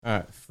All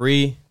right,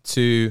 three,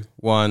 two,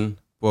 one,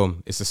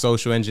 boom. It's the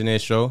Social Engineer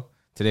Show.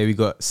 Today we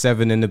got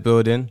Seven in the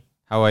building.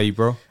 How are you,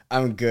 bro?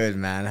 I'm good,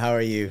 man. How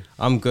are you?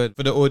 I'm good.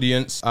 For the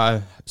audience,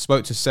 I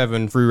spoke to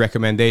Seven through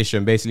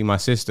recommendation. Basically, my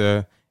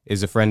sister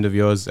is a friend of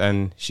yours,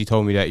 and she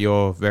told me that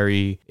you're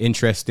very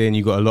interesting.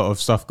 You got a lot of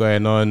stuff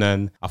going on,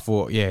 and I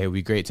thought, yeah, it'd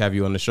be great to have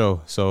you on the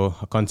show. So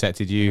I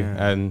contacted you,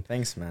 and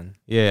Thanks, man.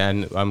 yeah,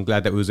 and I'm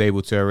glad that we was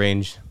able to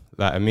arrange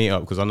like a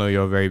meetup because I know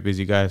you're a very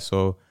busy guy.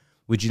 So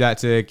would you like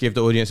to give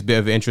the audience a bit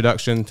of an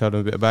introduction, tell them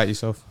a bit about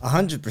yourself?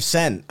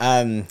 100%.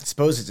 I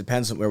suppose it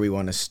depends on where we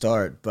want to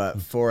start,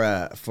 but for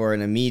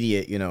an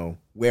immediate,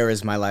 where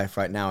is my life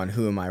right now and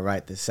who am I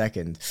right this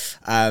second?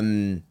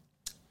 I'm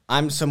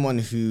someone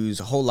whose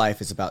whole life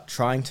is about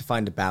trying to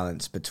find a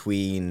balance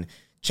between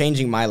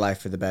changing my life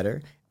for the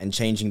better and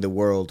changing the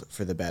world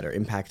for the better,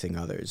 impacting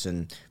others.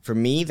 And for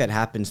me, that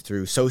happens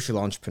through social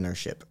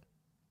entrepreneurship.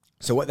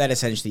 So what that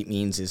essentially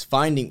means is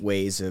finding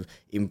ways of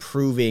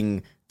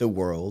improving the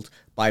world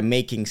by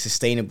making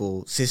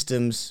sustainable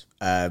systems,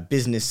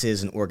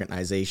 businesses, and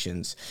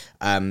organizations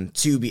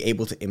to be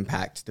able to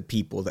impact the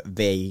people that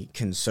they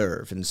can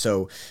serve. And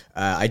so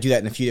I do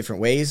that in a few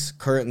different ways.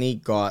 Currently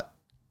got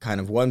kind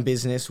of one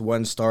business,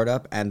 one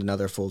startup, and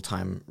another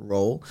full-time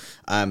role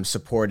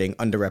supporting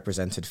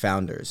underrepresented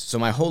founders. So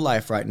my whole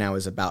life right now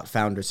is about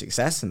founder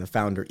success and the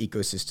founder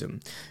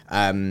ecosystem.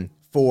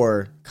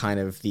 For kind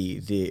of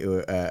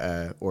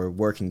or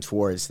working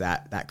towards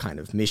that kind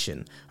of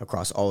mission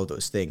across all of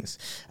those things.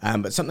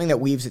 But something that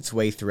weaves its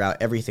way throughout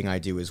everything I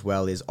do as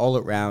well is all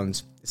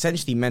around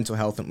essentially mental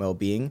health and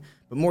well-being,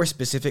 but more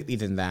specifically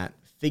than that,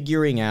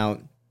 figuring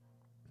out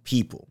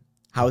people,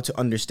 how to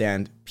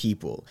understand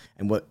people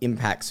and what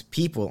impacts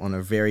people on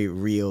a very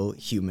real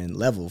human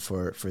level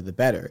for the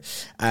better.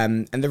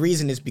 And the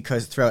reason is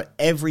because throughout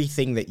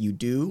everything that you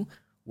do,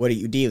 what are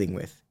you dealing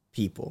with?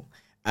 People.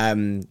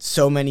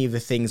 So many of the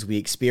things we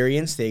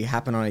experience, they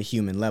happen on a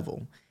human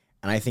level.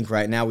 And I think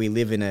right now we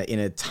live in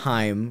a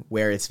time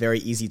where it's very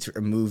easy to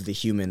remove the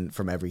human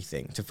from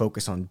everything, to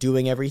focus on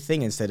doing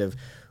everything instead of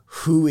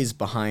who is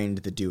behind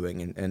the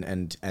doing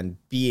and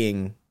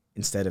being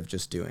instead of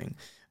just doing.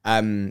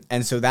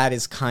 And so that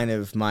is kind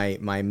of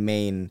my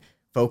main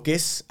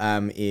focus,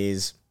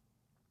 is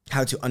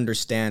how to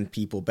understand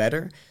people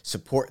better,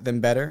 support them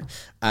better,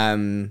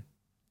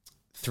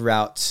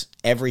 throughout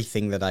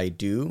everything that I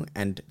do,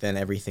 and then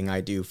everything I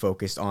do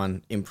focused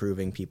on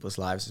improving people's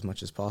lives as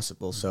much as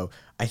possible. So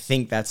I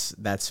think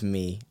that's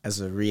me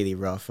as a really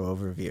rough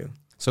overview.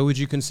 So would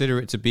you consider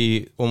it to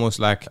be almost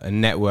like a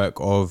network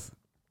of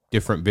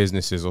different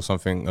businesses or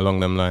something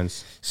along them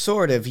lines?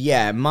 Sort of,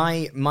 yeah.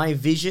 My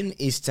vision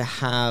is to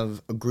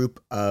have a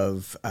group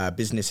of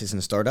businesses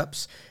and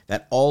startups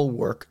that all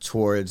work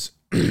towards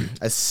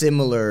a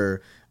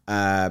similar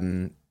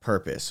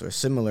purpose or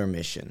similar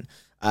mission.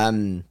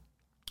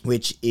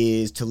 Which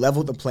is to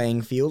level the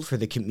playing field for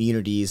the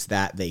communities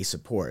that they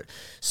support.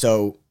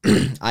 So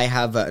I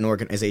have an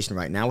organization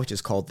right now, which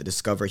is called the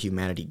Discover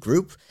Humanity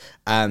Group,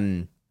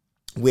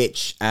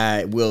 which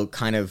will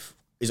kind of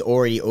is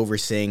already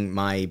overseeing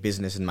my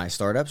business and my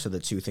startup. So the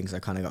two things I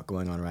kind of got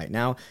going on right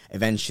now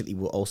eventually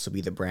will also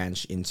be the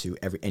branch into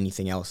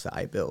anything else that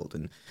I build.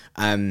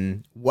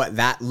 And what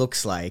that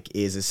looks like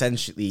is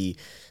essentially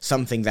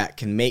something that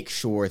can make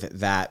sure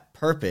that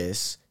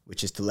purpose,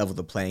 which is to level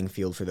the playing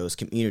field for those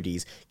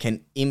communities,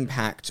 can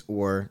impact,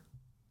 or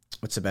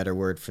what's a better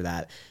word for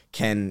that,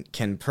 can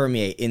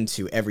permeate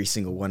into every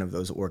single one of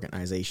those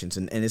organizations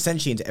and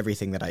essentially into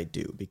everything that I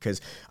do,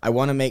 because I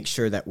want to make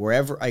sure that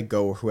wherever I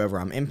go or whoever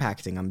I'm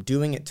impacting, I'm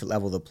doing it to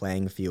level the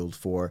playing field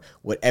for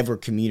whatever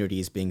community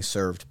is being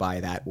served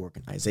by that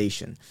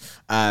organization.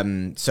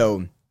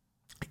 So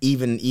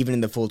even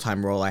in the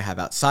full-time role I have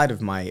outside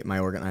of my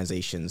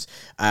organizations,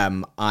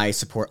 I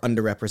support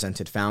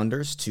underrepresented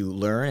founders to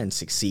learn and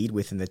succeed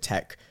within the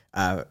tech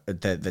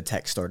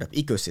startup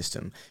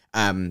ecosystem.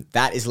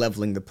 That is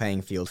leveling the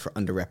playing field for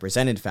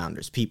underrepresented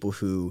founders, people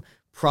who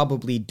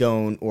probably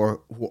don't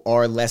or who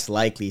are less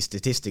likely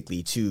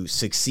statistically to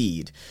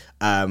succeed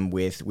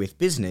with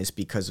business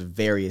because of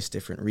various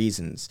different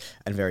reasons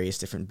and various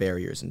different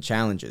barriers and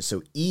challenges.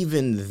 So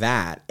even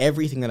that,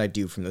 everything that I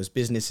do from those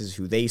businesses,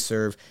 who they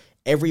serve,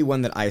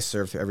 everyone that I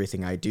serve through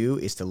everything I do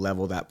is to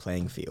level that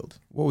playing field.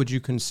 What would you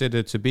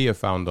consider to be a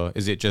founder?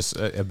 Is it just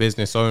a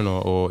business owner,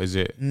 or is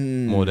it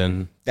more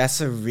than... That's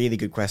a really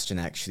good question,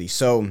 actually.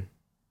 So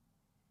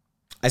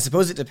I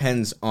suppose it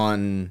depends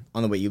on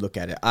the way you look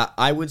at it.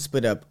 I would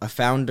split up a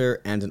founder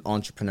and an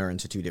entrepreneur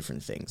into two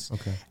different things.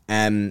 Okay.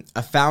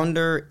 A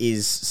founder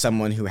is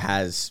someone who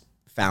has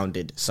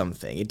founded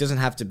something. It doesn't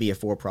have to be a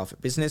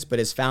for-profit business, but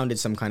has founded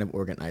some kind of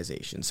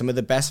organization. Some of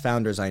the best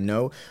founders I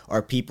know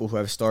are people who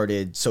have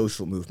started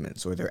social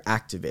movements, or they're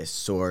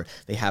activists, or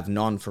they have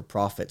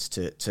non-for-profits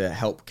to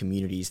help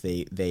communities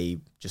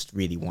they just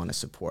really want to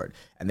support.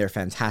 And they're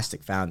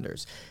fantastic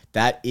founders.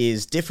 That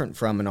is different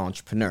from an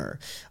entrepreneur.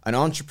 An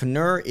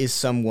entrepreneur is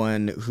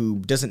someone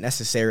who doesn't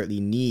necessarily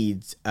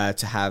need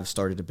to have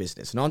started a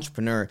business. An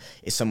entrepreneur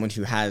is someone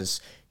who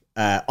has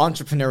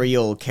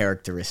entrepreneurial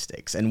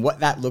characteristics. And what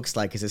that looks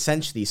like is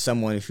essentially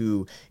someone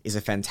who is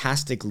a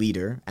fantastic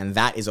leader, and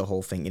that is a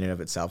whole thing in and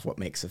of itself, what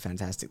makes a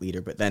fantastic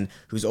leader, but then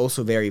who's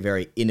also very,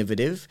 very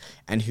innovative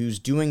and who's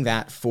doing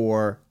that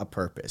for a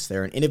purpose.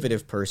 They're an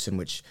innovative person,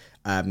 which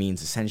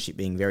means essentially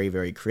being very,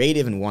 very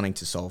creative and wanting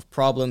to solve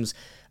problems.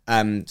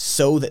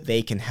 So that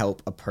they can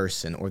help a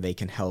person or they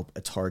can help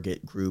a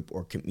target group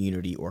or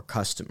community or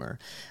customer.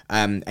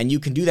 And you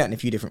can do that in a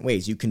few different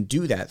ways. You can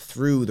do that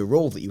through the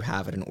role that you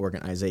have at an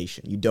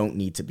organization. You don't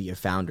need to be a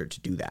founder to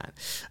do that.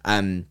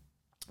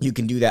 You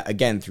can do that,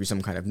 again, through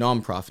some kind of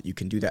nonprofit. You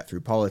can do that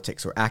through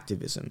politics or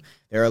activism.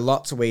 There are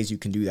lots of ways you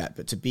can do that.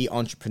 But to be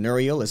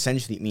entrepreneurial,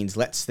 essentially it means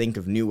let's think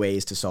of new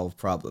ways to solve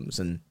problems.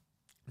 And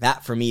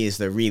that, for me, is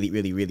the really,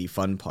 really, really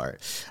fun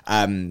part.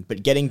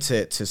 But getting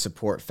to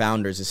support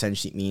founders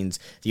essentially means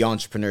the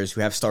entrepreneurs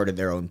who have started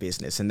their own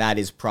business. And that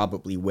is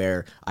probably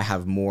where I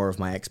have more of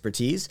my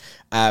expertise.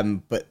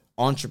 But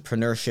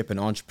entrepreneurship and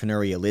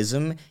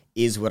entrepreneurialism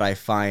is what I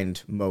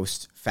find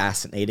most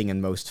fascinating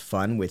and most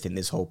fun within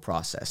this whole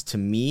process. To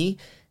me,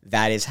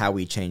 that is how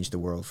we change the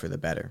world for the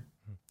better.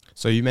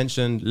 So you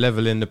mentioned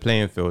leveling the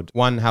playing field.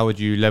 One, how would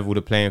you level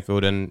the playing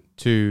field? And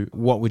two,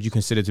 what would you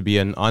consider to be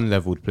an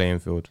unleveled playing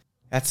field?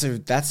 That's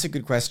a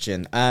good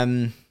question.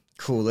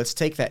 Cool. Let's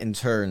take that in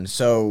turn.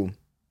 So,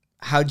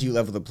 how do you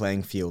level the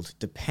playing field?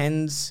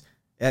 Depends.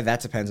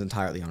 That depends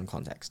entirely on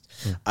context.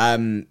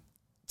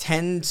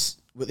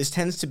 What this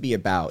tends to be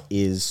about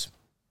is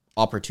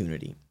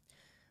opportunity.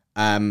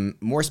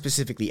 More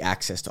specifically,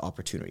 access to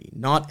opportunity.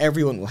 Not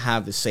everyone will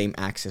have the same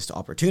access to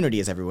opportunity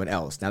as everyone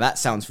else. Now, that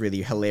sounds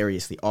really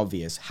hilariously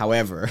obvious.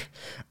 However,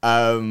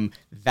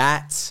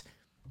 that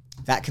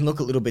can look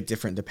a little bit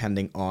different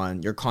depending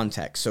on your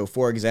context. So,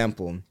 for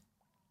example,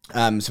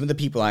 some of the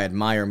people I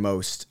admire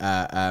most,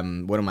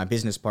 one of my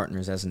business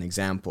partners as an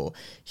example,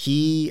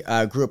 he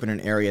grew up in an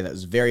area that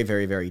was very,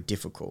 very, very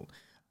difficult.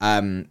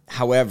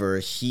 However,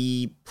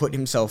 he put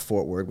himself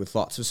forward with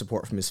lots of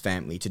support from his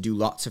family to do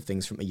lots of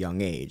things from a young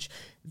age,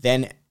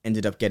 then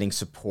ended up getting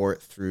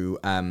support through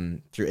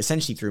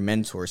essentially through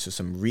mentors. So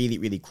some really,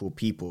 really cool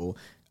people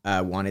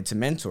wanted to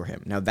mentor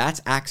him. Now,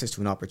 that's access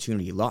to an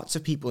opportunity lots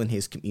of people in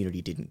his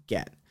community didn't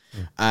get.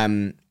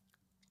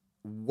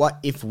 What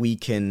if we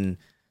can,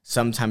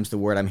 sometimes the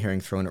word I'm hearing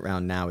thrown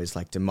around now is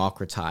like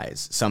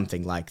democratize,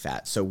 something like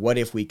that. So what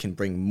if we can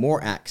bring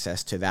more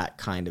access to that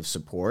kind of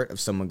support of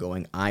someone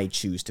going, I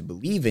choose to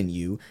believe in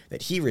you,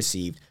 that he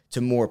received, to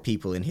more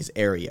people in his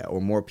area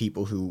or more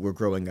people who were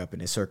growing up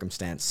in a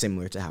circumstance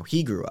similar to how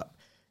he grew up?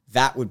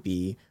 That would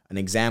be an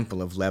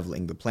example of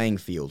leveling the playing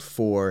field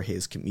for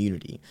his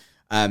community.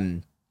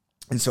 And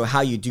so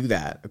how you do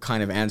that,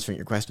 kind of answering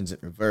your questions in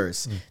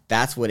reverse,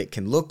 that's what it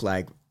can look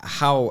like.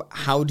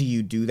 How do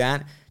you do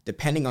that?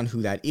 Depending on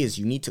who that is,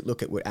 you need to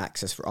look at what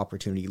access for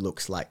opportunity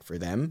looks like for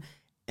them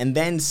and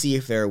then see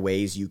if there are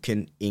ways you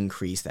can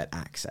increase that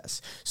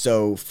access.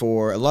 So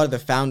for a lot of the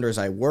founders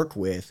I work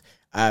with,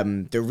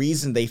 the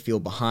reason they feel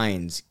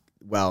behind,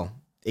 well,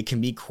 it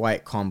can be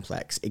quite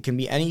complex. It can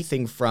be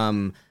anything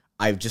from,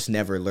 I've just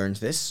never learned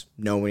this.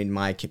 No one in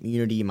my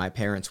community, my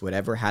parents,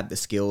 whatever, had the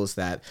skills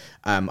that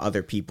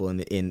other people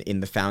in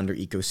the founder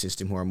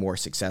ecosystem who are more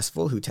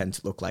successful, who tend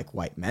to look like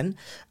white men.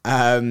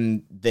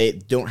 They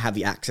don't have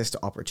the access to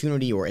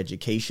opportunity or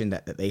education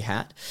that they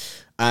had.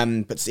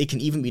 But it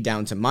can even be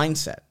down to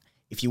mindset.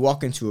 If you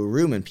walk into a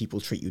room and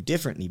people treat you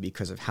differently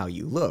because of how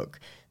you look,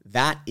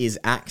 that is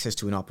access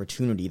to an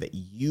opportunity that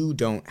you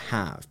don't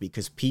have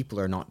because people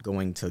are not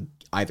going to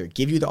either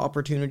give you the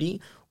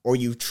opportunity or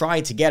you've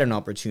tried to get an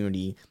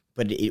opportunity,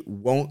 but it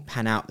won't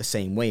pan out the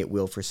same way it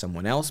will for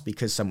someone else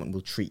because someone will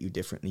treat you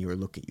differently or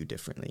look at you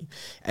differently.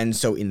 And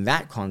so in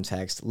that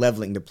context,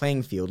 leveling the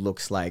playing field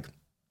looks like,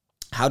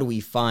 how do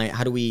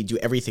we do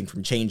everything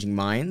from changing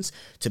minds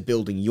to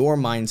building your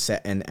mindset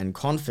and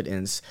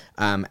confidence,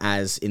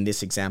 as in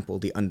this example,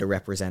 the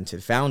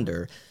underrepresented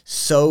founder,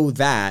 so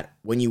that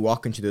when you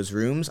walk into those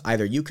rooms,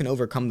 either you can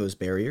overcome those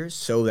barriers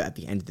so that at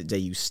the end of the day,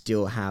 you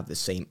still have the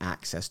same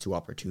access to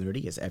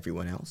opportunity as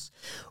everyone else,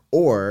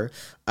 or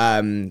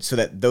so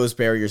that those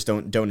barriers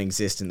don't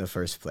exist in the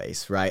first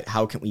place, right?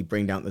 How can we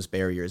bring down those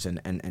barriers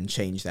and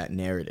change that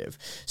narrative?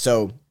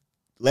 So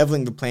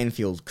leveling the playing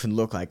field can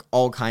look like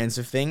all kinds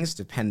of things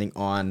depending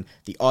on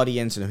the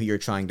audience and who you're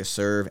trying to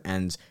serve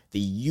and the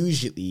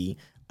usually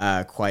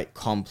quite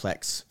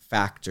complex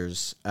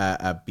factors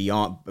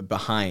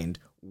behind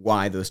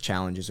why those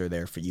challenges are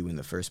there for you in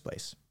the first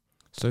place.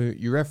 So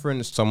you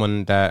referenced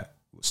someone that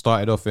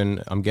started off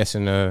in, I'm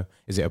guessing,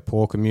 is it a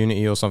poor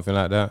community or something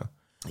like that?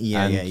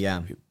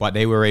 Yeah. But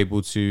they were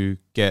able to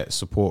get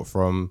support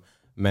from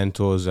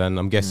mentors, and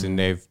I'm guessing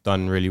they've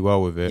done really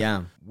well with it.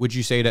 Yeah. Would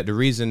you say that the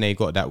reason they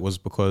got that was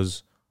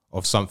because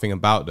of something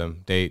about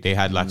them? They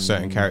had like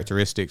certain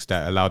characteristics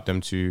that allowed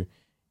them to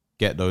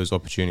get those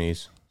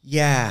opportunities?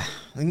 Yeah.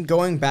 And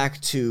going back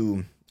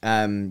to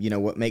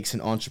what makes an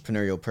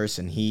entrepreneurial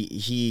person,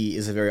 he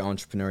is a very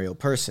entrepreneurial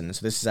person.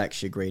 So this is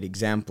actually a great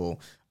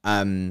example.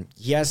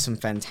 He has some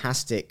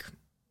fantastic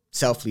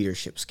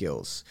self-leadership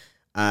skills.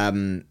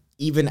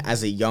 even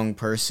as a young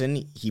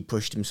person, he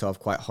pushed himself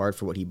quite hard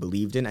for what he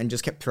believed in and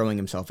just kept throwing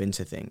himself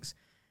into things.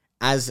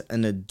 As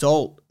an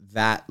adult,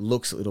 that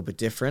looks a little bit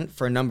different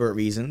for a number of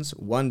reasons.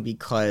 One,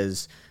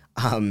 because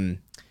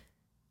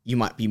you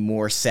might be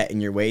more set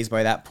in your ways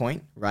by that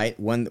point, right?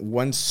 One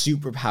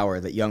superpower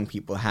that young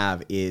people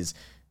have is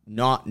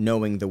not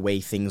knowing the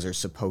way things are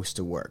supposed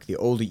to work. The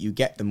older you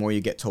get, the more you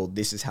get told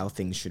this is how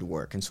things should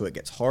work. And so it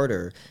gets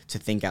harder to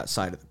think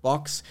outside of the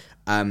box,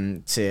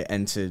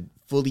 to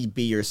fully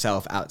be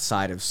yourself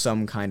outside of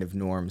some kind of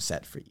norm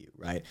set for you,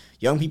 right?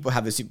 Young people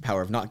have the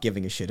superpower of not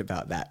giving a shit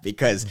about that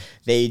because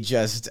they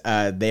just,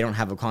 they don't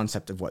have a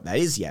concept of what that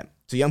is yet.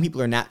 So young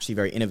people are naturally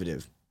very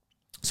innovative.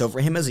 So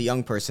for him as a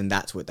young person,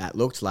 that's what that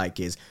looked like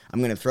is I'm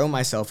going to throw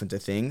myself into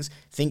things,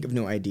 think of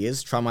new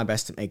ideas, try my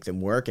best to make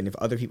them work. And if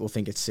other people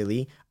think it's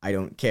silly, I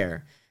don't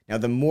care. Now,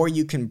 the more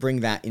you can bring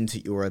that into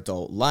your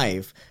adult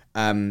life,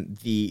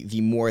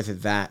 the more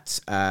that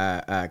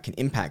can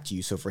impact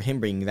you. So for him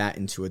bringing that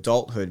into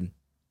adulthood,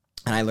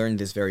 and I learned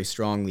this very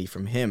strongly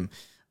from him,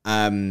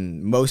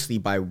 mostly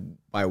by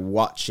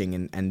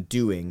watching and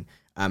doing,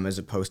 as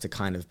opposed to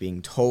kind of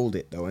being told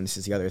it, though. And this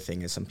is the other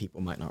thing, is some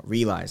people might not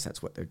realize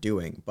that's what they're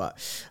doing. But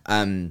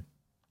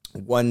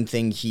one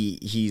thing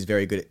he's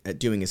very good at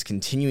doing is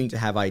continuing to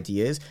have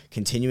ideas,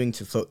 continuing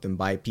to float them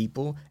by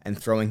people and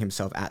throwing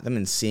himself at them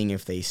and seeing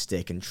if they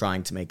stick and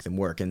trying to make them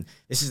work. And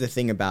this is the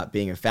thing about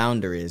being a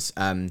founder is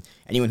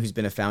anyone who's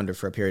been a founder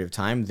for a period of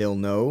time, they'll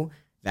know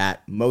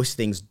that most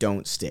things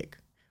don't stick.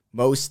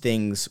 Most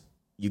things,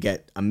 you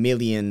get 1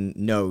 million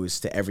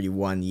no's to every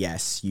one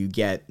yes. You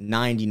get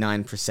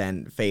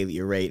 99%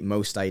 failure rate.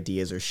 Most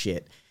ideas are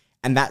shit.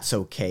 And that's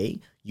okay.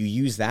 You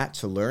use that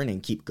to learn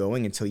and keep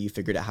going until you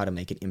figured out how to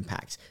make an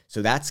impact.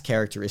 So that's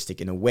characteristic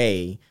in a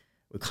way,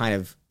 kind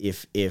of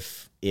if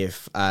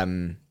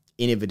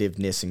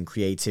innovativeness and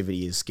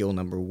creativity is skill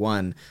number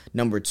one.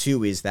 Number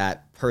two is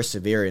that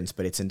perseverance,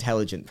 but it's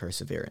intelligent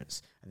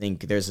perseverance. I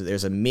think there's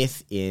a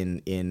myth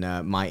in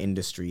my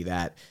industry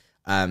that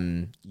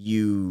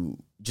you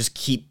just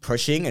keep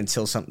pushing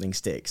until something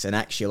sticks. And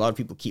actually, a lot of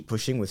people keep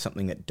pushing with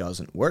something that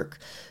doesn't work.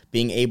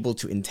 Being able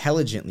to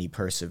intelligently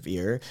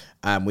persevere,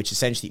 which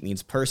essentially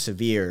means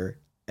persevere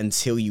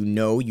until you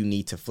know you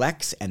need to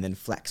flex and then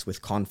flex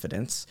with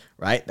confidence,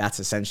 right?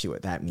 That's essentially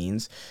what that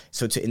means.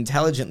 So to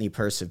intelligently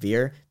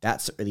persevere,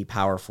 that's a really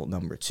powerful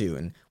number two.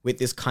 And with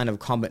this kind of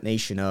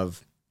combination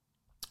of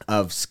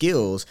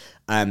skills,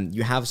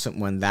 you have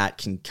someone that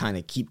can kind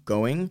of keep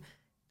going,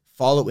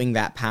 following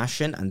that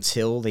passion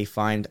until they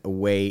find a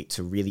way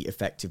to really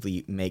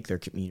effectively make their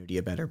community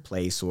a better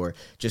place, or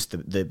just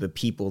the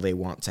people they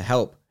want to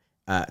help,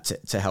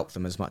 to help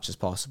them as much as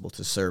possible,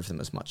 to serve them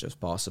as much as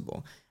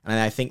possible. And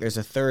I think there's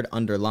a third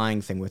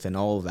underlying thing within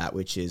all of that,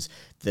 which is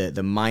the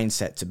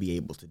mindset to be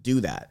able to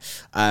do that.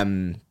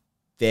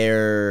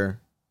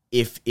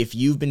 If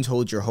you've been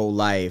told your whole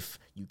life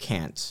you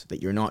can't,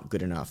 that you're not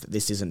good enough, that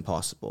this isn't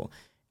possible,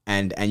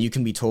 and you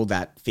can be told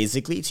that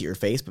physically to your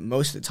face, but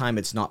most of the time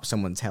it's not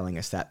someone telling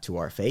us that to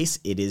our face.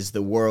 It is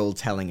the world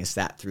telling us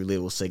that through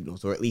little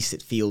signals, or at least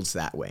it feels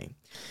that way.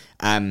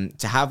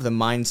 To have the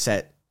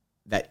mindset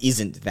that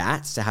isn't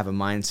that, to have a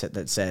mindset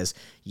that says,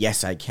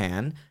 yes, I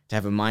can, to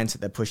have a mindset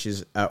that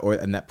pushes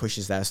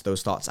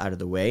those thoughts out of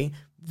the way,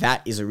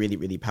 that is a really,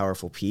 really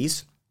powerful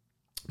piece.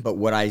 But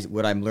what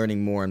I'm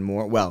learning more and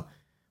more, well,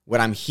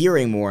 what I'm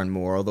hearing more and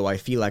more, although I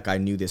feel like I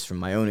knew this from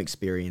my own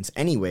experience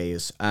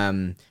anyways,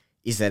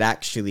 is that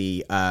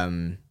actually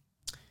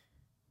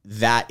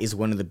that is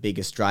one of the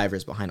biggest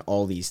drivers behind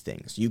all these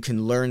things. You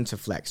can learn to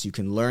flex, you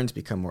can learn to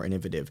become more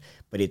innovative,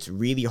 but it's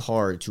really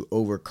hard to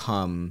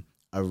overcome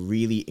a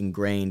really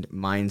ingrained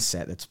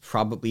mindset that's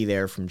probably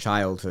there from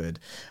childhood,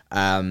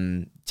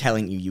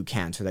 telling you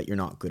can't, or that you're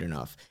not good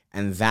enough.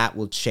 And that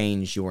will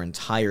change your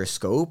entire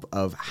scope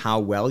of how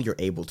well you're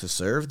able to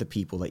serve the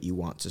people that you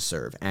want to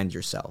serve and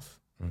yourself.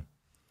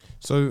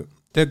 So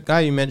the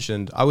guy you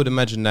mentioned, I would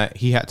imagine that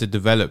he had to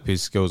develop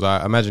his skills.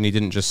 I imagine he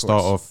didn't just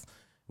start off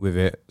with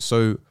it.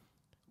 So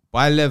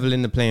by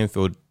leveling the playing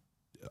field,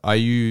 are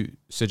you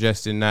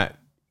suggesting that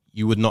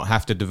you would not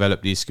have to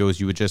develop these skills?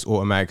 You would just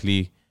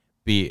automatically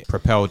be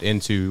propelled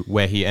into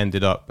where he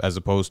ended up, as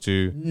opposed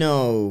to...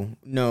 No.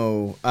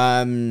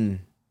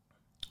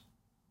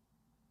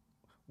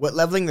 What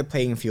leveling the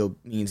playing field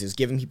means is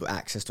giving people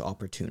access to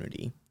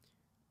opportunity.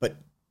 But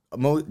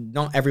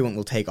not everyone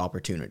will take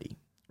opportunity,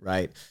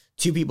 right?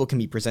 Two people can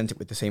be presented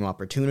with the same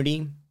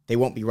opportunity. They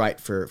won't be right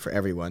for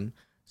everyone.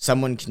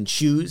 Someone can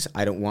choose,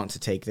 I don't want to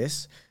take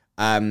this.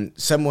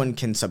 Someone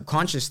can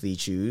subconsciously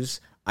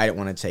choose, I don't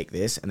want to take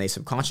this. And they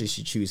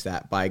subconsciously choose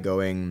that by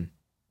going,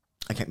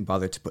 I can't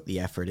bother to put the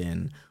effort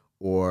in.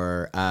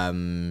 Or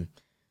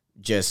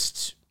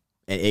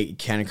it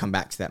can come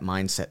back to that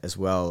mindset as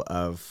well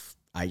of,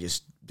 I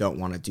just don't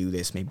want to do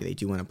this. Maybe they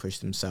do want to push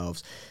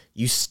themselves.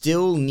 You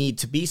still need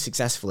to be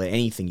successful at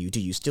anything you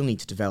do. You still need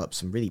to develop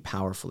some really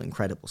powerful,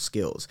 incredible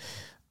skills.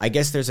 I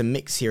guess there's a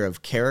mix here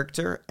of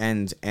character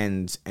and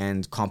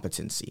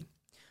competency.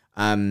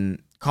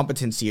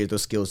 Competency are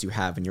those skills you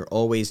have, and you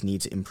always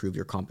need to improve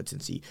your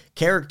competency.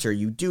 Character,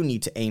 you do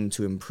need to aim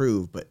to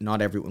improve, but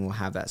not everyone will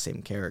have that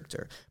same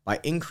character.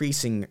 By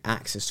increasing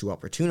access to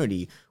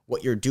opportunity,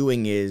 what you're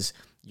doing is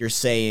you're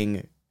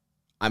saying,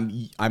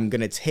 I'm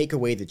going to take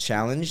away the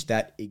challenge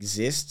that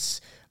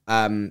exists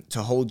to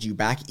hold you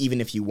back,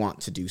 even if you want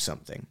to do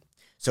something.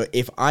 So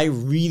if I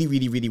really,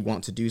 really, really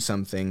want to do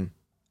something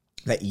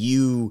that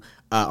you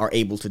are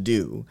able to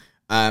do,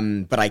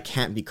 but I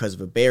can't because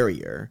of a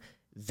barrier,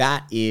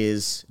 that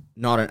is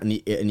not an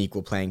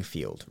equal playing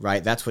field,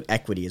 right? That's what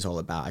equity is all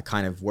about. I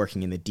kind of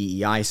working in the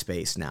DEI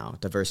space now,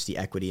 diversity,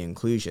 equity,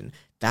 inclusion.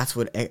 That's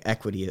what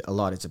equity a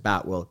lot is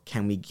about. Well,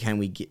 can we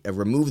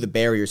remove the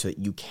barrier so that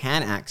you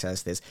can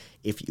access this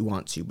if you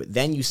want to? But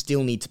then you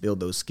still need to build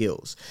those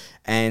skills.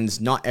 And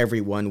not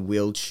everyone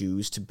will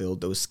choose to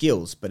build those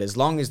skills. But as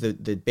long as the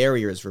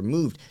barrier is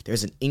removed,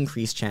 there's an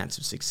increased chance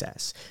of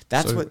success.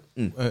 That's what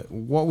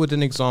would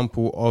an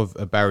example of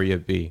a barrier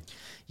be?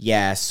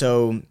 Yeah,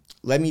 so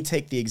let me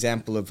take the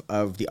example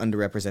of the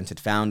underrepresented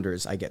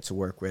founders I get to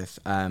work with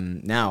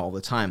now all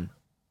the time.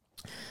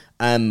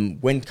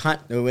 When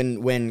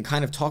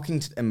kind of talking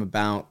to them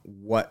about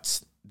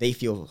what they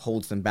feel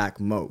holds them back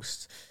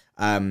most,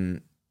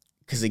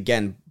 because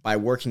again, by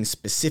working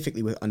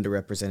specifically with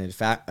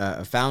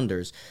underrepresented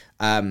founders,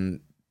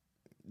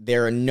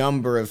 there are a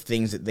number of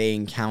things that they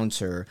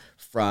encounter,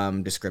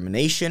 from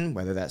discrimination,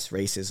 whether that's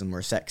racism or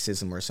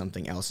sexism or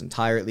something else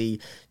entirely,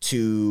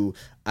 to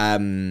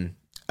the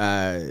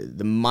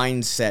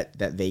mindset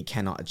that they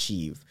cannot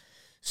achieve.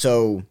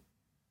 So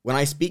when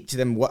I speak to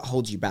them, what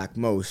holds you back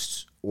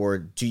most, or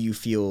do you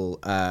feel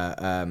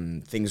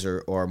things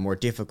are more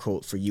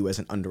difficult for you as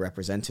an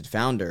underrepresented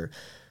founder?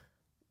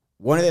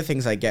 One of the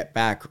things I get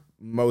back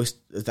most,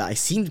 that I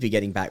seem to be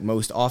getting back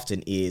most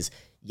often, is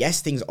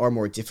yes, things are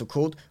more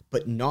difficult,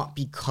 but not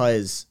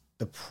because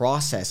the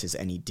process is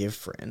any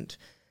different,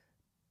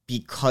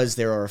 because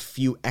there are a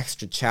few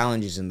extra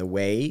challenges in the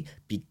way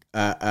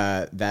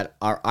that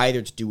are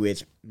either to do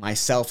with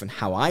myself and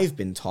how I've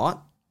been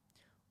taught,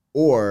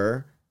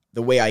 or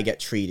the way I get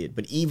treated.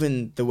 But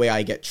even the way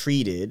I get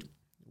treated,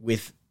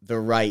 with the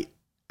right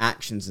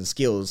actions and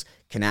skills,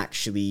 can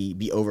actually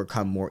be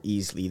overcome more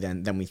easily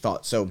than we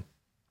thought. So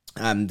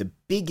the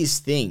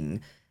biggest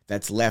thing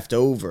that's left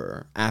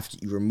over after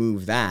you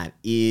remove that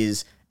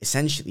is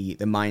essentially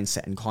the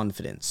mindset and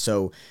confidence.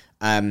 So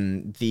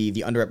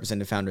the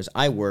underrepresented founders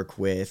I work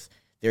with,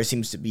 there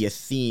seems to be a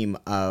theme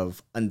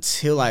of,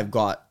 until I've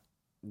got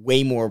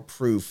way more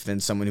proof than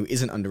someone who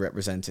isn't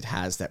underrepresented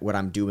has that what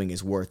I'm doing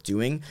is worth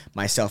doing,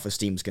 my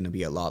self-esteem is going to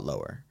be a lot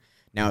lower.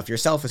 Now, if your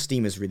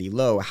self-esteem is really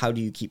low, how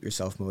do you keep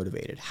yourself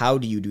motivated? How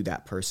do you do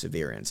that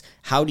perseverance?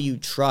 How do you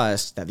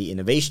trust that the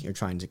innovation you're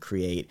trying to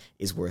create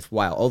is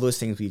worthwhile? All those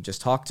things we've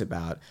just talked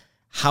about,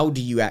 how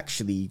do you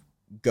actually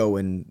go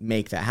and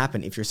make that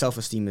happen if your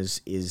self-esteem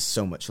is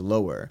so much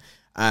lower?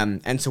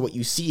 And so what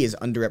you see is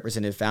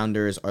underrepresented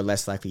founders are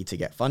less likely to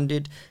get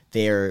funded.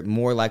 They're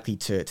more likely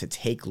to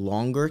take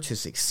longer to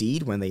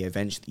succeed when they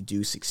eventually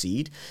do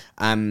succeed.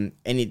 And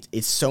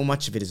it's so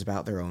much of it is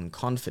about their own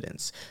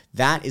confidence.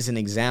 That is an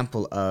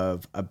example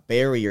of a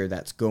barrier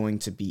that's going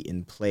to be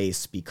in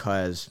place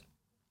because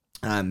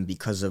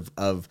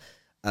of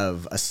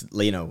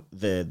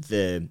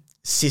the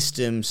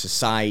system,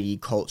 society,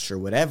 culture,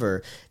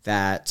 whatever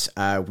that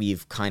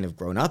we've kind of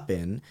grown up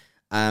in.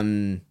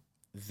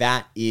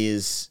 That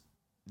is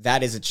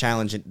a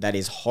challenge that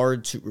is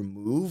hard to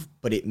remove,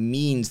 but it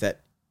means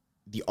that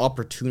the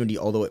opportunity,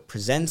 although it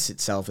presents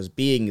itself as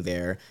being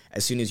there,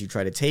 as soon as you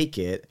try to take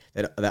it,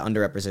 that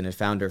underrepresented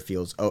founder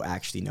feels, oh,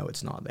 actually, no,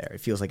 it's not there.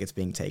 It feels like it's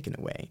being taken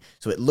away.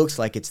 So it looks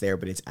like it's there,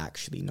 but it's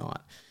actually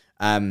not.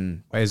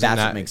 Isn't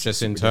that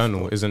just internal?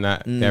 Difficult. Isn't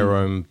that their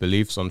own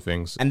beliefs on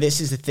things? And this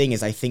is the thing: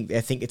 is I think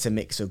it's a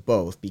mix of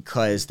both,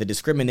 because the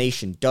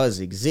discrimination does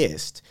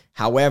exist.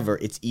 However,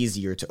 it's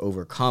easier to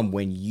overcome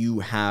when you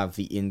have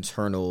the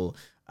internal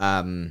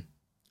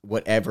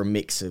whatever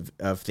mix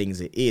of things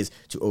it is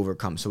to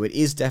overcome. So it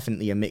is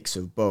definitely a mix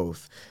of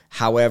both.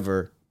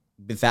 However,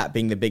 with that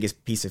being the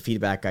biggest piece of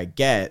feedback I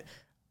get,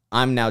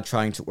 I'm now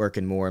trying to work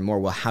in more and more,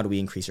 well, how do we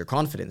increase your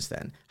confidence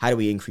then? How do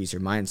we increase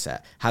your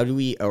mindset? How do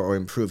we, or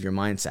improve your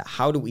mindset?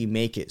 How do we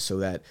make it so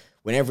that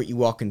whenever you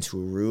walk into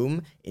a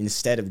room,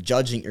 instead of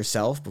judging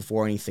yourself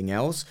before anything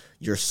else,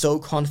 you're so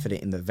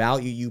confident in the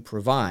value you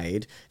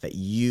provide that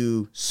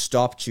you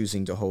stop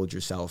choosing to hold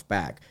yourself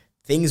back?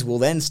 Things will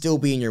then still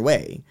be in your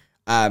way.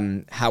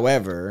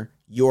 However,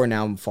 you're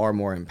now far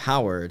more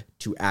empowered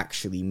to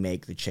actually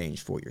make the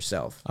change for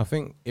yourself. I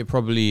think it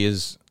probably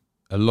is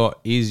a lot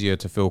easier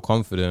to feel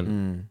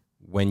confident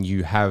when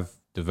you have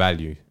the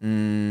value.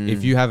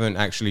 If you haven't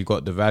actually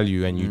got the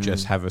value and you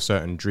just have a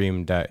certain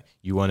dream that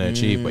you want to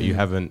achieve, but you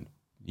haven't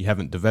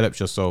developed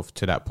yourself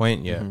to that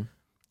point yet,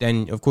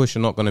 then of course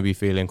you're not going to be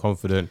feeling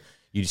confident.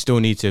 You still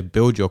need to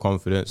build your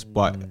confidence,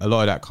 but a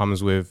lot of that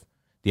comes with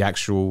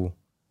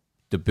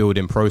the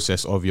building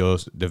process of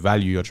the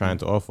value you're trying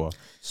to offer.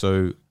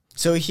 So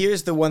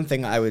here's the one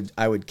thing I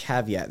would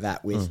caveat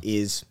that with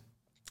is,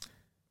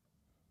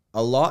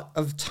 a lot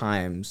of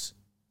times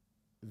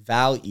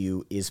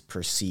value is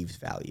perceived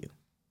value.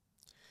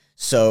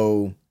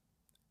 So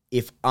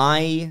if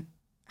I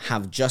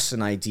have just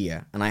an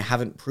idea and I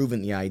haven't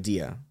proven the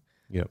idea,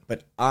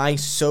 but I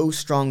so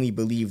strongly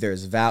believe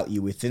there's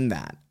value within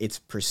that, it's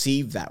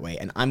perceived that way,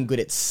 and I'm good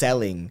at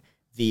selling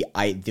the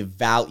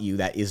value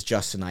that is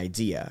just an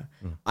idea.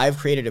 I've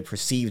created a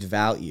perceived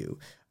value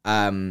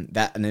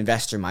that an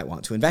investor might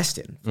want to invest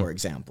in, for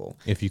example.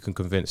 If you can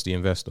convince the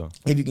investor.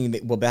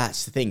 Well,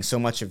 that's the thing. So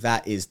much of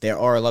that is there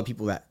are a lot of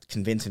people that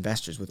convince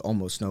investors with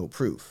almost no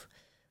proof.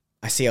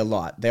 I say a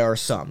lot. There are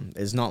some.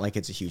 It's not like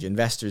it's a huge.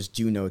 Investors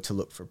do know to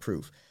look for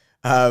proof.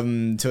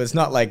 So it's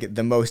not like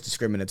the most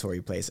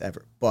discriminatory place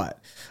ever. But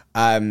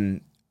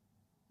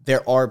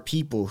there are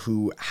people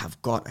who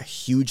have got a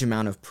huge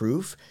amount of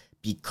proof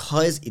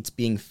because it's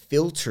being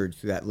filtered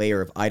through that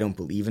layer of I don't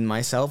believe in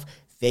myself.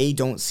 They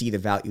don't see the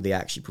value they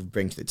actually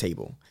bring to the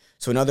table.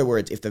 So in other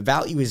words, if the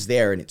value is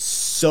there and it's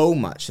so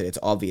much that it's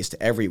obvious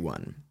to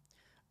everyone,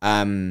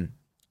 then,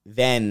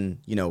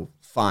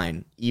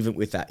 fine. Even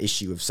with that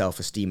issue of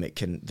self-esteem,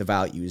 the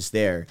value is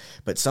there.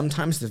 But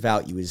sometimes the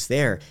value is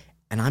there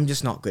and I'm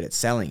just not good at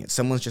selling it.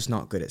 Someone's just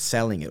not good at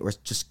selling it or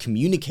just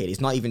communicating.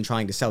 It's not even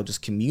trying to sell,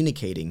 just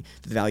communicating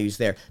that the value is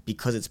there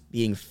because it's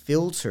being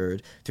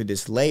filtered through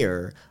this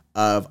layer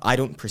of I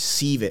don't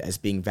perceive it as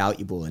being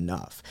valuable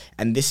enough.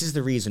 And this is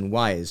the reason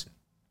why is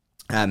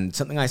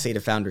something I say to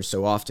founders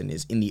so often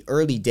is in the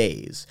early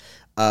days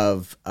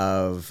of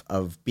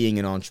being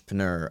an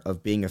entrepreneur,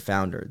 of being a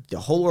founder, the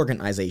whole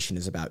organization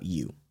is about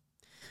you.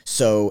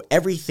 So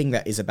everything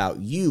that is about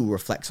you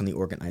reflects on the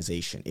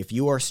organization. If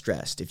you are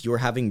stressed, if you're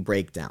having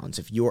breakdowns,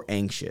 if you're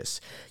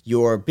anxious,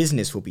 your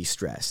business will be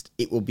stressed.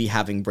 It will be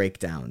having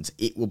breakdowns.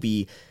 It will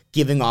be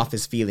giving off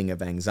this feeling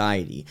of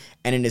anxiety.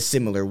 And in a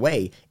similar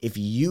way, if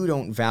you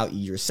don't value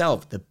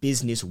yourself, the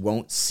business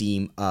won't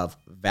seem of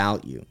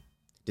value.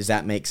 Does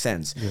that make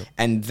sense? Yeah.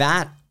 And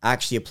that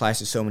actually applies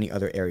to so many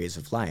other areas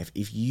of life.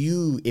 If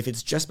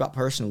it's just about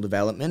personal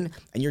development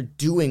and you're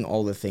doing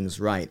all the things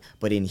right,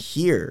 but in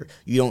here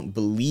you don't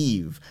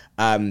believe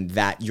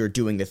that you're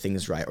doing the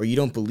things right, or you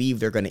don't believe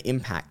they're going to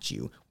impact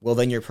you, well,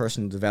 then your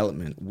personal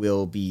development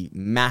will be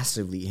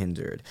massively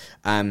hindered.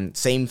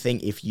 Same thing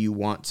if you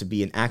want to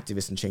be an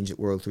activist and change the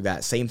world through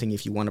that. Same thing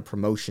if you want a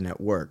promotion at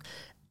work.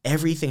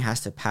 Everything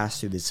has to pass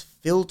through this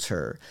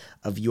filter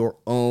of your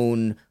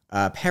own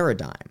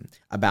paradigm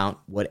about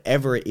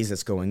whatever it is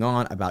that's going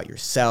on, about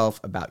yourself,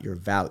 about your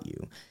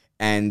value,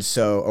 and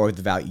so, or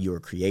the value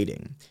you're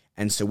creating.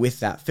 And so with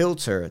that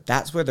filter,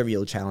 that's where the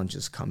real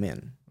challenges come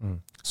in.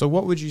 So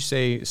what would you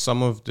say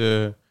some of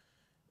the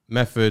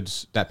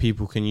methods that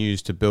people can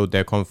use to build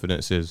their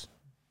confidence is?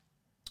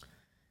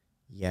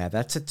 Yeah,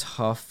 that's a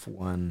tough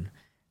one.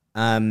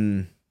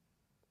 For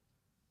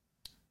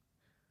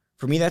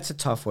me, that's a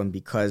tough one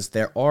because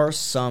there are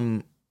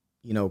some,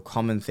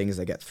 common things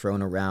that get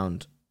thrown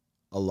around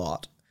a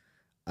lot.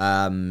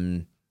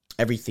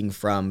 Everything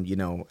from,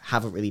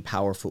 have a really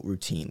powerful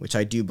routine, which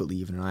I do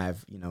believe in. And I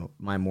have,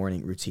 my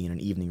morning routine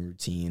and evening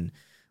routine,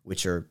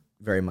 which are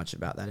very much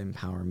about that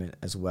empowerment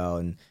as well.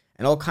 And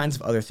all kinds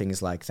of other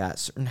things like that,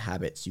 certain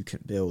habits you can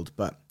build.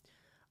 But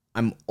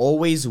I'm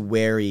always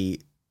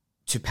wary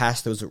to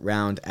pass those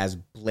around as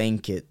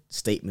blanket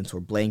statements or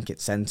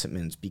blanket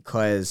sentiments,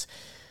 because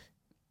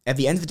at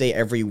the end of the day,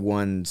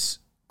 everyone's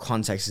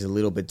context is a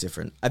little bit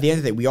different. At the end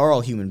of the day, we are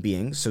all human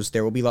beings, so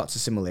there will be lots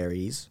of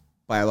similarities.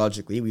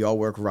 Biologically, we all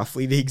work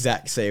roughly the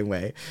exact same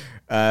way,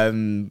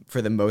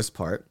 for the most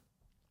part.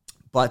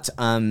 But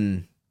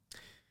I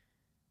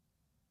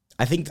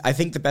think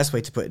the best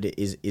way to put it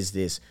is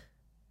this.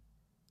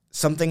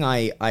 Something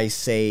I like to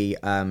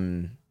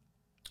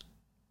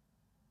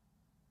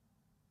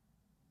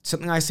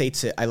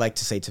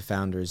say to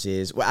founders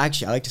is, well,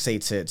 actually, I like to say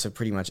to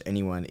pretty much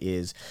anyone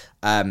is,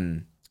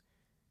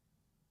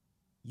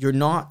 you're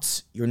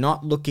not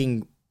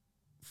looking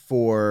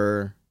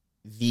for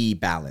the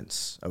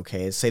balance,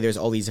 okay? Say there's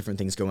all these different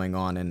things going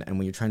on, and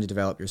when you're trying to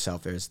develop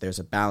yourself, there's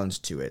a balance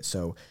to it.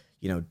 So,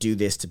 do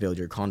this to build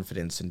your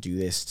confidence, and do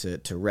this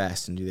to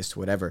rest, and do this to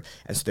whatever.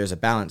 And so there's a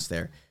balance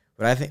there.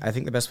 But I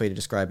think the best way to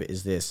describe it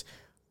is this.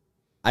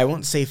 I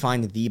won't say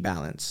find the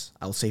balance.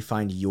 I'll say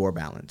find your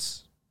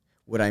balance.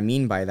 What I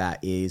mean by that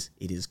is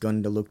it is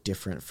going to look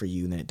different for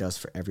you than it does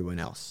for everyone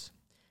else.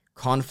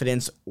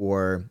 Confidence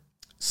or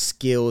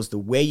skills, the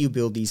way you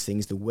build these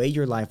things, the way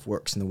your life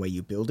works and the way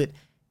you build it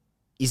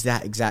is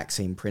that exact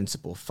same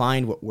principle.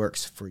 Find what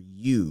works for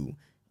you,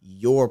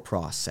 your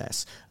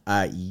process,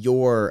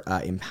 your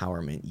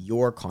empowerment,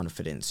 your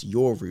confidence,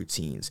 your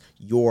routines,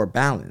 your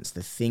balance,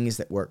 the things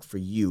that work for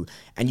you.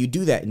 And you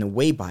do that in a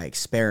way by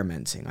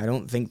experimenting. I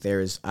don't think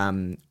there's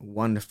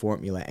one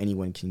formula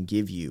anyone can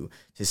give you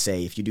to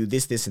say, if you do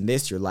this, this, and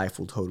this, your life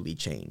will totally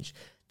change.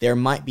 There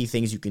might be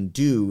things you can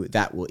do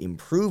that will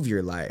improve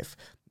your life,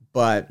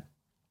 but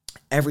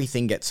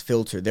everything gets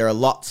filtered. There are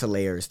lots of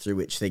layers through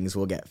which things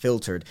will get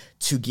filtered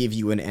to give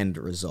you an end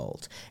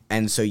result.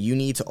 And so you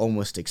need to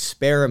almost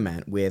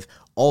experiment with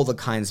all the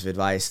kinds of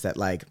advice that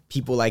like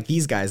people like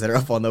these guys that are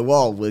up on the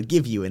wall will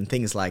give you and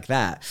things like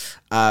that.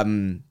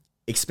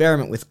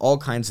 Experiment with all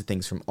kinds of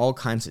things from all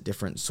kinds of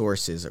different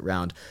sources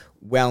around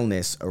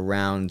wellness,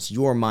 around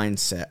your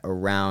mindset,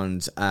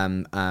 around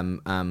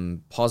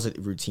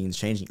positive routines,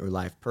 changing your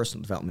life,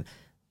 personal development.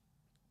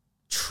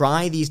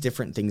 Try these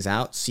different things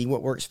out, see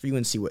what works for you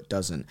and see what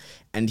doesn't.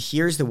 And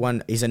here's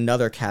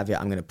another caveat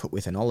I'm going to put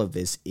within all of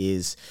this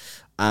is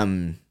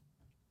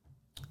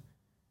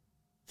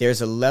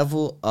there's a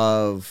level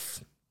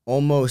of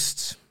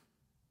almost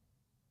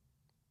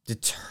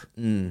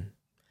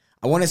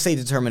I want to say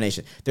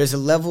determination. There's a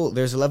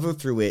level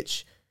through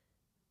which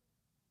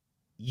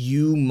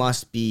you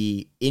must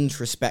be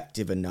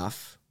introspective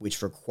enough,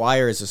 which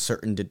requires a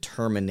certain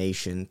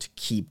determination to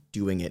keep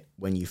doing it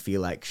when you feel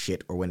like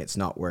shit or when it's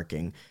not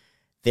working.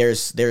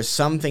 There's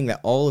something that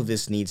all of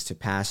this needs to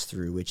pass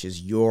through, which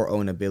is your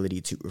own ability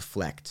to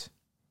reflect.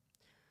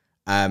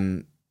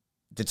 The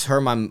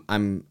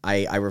term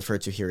I refer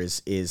to here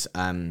is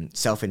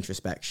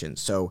self-introspection.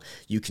 So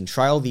you can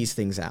try all these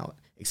things out,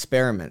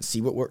 experiment,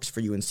 see what works for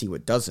you and see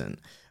what doesn't.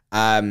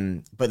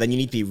 But then you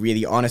need to be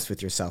really honest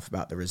with yourself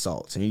about the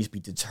results, and you need to be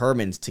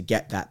determined to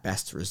get that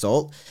best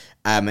result.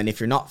 And if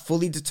you're not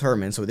fully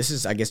determined, so this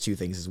is, I guess, two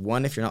things. Is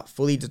one, if you're not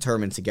fully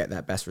determined to get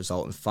that best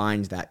result and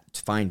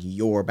find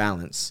your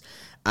balance.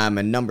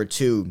 And number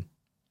two,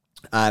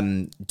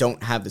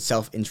 don't have the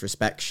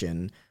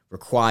self-introspection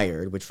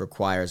required, which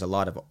requires a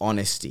lot of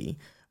honesty.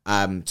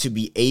 To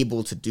be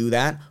able to do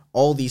that,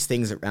 all these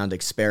things around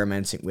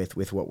experimenting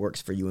with what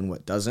works for you and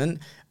what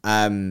doesn't,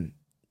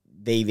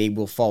 they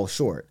will fall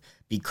short.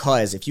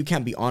 Because if you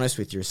can't be honest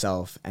with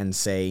yourself and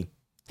say,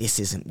 this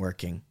isn't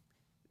working,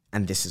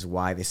 and this is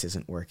why this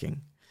isn't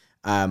working,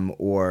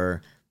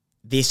 or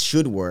this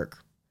should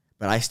work,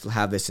 but I still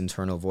have this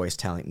internal voice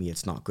telling me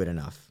it's not good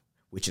enough,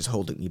 which is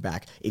holding me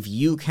back. If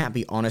you can't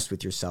be honest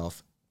with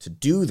yourself to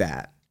do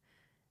that,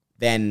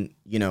 then,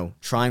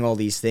 trying all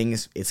these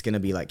things, it's going to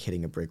be like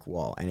hitting a brick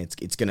wall, and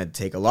it's going to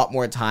take a lot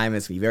more time.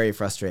 It's going to be very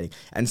frustrating.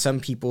 And some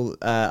people,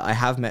 I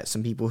have met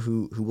some people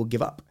who will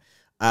give up.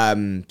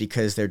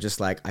 Because they're just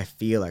like, I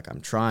feel like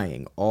I'm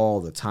trying all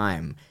the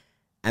time,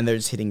 and they're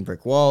just hitting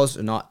brick walls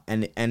or not.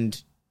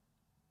 And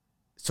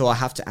so I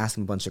have to ask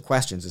them a bunch of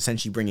questions,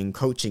 essentially bringing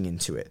coaching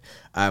into it.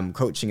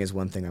 Coaching is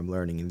one thing I'm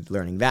learning, and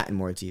learning that in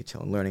more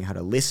detail and learning how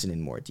to listen in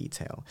more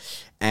detail.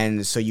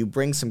 And so you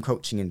bring some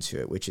coaching into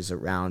it, which is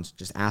around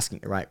just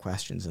asking the right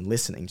questions and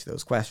listening to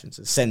those questions.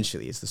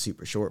 Essentially, is the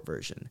super short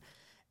version.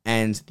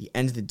 And at the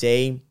end of the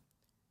day,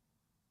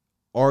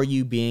 are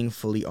you being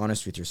fully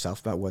honest with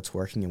yourself about what's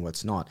working and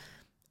what's not,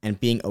 and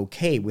being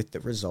okay with the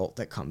result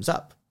that comes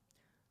up?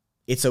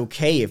 It's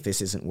okay if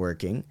this isn't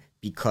working,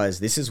 because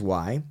this is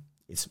why.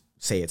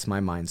 It's my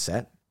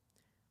mindset.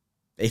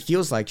 It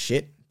feels like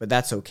shit, but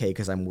that's okay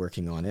because I'm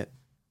working on it.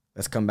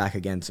 Let's come back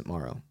again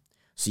tomorrow.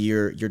 So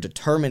you're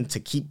determined to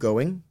keep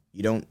going.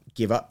 You don't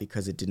give up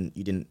because you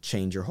didn't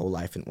change your whole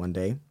life in one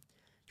day.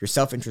 You're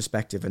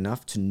self-introspective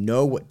enough to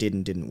know what did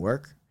and didn't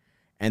work,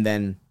 and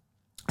then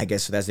I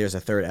guess there's a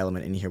third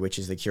element in here, which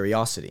is the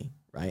curiosity,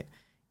 right?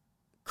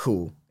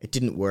 Cool, it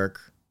didn't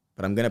work,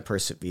 but I'm going to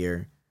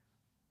persevere.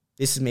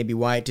 This is maybe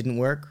why it didn't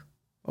work.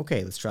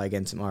 Okay, let's try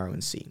again tomorrow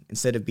and see,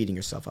 instead of beating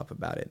yourself up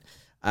about it.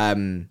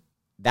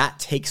 That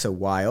takes a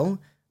while,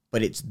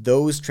 but it's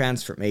those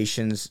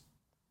transformations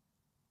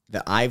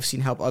that I've seen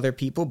help other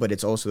people, but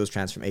it's also those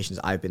transformations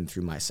I've been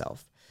through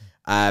myself.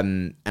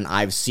 And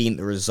I've seen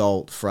the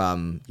result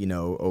from,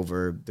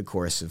 over the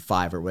course of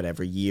 5 or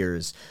whatever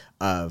years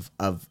of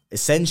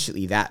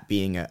essentially that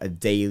being a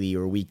daily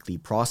or weekly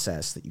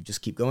process that you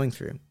just keep going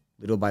through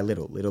little by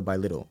little, little by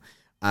little.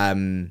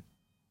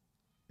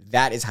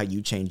 That is how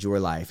you change your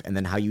life, and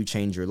then how you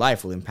change your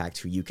life will impact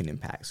who you can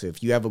impact. So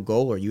if you have a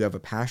goal or you have a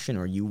passion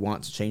or you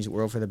want to change the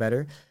world for the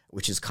better,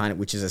 which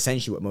is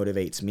essentially what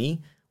motivates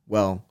me,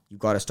 well,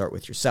 you've got to start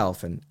with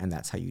yourself, and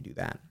that's how you do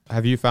that.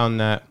 Have you found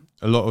that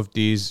a lot of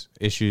these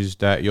issues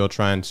that you're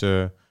trying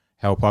to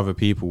help other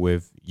people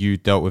with, you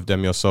dealt with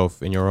them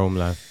yourself in your own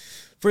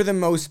life? For the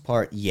most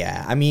part,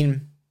 yeah. I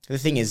mean, the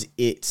thing is,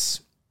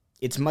 it's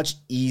much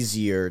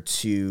easier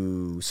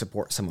to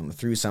support someone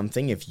through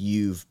something if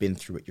you've been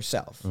through it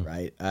yourself,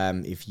 right?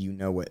 If you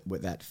know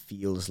what that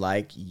feels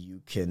like,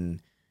 you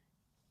can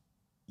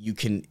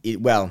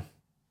empathize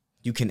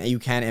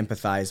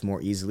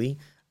more easily.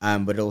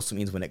 But it also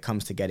means when it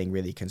comes to getting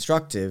really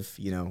constructive,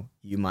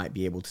 you might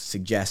be able to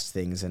suggest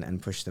things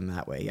and push them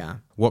that way. Yeah.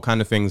 What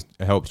kind of things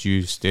helped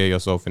you steer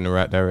yourself in the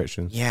right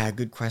direction? Yeah,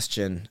 good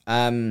question.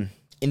 In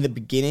the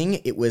beginning,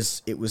 it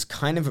was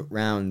kind of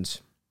around.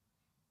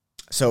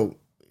 So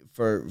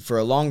for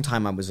a long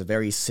time, I was a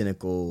very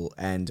cynical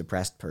and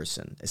depressed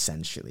person.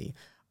 Essentially,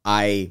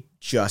 I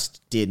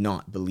just did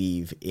not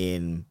believe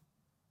in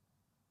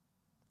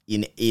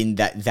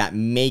that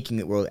making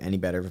the world any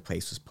better of a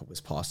place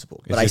was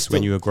possible. But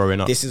when you were growing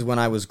up? This is when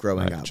I was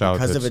growing up.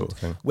 Childhood because of it. Sort of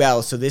thing.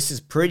 Well, so this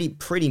is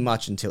pretty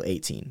much until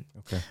 18.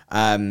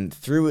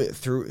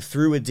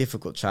 Through a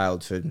difficult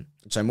childhood,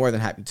 which I'm more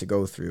than happy to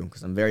go through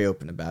because I'm very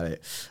open about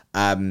it.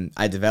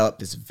 I developed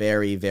this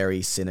very,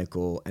 very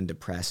cynical and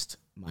depressed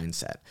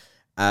mindset.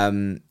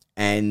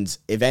 And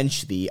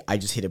eventually I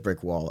just hit a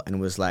brick wall and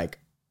was like,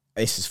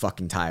 this is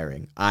fucking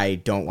tiring. I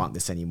don't want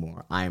this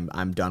anymore.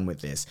 I'm done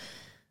with this.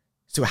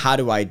 So how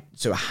do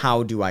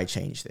I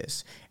change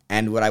this?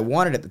 And what I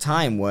wanted at the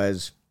time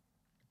was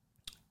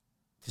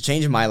to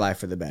change my life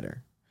for the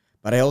better.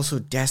 But I also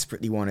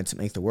desperately wanted to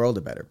make the world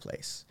a better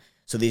place.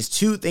 So these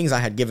two things I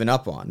had given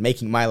up on,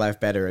 making my life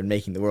better and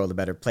making the world a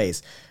better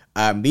place,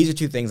 these are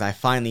two things I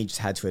finally just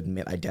had to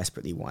admit I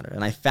desperately wanted.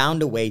 And I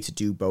found a way to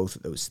do both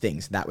of those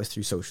things. That was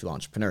through social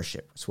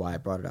entrepreneurship. That's why I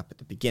brought it up at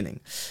the beginning,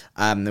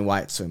 and why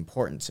it's so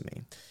important to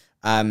me.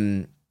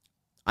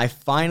 I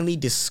finally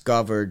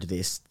discovered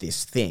this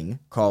thing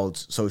called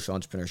social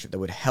entrepreneurship that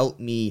would help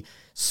me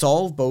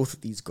solve both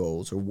of these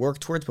goals or work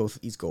towards both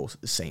of these goals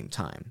at the same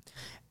time.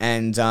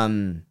 And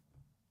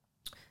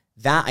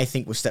that, I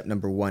think, was step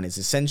number one, is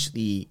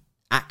essentially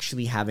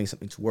actually having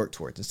something to work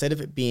towards. Instead of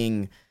it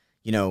being,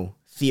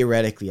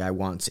 theoretically, I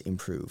want to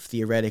improve.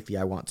 Theoretically,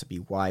 I want to be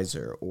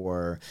wiser,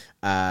 or,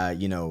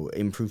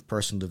 improve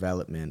personal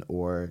development,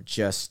 or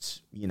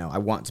just, I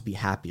want to be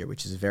happier,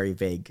 which is a very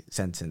vague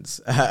sentence.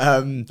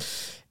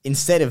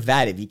 Instead of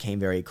that, it became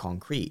very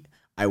concrete.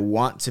 I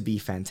want to be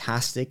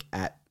fantastic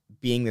at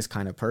being this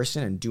kind of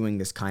person and doing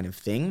this kind of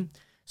thing,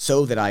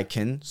 so that I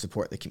can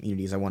support the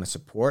communities I want to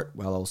support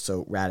while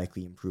also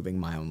radically improving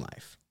my own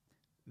life.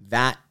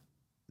 That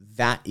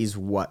is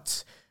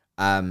what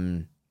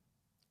kind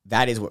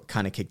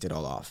of kicked it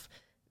all off.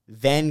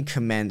 Then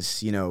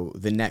commence,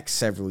 the next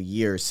several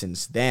years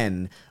since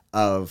then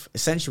of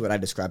essentially what I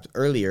described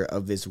earlier,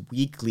 of this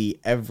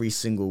weekly, every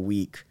single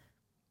week,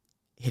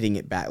 hitting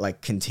it back, like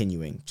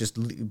continuing, just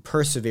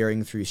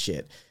persevering through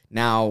shit.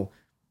 Now,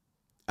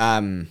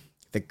 the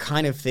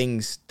kind of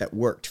things that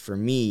worked for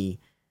me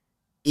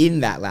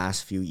in that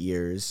last few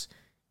years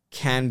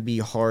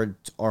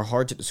are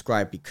hard to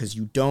describe, because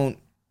you don't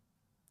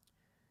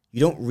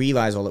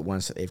realize all at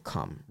once that they've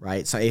come,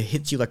 right? So it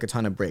hits you like a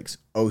ton of bricks.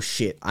 Oh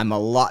shit, I'm a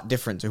lot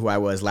different to who I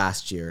was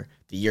last year,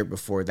 the year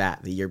before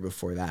that, the year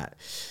before that.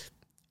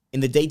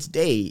 In the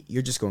day-to-day,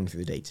 you're just going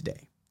through the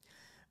day-to-day.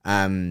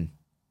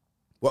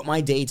 What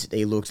my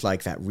day-to-day looked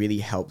like that really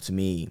helped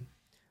me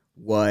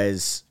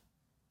was,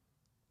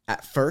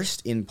 at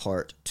first, in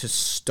part, to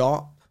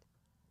stop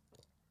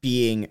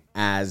being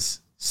as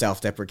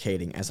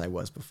self-deprecating as I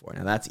was before.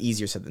 Now, that's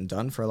easier said than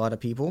done for a lot of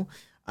people.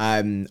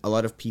 A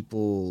lot of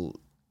people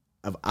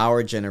of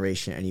our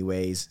generation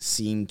anyways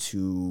seem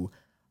to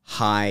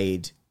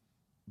hide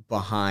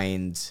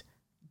behind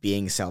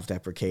being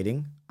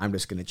self-deprecating. I'm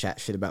just going to chat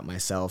shit about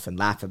myself and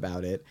laugh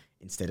about it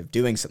instead of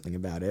doing something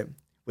about it,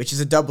 which is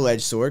a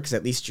double-edged sword, because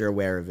at least you're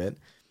aware of it.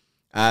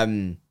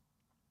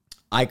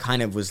 I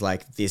kind of was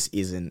like, this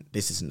isn't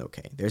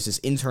okay. There's this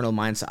internal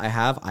mindset I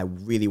have. I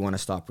really want to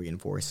stop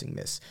reinforcing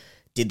this.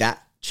 Did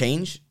that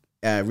change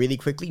really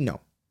quickly? No.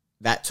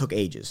 That took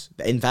ages.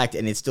 In fact,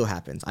 and it still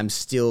happens. I'm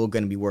still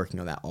going to be working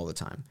on that all the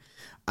time.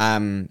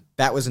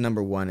 That was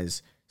number one,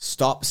 is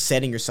stop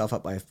setting yourself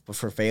up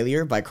for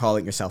failure by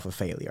calling yourself a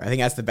failure. I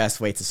think that's the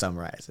best way to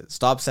summarize it.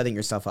 Stop setting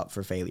yourself up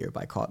for failure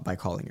by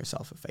calling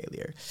yourself a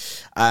failure.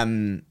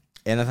 And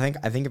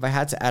I think if I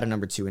had to add a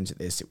number two into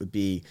this, it would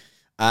be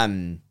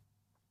the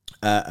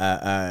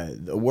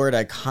word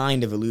I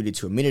kind of alluded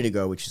to a minute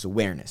ago, which is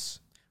awareness,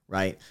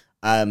 right?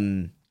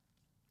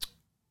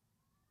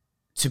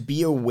 To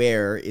be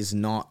aware is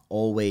not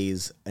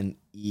always an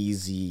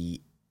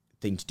easy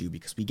thing to do,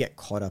 because we get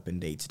caught up in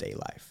day-to-day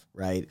life,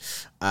 right?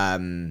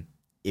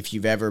 If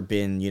you've ever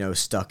been,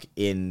 stuck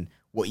in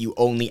what you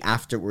only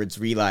afterwards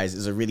realize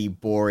is a really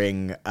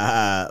boring,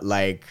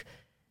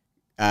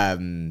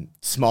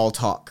 small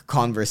talk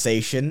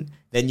conversation,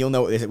 then you'll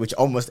know which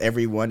almost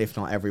everyone, if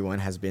not everyone,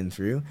 has been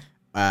through,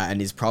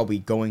 and is probably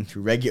going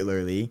through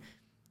regularly.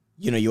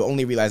 You'll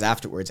only realize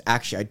afterwards,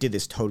 actually, I did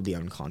this totally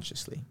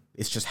unconsciously.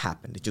 It's just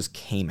happened. It just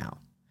came out.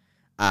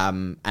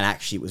 And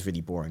actually, it was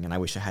really boring, and I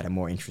wish I had a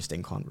more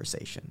interesting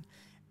conversation.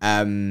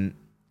 And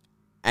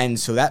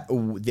so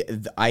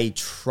I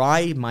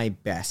try my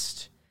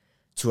best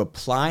to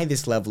apply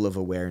this level of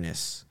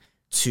awareness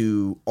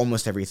to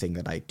almost everything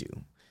that I do.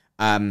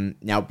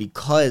 Now,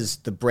 because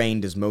the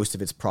brain does most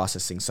of its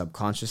processing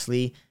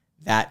subconsciously,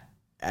 that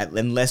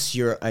unless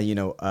you're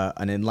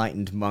an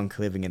enlightened monk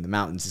living in the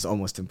mountains, is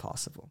almost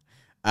impossible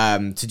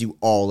to do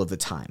all of the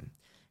time.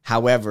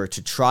 However,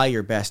 to try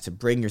your best to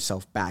bring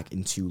yourself back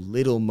into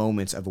little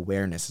moments of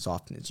awareness as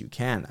often as you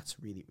can, that's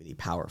really, really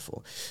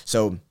powerful.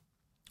 So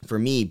for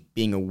me,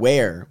 being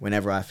aware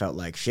whenever I felt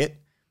like shit,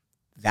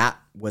 that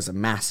was a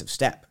massive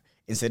step.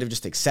 Instead of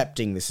just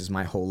accepting this is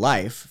my whole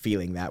life,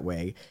 feeling that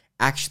way,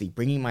 actually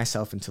bringing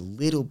myself into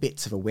little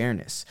bits of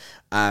awareness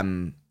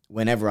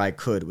whenever I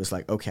could, was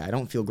like, okay, I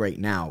don't feel great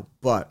now,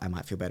 but I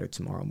might feel better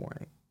tomorrow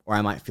morning, or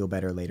I might feel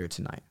better later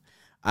tonight.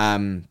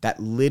 That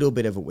little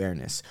bit of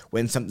awareness.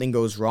 When something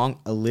goes wrong,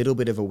 a little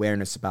bit of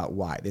awareness about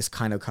why. This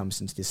kind of comes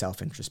into the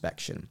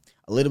self-introspection.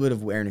 A little bit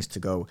of awareness to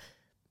go,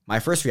 my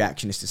first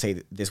reaction is to say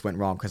that this went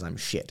wrong because I'm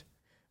shit.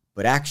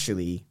 But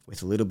actually,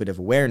 with a little bit of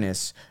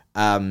awareness,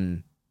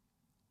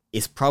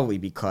 it's probably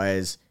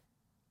because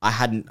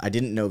I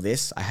didn't know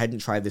this. I hadn't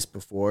tried this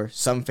before.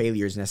 Some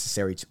failure is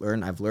necessary to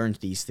learn. I've learned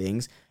these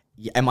things.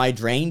 Am I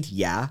drained?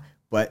 Yeah.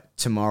 But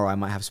tomorrow I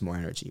might have some more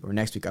energy, or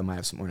next week I might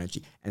have some more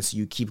energy. And so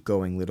you keep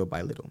going little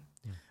by little.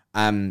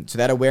 So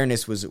that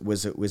awareness was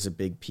a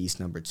big piece.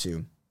 Number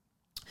 2.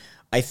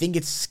 I think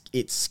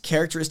it's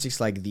characteristics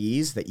like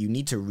these that you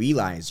need to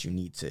realize you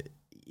need to,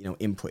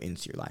 input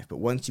into your life. But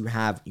once you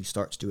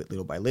start to do it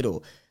little by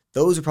little.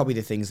 Those are probably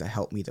the things that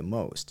help me the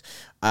most.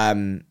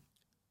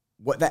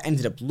 What that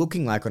ended up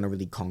looking like on a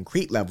really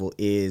concrete level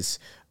is,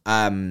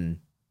 I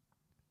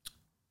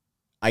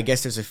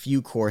guess there's a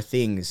few core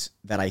things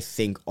that I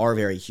think are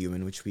very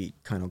human, which we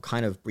kind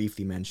of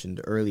briefly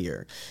mentioned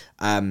earlier.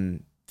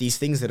 These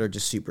things that are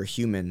just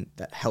superhuman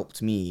that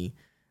helped me,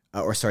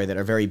 that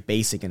are very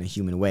basic in a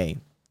human way.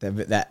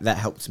 That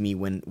helped me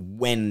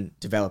when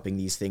developing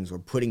these things or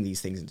putting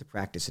these things into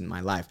practice in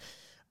my life.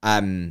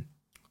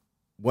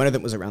 One of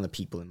them was around the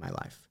people in my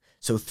life.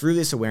 So through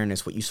this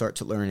awareness, what you start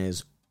to learn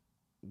is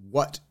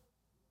what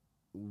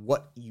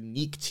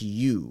unique to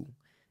you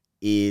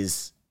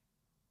is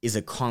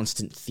a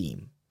constant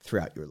theme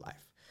throughout your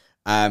life.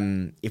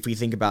 If we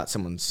think about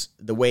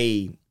the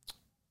way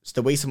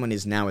someone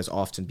is now is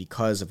often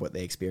because of what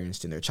they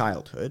experienced in their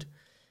childhood,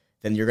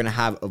 then you're going to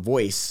have a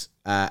voice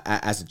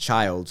as a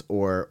child,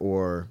 or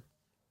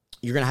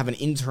you're going to have an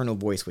internal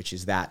voice, which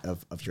is that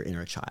of your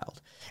inner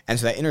child. And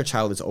so that inner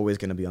child is always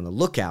going to be on the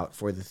lookout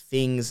for the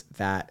things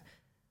that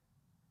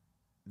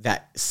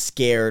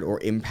scared or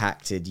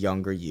impacted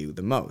younger you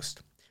the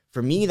most.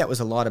 For me, that was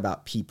a lot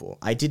about people.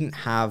 I didn't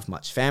have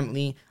much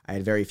family. I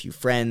had very few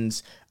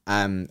friends,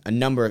 a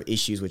number of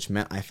issues, which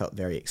meant I felt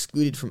very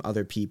excluded from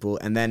other people,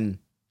 and then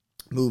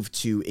moved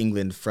to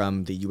England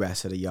from the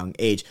US at a young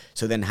age.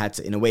 So then had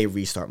to, in a way,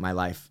 restart my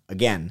life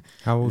again.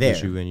 How old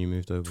was you when you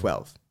moved over?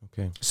 12.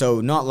 Okay.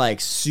 So not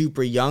like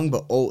super young,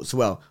 but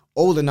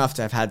old enough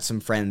to have had some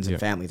friends and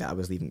family that I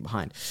was leaving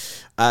behind.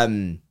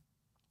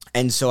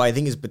 And so I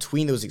think it's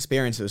between those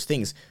experiences, those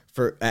things,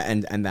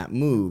 and that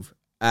move,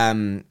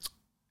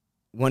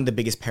 one of the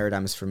biggest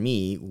paradigms for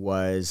me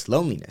was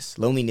loneliness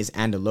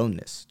and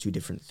aloneness, 2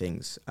 different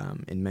things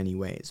in many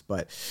ways.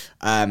 But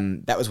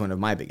that was one of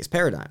my biggest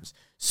paradigms.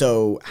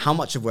 So how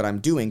much of what I'm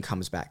doing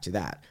comes back to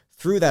that.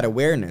 Through that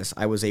awareness,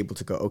 I was able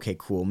to go, okay,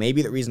 cool.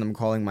 Maybe the reason I'm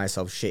calling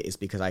myself shit is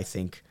because I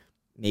think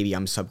maybe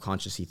I'm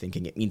subconsciously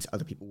thinking it means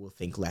other people will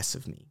think less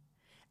of me.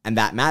 And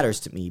that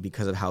matters to me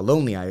because of how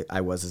lonely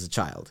I was as a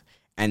child.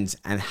 And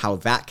how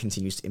that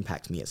continues to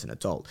impact me as an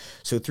adult.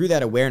 So through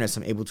that awareness,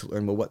 I'm able to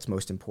learn, what's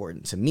most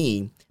important to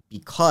me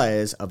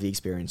because of the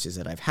experiences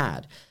that I've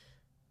had.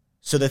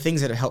 So the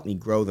things that have helped me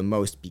grow the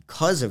most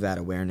because of that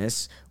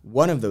awareness,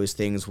 one of those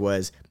things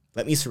was,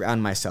 let me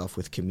surround myself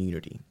with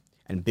community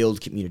and build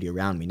community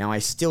around me. Now, I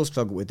still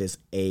struggle with this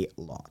a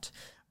lot.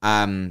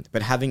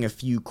 But having a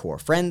few core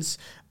friends,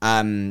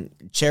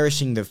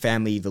 cherishing the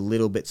family, the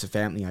little bits of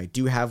family I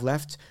do have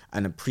left,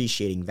 and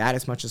appreciating that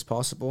as much as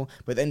possible,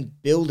 but then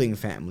building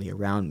family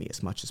around me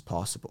as much as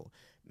possible.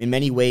 In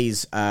many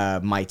ways,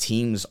 my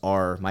teams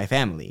are my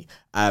family.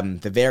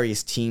 The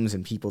various teams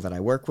and people that I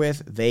work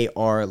with, they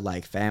are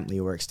like family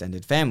or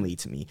extended family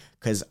to me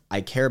because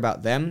I care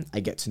about them,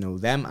 I get to know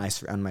them, I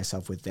surround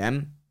myself with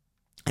them.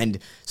 And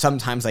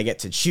sometimes I get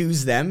to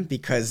choose them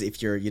because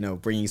if you're,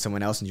 bringing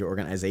someone else into your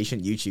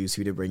organization, you choose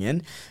who to bring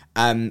in.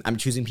 I'm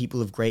choosing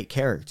people of great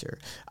character.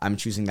 I'm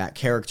choosing that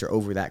character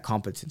over that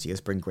competency.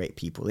 Let's bring great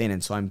people in.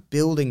 And so I'm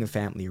building a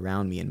family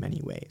around me in many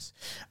ways.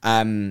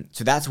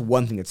 So that's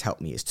one thing that's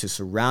helped me is to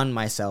surround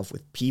myself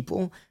with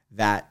people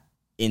that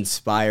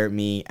inspire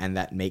me and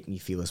that make me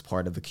feel as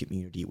part of a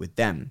community with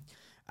them.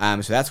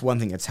 So that's one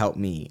thing that's helped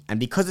me. And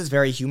because it's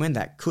very human,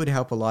 that could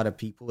help a lot of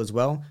people as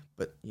well.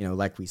 But,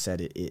 like we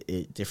said,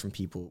 different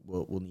people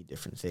will need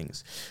different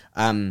things.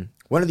 One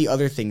of the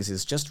other things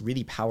is just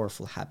really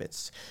powerful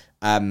habits.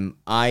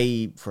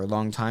 I, for a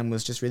long time,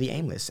 was just really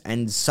aimless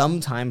and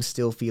sometimes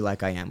still feel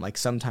like I am. Like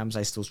sometimes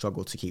I still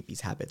struggle to keep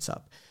these habits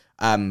up.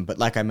 But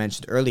like I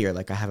mentioned earlier,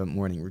 like I have a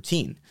morning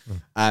routine.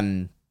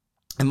 And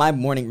my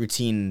morning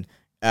routine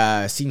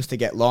seems to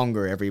get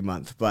longer every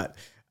month. But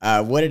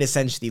what it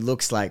essentially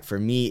looks like for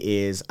me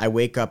is I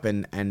wake up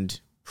and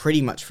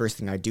pretty much first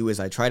thing I do is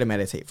I try to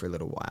meditate for a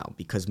little while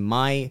because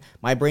my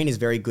brain is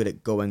very good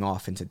at going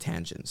off into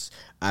tangents,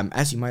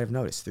 as you might have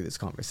noticed through this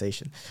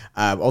conversation.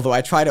 Although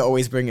I try to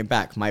always bring it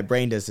back, my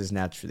brain does this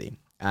naturally.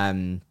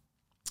 It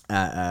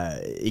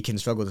can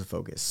struggle to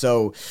focus.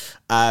 So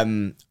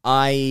I'm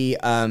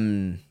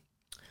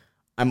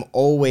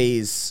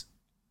always...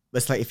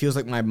 it feels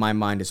like my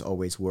mind is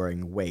always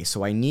whirring away.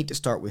 So I need to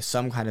start with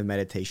some kind of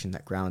meditation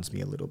that grounds me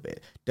a little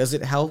bit. Does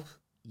it help?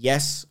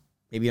 Yes.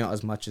 Maybe not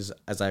as much as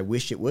I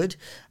wish it would.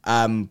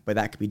 But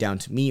that could be down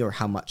to me or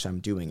how much I'm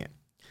doing it.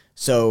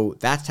 So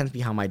that tends to be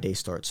how my day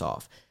starts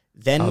off.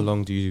 Then, how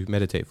long do you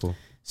meditate for?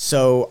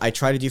 So I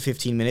try to do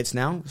 15 minutes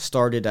now.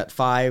 Started at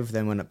 5,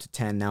 then went up to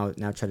 10. Now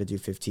try to do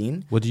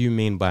 15. What do you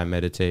mean by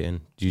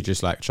meditating? Do you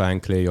just like try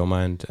and clear your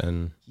mind?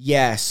 And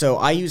Yeah, so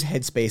I use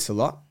Headspace a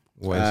lot.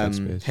 what is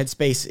Headspace?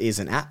 Headspace is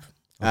an app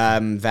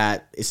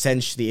that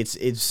essentially it's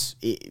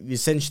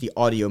essentially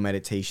audio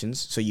meditations.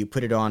 So you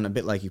put it on a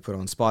bit like you put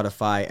on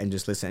Spotify and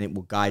just listen, and it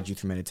will guide you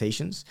through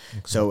meditations.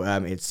 Okay. So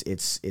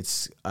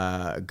it's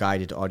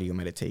guided audio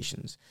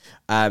meditations.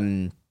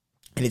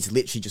 And it's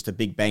literally just a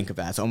big bank of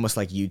that. It's almost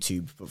like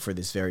YouTube, but for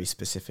this very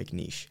specific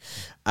niche.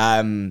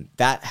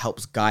 That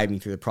helps guide me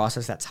through the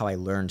process. That's how I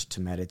learned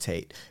to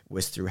meditate,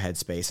 was through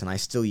Headspace, and I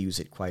still use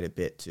it quite a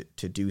bit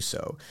to do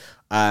so.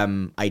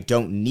 I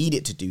don't need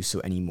it to do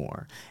so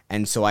anymore.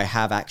 And so I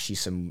have actually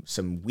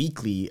some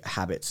weekly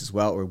habits as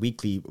well, or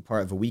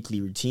part of a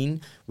weekly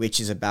routine, which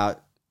is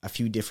about a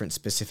few different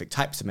specific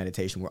types of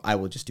meditation where I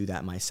will just do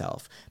that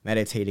myself.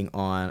 Meditating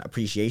on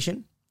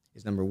appreciation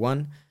is number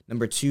 1.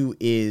 Number 2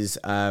 is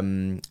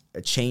a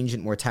change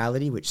in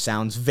mortality, which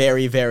sounds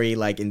very, very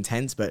like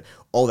intense, but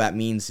all that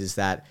means is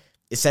that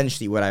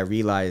essentially what I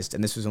realized,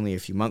 and this was only a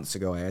few months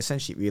ago, I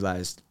essentially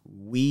realized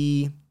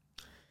we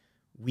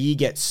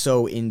get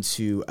so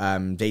into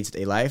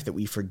day-to-day life that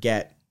we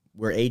forget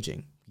we're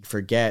aging. We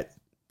forget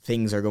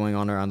things are going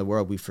on around the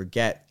world. We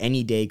forget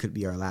any day could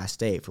be our last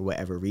day for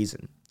whatever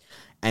reason.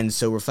 And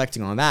so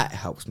reflecting on that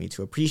helps me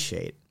to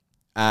appreciate.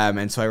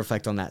 And so I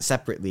reflect on that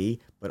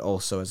separately, but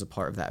also as a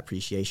part of that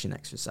appreciation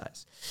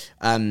exercise.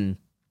 And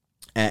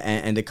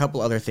a couple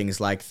other things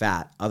like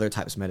that, other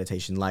types of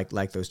meditation, like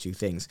those two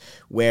things,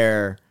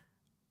 where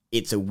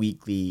it's a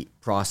weekly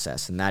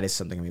process, and that is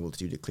something I'm able to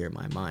do to clear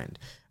my mind.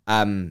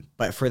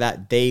 But for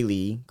that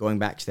daily, going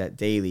back to that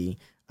daily,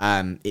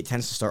 it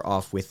tends to start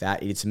off with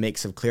that. It's a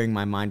mix of clearing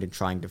my mind and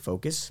trying to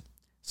focus.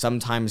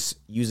 Sometimes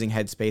using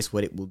Headspace,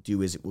 what it will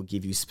do is it will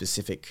give you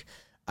specific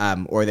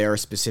or there are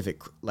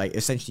specific, like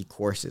essentially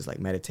courses, like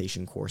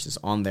meditation courses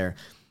on there,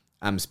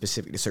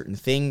 specific to certain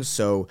things.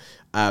 So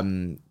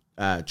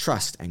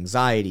trust,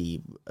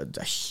 anxiety,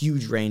 a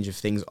huge range of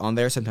things on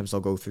there. Sometimes I'll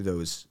go through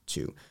those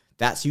too.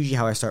 That's usually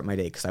how I start my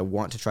day, because I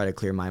want to try to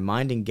clear my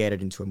mind and get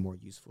it into a more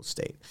useful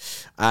state.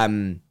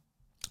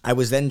 I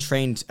was then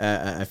trained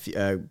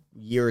a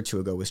year or two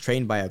ago, was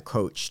trained by a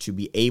coach to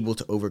be able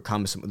to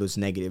overcome some of those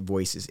negative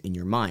voices in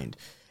your mind.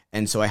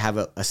 And so I have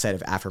a set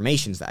of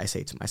affirmations that I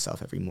say to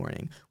myself every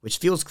morning, which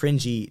feels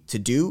cringy to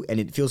do,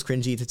 and it feels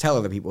cringy to tell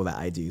other people that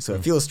I do. So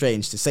it feels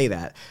strange to say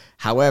that.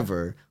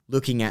 However,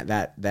 looking at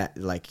that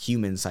like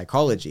human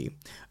psychology,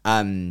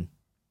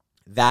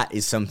 that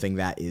is something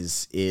that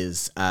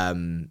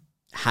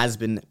has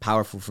been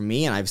powerful for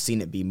me, and I've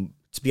seen it be,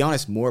 to be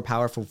honest, more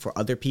powerful for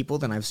other people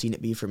than I've seen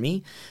it be for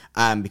me,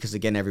 because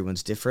again,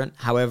 everyone's different.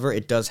 However,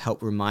 it does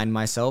help remind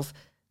myself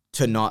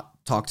to not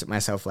talk to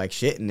myself like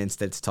shit, and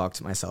instead to talk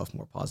to myself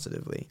more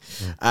positively.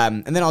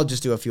 And then I'll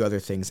just do a few other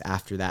things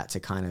after that to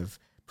kind of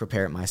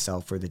prepare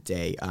myself for the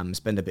day.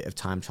 Spend a bit of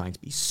time trying to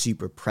be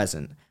super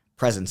present.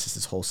 Presence is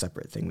this whole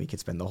separate thing we could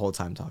spend the whole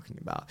time talking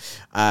about.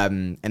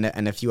 And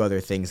a few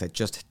other things that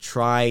just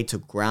try to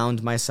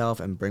ground myself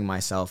and bring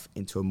myself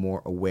into a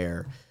more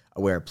aware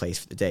place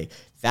for the day.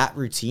 That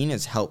routine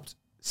has helped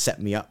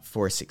set me up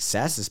for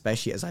success,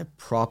 especially as I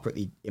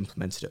properly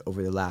implemented it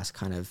over the last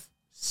kind of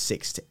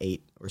 6 to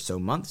 8 or so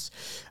months.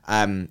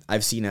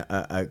 I've seen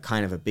a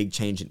kind of a big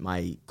change in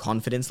my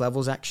confidence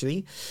levels,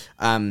 actually.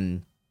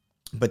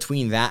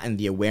 Between that and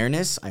the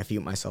awareness, I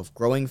feel myself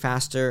growing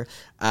faster,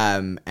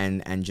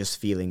 and just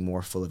feeling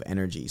more full of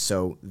energy.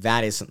 So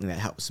that is something that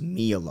helps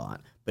me a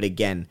lot. But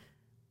again,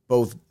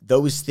 both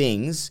those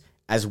things,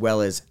 as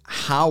well as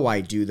how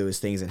I do those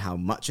things and how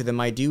much of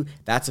them I do,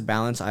 that's a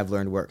balance I've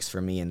learned works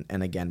for me,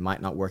 and again,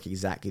 might not work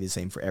exactly the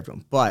same for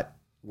everyone, but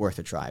worth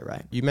a try,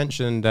 right? You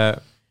mentioned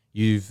that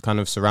you've kind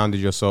of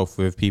surrounded yourself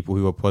with people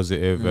who are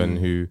positive and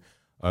who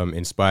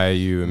inspire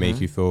you and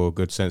make you feel a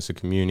good sense of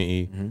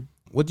community.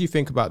 What do you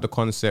think about the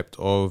concept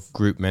of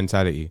group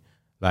mentality?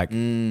 Like,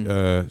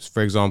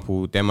 for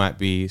example, there might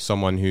be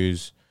someone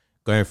who's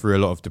going through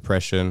a lot of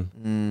depression,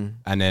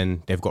 and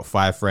then they've got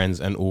 5 friends,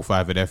 and all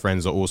 5 of their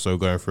friends are also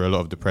going through a lot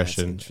of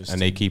depression, and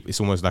they keep,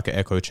 it's almost like an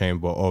echo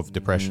chamber of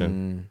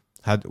depression.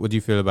 What do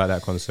you feel about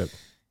that concept?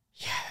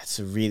 Yeah, it's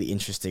a really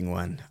interesting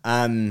one.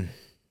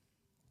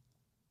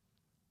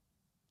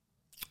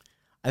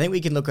 I think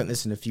we can look at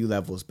this in a few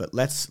levels, but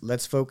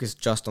let's focus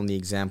just on the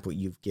example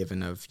you've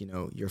given of,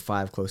 your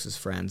 5 closest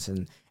friends,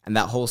 and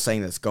that whole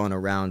saying that's going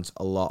around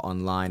a lot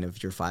online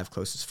of your 5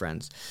 closest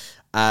friends.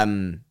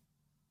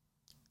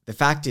 The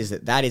fact is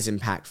that is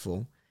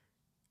impactful,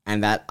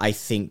 and that I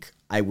think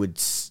I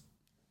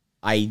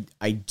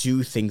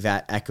do think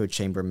that echo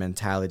chamber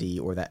mentality,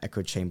 or that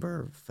echo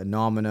chamber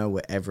phenomena,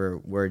 whatever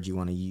word you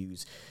want to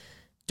use,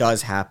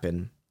 does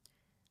happen.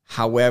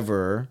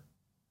 However,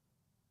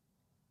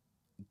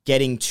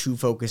 getting too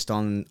focused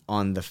on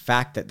the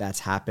fact that that's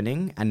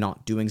happening and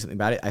not doing something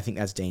about it, I think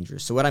that's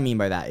dangerous. So what I mean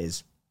by that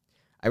is,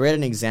 I read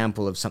an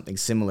example of something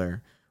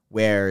similar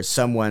where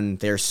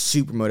they're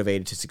super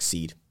motivated to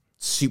succeed,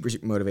 super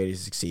motivated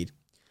to succeed.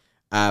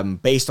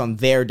 based on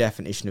their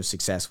definition of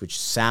success, which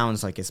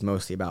sounds like it's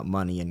mostly about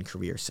money and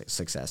career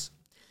success.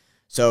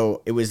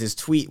 So it was this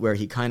tweet where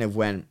he kind of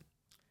went,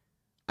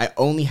 I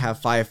only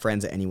have 5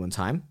 friends at any one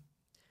time.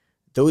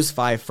 Those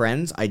 5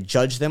 friends, I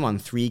judge them on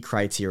 3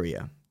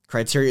 criteria.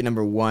 Criteria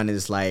number 1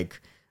 is like,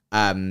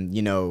 how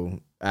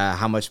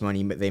much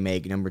money they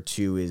make. Number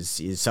 2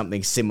 is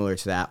something similar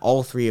to that.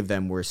 All 3 of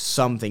them were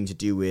something to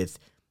do with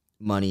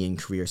money and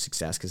career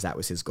success, because that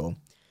was his goal.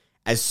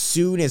 As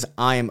soon as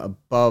I am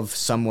above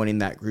someone in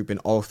that group in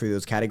all 3 of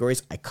those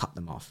categories, I cut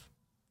them off.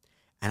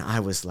 And I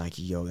was like,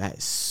 yo, that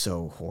is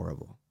so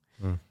horrible.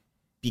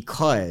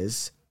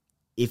 Because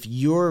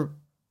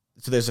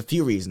so there's a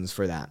few reasons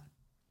for that.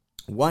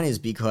 One is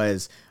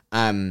because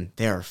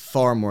there are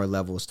far more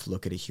levels to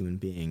look at a human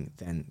being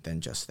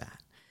than just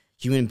that.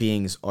 Human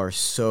beings are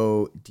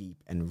so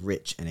deep and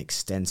rich and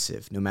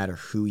extensive. No matter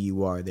who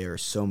you are, there are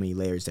so many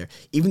layers there.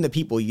 Even the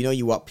people,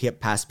 you walk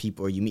past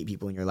people or you meet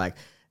people and you're like,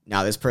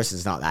 now this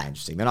person's not that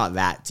interesting. They're not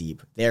that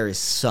deep. There is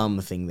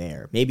something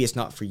there. Maybe it's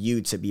not for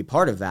you to be a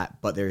part of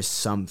that, but there's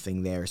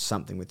something there,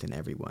 something within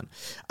everyone.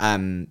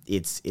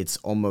 It's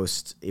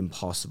almost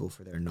impossible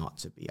for there not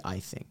to be, I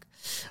think.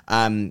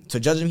 So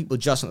judging people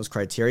just on those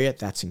criteria,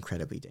 that's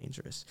incredibly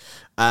dangerous.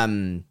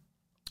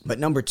 But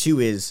number 2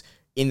 is,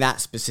 in that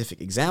specific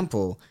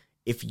example,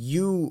 if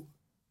you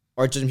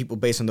are judging people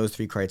based on those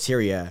 3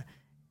 criteria,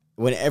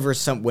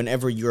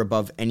 whenever you're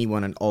above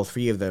anyone on all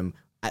 3 of them,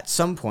 at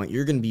some point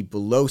you're going to be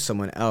below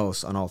someone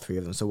else on all 3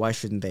 of them. So why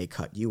shouldn't they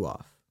cut you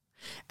off?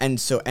 And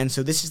so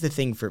this is the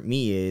thing for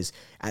me is,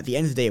 at the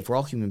end of the day, if we're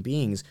all human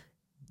beings,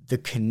 the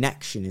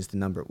connection is the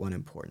number 1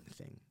 important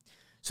thing.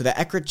 So the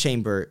echo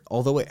chamber,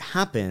 although it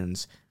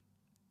happens,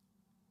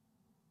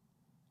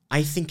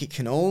 I think it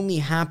can only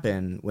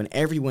happen when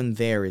everyone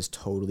there is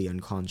totally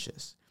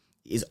unconscious,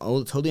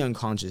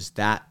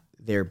 that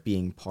they're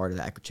being part of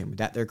the echo chamber,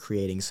 that they're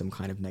creating some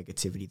kind of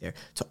negativity there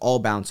to all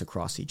bounce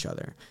across each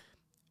other.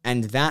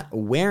 And that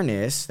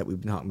awareness that we've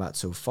been talking about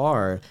so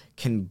far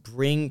can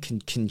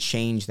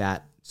change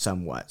that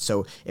somewhat.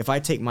 So if I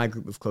take my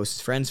group of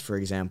closest friends, for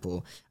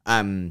example, I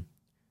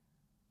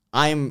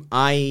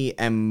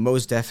am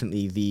most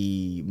definitely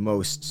the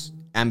most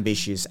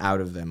ambitious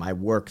out of them. I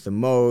work the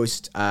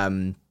most.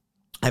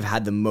 I've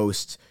had the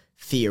most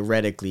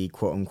theoretically,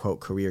 quote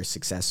unquote, career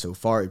success so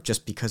far,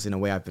 just because in a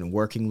way I've been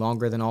working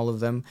longer than all of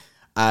them.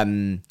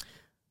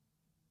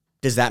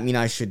 Does that mean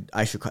I should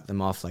cut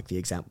them off, like the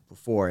example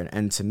before?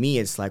 And to me,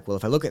 it's like, well,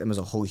 if I look at them as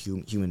a whole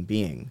human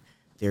being,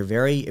 they're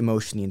very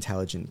emotionally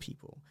intelligent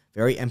people,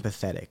 very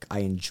empathetic. I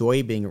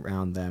enjoy being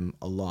around them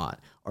a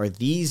lot. Are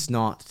these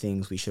not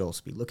things we should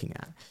also be looking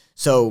at?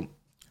 So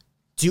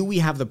do we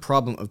have the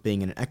problem of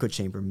being in an echo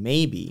chamber?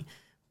 Maybe,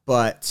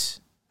 but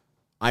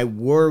I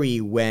worry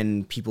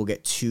when people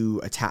get too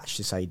attached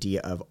to this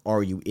idea of,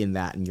 are you in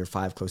that and your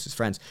 5 closest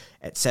friends,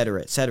 et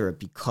cetera,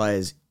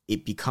 because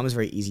it becomes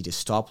very easy to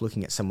stop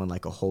looking at someone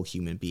like a whole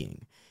human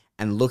being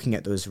and looking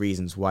at those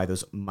reasons why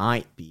those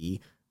might be,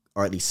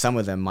 or at least some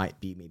of them might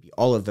be, maybe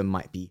all of them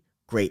might be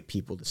great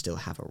people to still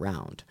have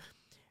around.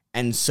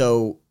 And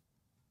so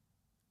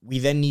we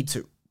then need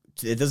to,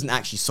 it doesn't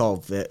actually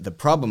solve the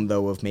problem,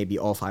 though, of maybe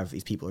all 5 of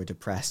these people are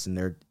depressed and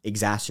they're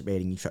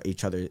exacerbating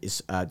each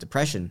other's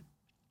depression.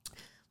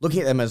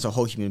 Looking at them as a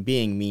whole human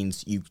being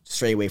means you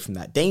stray away from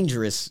that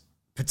dangerous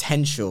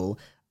potential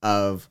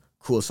of,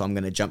 cool, so I'm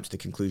going to jump to the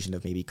conclusion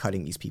of maybe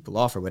cutting these people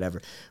off or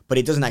whatever, but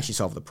it doesn't actually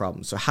solve the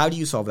problem. So how do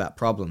you solve that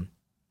problem?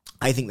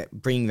 I think that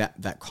bringing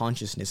that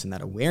consciousness and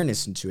that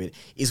awareness into it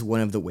is one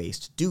of the ways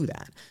to do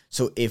that.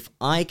 So if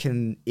I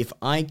can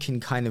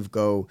kind of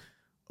go,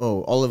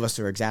 oh, all of us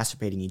are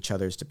exacerbating each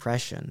other's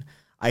depression,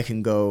 I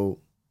can go,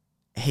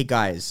 hey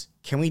guys,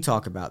 can we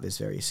talk about this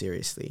very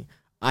seriously?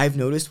 I've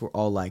noticed we're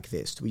all like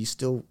this. Do we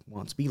still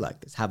want to be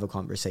like this? Have a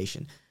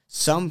conversation.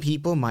 Some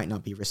people might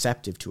not be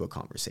receptive to a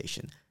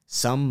conversation.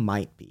 Some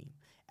might be.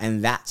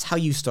 And that's how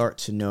you start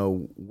to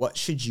know what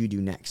should you do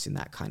next in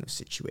that kind of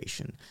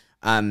situation.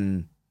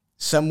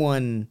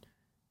 Someone,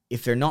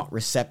 if they're not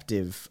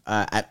receptive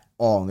at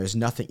all, and there's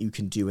nothing you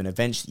can do, and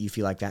eventually you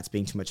feel like that's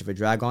being too much of a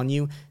drag on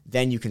you,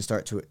 then you can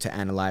start to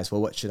analyze,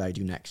 well, what should I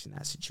do next in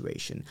that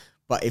situation?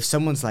 But if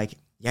someone's like,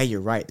 yeah,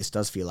 you're right, this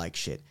does feel like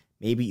shit,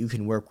 maybe you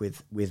can work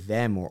with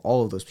them or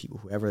all of those people,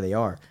 whoever they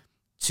are,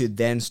 to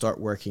then start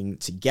working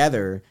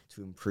together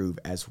to improve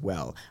as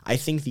well. I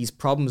think these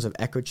problems of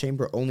echo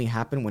chamber only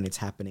happen when it's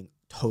happening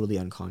totally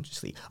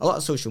unconsciously. A lot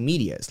of social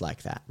media is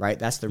like that, right?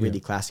 That's the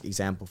really classic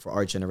example for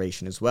our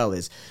generation as well,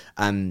 is,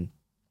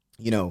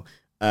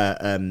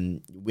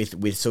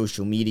 with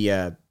social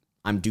media,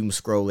 I'm doom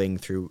scrolling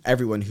through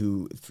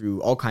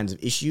through all kinds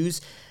of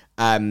issues,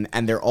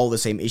 and they're all the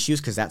same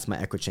issues because that's my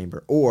echo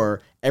chamber.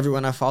 Or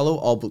everyone I follow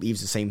all believes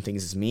the same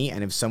things as me,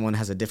 and if someone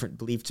has a different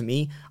belief to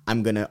me,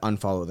 I'm going to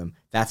unfollow them.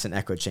 That's an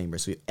echo chamber.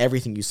 So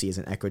everything you see is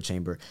an echo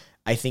chamber.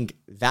 I think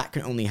that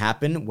can only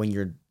happen when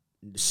you're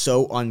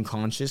so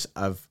unconscious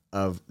of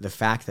the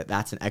fact that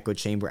that's an echo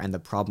chamber and the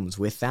problems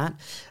with that.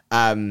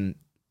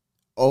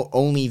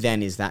 only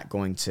then is that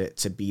going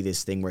to be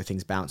this thing where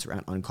things bounce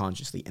around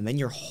unconsciously, and then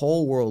your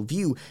whole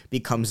worldview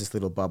becomes this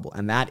little bubble,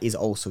 and that is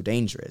also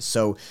dangerous.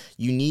 So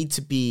you need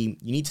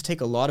to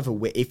take a lot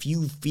of if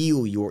you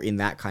feel you're in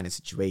that kind of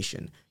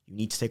situation, you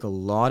need to take a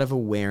lot of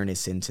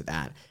awareness into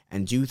that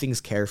and do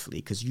things carefully,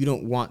 because you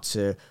don't want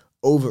to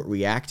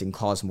overreact and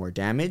cause more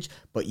damage,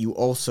 but you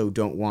also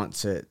don't want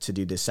to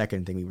do the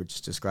second thing we were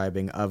just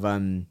describing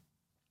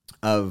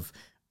of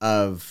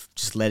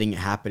just letting it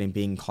happen and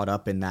being caught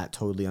up in that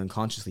totally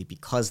unconsciously,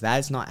 because that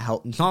is not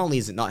not only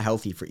is it not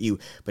healthy for you,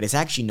 but it's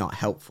actually not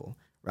helpful,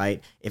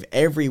 right? If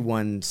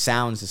everyone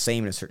sounds the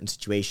same in a certain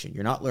situation,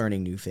 you're not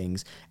learning new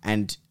things.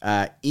 And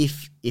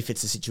if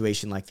it's a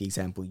situation like the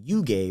example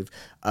you gave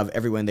of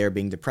everyone there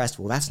being depressed,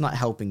 well, that's not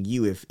helping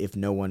you if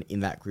no one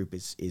in that group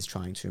is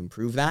trying to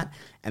improve that.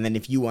 And then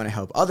if you want to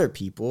help other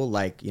people,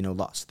 like,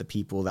 lots of the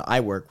people that I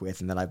work with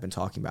and that I've been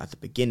talking about at the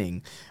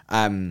beginning,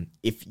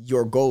 if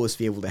your goal is to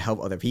be able to help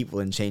other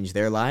people and change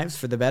their lives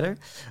for the better,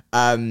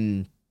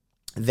 then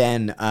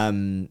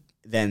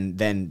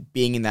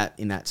being in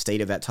that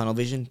state of that tunnel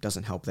vision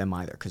doesn't help them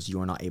either, because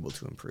you are not able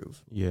to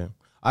improve. Yeah.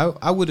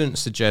 I wouldn't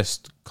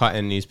suggest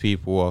cutting these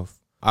people off.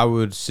 I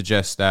would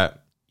suggest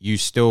that you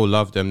still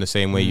love them the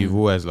same way you've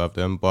always loved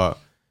them, but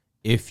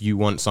if you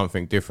want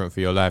something different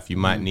for your life, you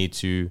might need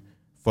to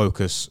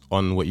focus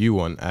on what you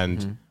want,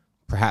 and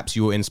perhaps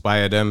you'll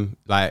inspire them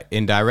like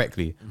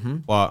indirectly.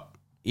 But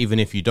even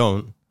if you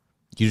don't,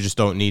 you just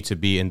don't need to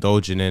be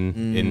indulging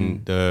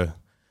in the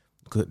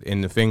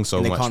thing so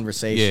in the much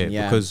conversation.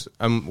 Yeah. Because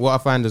what I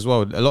find as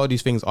well, a lot of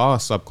these things are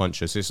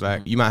subconscious. It's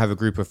like you might have a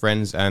group of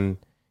friends and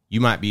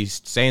you might be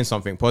saying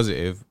something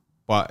positive,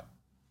 but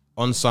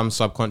on some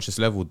subconscious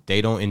level,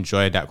 they don't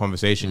enjoy that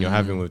conversation you're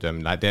having with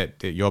them. Like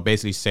you're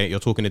basically saying, you're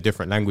talking a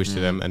different language to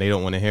them, and they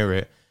don't want to hear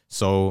it,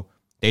 so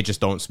they just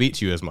don't speak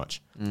to you as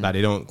much. Like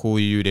they don't call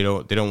you, they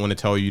don't want to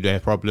tell you their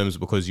problems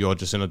because you're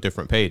just in a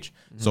different page.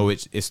 So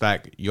it's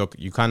like you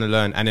kind of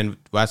learn, and then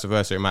vice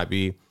versa. It might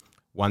be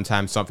one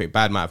time something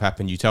bad might have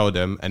happened, you tell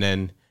them, and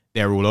then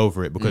they're all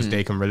over it because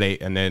they can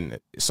relate. And then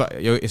it's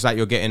like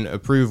you're getting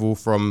approval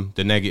from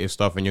the negative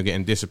stuff and you're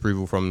getting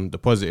disapproval from the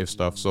positive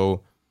stuff.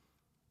 So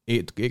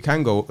it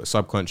can go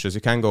subconscious.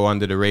 It can go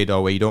under the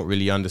radar where you don't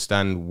really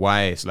understand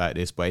why it's like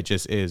this, but it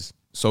just is.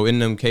 So in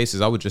them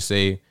cases, I would just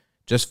say,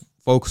 just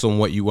focus on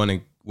what you want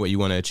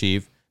to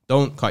achieve.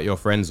 Don't cut your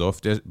friends off,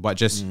 but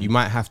you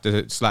might have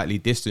to slightly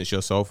distance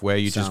yourself where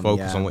you just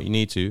focus on what you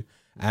need to.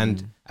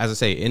 And as I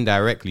say,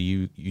 indirectly,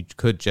 you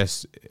could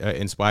just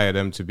inspire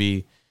them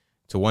to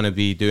want to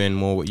be doing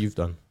more what you've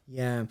done.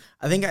 Yeah,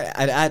 I think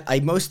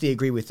I mostly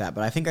agree with that,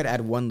 but I think I'd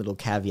add one little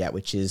caveat,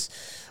 which is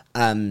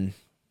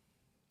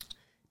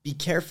be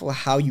careful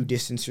how you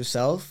distance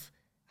yourself,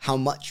 how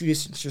much you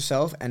distance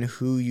yourself, and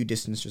who you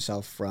distance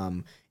yourself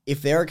from.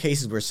 If there are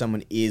cases where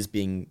someone is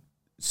being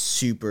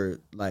super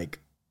like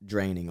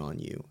draining on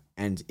you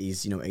and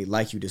is,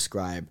 like you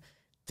describe,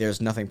 there's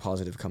nothing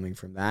positive coming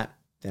from that,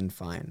 then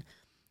fine.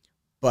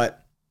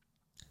 But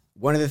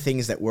one of the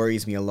things that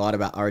worries me a lot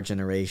about our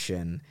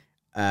generation,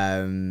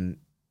 and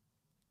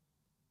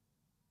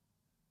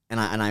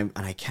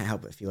I can't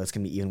help but feel it's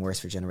going to be even worse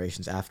for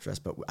generations after us,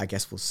 but I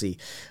guess we'll see,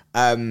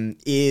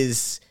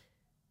 is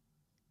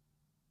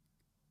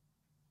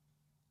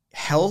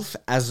health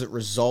as a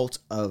result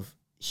of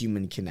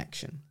human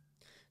connection.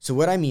 So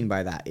what I mean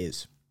by that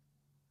is,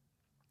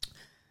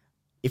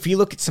 if you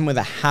look at some of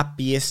the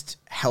happiest,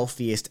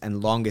 healthiest,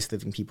 and longest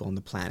living people on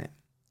the planet,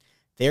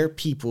 they're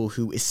people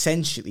who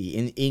essentially,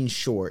 in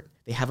short,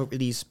 they have a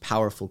really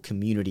powerful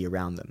community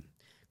around them.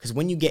 Because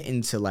when you get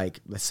into, like,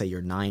 let's say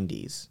your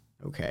 90s,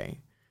 okay,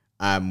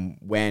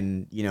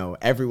 when,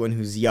 everyone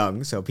who's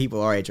young, so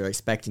people our age are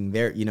expecting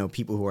their,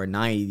 people who are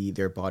 90,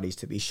 their bodies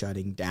to be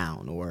shutting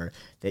down, or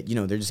that,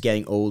 they're just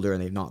getting older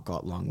and they've not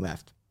got long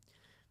left.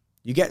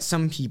 You get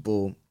some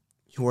people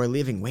who are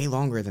living way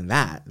longer than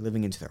that,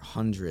 living into their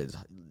hundreds,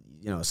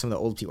 some of the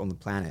old people on the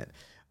planet.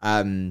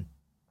 And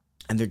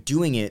they're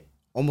doing it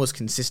almost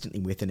consistently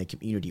within a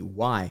community.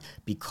 Why?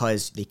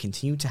 Because they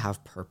continue to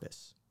have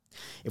purpose.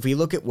 If we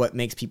look at what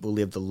makes people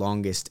live the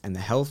longest and the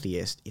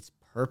healthiest, it's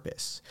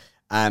purpose.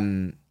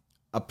 A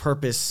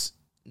purpose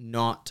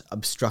not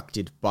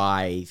obstructed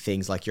by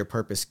things like your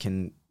purpose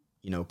can,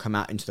 come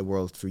out into the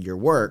world through your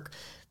work,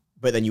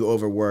 but then you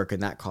overwork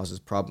and that causes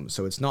problems.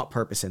 So it's not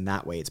purpose in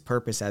that way. It's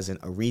purpose as in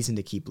a reason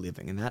to keep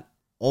living. And that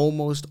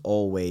almost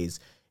always,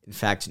 in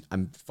fact, as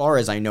far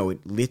as I know,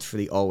 it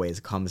literally always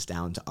comes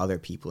down to other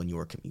people in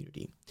your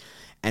community.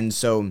 And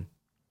so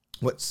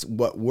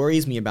what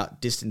worries me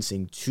about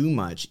distancing too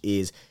much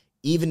is,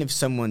 even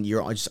if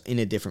you're just in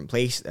a different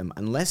place,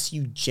 unless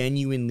you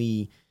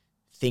genuinely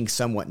think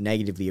somewhat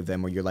negatively of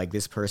them, or you're like,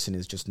 this person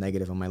is just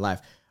negative on my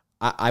life,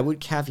 I would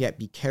caveat,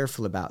 be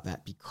careful about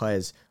that,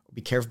 because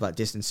be careful about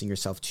distancing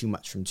yourself too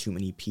much from too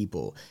many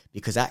people,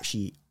 because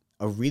actually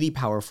a really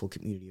powerful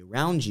community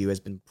around you has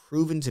been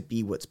proven to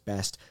be what's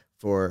best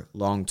for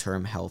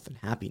long-term health and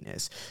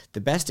happiness.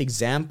 The best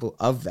example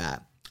of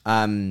that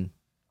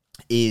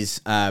is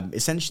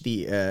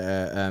essentially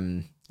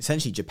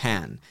essentially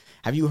Japan.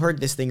 Have you heard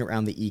this thing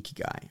around the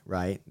Ikigai,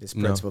 right? This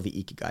principle of the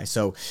Ikigai.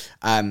 So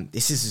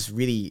this is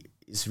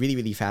this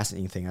really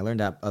fascinating thing. I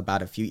learned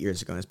about a few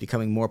years ago, and it's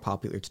becoming more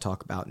popular to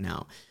talk about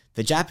now.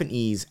 The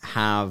Japanese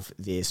have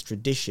this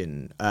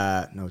tradition.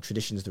 No,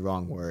 tradition is the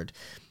wrong word.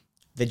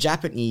 The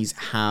Japanese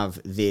have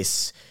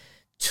this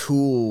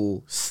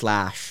tool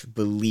 /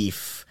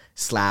 belief /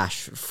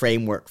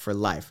 framework for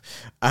life,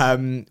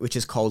 which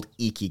is called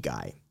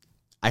Ikigai.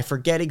 I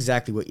forget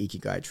exactly what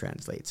Ikigai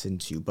translates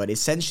into, but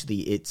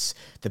essentially it's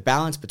the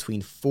balance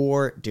between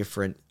 4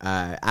 different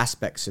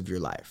aspects of your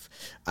life.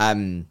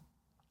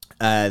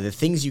 The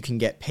things you can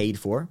get paid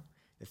for,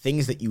 the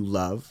things that you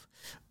love,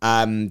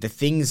 the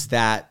things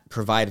that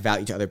provide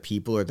value to other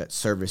people or that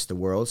service the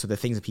world, so the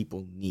things that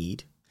people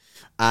need.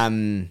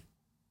 And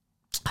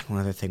one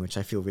other thing, which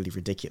I feel really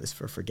ridiculous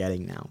for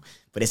forgetting now,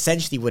 but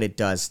essentially what it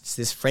does, it's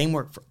this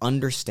framework for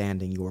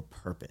understanding your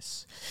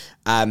purpose.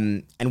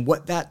 And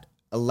what that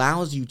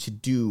allows you to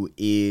do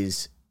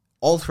is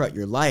all throughout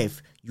your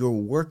life, you're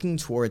working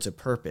towards a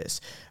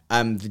purpose.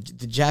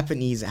 The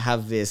Japanese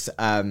have this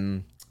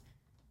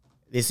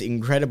this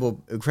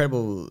incredible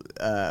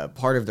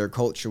part of their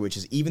culture, which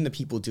is even the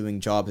people doing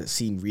jobs that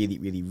seem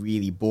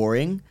really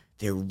boring,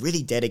 they're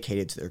really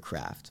dedicated to their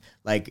craft.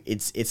 Like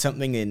it's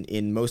something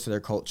in most of their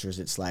cultures,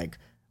 it's like,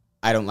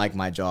 I don't like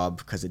my job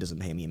because it doesn't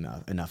pay me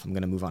enough. I'm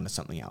going to move on to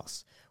something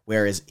else.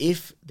 Whereas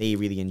if they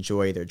really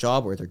enjoy their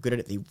job or they're good at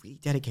it, they really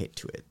dedicate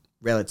to it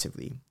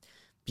relatively.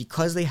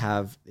 Because they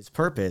have this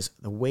purpose,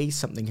 the way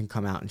something can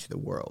come out into the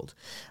world.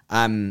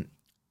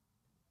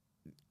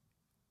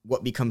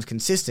 What becomes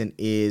consistent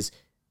is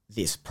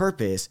this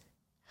purpose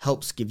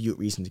helps give you a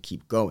reason to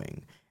keep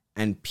going.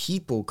 And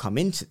people come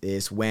into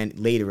this when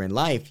later in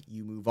life,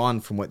 you move on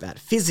from what that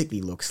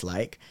physically looks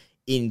like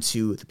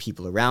into the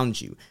people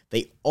around you.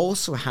 They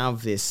also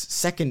have this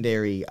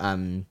secondary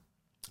kind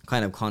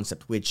of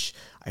concept, which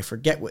I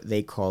forget what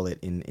they call it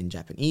in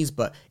Japanese,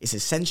 but it's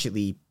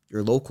essentially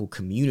your local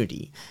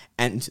community.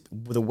 And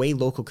the way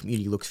local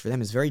community looks for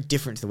them is very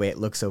different to the way it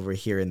looks over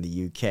here in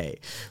the UK.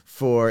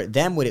 For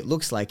them, what it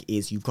looks like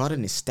is you've got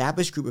an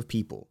established group of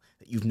people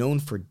that you've known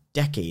for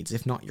decades,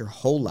 if not your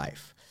whole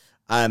life,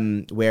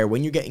 where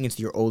when you're getting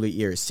into your older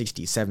years,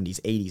 60s, 70s,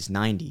 80s,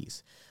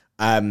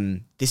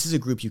 90s, this is a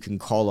group you can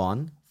call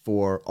on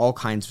for all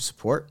kinds of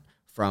support,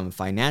 from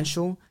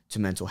financial to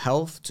mental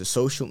health to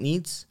social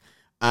needs.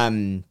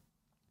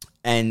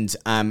 And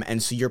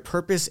so your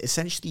purpose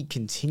essentially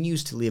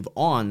continues to live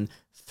on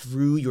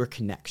through your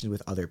connection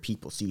with other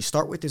people. So you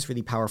start with this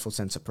really powerful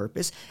sense of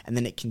purpose, and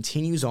then it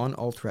continues on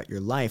all throughout your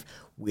life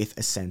with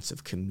a sense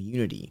of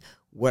community.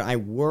 What I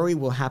worry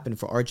will happen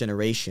for our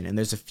generation, and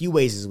there's a few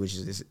ways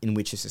in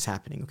which this is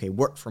happening. Okay,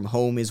 work from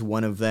home is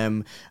one of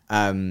them.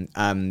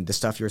 The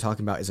stuff you were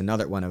talking about is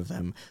another one of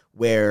them,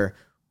 where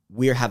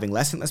we're having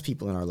less and less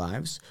people in our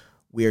lives.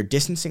 We're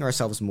distancing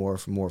ourselves more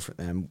from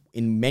them.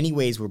 In many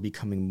ways, we're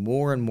becoming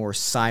more and more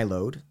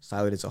siloed.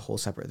 Siloed is a whole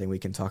separate thing we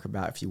can talk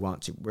about if you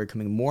want to. We're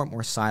becoming more and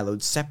more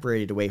siloed,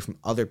 separated away from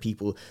other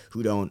people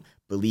who don't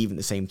believe in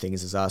the same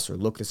things as us or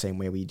look the same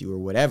way we do or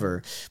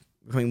whatever.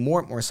 We're becoming more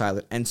and more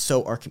siloed. And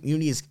so our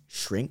communities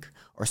shrink.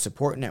 Our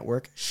support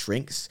network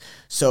shrinks.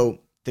 So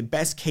the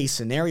best case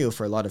scenario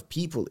for a lot of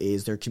people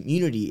is their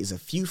community is a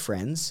few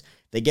friends.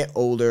 They get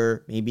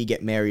older, maybe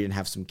get married and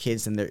have some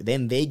kids, and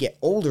then they get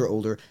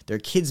older, their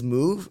kids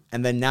move,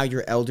 and then now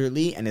you're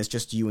elderly, and it's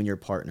just you and your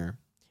partner.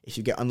 If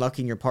you get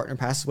unlucky and your partner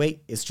passes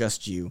away, it's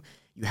just you.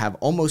 You have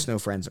almost no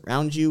friends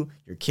around you,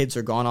 your kids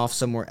are gone off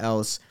somewhere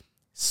else.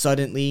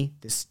 Suddenly,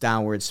 this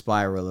downward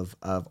spiral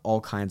of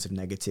all kinds of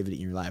negativity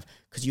in your life,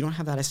 because you don't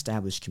have that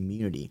established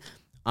community.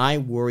 I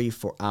worry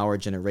for our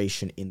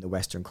generation in the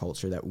Western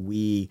culture that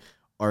we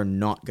are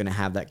not going to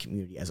have that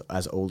community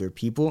as older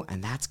people,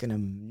 and that's going to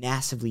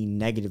massively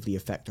negatively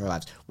affect our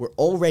lives. We're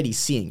already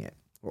seeing it.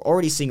 We're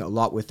already seeing it a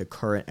lot with the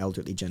current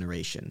elderly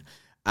generation.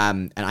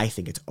 And I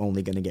think it's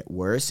only going to get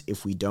worse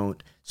if we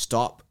don't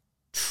stop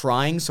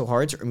trying so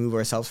hard to remove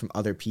ourselves from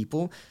other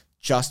people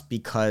just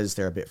because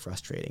they're a bit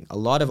frustrating. A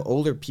lot of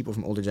older people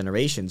from older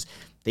generations,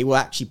 they will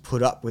actually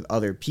put up with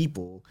other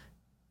people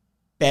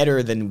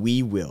better than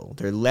we will.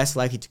 They're less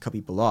likely to cut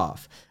people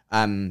off.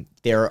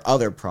 There are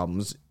other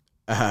problems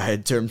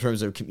in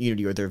terms of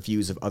community or their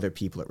views of other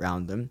people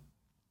around them.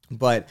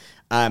 But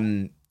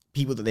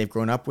people that they've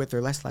grown up with,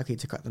 they're less likely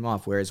to cut them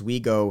off. Whereas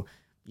we go,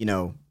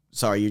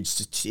 sorry, it's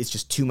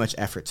just too much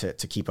effort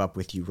to keep up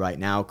with you right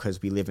now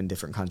because we live in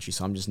different countries,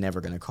 so I'm just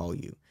never going to call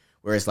you.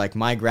 Whereas like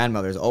my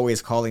grandmother is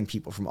always calling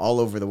people from all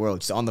over the world,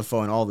 just on the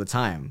phone all the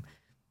time.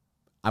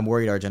 I'm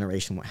worried our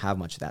generation won't have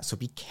much of that. So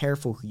be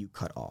careful who you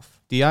cut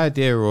off. The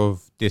idea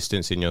of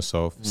distancing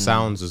yourself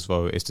sounds as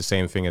though it's the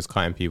same thing as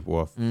cutting people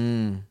off,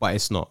 but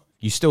it's not.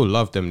 You still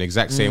love them the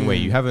exact same way.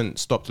 You haven't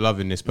stopped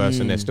loving this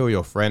person. They're still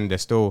your friend. They're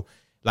still,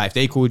 like, if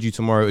they called you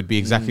tomorrow, it would be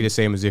exactly the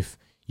same as if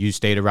you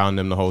stayed around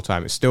them the whole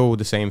time. It's still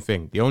the same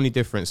thing. The only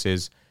difference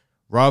is,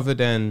 rather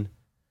than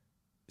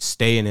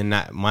staying in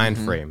that mind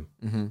frame,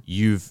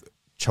 you've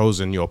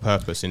chosen your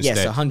purpose instead.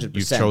 Yes, 100%.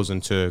 You've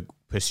chosen to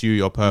pursue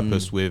your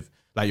purpose with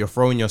like you're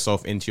throwing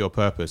yourself into your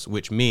purpose,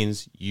 which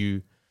means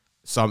you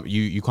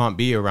can't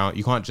be around,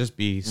 you can't just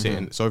be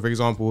sitting. So for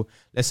example,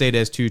 let's say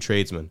there's two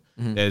tradesmen,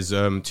 there's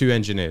two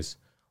engineers.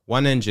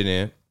 One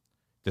engineer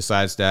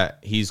decides that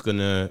he's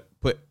gonna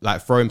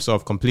throw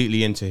himself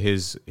completely into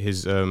his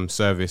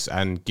service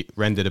and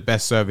render the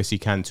best service he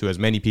can to as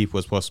many people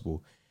as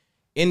possible.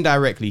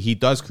 Indirectly, he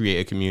does create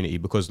a community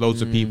because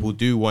loads of people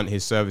do want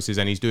his services,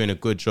 and he's doing a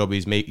good job.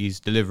 He's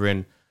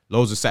delivering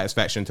loads of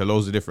satisfaction to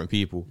loads of different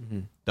people.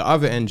 The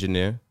other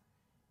engineer,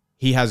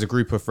 he has a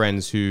group of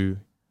friends who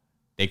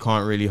they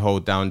can't really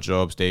hold down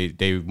jobs.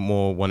 They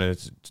more want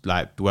to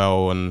like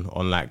dwell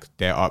on like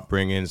their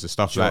upbringings and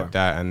stuff like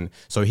that. And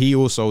so he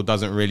also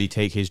doesn't really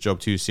take his job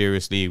too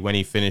seriously. When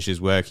he finishes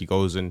work, he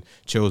goes and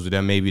chills with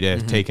them. Maybe they're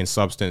taking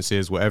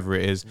substances, whatever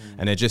it is,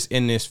 and they're just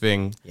in this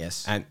thing.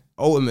 Yes. And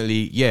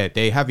ultimately, yeah,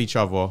 they have each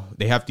other.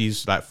 They have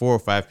these like 4 or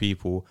 5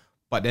 people,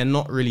 but they're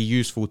not really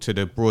useful to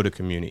the broader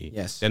community.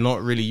 Yes. They're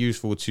not really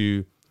useful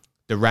to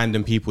the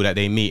random people that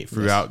they meet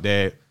throughout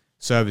their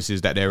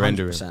services that they're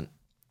rendering. 100%.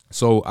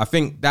 So I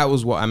think that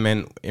was what I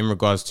meant in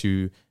regards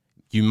to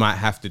you might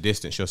have to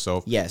distance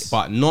yourself. Yes.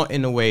 But not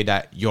in a way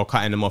that you're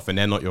cutting them off and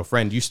they're not your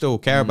friend. You still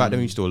care about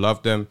them. You still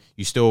love them.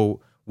 You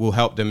still will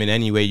help them in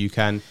any way you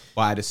can.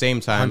 But at the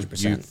same time,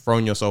 100%. you've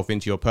thrown yourself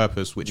into your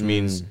purpose, which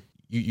means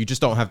you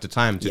just don't have the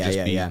time to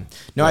be. Yeah.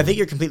 No, I think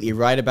you're completely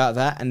right about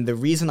that. And the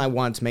reason I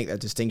want to make that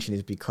distinction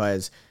is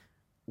because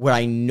what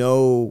I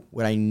know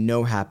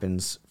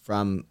happens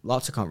from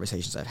lots of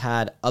conversations I've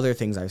had, other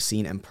things I've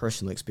seen, and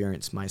personal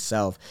experience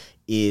myself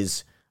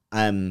is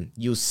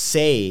you'll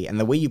say, and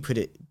the way you put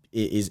it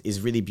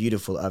is really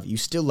beautiful, of you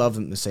still love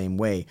them the same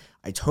way.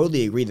 I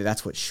totally agree that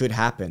that's what should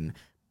happen.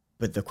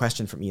 But the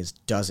question for me is,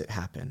 does it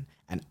happen?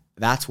 And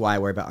that's why I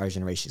worry about our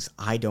generation.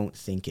 I don't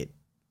think it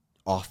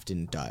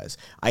often does.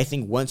 I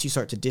think once you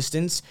start to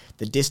distance,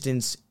 the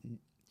distance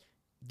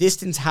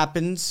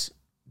happens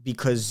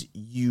because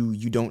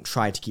you don't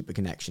try to keep a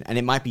connection. And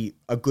it might be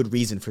a good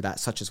reason for that,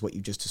 such as what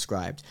you just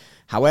described.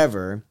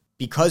 However,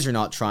 because you're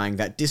not trying,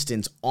 that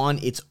distance on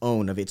its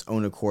own, of its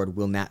own accord,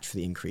 will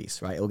naturally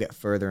increase, right? It'll get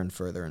further and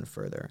further and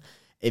further.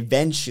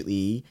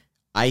 Eventually,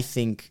 I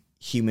think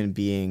human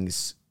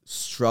beings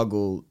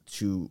struggle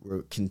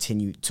to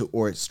continue to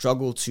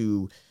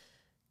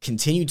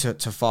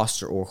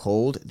foster or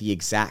hold the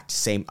exact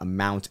same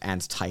amount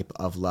and type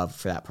of love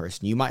for that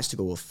person. You might still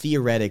go, well,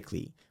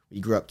 theoretically, we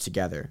grew up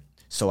together,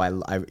 so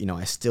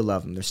I still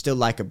love them. They're still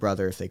like a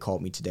brother if they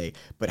called me today.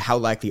 But how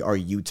likely are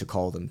you to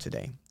call them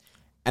today?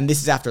 And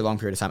this is after a long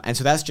period of time. And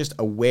so that's just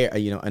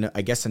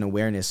an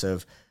awareness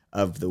of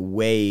the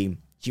way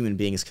human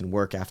beings can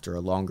work after a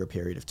longer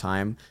period of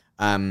time,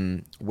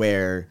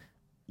 where,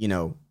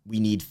 we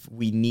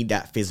need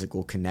that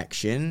physical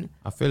connection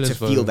to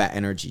feel that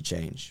energy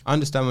change. I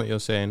understand what you're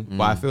saying,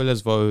 but I feel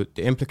as though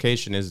the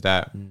implication is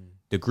that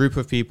the group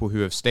of people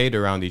who have stayed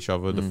around each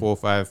other, the 4 or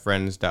 5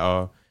 friends that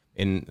are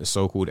in a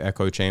so-called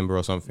echo chamber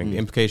or something, the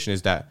implication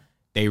is that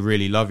they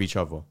really love each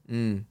other.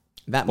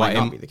 That might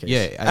not be the case.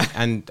 Yeah,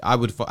 and I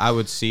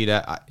would see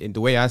that,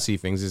 the way I see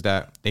things is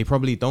that they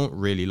probably don't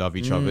really love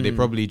each other. They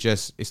probably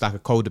just, it's like a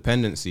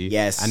codependency.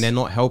 Yes. And they're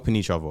not helping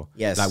each other.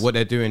 Yes. Like what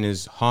they're doing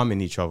is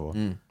harming each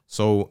other.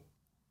 So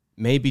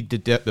maybe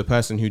the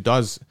person who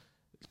does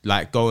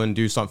like go and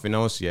do something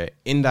else,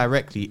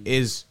 indirectly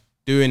is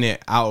doing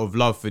it out of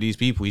love for these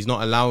people. He's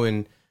not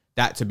allowing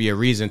that to be a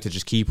reason to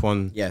just keep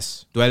on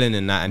dwelling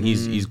in that. And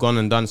he's gone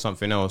and done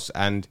something else.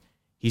 And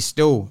he's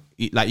still,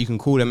 like, you can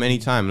call him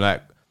anytime.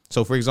 Like,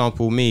 so for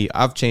example, me,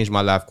 I've changed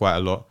my life quite a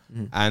lot.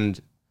 And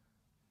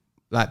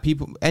like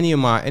people, any of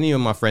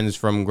my friends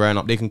from growing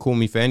up, they can call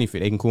me for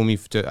anything. They can call me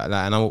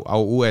and I'll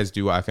always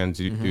do what I can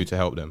do to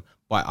help them.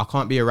 But I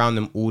can't be around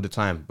them all the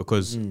time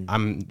because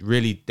I'm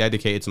really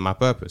dedicated to my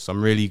purpose.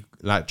 I'm really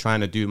like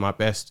trying to do my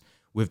best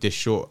with this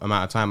short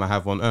amount of time I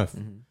have on earth.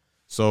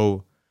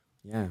 So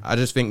I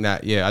just think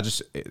that,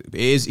 it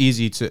is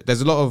easy to, there's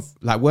a lot of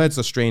like, words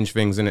are strange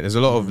things, and there's a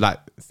lot of like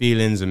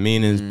feelings and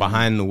meanings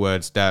behind the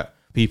words that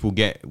people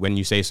get when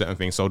you say certain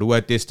things. So the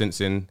word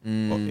distancing,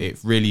 it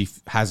really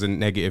has a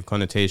negative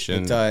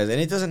connotation. It does.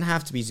 And it doesn't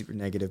have to be super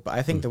negative, but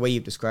I think the way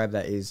you've described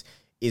that is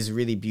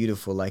really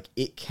beautiful. Like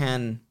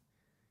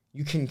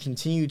you can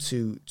continue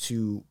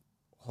to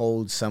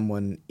hold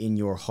someone in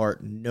your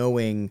heart,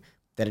 knowing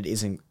that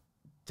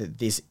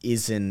this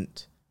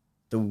isn't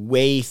the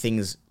way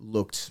things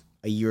looked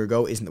a year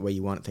ago, isn't the way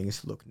you want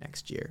things to look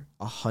next year.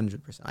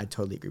 100%. I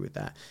totally agree with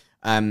that.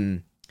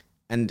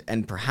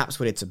 And perhaps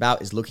what it's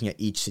about is looking at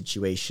each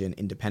situation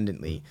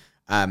independently.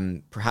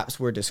 Perhaps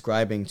we're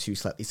describing two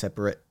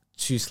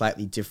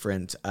slightly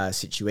different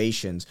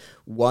situations.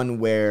 One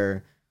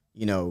where,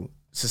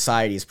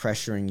 society is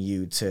pressuring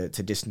you to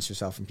distance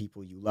yourself from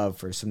people you love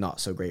for some not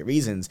so great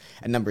reasons.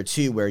 And number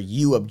 2, where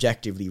you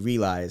objectively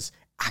realize,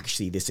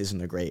 actually, this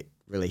isn't a great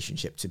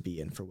relationship to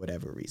be in for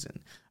whatever reason.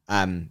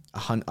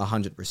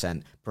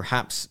 100%.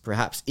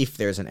 Perhaps if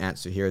there's an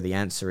answer here, the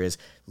answer is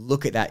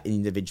look at that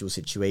individual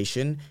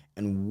situation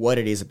and what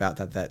it is about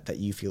that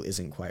you feel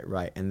isn't quite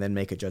right, and then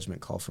make a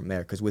judgment call from there.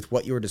 Because with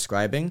what you were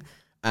describing,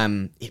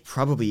 it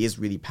probably is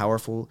really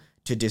powerful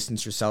to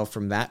distance yourself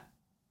from that,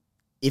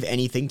 if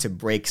anything, to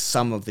break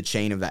some of the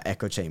chain of that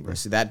echo chamber.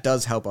 So that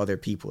does help other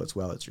people as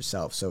well as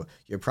yourself. So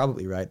you're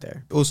probably right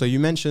there. Also, you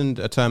mentioned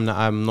a term that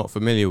I'm not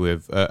familiar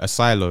with, a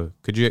silo.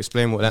 Could you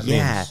explain what that means?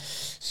 Yeah.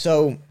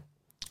 So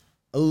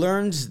I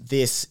learned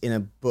this in a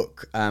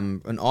book,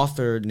 an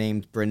author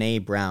named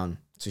Brené Brown.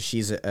 So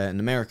she's an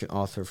American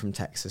author from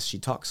Texas. She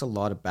talks a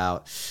lot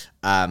about,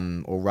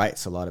 or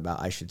writes a lot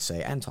about, I should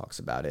say, and talks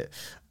about it,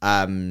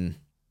 an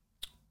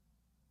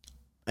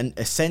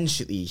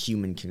essentially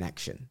human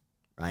connection,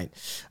 right?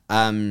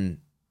 So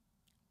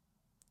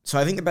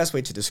I think the best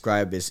way to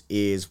describe this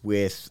is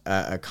with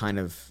a kind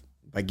of,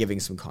 by giving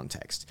some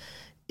context.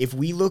 If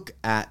we look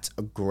at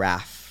a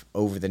graph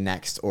over the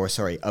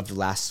of the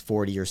last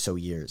 40 or so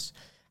years,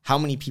 how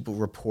many people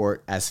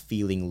report as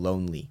feeling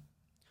lonely?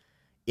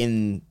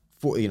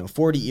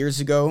 40 years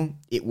ago,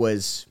 it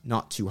was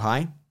not too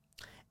high,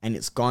 and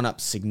it's gone up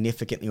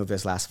significantly over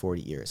this last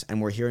 40 years.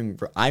 And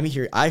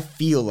I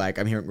feel like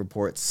I'm hearing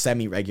reports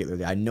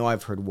semi-regularly. I know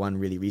I've heard one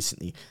really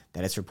recently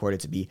that it's reported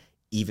to be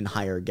even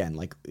higher again.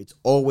 Like, it's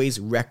always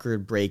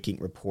record-breaking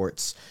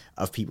reports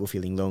of people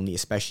feeling lonely,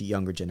 especially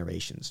younger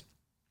generations.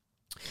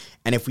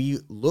 And if we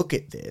look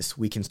at this,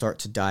 we can start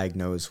to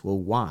diagnose, well,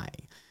 why?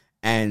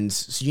 And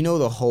so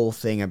the whole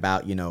thing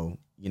about,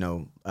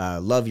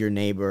 love your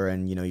neighbor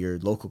and, your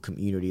local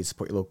community,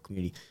 support your local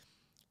community.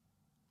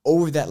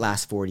 Over that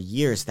last 40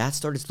 years, that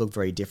started to look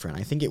very different.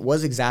 I think it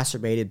was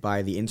exacerbated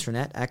by the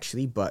internet,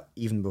 actually, but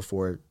even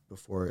before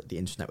the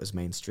internet was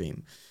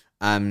mainstream.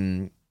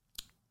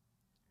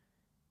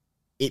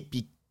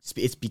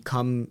 It's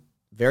become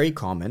very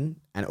common,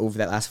 and over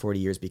that last 40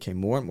 years became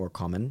more and more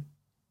common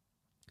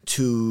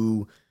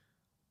to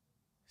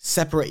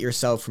separate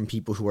yourself from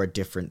people who are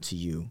different to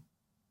you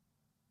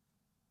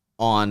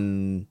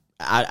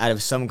out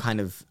of some kind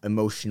of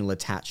emotional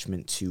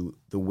attachment to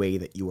the way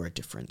that you are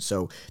different.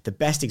 So the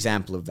best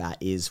example of that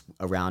is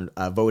around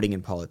voting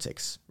in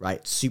politics,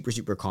 right? Super,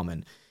 super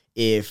common.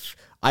 If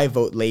I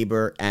vote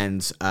Labour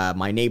and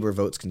my neighbor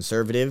votes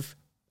Conservative,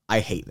 I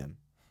hate them,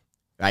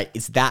 right?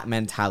 It's that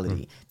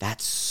mentality.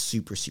 That's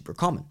super, super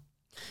common.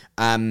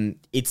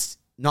 It's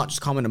not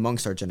just common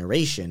amongst our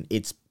generation.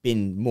 It's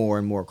been more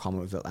and more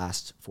common over the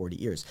last 40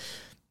 years.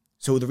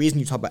 So the reason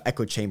you talked about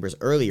echo chambers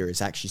earlier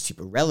is actually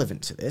super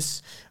relevant to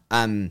this,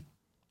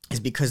 is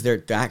because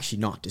they're actually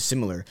not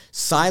dissimilar.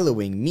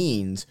 Siloing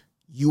means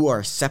you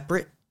are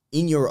separate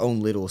in your own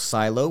little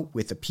silo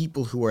with the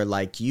people who are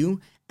like you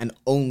and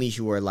only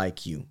who are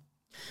like you.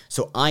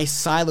 So I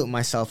silo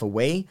myself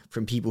away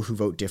from people who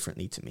vote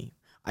differently to me.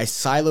 I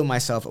silo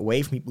myself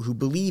away from people who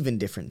believe in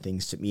different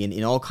things to me and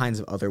in all kinds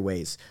of other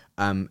ways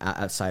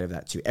outside of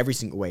that too, every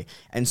single way.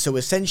 And so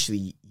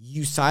essentially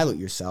you silo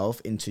yourself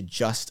into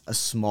just a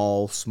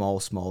small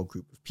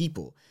group of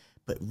people.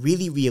 But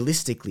really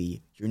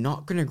realistically, you're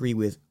not going to agree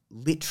with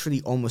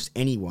literally almost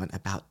anyone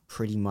about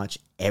pretty much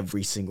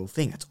every single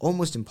thing. It's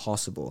almost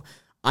impossible.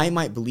 I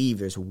might believe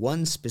there's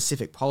one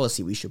specific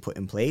policy we should put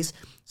in place.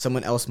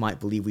 Someone else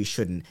might believe we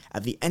shouldn't.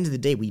 At the end of the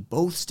day, we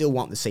both still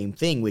want the same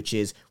thing, which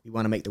is we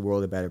want to make the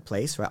world a better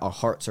place, right? Our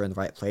hearts are in the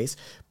right place.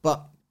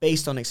 But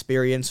based on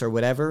experience or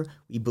whatever,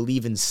 we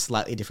believe in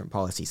slightly different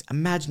policies.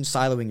 Imagine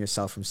siloing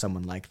yourself from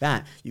someone like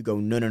that. You go,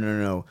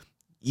 no.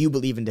 You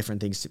believe in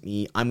different things to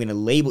me. I'm going to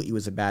label you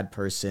as a bad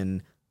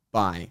person.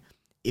 Bye.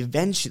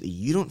 Eventually,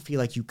 you don't feel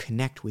like you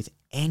connect with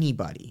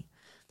anybody.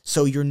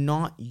 So you're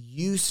not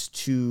used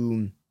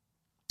to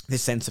the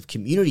sense of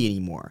community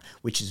anymore,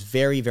 which is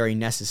very, very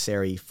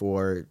necessary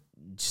for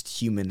just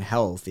human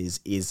health,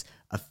 is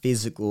a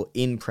physical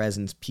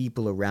in-presence,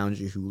 people around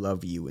you who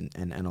love you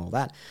and all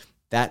that.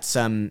 That's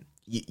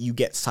you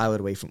get siloed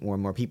away from more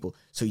and more people.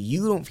 So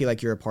you don't feel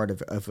like you're a part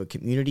of a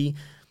community.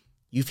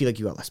 You feel like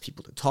you got less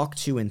people to talk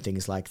to and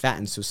things like that.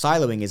 And so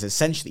siloing is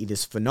essentially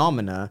this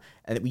phenomena,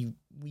 and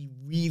we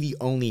really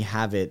only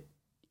have it,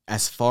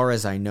 as far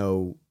as I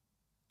know,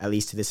 at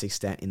least to this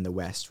extent, in the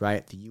West,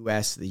 right? The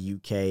US, the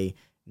UK,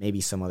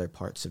 maybe some other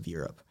parts of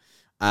Europe,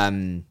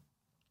 and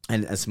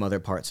some other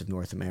parts of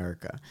North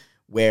America,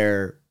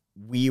 where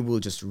we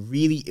will just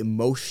really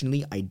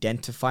emotionally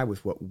identify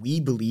with what we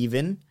believe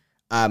in,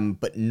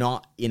 but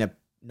not in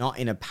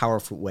a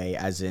powerful way,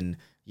 as in,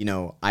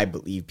 I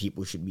believe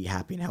people should be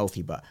happy and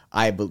healthy, but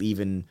I believe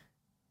in,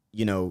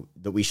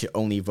 that we should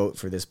only vote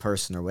for this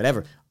person or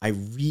whatever. I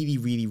really,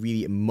 really,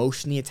 really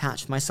emotionally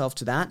attach myself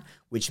to that,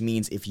 which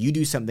means if you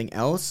do something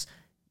else,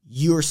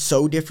 you're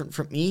so different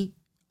from me,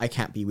 I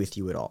can't be with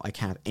you at all. I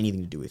can't have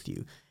anything to do with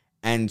you.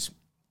 And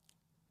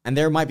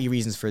there might be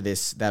reasons for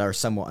this that are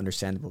somewhat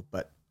understandable,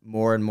 but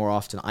more and more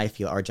often I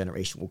feel our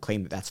generation will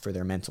claim that that's for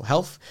their mental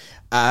health.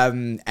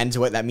 And so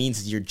what that means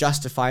is you're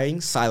justifying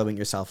siloing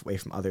yourself away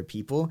from other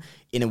people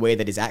in a way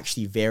that is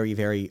actually very,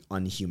 very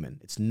unhuman.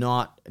 It's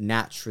not a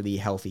naturally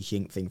healthy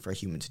thing for a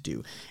human to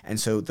do. And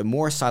so the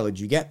more siloed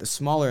you get, the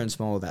smaller and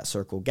smaller that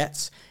circle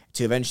gets,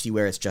 to eventually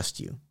where it's just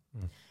you.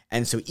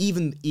 And so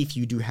even if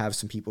you do have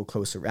some people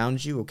close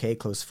around you, okay,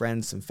 close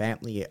friends, some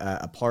family,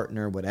 a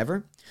partner,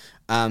 whatever,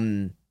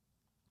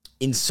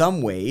 in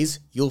some ways,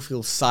 you'll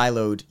feel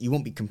siloed. You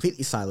won't be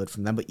completely siloed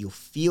from them, but you'll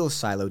feel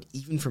siloed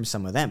even from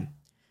some of them,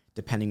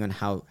 depending on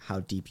how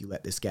deep you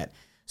let this get.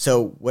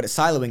 So what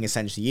siloing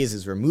essentially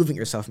is removing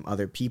yourself from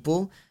other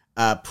people,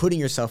 putting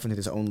yourself into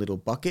this own little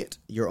bucket,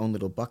 your own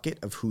little bucket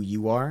of who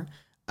you are,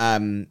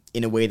 in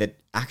a way that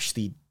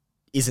actually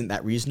isn't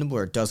that reasonable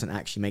or doesn't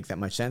actually make that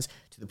much sense,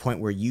 to the point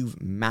where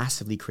you've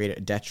massively created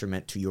a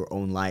detriment to your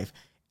own life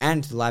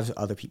and to the lives of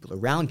other people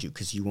around you,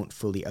 because you won't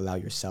fully allow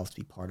yourself to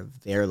be part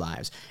of their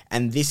lives.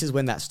 And this is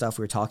when that stuff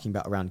we were talking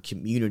about around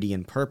community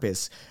and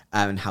purpose,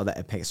 and how that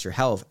affects your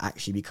health,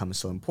 actually becomes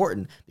so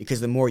important,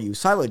 because the more you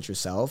silence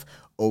yourself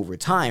over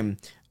time,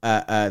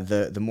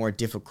 the more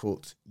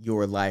difficult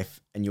your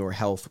life and your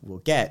health will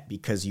get,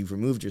 because you've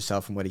removed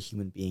yourself from what a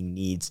human being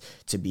needs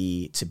to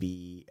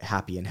be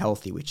happy and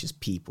healthy, which is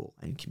people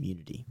and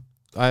community.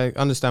 I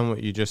understand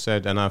what you just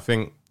said, and I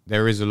think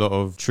there is a lot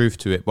of truth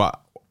to it, but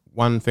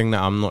one thing that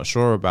I'm not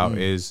sure about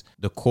is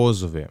the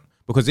cause of it.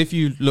 Because if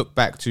you look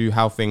back to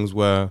how things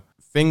were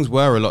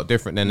a lot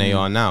different than they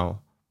are now,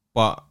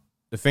 but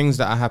the things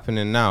that are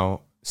happening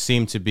now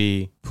seem to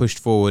be pushed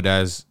forward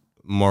as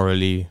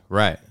morally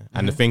right.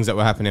 And the things that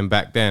were happening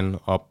back then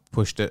are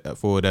pushed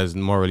forward as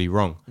morally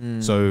wrong.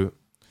 So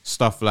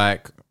stuff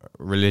like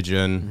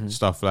religion,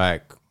 stuff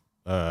like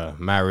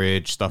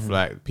marriage, stuff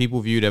like, people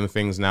view them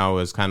things now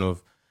as kind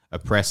of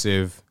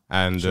oppressive,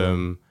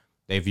 and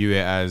they view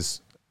it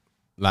as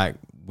like,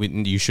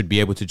 you should be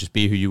able to just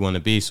be who you want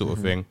to be, sort of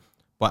thing.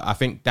 But I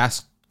think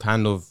that's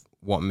kind of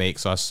what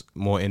makes us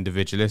more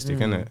individualistic,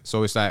 isn't it?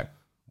 So it's like,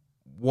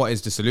 what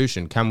is the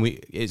solution? Can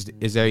we, is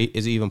it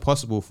even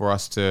possible for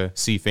us to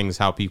see things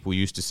how people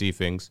used to see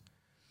things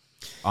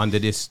under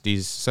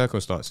these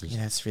circumstances?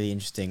 Yeah, that's really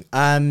interesting.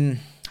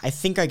 I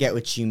think I get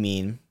what you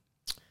mean.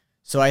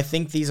 So I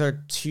think these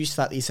are two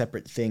slightly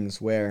separate things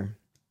where,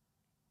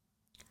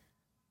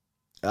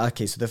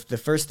 okay, so the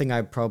first thing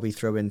I'd probably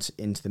throw into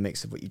the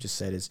mix of what you just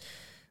said is,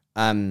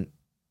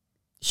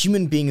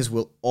 human beings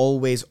will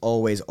always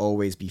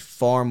be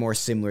far more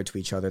similar to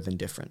each other than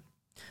different.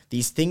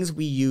 These things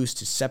we use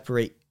to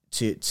separate,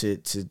 to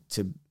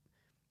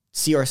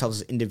see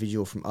ourselves as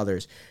individual from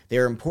others,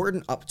 they're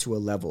important up to a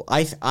level.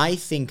 I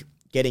think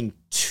getting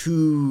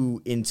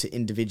too into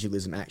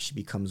individualism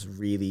actually becomes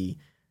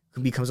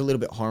a little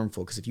bit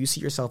harmful, because if you see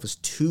yourself as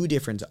too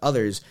different to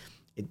others,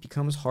 it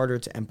becomes harder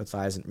to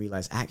empathize and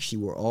realize actually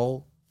we're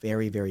all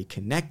very, very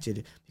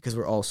connected because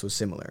we're all so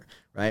similar,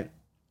 right?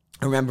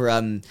 I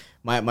remember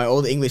my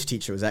old English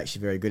teacher was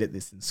actually very good at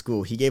this in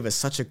school. He gave us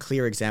such a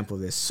clear example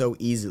of this so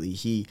easily.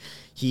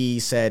 He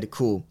said,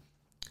 cool,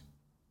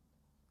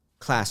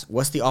 class,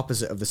 what's the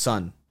opposite of the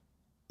sun?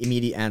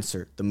 Immediate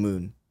answer, the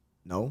moon.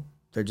 No,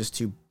 they're just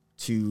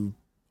two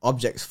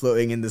objects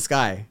floating in the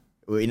sky.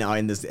 You know,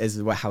 in this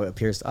is how it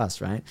appears to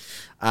us, right?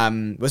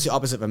 What's the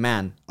opposite of a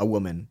man? A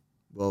woman.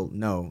 Well,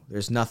 no,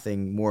 there's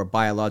nothing more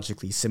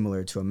biologically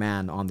similar to a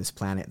man on this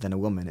planet than a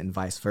woman, and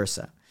vice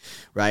versa,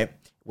 right?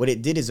 What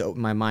it did is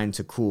open my mind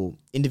to, cool,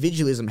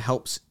 individualism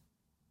helps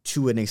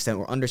to an extent,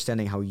 or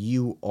understanding how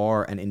you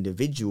are an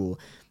individual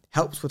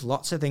helps with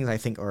lots of things I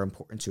think are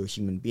important to a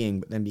human being,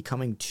 but then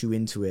becoming too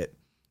into it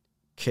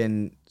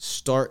can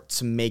start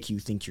to make you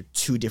think you're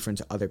too different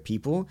to other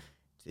people,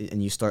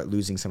 and you start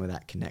losing some of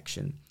that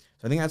connection.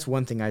 So I think that's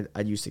one thing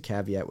I'd use to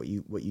caveat what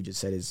you just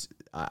said is,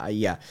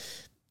 yeah.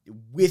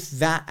 With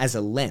that as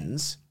a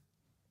lens,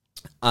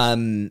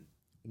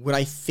 what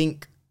I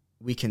think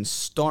we can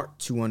start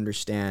to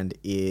understand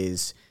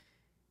is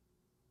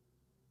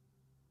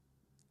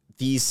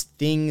these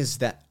things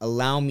that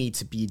allow me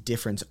to be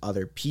different to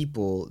other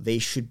people, they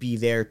should be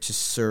there to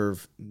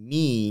serve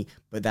me,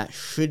 but that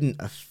shouldn't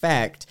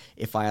affect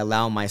if I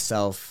allow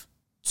myself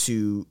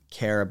to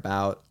care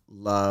about,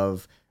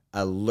 love,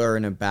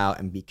 learn about,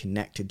 and be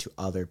connected to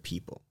other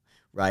people,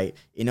 right?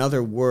 In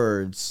other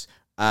words,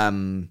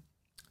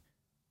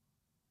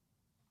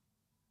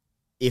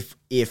 if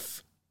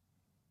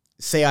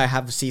say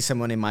I see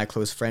someone in my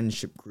close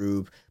friendship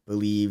group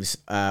believes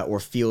or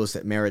feels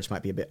that marriage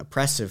might be a bit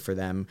oppressive for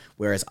them,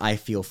 whereas I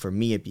feel for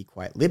me it'd be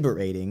quite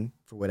liberating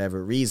for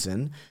whatever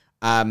reason,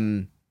 that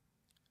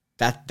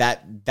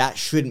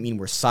shouldn't mean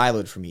we're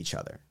siloed from each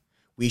other.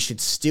 We should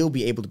still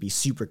be able to be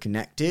super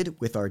connected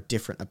with our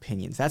different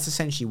opinions. That's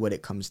essentially what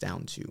it comes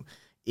down to,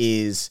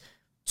 is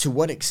to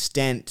what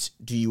extent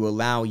do you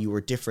allow your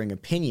differing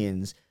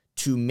opinions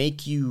to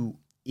make you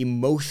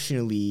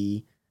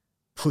emotionally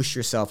push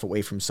yourself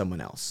away from someone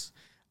else,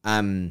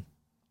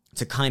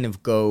 to kind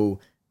of go,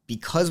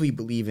 because we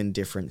believe in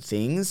different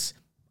things,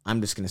 I'm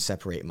just going to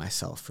separate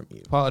myself from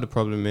you. Part of the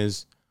problem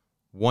is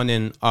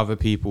wanting other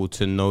people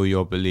to know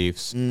your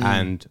beliefs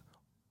and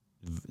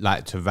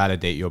like to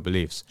validate your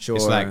beliefs. Sure.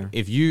 It's like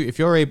if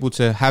you're able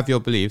to have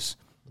your beliefs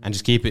and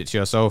just keep it to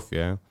yourself,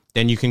 yeah,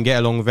 then you can get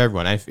along with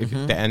everyone.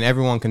 And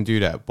everyone can do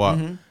that. But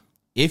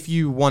if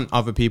you want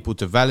other people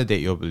to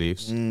validate your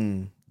beliefs,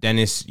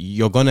 then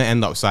you're gonna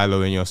end up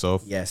siloing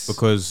yourself. Yes.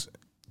 Because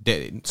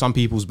some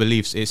people's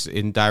beliefs is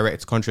in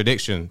direct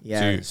contradiction.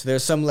 Yeah, so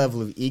there's some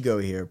level of ego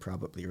here,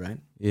 probably, right?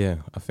 Yeah,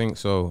 I think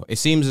so. It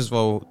seems as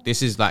though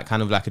this is like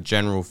kind of like a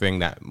general thing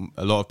that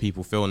a lot of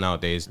people feel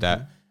nowadays,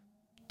 that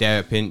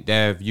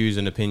their views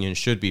and opinions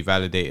should be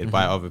validated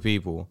by other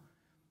people.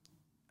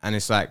 And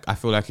it's like, I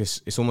feel like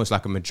it's almost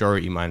like a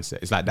majority mindset.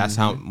 It's like that's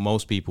how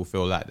most people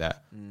feel like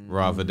that,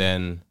 rather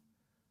than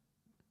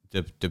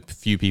the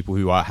few people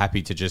who are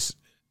happy to just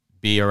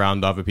be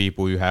around other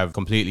people who have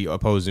completely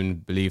opposing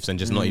beliefs and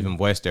just not even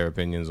voice their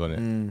opinions on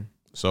it.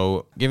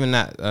 So given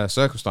that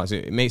circumstance,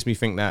 it makes me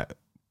think that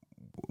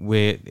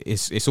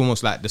it's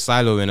almost like the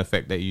siloing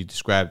effect that you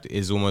described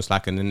is almost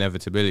like an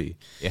inevitability.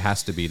 It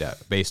has to be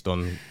that, based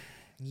on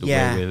the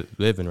way we're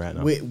living right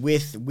now.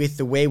 With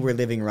the way we're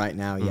living right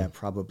now,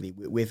 probably.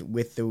 With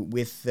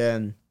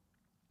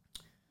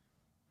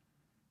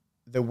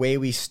the way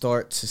we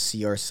start to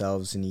see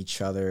ourselves in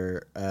each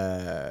other,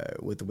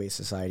 with the way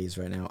society is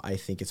right now, I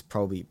think it's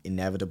probably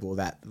inevitable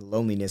that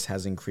loneliness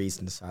has increased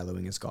and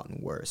siloing has gotten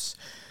worse.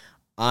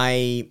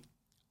 I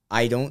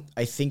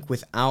think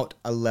without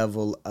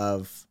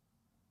an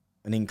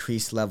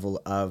increased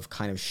level of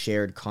kind of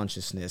shared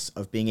consciousness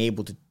of being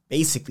able to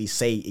basically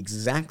say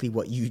exactly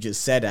what you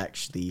just said,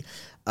 actually,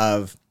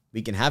 of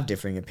we can have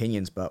differing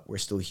opinions, but we're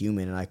still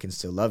human and I can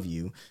still love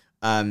you.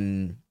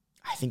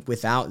 I think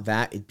without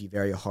that, it'd be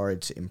very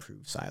hard to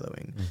improve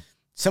siloing.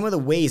 Some of the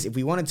ways, if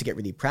we wanted to get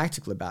really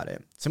practical about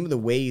it, some of the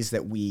ways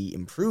that we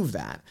improve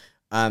that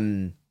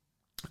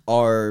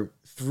are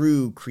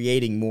through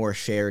creating more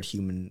shared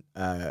human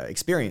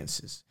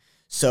experiences.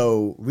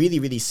 So really,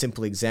 really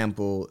simple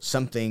example,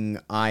 something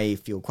I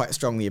feel quite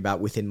strongly about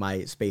within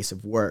my space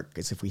of work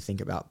is if we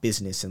think about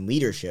business and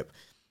leadership,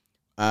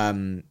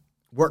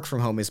 work from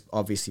home is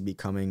obviously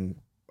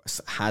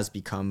has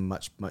become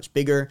much, much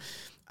bigger.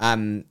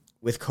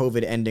 With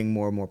COVID ending,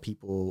 more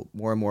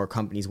and more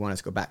companies want us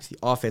to go back to the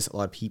office. A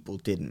lot of people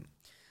didn't.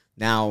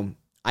 Now,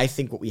 I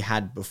think what we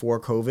had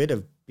before COVID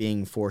of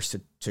being forced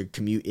to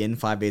commute in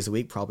 5 days a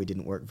week probably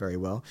didn't work very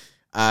well.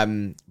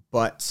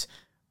 But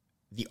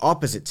the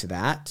opposite to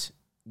that,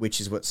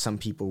 which is what some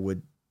people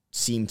would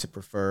seem to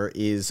prefer,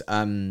 is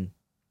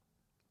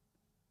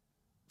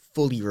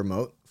fully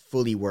remote,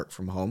 fully work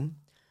from home.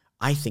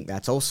 I think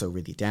that's also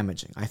really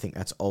damaging. I think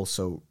that's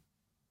also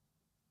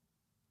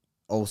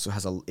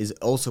is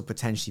also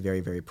potentially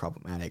very, very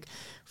problematic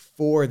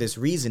for this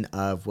reason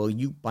of, well,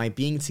 you, by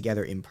being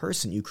together in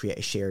person, you create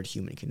a shared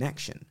human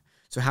connection.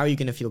 So how are you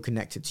going to feel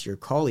connected to your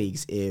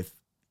colleagues if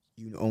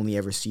you only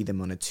ever see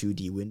them on a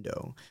 2D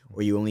window,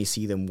 or you only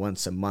see them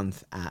once a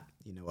month at,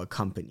 a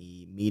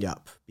company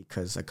meetup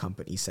because a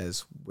company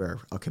says we're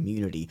a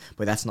community,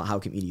 but that's not how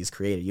community is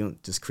created. You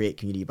don't just create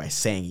community by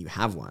saying you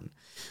have one.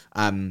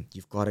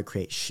 You've got to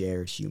create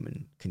shared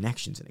human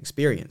connections and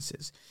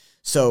experiences.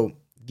 So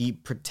the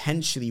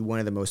potentially one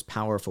of the most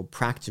powerful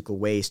practical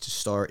ways to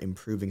start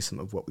improving some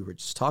of what we were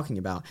just talking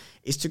about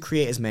is to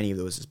create as many of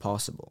those as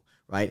possible,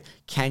 right?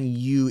 Can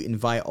you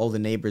invite all the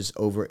neighbors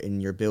over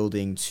in your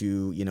building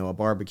to, a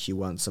barbecue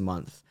once a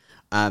month?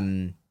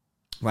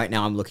 Right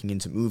now I'm looking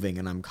into moving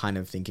and I'm kind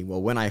of thinking,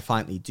 well, when I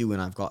finally do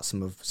and I've got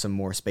some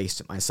more space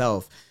to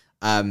myself,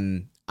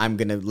 I'm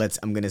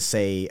gonna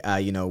say,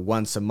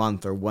 once a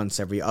month or once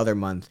every other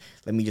month,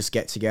 let me just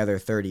get together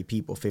 30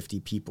 people, 50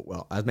 people,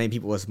 well, as many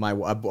people as my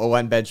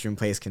one bedroom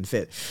place can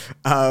fit,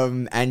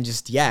 and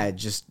just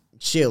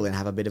chill and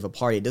have a bit of a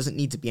party. It doesn't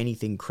need to be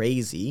anything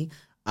crazy.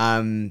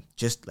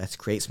 Just let's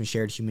create some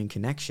shared human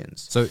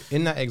connections. So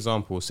in that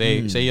example, say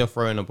you're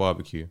throwing a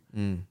barbecue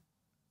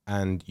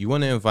and you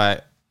want to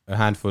invite a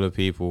handful of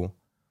people,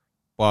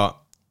 but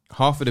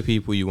half of the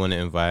people you want to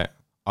invite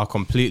are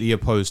completely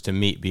opposed to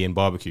meat being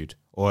barbecued,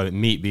 or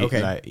meat being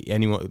like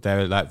anyone,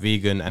 they're like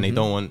vegan and they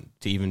don't want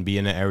to even be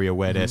in an area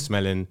where they're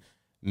smelling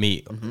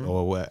meat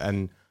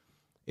and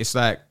it's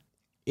like,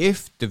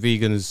 if the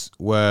vegans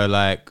were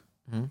like,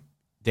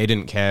 they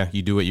didn't care,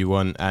 you do what you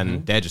want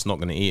and they're just not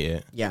going to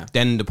eat it,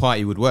 then the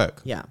party would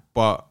work.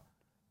 But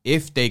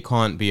if they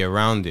can't be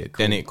around it,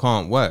 then it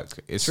can't work.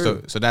 It's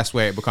so that's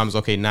where it becomes,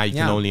 okay, now you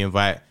can only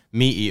invite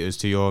meat eaters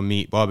to your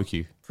meat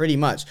barbecue. Pretty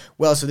much.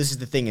 Well, so this is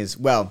the thing is,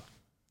 so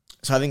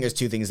I think there's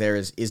two things there.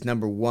 Is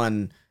number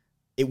one,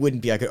 it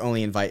wouldn't be I could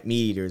only invite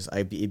meat eaters.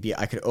 I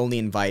could only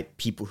invite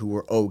people who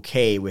were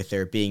okay with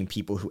there being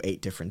people who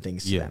ate different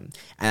things to them.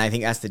 And I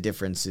think that's the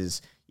difference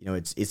is,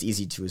 it's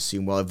easy to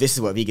assume, well, if this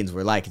is what vegans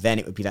were like, then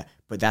it would be that.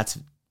 But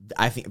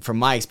I think from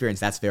my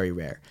experience, that's very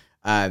rare.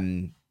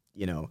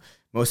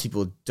 Most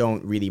people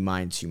don't really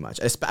mind too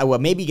much. Well,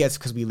 maybe it's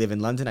because we live in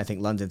London. I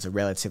think London's a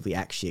relatively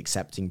actually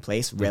accepting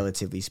place,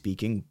 relatively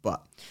speaking,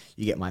 but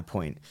you get my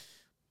point.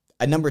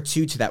 A number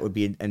two to that would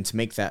be, and to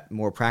make that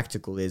more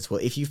practical is, well,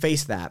 if you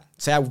face that,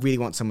 say I really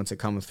want someone to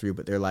come through,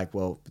 but they're like,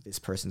 well, this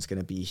person's going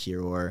to be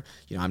here, or,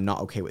 I'm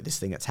not okay with this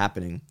thing that's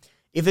happening.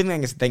 If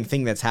the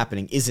thing that's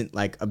happening isn't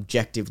like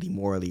objectively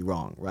morally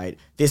wrong, right?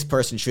 This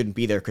person shouldn't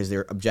be there because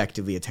they're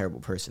objectively a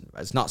terrible person.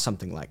 Right? It's not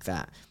something like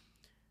that.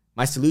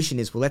 My solution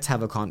is, well, let's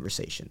have a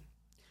conversation.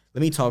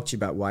 Let me talk to you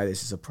about why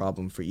this is a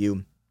problem for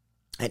you.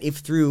 And if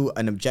through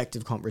an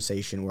objective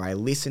conversation where I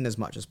listen as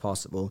much as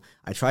possible,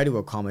 I try to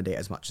accommodate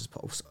as much as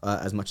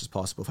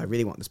possible if I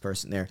really want this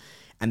person there,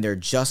 and they're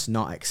just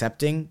not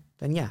accepting,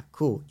 then yeah,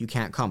 cool, you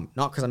can't come.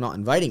 Not because I'm not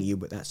inviting you,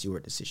 but that's your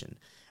decision.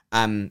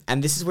 And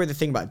this is where the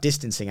thing about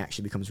distancing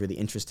actually becomes really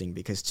interesting,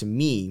 because to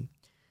me,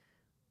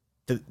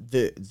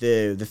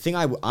 the thing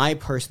I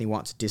personally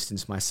want to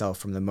distance myself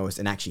from the most,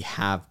 and actually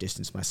have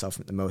distanced myself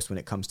from the most when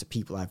it comes to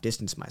people I've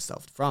distanced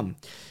myself from,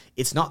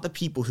 it's not the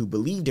people who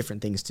believe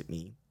different things to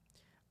me,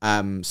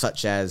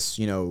 such as,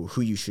 you know, who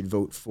you should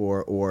vote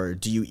for, or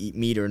do you eat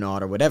meat or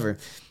not, or whatever.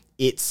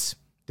 It's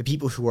the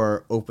people who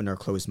are open or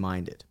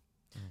closed-minded.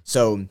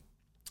 So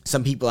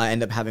some people I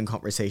end up having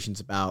conversations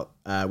about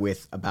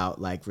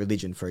like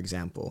religion, for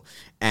example,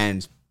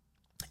 and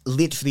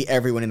literally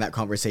everyone in that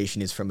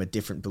conversation is from a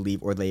different belief,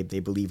 or they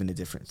believe in a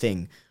different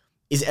thing.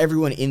 Is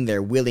everyone in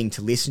there willing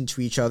to listen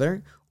to each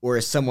other, or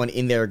is someone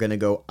in there going to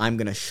go, I'm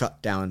going to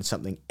shut down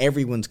something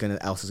everyone's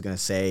else is going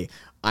to say,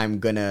 I'm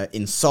going to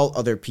insult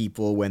other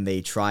people when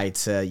they try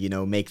to, you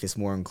know, make this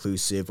more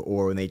inclusive,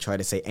 or when they try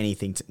to say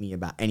anything to me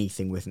about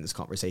anything within this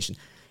conversation,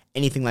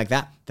 anything like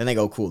that, then they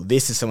go, cool,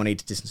 this is someone I need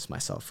to distance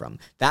myself from.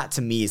 That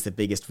to me is the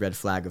biggest red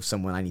flag of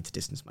someone I need to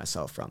distance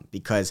myself from.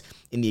 Because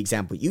in the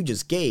example you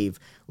just gave,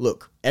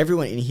 look,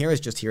 everyone in here is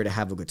just here to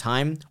have a good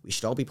time. We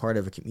should all be part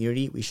of a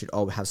community. We should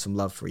all have some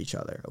love for each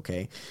other,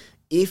 okay?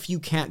 If you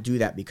can't do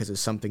that because of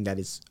something that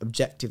is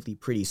objectively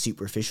pretty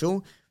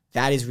superficial,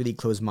 that is really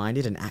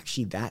closed-minded, and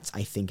actually that,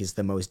 I think, is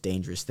the most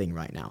dangerous thing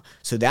right now.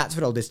 So that's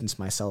what I'll distance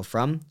myself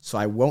from. So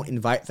I won't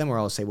invite them, or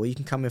I'll say, well, you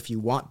can come if you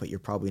want, but you're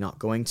probably not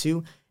going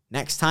to.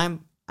 Next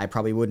time, I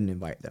probably wouldn't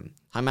invite them.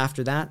 Time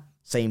after that,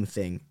 same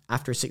thing.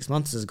 After 6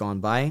 months has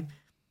gone by,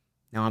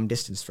 now I'm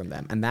distanced from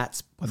them. And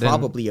that's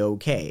probably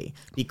okay,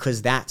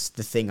 because that's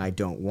the thing I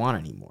don't want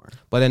anymore.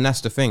 But then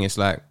that's the thing. It's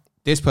like,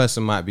 this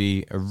person might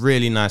be a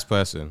really nice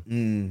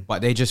person,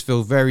 but they just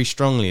feel very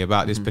strongly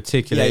about this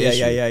particular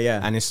issue.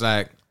 Yeah. And it's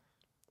like,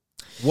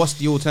 what's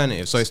the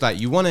alternative? So it's like,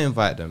 you want to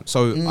invite them.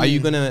 So are you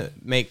going to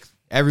make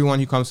everyone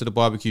who comes to the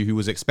barbecue who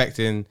was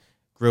expecting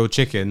grilled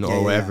chicken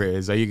or whatever it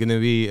is, are you going to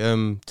be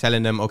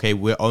telling them, okay,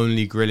 we're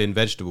only grilling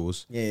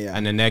vegetables?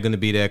 And then they're going to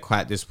be there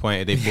quite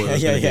disappointed. They thought it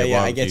was going to be a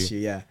barbecue. I get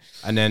you,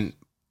 And then,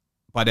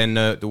 but then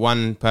the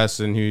one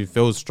person who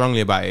feels strongly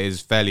about it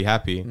is fairly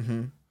happy.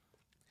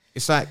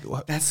 It's like,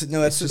 that's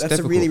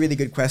a really, really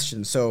good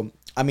question. So,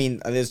 I mean,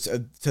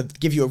 to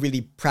give you a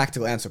really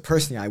practical answer,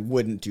 personally, I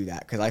wouldn't do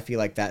that, because I feel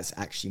like that's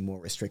actually more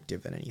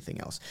restrictive than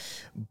anything else.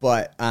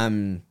 But,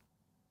 and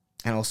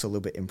also a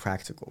little bit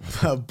impractical.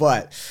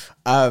 But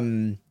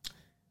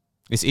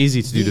it's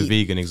easy to do the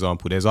vegan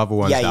example. There's other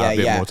ones that are a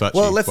bit more touchy.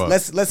 Well,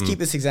 let's keep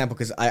this example,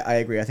 because I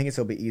agree. I think it's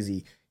a little bit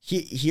easy.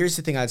 Here's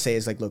the thing I'd say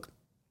is, like, look,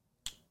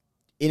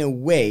 in a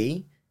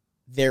way,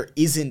 there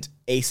isn't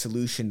a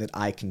solution that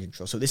I can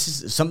control. So this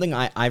is something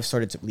I've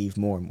started to believe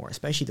more and more,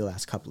 especially the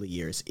last couple of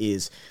years,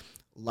 is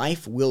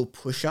life will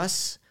push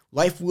us.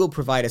 Life will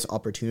provide us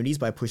opportunities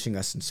by pushing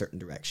us in certain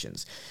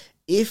directions.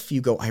 If you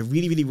go, I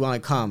really, really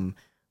want to come,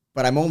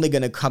 but I'm only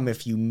going to come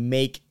if you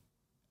make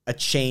a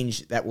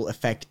change that will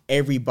affect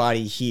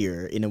everybody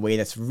here in a way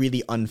that's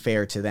really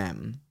unfair to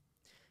them,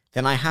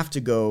 then I have to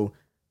go,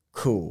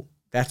 cool,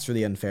 that's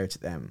really unfair to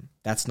them.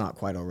 That's not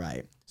quite all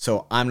right.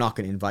 So I'm not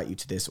going to invite you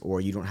to this, or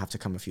you don't have to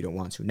come if you don't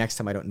want to. Next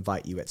time I don't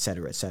invite you,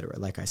 etc., etc.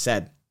 Like I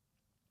said,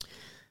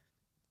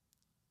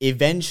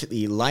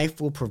 eventually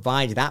life will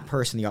provide that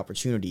person the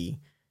opportunity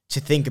to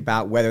think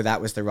about whether that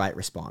was the right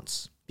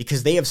response,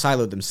 because they have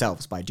siloed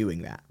themselves by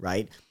doing that,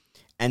 right?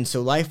 And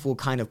so life will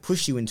kind of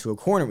push you into a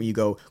corner where you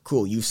go,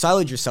 cool, you've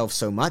siloed yourself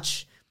so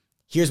much.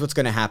 Here's what's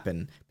going to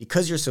happen.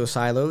 Because you're so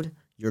siloed,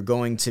 you're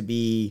going to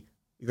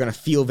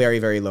feel very,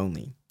 very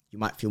lonely. You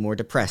might feel more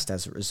depressed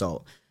as a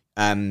result.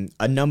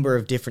 A number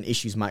of different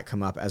issues might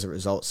come up as a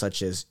result,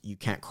 such as you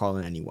can't call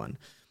on anyone.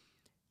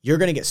 You're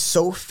going to get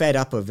so fed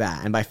up of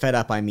that. And by fed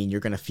up, I mean you're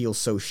going to feel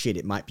so shit.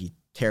 It might be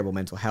terrible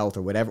mental health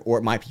or whatever, or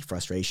it might be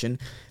frustration,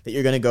 that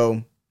you're going to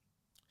go,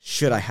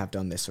 should I have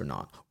done this or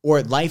not?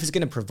 Or life is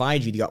going to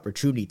provide you the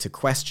opportunity to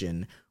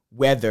question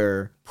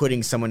whether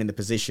putting someone in the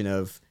position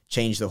of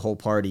change the whole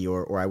party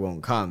or I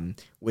won't come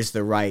was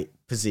the right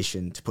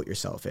position to put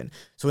yourself in.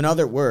 So in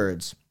other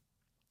words,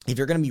 if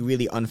you're going to be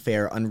really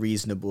unfair,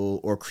 unreasonable,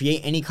 or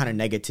create any kind of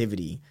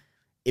negativity,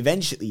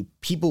 eventually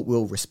people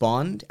will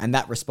respond, and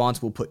that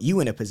response will put you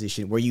in a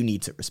position where you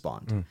need to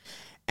respond.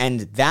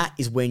 And that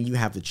is when you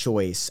have the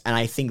choice. And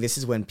I think this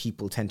is when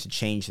people tend to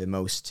change the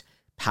most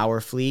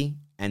powerfully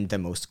and the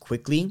most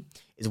quickly,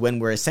 is when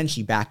we're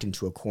essentially backed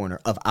into a corner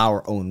of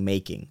our own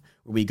making,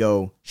 where we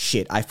go,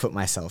 shit, I've put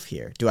myself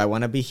here. Do I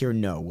want to be here?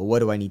 No. Well, what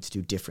do I need to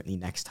do differently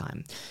next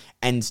time?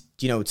 And,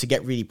 to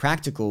get really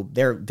practical,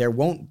 there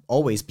won't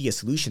always be a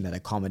solution that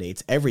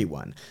accommodates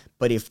everyone.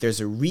 But if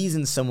there's a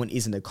reason someone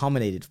isn't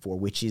accommodated for,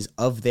 which is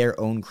of their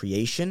own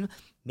creation,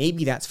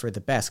 maybe that's for the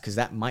best, because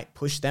that might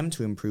push them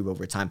to improve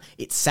over time.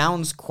 It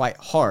sounds quite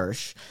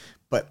harsh,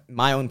 but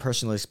my own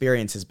personal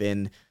experience has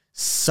been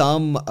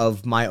some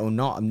of my own,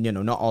 not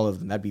all of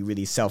them, that'd be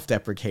really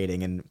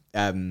self-deprecating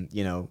and,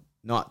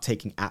 not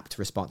taking apt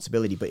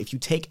responsibility. But if you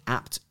take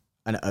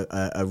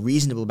a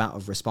reasonable amount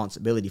of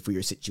responsibility for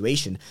your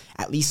situation,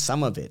 at least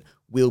some of it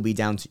will be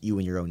down to you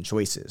and your own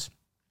choices.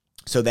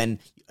 So then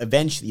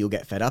eventually you'll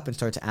get fed up and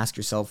start to ask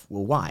yourself,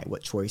 well, why?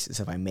 What choices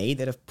have I made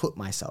that have put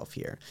myself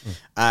here?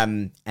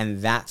 And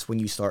that's when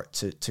you start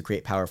to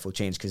create powerful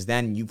change, because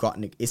then you've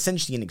got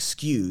essentially an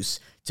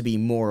excuse to be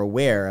more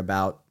aware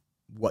about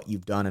what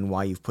you've done and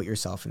why you've put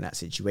yourself in that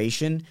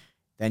situation.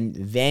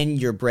 Then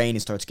your brain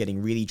starts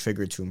getting really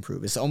triggered to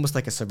improve. It's almost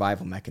like a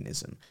survival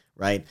mechanism,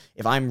 right?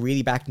 If I'm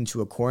really backed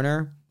into a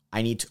corner,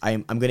 I'm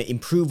going to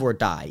improve or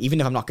die, even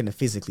if I'm not going to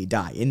physically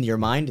die. In your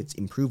mind, it's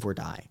improve or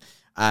die.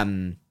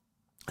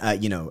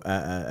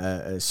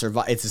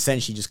 It's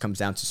essentially just comes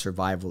down to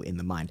survival in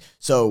the mind.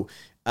 So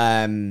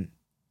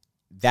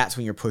that's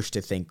when you're pushed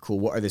to think, cool,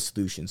 what are the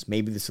solutions?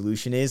 Maybe the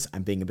solution is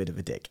I'm being a bit of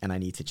a dick and I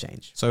need to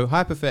change. So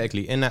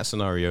hypothetically, in that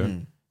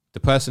scenario, the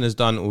person has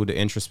done all the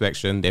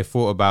introspection. They've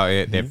thought about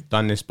it. They've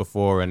done this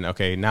before. And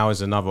okay, now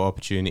is another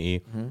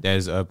opportunity.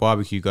 There's a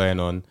barbecue going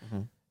on.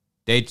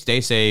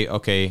 They say,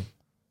 okay,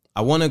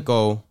 I want to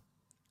go.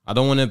 I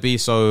don't want to be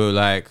so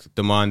like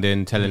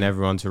demanding, telling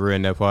everyone to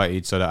ruin their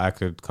party so that I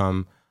could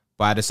come.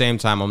 But at the same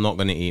time, I'm not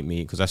going to eat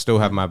meat because I still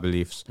have my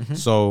beliefs.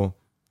 So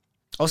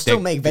I'll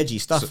still make veggie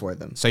stuff for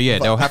them. So yeah,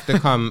 they'll have to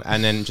come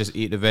and then just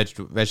eat the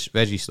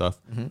veggie stuff.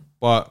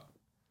 But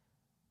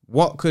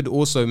what could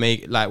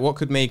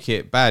make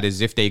it bad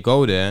is if they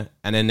go there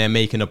and then they're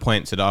making a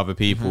point to the other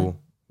people,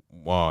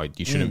 wow,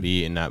 you shouldn't be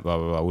eating that, blah,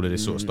 blah, blah, all of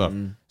this sort of stuff.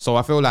 So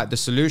I feel like the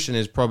solution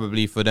is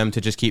probably for them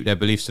to just keep their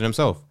beliefs to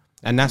themselves.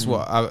 And that's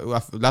what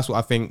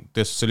I think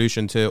the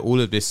solution to all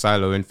of this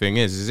siloing thing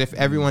is if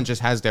everyone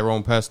just has their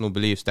own personal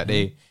beliefs that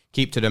they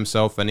keep to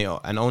themselves and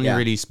only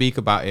really speak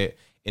about it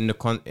in the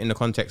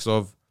context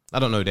of, I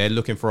don't know, they're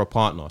looking for a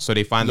partner. So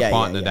they find a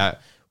partner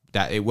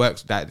that it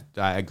works, that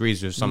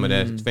agrees with some of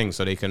their things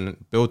so they can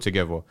build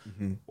together.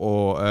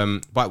 Or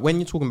but when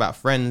you're talking about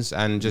friends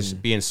and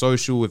just being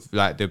social with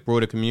like the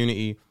broader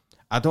community,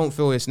 I don't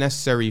feel it's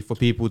necessary for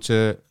people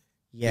to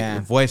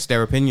voice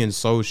their opinions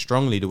so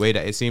strongly the way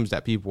that it seems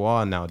that people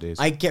are nowadays.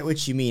 I get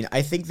what you mean.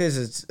 I think there's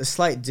a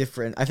slight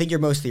difference. I think you're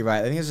mostly right.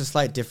 I think there's a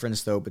slight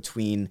difference though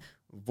between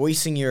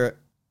voicing your,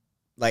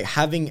 like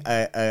having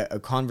a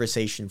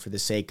conversation for the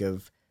sake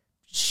of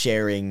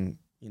sharing,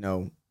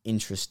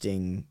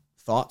 interesting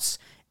thoughts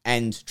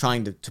and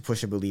trying to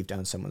push a belief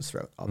down someone's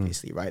throat,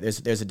 obviously, right?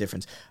 There's a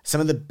difference.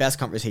 Some of the best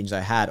conversations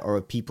I had are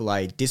with people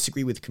I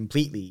disagree with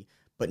completely,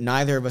 but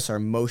neither of us are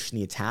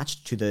emotionally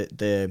attached to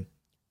the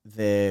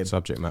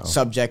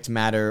subject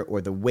matter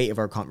or the weight of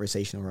our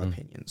conversation or our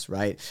opinions,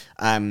 right?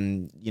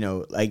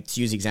 Like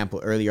to use the example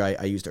earlier,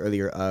 I used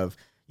earlier of,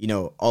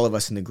 all of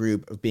us in the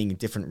group of being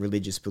different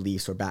religious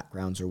beliefs or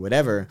backgrounds or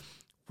whatever,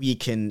 we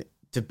can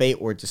debate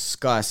or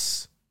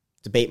discuss.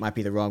 Debate might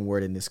be the wrong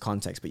word in this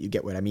context, but you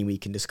get what I mean. We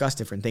can discuss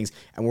different things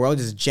and we're all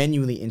just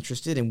genuinely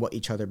interested in what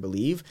each other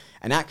believe.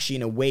 And actually,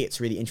 in a way,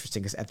 it's really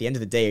interesting because at the end of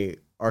the day,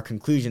 our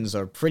conclusions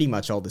are pretty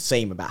much all the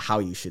same about how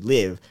you should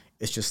live.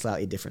 It's just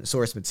slightly different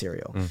source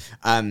material.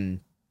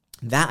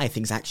 That I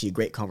think is actually a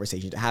great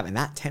conversation to have. And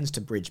that tends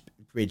to bridge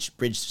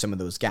some of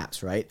those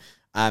gaps, right?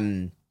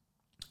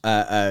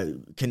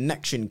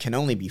 Connection can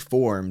only be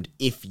formed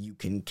if you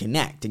can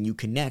connect, and you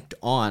connect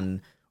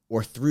on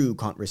or through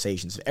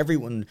conversations. If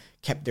everyone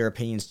kept their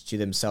opinions to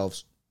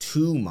themselves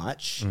too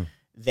much,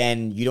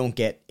 then you don't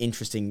get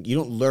interesting, you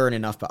don't learn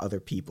enough about other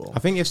people. I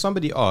think if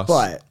somebody asks,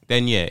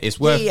 then it's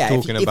worth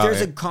talking about. If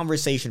there's a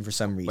conversation for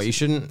some reason. But you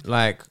shouldn't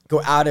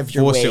go out of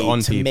your way to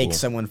people. make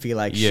someone feel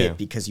like shit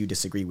because you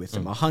disagree with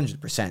them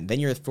 100%. Then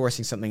you're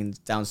forcing something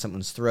down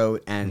someone's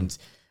throat and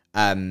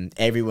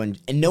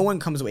no one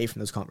comes away from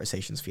those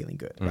conversations feeling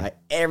good, right?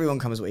 Everyone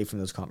comes away from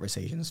those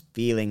conversations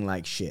feeling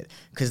like shit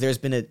because there's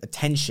been a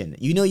tension.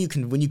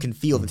 When you can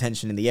feel the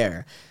tension in the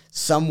air,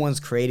 someone's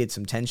created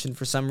some tension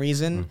for some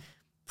reason,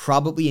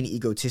 probably an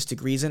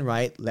egotistic reason,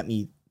 right? Let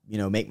me,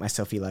 make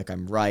myself feel like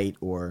I'm right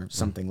or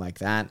something like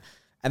that.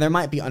 And there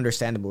might be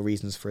understandable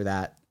reasons for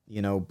that,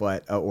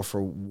 but or for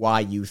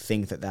why you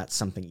think that that's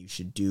something you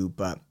should do.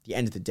 But at the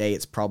end of the day,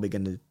 it's probably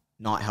going to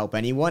not help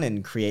anyone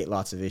and create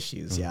lots of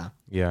issues. Yeah,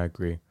 I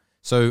agree.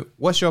 So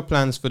what's your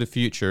plans for the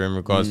future in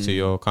regards to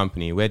your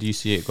company? Where do you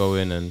see it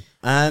going?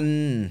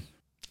 And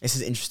this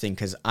is interesting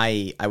because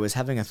I was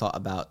having a thought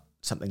about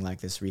something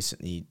like this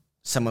recently.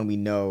 Someone we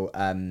know,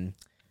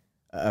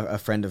 a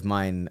friend of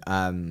mine,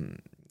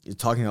 is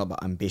talking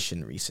about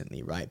ambition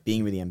recently, right?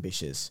 Being really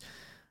ambitious.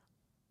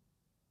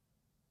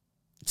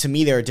 To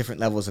me, there are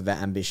different levels of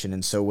that ambition.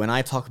 And so when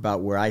I talk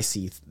about where I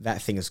see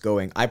that thing is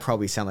going, I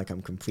probably sound like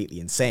I'm completely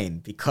insane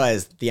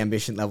because the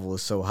ambition level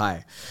is so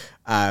high.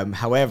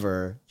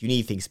 However, you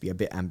need things to be a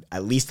bit,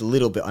 at least a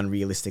little bit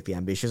unrealistically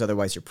ambitious.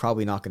 Otherwise, you're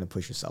probably not going to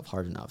push yourself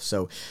hard enough.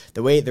 So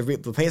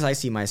the place I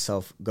see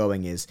myself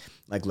going is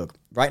like, look,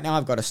 right now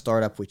I've got a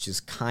startup, which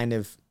is kind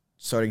of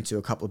starting to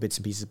a couple of bits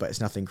and pieces, but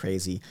it's nothing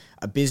crazy.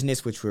 A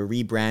business which we're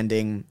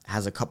rebranding,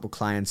 has a couple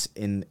clients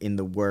in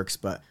the works,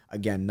 but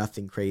again,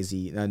 nothing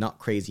crazy, not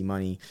crazy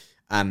money.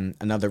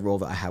 Another role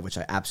that I have, which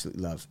I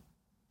absolutely love.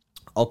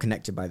 all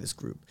connected by this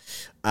group.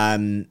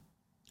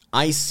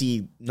 I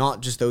see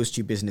not just those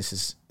two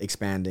businesses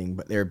expanding,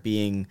 but there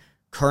being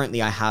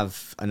currently I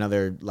have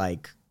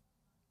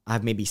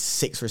maybe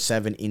 6 or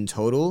 7 in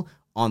total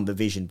on the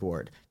vision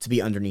board to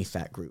be underneath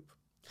that group.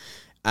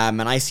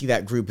 And I see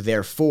that group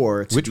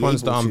therefore to which be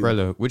one's able the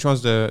umbrella? Which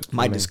one's the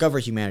my main? Discover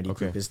Humanity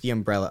group is the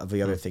umbrella of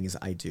the other things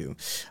I do.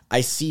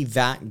 I see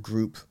that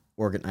group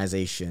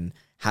organization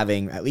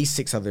having at least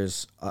 6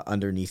 others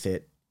underneath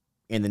it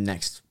in the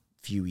next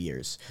few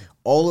years.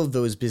 All of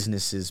those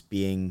businesses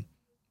being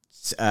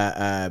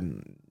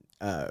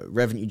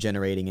revenue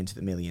generating into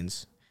the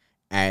millions,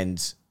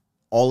 and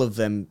all of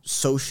them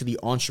socially,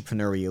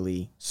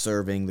 entrepreneurially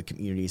serving the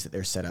communities that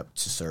they're set up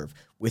to serve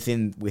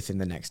within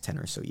the next 10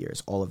 or so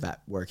years, all of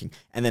that working.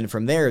 And then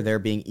from there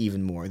being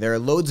even more. There are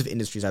loads of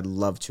industries I'd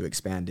love to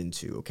expand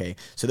into, okay?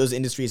 So those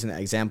industries, in that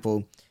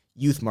example,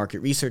 youth market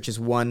research is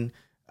one,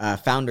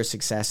 founder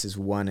success is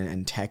one,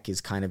 and tech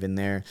is kind of in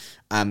there.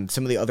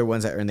 Some of the other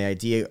ones that are in the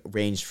idea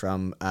range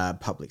from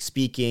public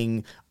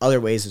speaking,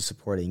 other ways of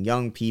supporting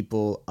young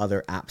people,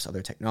 other apps,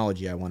 other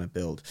technology I want to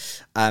build.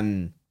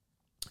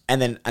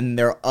 And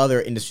there are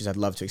other industries I'd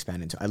love to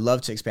expand into. I'd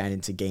love to expand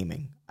into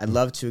gaming. I'd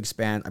love to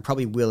expand. I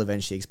probably will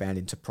eventually expand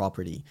into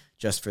property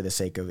just for the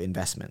sake of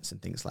investments and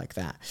things like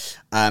that.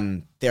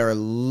 There are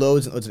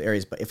loads and loads of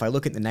areas, but if I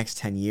look at the next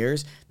 10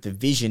 years, the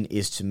vision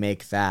is to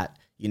make that,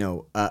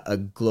 a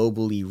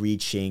globally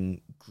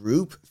reaching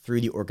group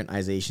through the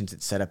organizations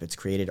it's set up, it's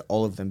created,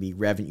 all of them be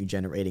revenue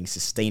generating,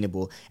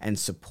 sustainable, and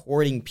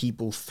supporting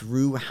people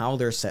through how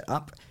they're set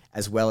up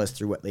as well as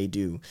through what they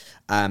do.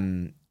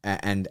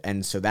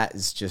 And so that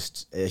is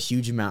just a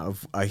huge amount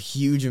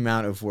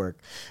of work,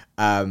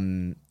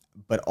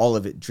 but all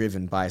of it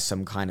driven by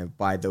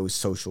by those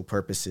social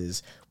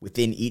purposes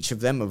within each of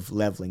them of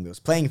leveling those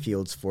playing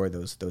fields for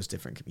those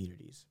different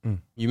communities.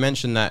 You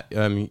mentioned that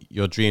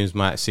your dreams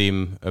might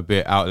seem a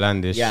bit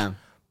outlandish. Yeah.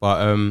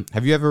 But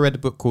have you ever read a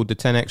book called The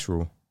 10X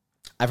Rule?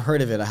 I've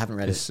heard of it. I haven't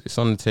read it. It's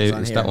on the table.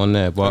 It's that one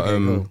there. But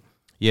Okay, cool.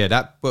 yeah,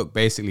 that book,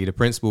 basically, the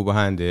principle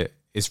behind it,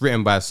 it's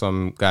written by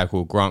some guy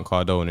called Grant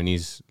Cardone, and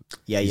he's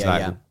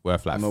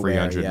worth like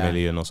 300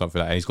 million or something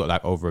like that. He's got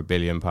like over £1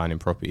 billion in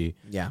property.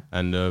 Yeah.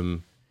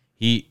 And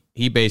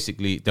he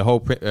basically, the whole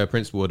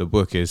principle of the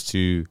book is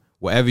to,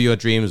 whatever your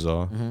dreams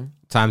are,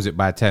 times it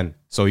by 10.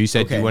 So you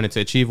said you wanted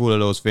to achieve all of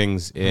those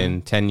things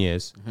in 10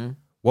 years.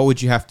 What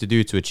would you have to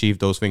do to achieve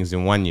those things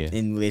in 1 year?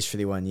 In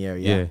literally 1 year,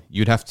 yeah.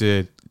 You'd have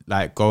to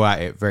like go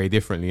at it very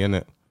differently,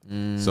 innit?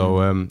 So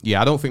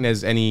I don't think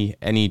there's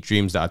any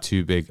dreams that are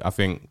too big. I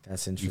think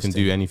that's interesting. You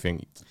can do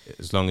anything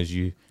as long as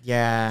you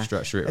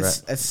structure it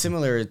right. It's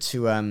similar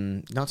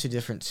to not too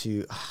different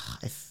to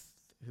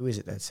who is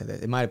it that said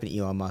that? It might have been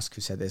Elon Musk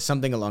who said this.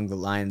 Something along the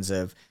lines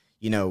of,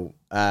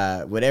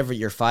 whatever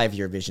your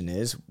 5-year vision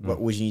is,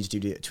 what would you need to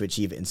do to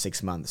achieve it in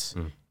 6 months?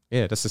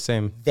 Yeah, that's the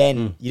same.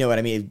 Then you know what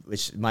I mean,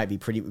 which might be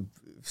pretty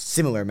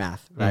similar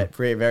math, right?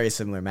 Very, very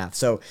similar math.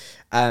 So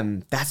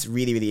that's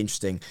really, really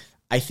interesting.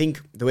 I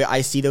think the way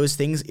I see those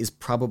things is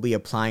probably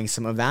applying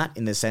some of that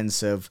in the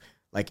sense of,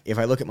 like, if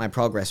I look at my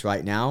progress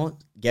right now,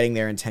 getting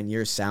there in 10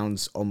 years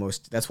sounds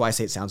almost, that's why I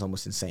say it sounds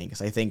almost insane.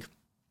 Because I think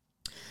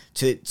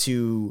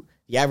to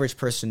the average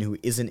person who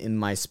isn't in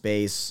my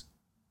space,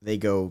 they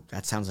go,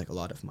 that sounds like a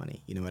lot of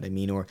money. You know what I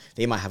mean? Or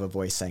they might have a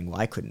voice saying, well,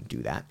 I couldn't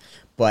do that.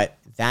 But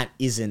that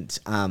isn't,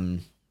 I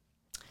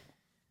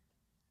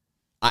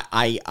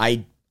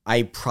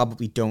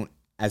probably don't,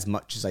 as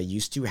much as I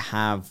used to,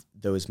 have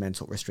those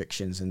mental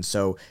restrictions. And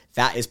so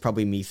that is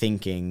probably me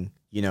thinking,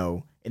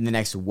 in the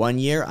next 1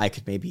 year, I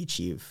could maybe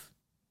achieve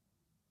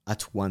a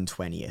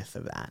 1/20th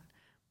of that.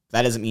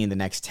 That doesn't mean in the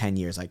next 10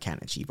 years I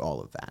can't achieve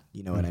all of that.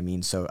 You know what I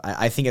mean? So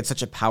I think it's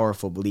such a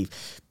powerful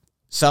belief.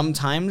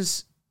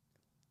 Sometimes,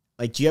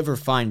 like, do you ever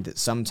find that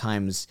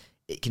sometimes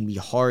it can be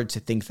hard to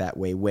think that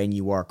way when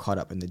you are caught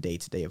up in the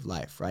day-to-day of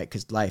life, right?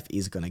 Because life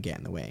is going to get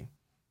in the way.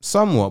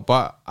 Somewhat,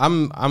 but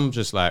I'm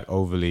just like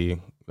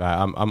overly, like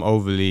I'm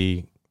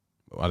overly,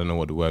 I don't know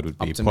what the word would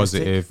be, Optimistic?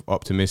 positive,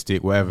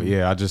 optimistic, whatever.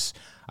 Yeah,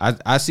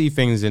 I see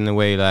things in a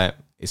way like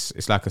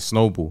it's like a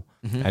snowball,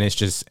 and it's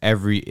just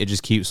it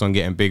just keeps on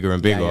getting bigger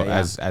and bigger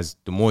as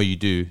the more you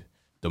do,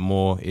 the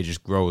more it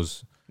just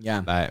grows.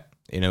 Yeah, like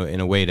in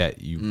a way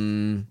that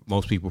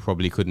most people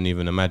probably couldn't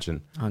even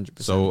imagine.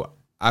 100%. So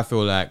I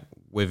feel like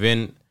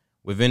within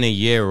a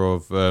year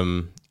of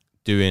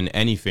doing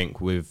anything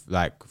with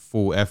like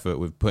full effort,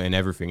 with putting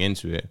everything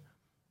into it,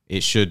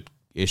 it should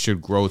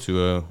grow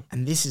to a.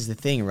 And this is the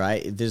thing,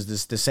 right?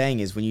 There's the saying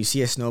is, when you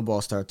see a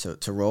snowball start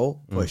to roll,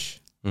 push.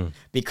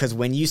 Because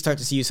when you start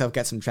to see yourself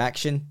get some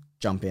traction,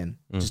 jump in.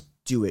 Just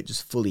do it,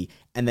 just fully.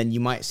 And then you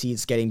might see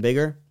it's getting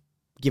bigger,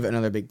 give it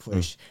another big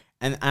push.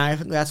 And I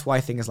think that's why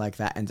things like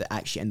that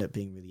actually end up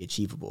being really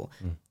achievable.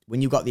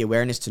 When you've got the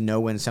awareness to know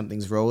when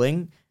something's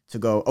rolling, to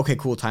go, okay,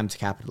 cool, time to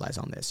capitalize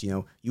on this.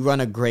 You run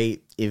a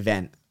great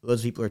event,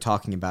 loads of people are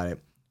talking about it.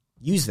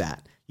 Use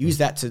that. Use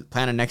that to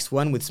plan a next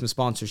one with some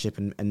sponsorship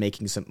and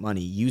making some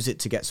money. Use it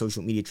to get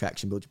social media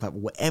traction, build your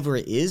platform, whatever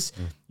it is.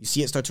 You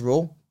see it start to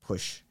roll,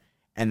 push.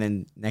 And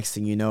then next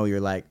thing you know, you're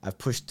like, I've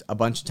pushed a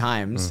bunch of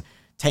times.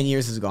 10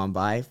 years has gone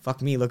by.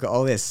 Fuck me, look at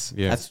all this.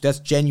 Yeah. That's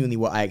genuinely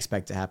what I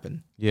expect to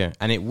happen. Yeah,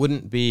 and it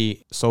wouldn't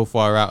be so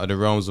far out of the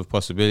realms of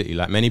possibility.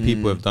 Like many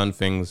people have done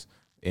things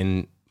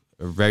in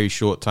a very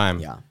short time.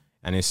 Yeah.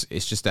 And it's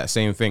just that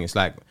same thing. It's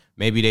like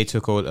maybe they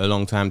took a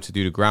long time to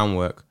do the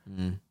groundwork,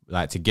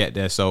 like to get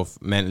themselves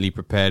mentally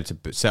prepared to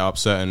set up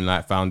certain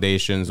like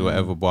foundations or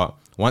whatever. But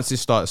once it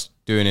starts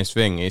doing its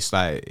thing, it's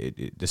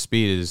like the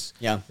speed is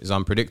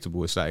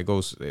unpredictable. It's like it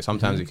goes.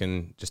 Sometimes it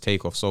can just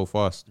take off so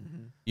fast.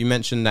 You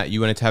mentioned that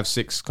you wanted to have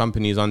 6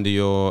 companies under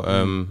your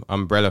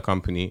umbrella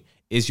company.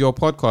 Is your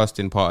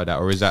podcasting part of that,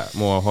 or is that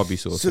more a hobby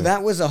sort of So thing?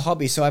 that was a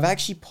hobby. So I've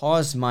actually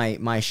paused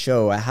my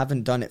show. I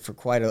haven't done it for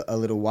quite a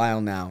little while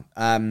now.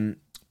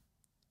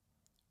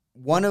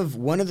 One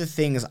of the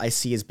things I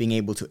see as being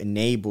able to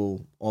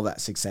enable all that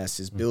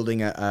success is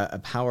building a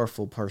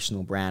powerful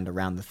personal brand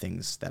around the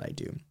things that I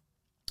do.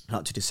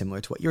 Not too dissimilar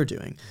to what you're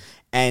doing.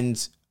 And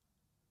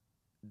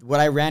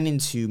what I ran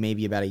into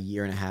maybe about a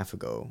year and a half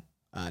ago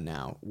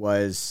now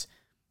was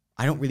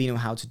I don't really know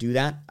how to do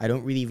that. I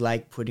don't really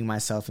like putting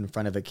myself in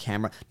front of a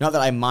camera. Not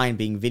that I mind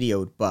being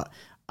videoed, but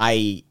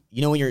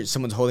when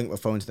someone's holding up a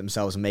phone to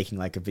themselves and making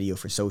like a video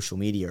for social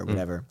media or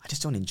whatever, I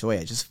just don't enjoy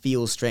it. It just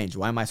feels strange.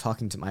 Why am I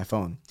talking to my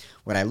phone?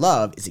 What I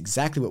love is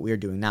exactly what we're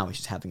doing now, which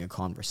is having a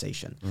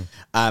conversation.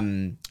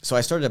 So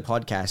I started a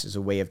podcast as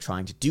a way of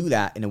trying to do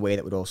that in a way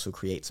that would also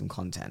create some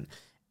content.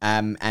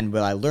 And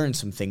I learned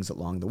some things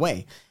along the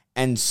way.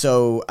 And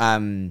so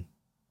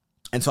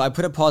I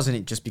put a pause in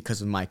it just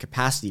because of my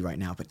capacity right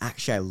now. But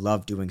actually, I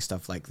love doing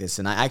stuff like this.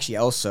 And I actually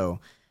also,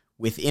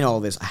 within all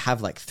this, I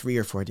have like 3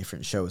 or 4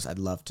 different shows I'd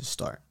love to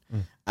start.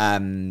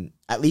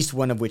 At least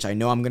one of which I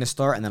know I'm going to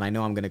start. And then I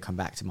know I'm going to come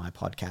back to my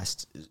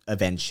podcast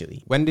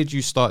eventually. When did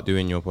you start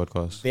doing your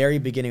podcast? Very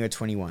beginning of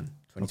 2021.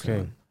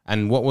 Okay.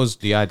 And what was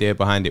the idea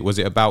behind it? Was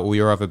it about all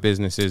your other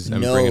businesses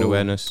and bringing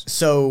awareness?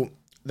 So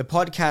the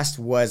podcast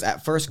was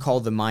at first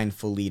called The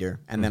Mindful Leader,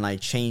 and then I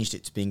changed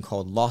it to being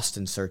called Lost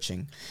in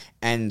Searching.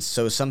 And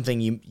so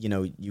something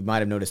you might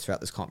have noticed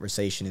throughout this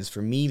conversation is,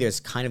 for me, there's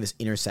kind of this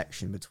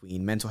intersection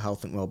between mental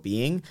health and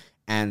well-being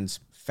and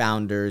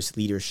founders,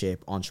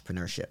 leadership,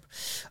 entrepreneurship.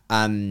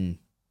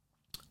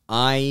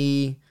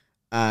 I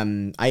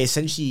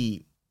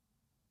essentially,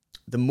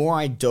 the more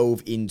I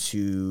dove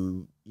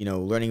into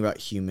learning about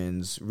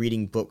humans,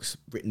 reading books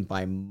written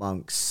by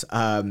monks,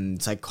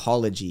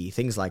 psychology,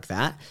 things like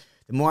that,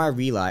 the more I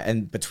realized,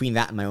 and between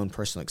that and my own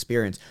personal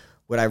experience,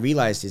 what I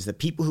realized is that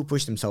people who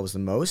push themselves the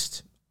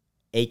most,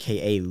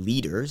 aka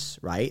leaders,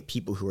 right?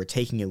 People who are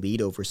taking a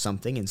lead over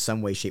something in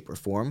some way, shape, or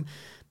form,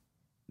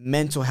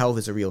 mental health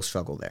is a real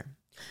struggle there.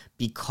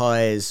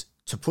 Because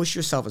to push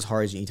yourself as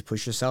hard as you need to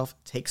push yourself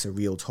takes a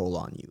real toll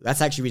on you.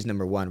 That's actually reason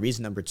number 1.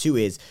 Reason number 2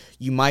 is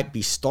you might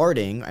be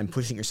starting and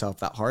pushing yourself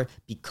that hard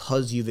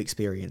because you've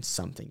experienced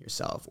something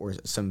yourself, or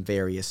some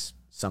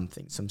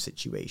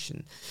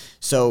situation.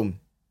 So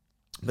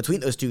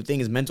between those 2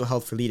 things, mental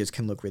health for leaders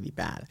can look really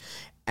bad.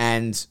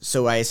 And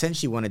so I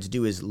essentially wanted to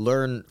do is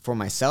learn for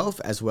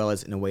myself, as well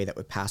as in a way that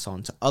would pass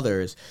on to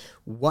others,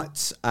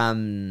 what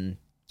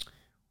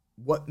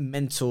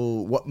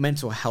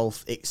mental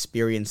health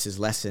experiences,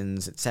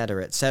 lessons, et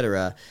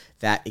cetera,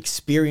 that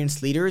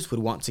experienced leaders would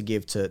want to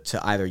give to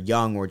either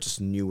young or just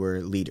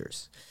newer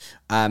leaders.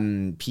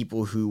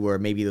 People who were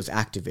maybe those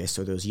activists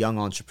or those young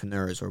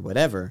entrepreneurs or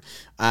whatever.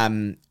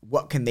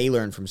 What can they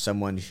learn from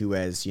someone who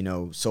has,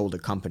 sold a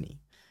company?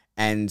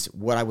 And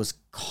what I was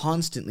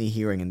constantly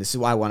hearing, and this is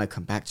why I want to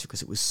come back to,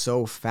 because it was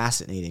so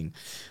fascinating,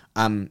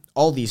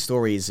 all these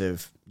stories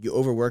of you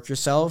overwork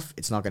yourself,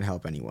 it's not going to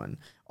help anyone.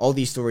 All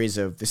these stories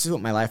of this is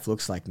what my life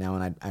looks like now,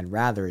 and I'd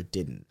rather it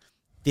didn't.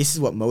 This is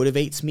what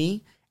motivates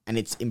me, and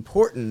it's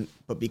important,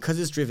 but because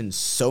it's driven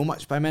so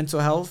much by mental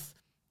health,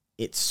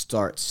 it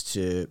starts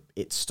to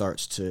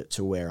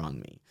wear on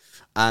me.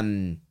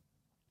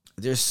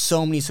 There's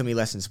so many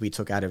lessons I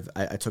took out of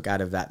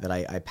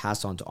that I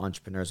pass on to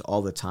entrepreneurs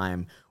all the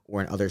time, or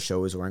in other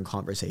shows, or in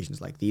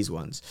conversations like these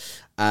ones.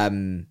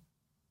 And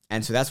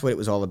so that's what it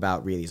was all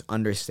about, really, is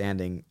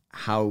understanding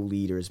how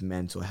leaders'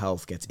 mental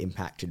health gets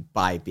impacted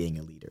by being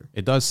a leader.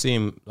 It does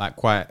seem like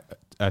quite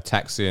a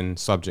taxing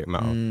subject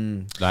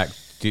matter. Like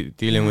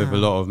dealing with a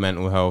lot of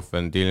mental health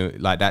and dealing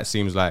like that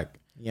seems like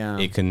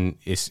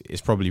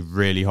it's probably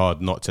really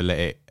hard not to let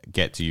it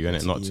get to you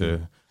and not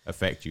to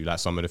affect you. Like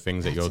some of the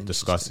things that you're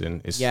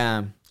discussing is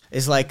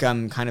it's like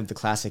kind of the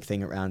classic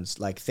thing around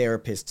like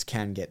therapists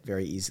can get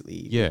very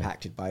easily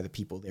impacted by the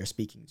people they're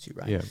speaking to,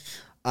 right?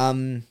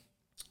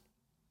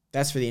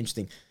 That's really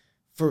interesting.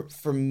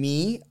 For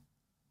me,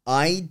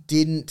 I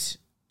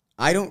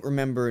don't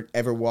remember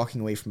ever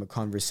walking away from a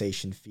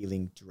conversation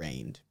feeling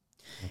drained.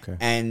 Okay.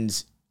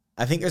 And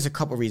I think there's a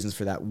couple reasons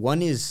for that.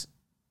 One is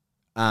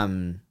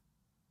the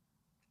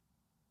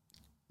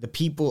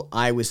people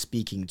I was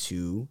speaking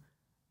to,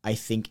 I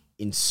think,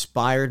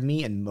 inspired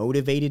me and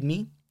motivated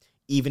me,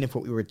 even if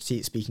what we were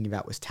speaking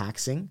about was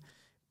taxing,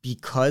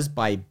 because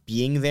by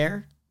being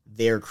there,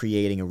 they're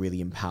creating a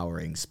really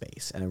empowering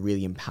space and a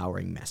really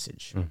empowering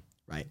message,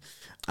 right?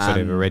 So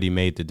they've already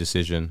made the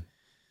decision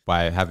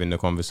by having the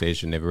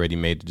conversation. They've already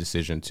made the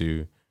decision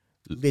to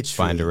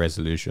find a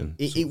resolution.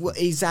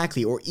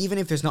 Exactly. Or even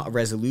if there's not a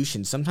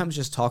resolution, sometimes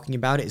just talking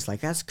about it is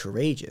like, that's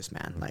courageous,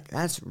 man. Like,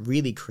 that's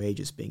really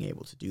courageous being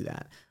able to do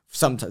that.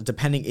 Sometimes,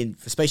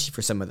 especially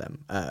for some of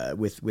them,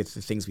 with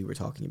the things we were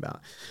talking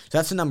about. So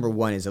that's the number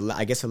one, is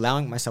I guess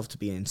allowing myself to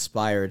be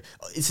inspired.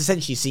 It's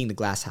essentially seeing the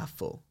glass half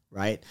full,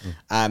 right?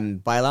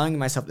 By allowing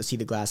myself to see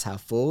the glass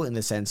half full, in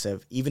the sense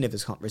of, even if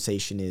this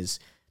conversation is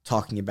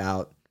talking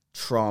about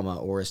trauma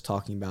or is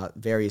talking about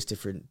various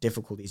different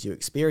difficulties you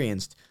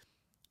experienced,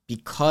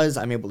 because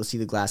I'm able to see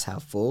the glass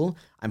half full,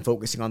 I'm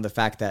focusing on the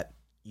fact that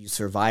you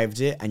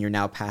survived it and you're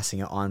now passing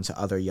it on to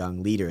other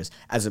young leaders,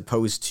 as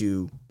opposed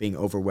to being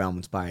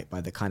overwhelmed by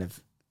the kind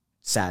of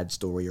sad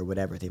story or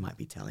whatever they might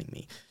be telling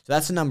me. So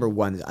that's the number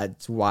one.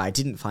 That's why I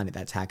didn't find it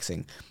that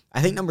taxing.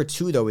 I think number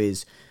two, though,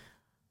 is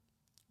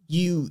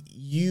you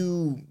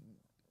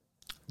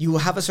will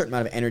have a certain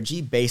amount of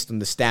energy based on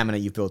the stamina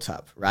you've built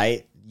up,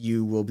 right?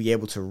 You will be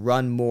able to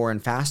run more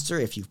and faster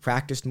if you've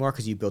practiced more,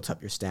 because you built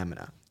up your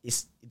stamina.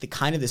 It's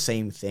the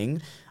same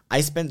thing.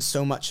 I spent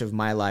so much of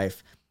my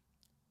life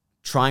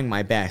trying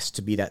my best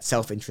to be that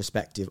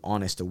self-introspective,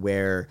 honest,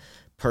 aware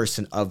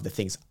person of the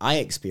things I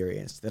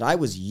experienced, that I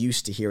was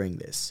used to hearing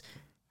this.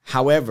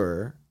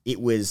 However,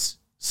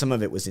 some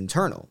of it was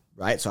internal,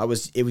 right? So it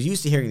was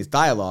used to hearing this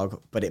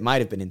dialogue, but it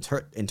might have been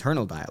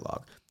internal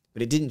dialogue,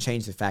 but it didn't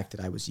change the fact that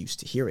I was used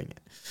to hearing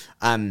it.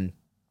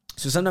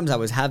 So sometimes I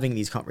was having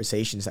these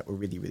conversations that were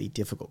really, really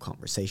difficult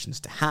conversations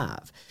to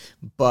have.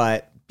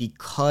 But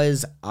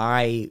because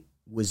I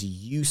was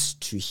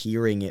used to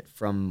hearing it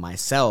from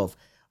myself,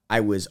 I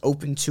was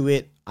open to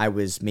it.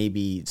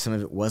 Maybe some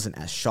of it wasn't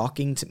as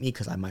shocking to me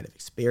because I might have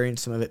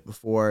experienced some of it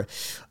before.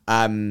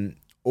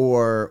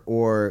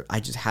 Or I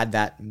just had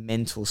that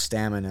mental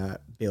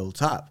stamina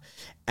built up.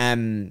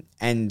 And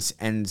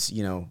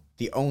you know,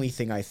 the only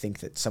thing I think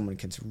that someone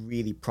can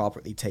really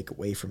properly take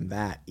away from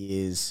that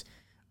is,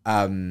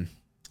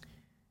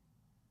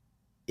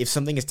 if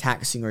something is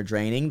taxing or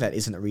draining, that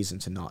isn't a reason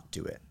to not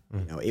do it.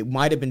 You know, it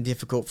might have been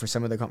difficult for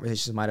some of the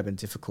conversations, it might have been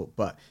difficult,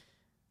 but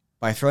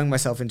by throwing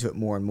myself into it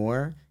more and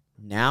more,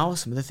 now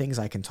some of the things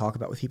I can talk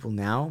about with people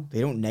now, they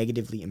don't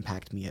negatively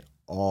impact me at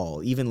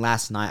all. Even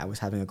last night, I was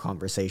having a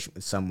conversation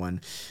with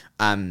someone,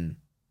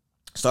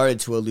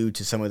 started to allude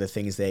to some of the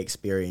things they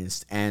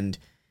experienced, and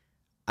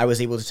I was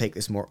able to take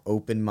this more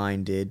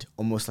open-minded,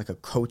 almost like a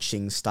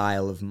coaching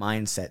style of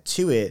mindset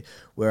to it,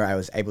 where I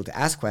was able to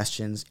ask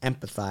questions,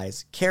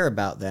 empathize, care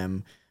about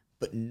them,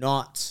 but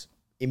not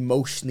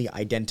emotionally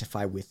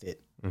identify with it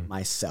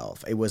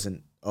myself. It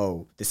wasn't,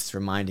 oh, this is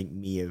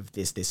reminding me of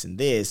this, this, and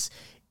this.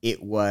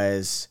 It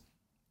was,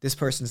 this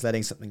person's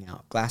letting something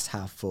out. Glass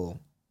half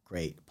full,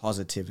 great.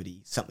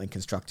 Positivity, something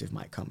constructive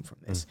might come from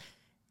this.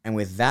 And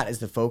with that as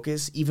the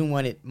focus, even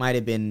when it might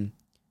have been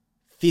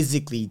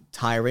physically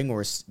tiring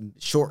or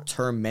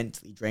short-term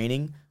mentally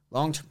draining,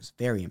 long-term is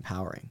very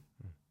empowering.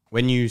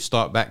 When you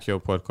start back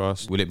your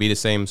podcast, will it be the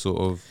same sort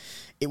of?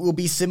 It will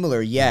be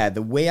similar, yeah.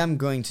 The way I'm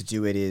going to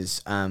do it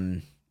is,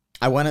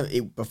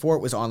 before it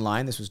was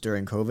online, this was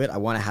during COVID, I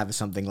want to have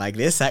something like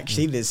this,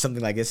 actually. There's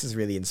something like this is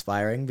really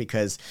inspiring,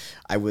 because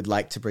I would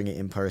like to bring it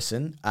in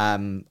person,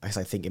 because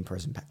I think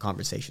in-person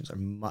conversations are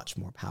much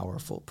more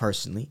powerful,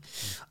 personally.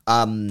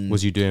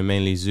 Was you doing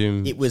mainly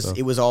Zoom? It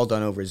was all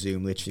done over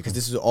Zoom, literally, because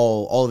this was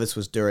all of this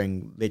was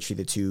during literally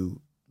the two,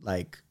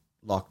 like,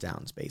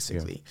 lockdowns,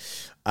 basically.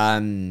 Yeah.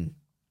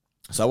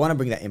 So I want to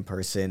bring that in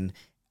person,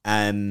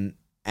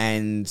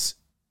 and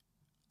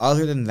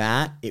other than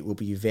that, it will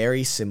be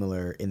very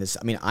similar in this.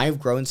 I mean, I've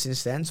grown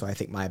since then, so I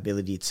think my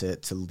ability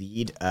to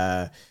lead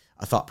a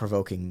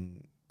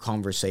thought-provoking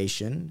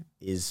conversation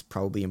is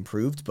probably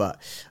improved,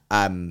 but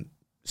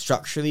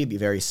structurally, it'll be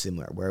very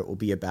similar, where it will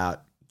be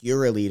about,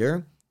 you're a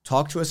leader,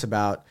 talk to us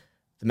about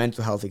the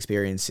mental health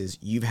experiences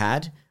you've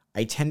had.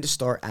 I tend to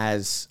start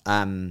as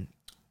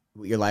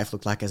what your life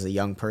looked like as a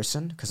young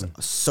person, because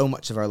so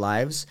much of our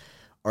lives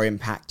are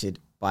impacted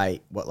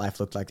by what life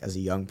looked like as a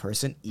young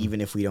person,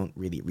 even if we don't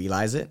really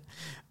realize it.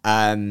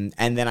 And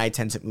then I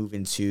tend to move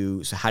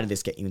into, so how did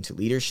this get you into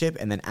leadership?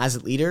 And then as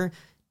a leader,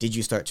 did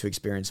you start to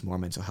experience more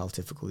mental health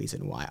difficulties,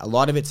 and why? A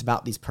lot of it's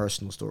about these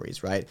personal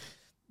stories, right?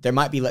 There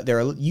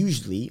are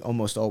usually,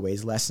 almost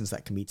always, lessons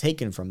that can be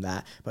taken from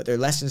that, but they're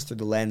lessons through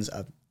the lens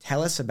of,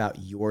 tell us about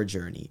your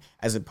journey,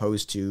 as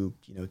opposed to,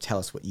 tell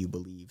us what you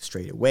believe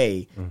straight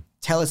away.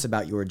 Tell us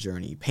about your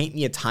journey. Paint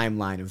me a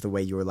timeline of the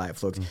way your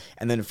life looked.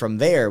 And then from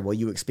there, well,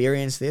 you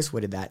experienced this,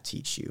 what did that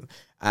teach you?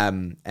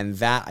 And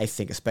that, I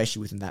think, especially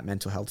within that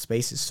mental health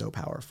space, is so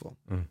powerful.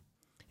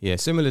 Yeah,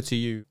 similar to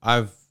you,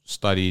 I've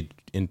studied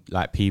in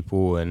like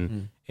people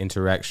and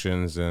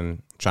interactions,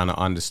 and trying to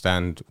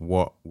understand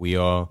what we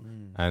are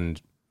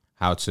and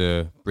how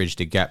to bridge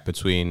the gap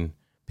between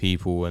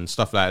people and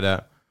stuff like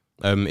that.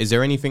 Is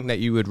there anything that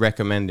you would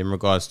recommend in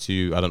regards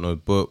to, I don't know,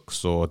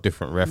 books or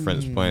different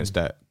reference points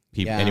that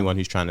people, anyone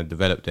who's trying to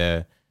develop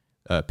their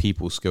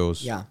people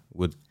skills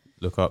would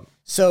look up?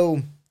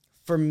 So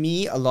for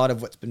me, a lot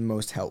of what's been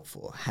most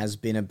helpful has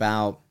been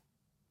about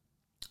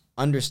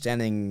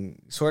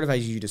understanding sort of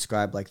as you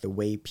described, like the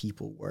way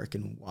people work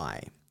and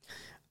why.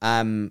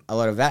 A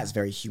lot of that is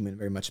very human,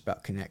 very much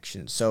about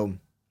connection. So,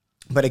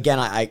 but again,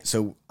 I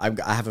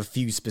have a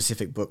few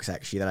specific books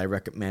actually that I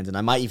recommend, and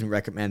I might even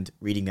recommend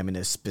reading them in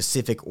a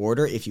specific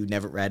order if you've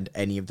never read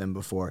any of them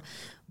before.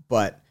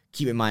 But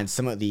keep in mind,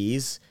 some of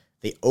these,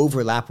 they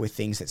overlap with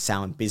things that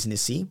sound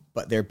businessy,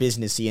 but they're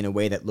businessy in a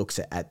way that looks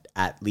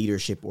at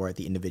leadership or at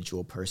the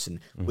individual person,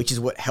 which is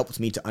what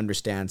helped me to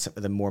understand some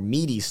of the more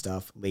meaty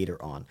stuff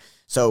later on.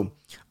 So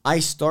I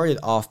started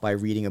off by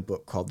reading a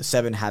book called The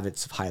 7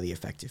 Habits of Highly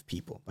Effective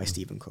People by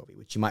Stephen Covey,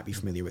 which you might be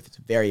familiar with. It's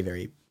a very,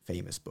 very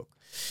famous book.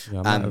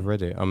 Yeah, I might have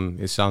read it.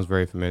 It sounds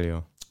very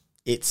familiar.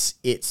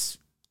 It's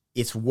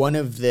one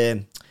of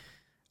the...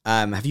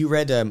 have you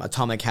read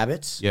Atomic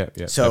Habits? Yeah,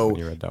 so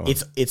definitely read that one.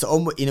 It's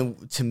almost,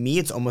 to me,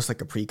 it's almost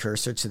like a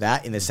precursor to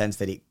that in the sense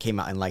that it came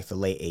out in like the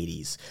late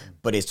 80s,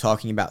 but it's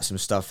talking about some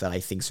stuff that I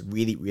think is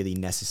really, really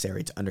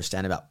necessary to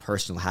understand about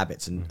personal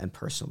habits and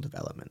personal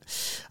development.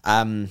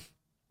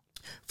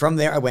 From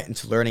there, I went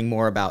into learning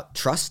more about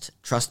trust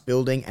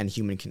building, and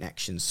human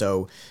connection.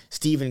 So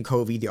Stephen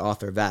Covey, the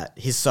author of that,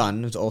 his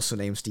son, who's also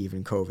named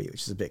Stephen Covey,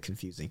 which is a bit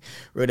confusing,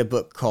 wrote a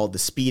book called The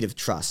Speed of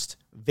Trust.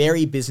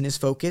 Very business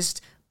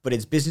focused, but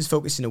it's business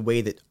focused in a way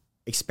that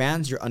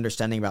expands your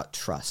understanding about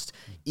trust.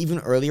 Even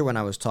earlier when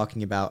I was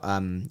talking about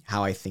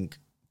how I think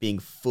being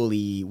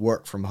fully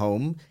work from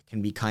home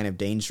can be kind of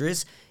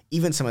dangerous,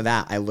 even some of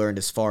that I learned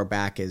as far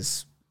back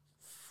as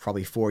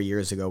probably 4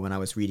 years ago when I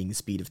was reading The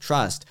Speed of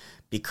Trust,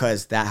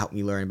 because that helped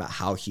me learn about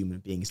how human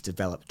beings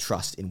develop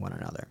trust in one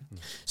another.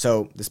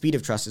 So The Speed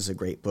of Trust is a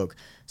great book.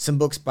 Some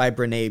books by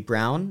Brené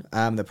Brown,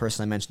 the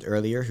person I mentioned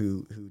earlier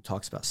who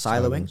talks about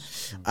siloing.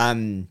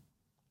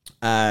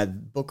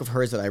 Book of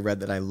hers that I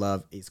read that I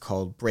love is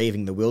called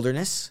Braving the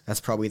Wilderness. That's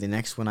probably the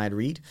next one I'd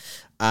read.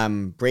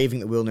 Braving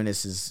the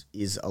Wilderness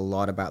is a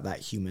lot about that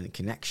human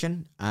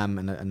connection,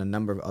 and a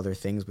number of other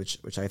things,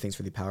 which I think is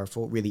really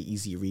powerful, really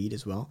easy read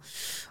as well.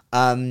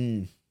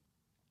 And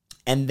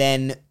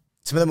then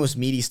some of the most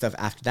meaty stuff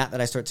after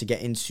that I start to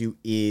get into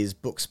is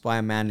books by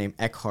a man named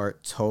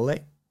Eckhart Tolle.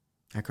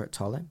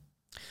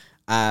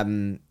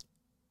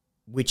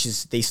 Which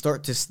is, they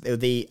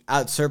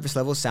at surface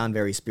level sound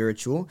very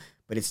spiritual,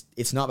 but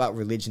it's not about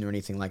religion or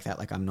anything like that.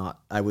 Like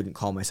I wouldn't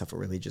call myself a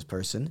religious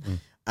person.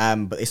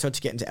 But they start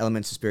to get into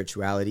elements of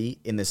spirituality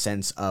in the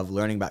sense of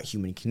learning about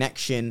human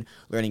connection,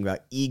 learning about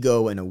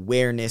ego and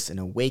awareness and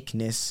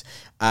awakeness.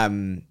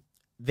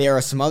 There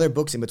are some other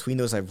books in between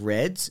those I've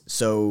read.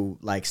 So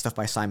like stuff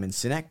by Simon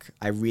Sinek.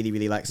 I really,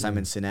 really like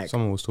Simon Sinek.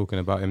 Someone was talking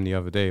about him the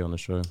other day on the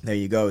show. There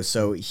you go.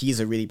 So he's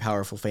a really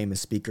powerful, famous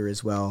speaker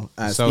as well.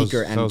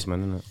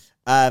 Salesman, isn't it?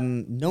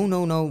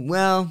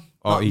 No.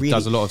 Well, he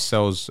does a lot of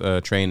sales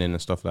training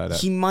and stuff like that.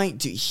 He might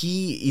do.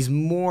 He is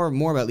more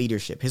about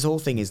leadership. His whole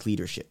thing is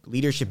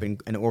leadership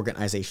and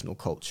organizational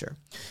culture.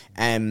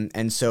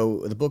 And so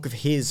the book of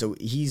his, so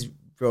he's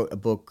wrote a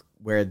book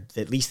where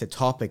at least the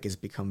topic has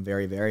become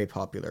very, very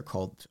popular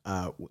called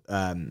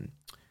Find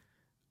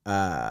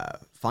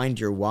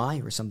Your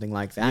Why or something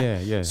like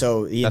that. Yeah.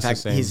 So in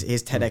fact,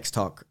 his TEDx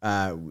talk,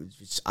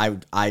 which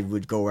I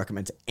would go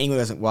recommend to anyone who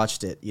hasn't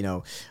watched it,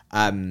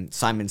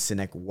 Simon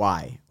Sinek,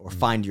 Why, or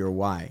Find Your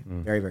Why.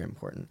 Very, very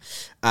important.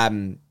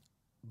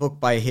 Book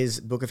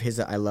of his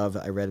that I love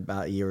that I read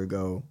about a year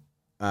ago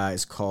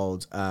is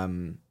called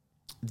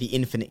The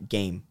Infinite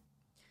Game.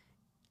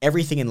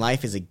 Everything in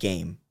life is a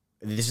game.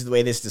 This is the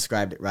way this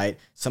described it, right?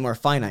 Some are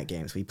finite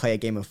games. We play a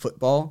game of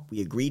football.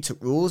 We agree to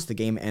rules. The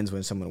game ends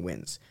when someone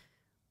wins.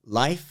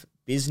 Life,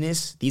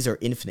 business, these are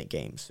infinite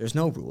games. There's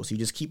no rules. You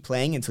just keep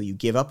playing until you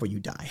give up or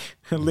you die,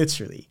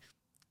 literally.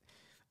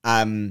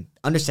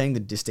 Understanding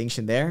the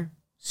distinction there,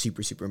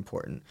 super, super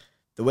important.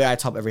 The way I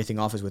top everything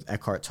off is with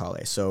Eckhart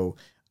Tolle. So,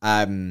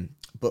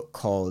 book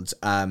called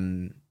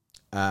The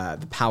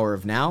Power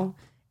of Now.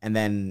 And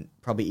then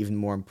probably even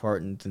more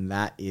important than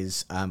that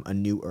is A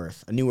New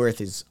Earth. A New Earth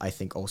is, I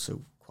think,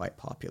 also quite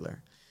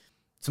popular.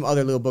 Some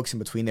other little books in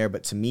between there,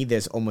 but to me,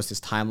 there's almost this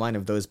timeline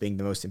of those being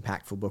the most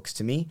impactful books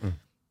to me.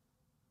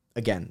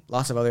 Again,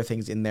 lots of other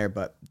things in there,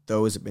 but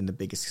those have been the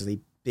biggest because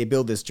they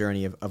build this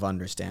journey of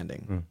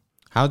understanding.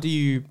 How do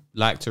you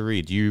like to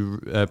read? Do you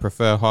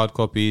prefer hard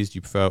copies? Do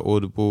you prefer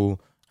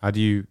Audible? How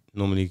do you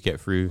normally get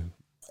through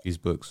these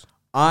books?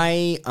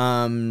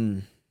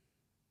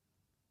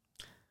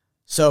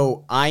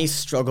 So I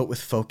struggle with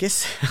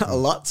focus a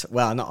lot.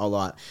 Well, not a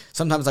lot.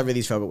 Sometimes I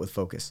really struggle with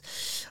focus.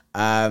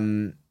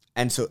 And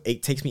so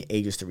it takes me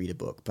ages to read a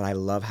book, but I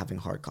love having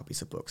hard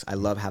copies of books. I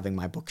love having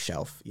my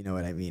bookshelf. You know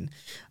what I mean?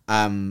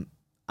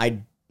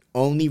 I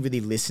only really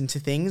listen to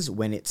things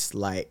when it's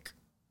like,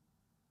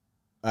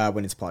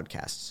 when it's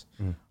podcasts.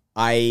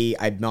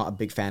 I'm not a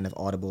big fan of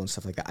Audible and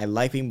stuff like that. I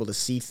like being able to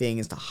see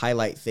things, to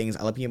highlight things.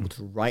 I like being able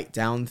to write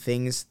down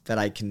things that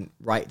I can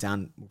write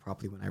down more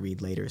properly when I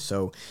read later.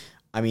 So,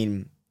 I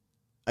mean,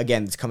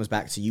 again, this comes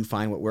back to you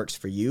find what works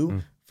for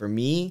you. For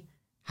me,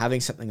 having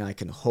something I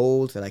can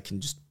hold, that I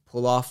can just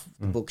pull off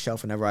the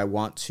bookshelf whenever I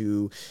want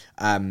to,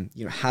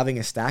 having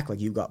a stack, like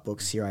you've got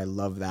books here, I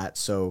love that.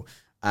 So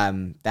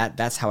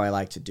That's how I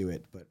like to do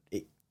it. But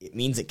it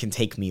means it can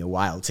take me a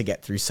while to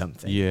get through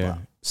something. Yeah. But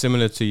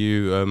Similar to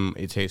you,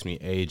 it takes me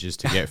ages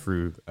to get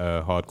through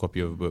a hard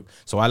copy of a book.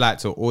 So I like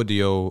to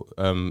audio,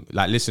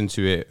 like listen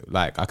to it.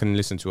 Like I can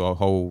listen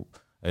to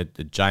a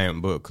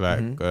giant book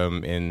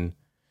in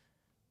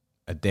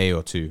a day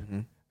or two.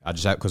 I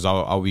just because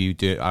I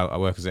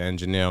work as an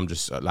engineer. I'm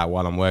just like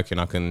while I'm working,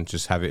 I can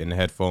just have it in the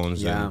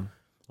headphones. Yeah.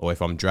 Or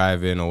if I'm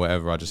driving or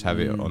whatever, I just have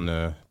it on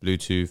the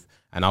Bluetooth.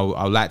 And I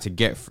like to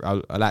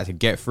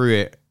get through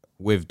it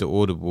with the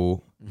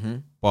Audible,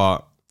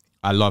 but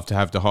I love to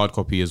have the hard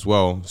copy as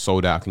well,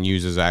 so that I can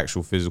use as an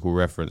actual physical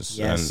reference.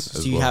 Yes.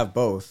 So you have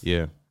both.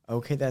 Yeah.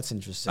 Okay, that's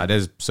interesting. Like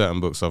there's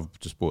certain books I've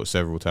just bought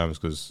several times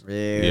because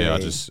Really?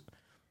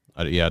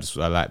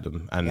 I like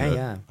them, and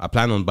Yeah. I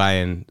plan on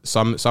buying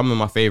some of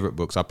my favorite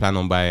books. I plan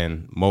on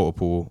buying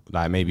multiple,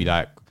 like maybe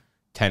like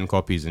 10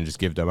 copies, and just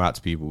give them out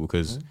to people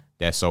because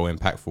they're so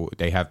impactful.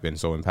 They have been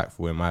so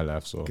impactful in my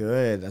life. So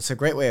Good. That's a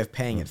great way of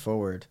paying it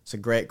forward. It's a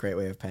great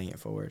way of paying it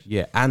forward.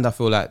 yeah, and I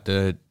feel like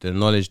the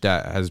knowledge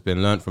that has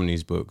been learned from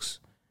these books,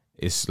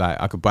 it's like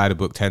I could buy the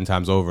book 10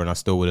 times over and I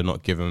still would have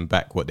not given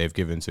back what they've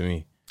given to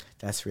me.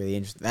 That's really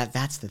interesting.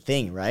 That's the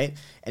thing, right?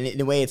 And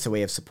in a way, it's a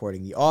way of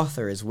supporting the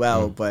author as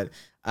well. But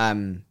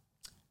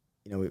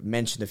we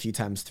mentioned a few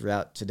times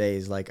throughout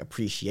today's like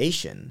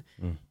appreciation.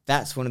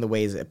 That's one of the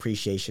ways that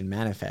appreciation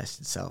manifests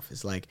itself,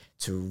 is like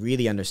to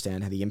really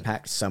understand how the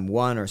impact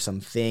someone or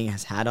something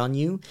has had on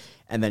you,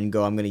 and then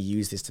go, I'm going to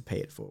use this to pay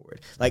it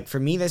forward. Like for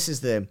me, this is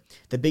the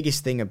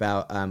biggest thing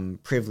about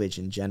privilege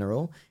in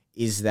general,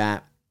 is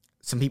that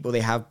some people,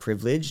 they have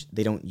privilege,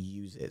 they don't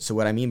use it. So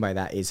what I mean by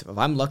that is, if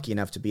I'm lucky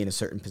enough to be in a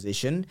certain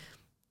position,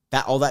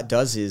 that all that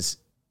does is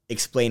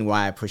explain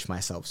why I push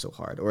myself so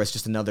hard, or it's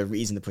just another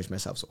reason to push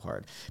myself so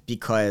hard,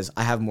 because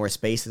I have more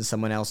space than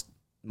someone else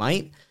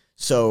might.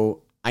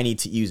 So I need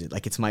to use it.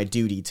 Like it's my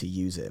duty to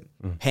use it.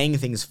 Paying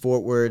things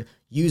forward,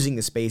 using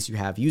the space you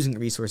have, using the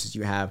resources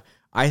you have.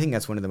 I think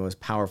that's one of the most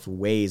powerful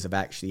ways of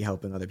actually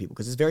helping other people,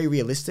 because it's very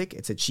realistic,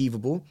 it's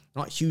achievable,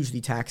 not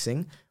hugely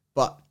taxing,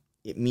 but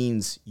it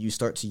means you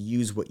start to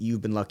use what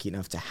you've been lucky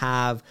enough to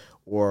have,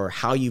 or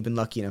how you've been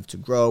lucky enough to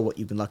grow, what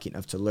you've been lucky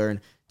enough to learn,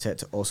 to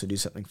also do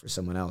something for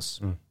someone else.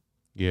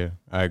 Yeah,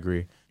 I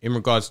agree. In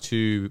regards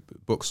to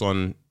books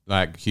on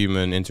like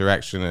human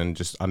interaction and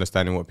just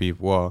understanding what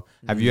people are,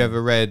 have you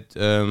ever read,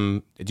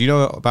 do you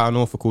know about an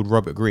author called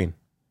Robert Greene?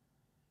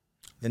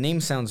 The name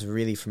sounds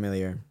really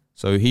familiar.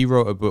 So he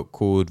wrote a book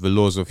called The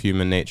Laws of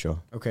Human Nature.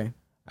 Okay.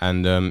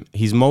 And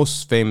he's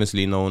most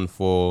famously known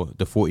for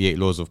the 48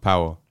 Laws of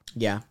Power.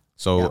 Yeah.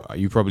 So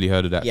you probably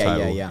heard of that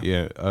title.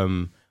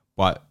 Yeah.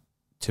 But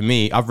to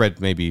me, I've read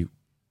maybe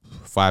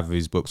 5 of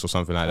his books or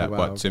something like that. Wow,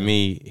 but to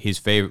me,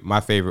 my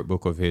favorite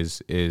book of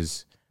his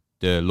is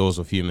The Laws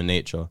of Human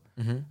Nature.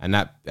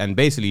 And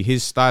basically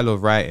his style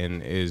of writing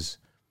is,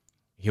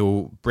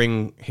 he'll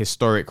bring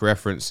historic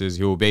references.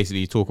 He'll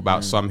basically talk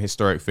about some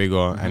historic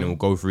figure and he'll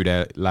go through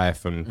their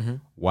life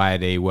and why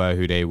they were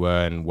who they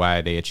were and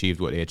why they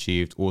achieved what they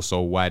achieved. Also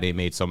why they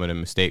made some of the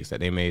mistakes that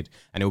they made.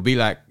 And it'll be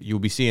like, you'll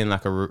be seeing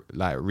like a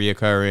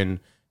reoccurring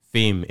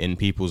theme in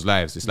people's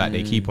lives. It's like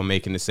they keep on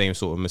making the same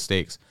sort of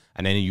mistakes.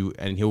 And then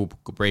he'll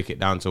break it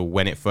down to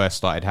when it first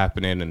started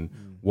happening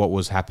and what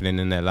was happening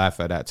in their life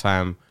at that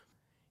time.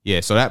 Yeah.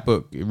 So that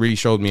book, it really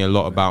showed me a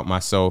lot about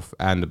myself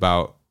and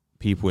about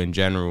people in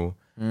general.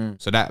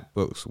 So that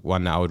book's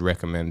one that I would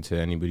recommend to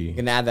anybody. I'm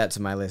going to add that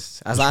to my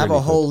list. As I have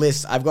a whole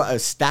list. I've got a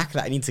stack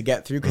that I need to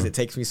get through because it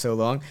takes me so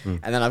long.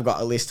 And then I've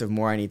got a list of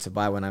more I need to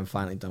buy when I'm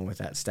finally done with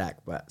that stack.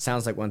 But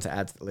sounds like one to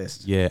add to the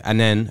list. Yeah. And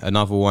then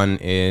another one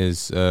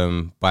is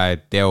by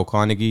Dale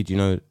Carnegie. Do you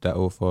know that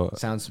author?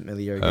 Sounds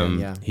familiar again,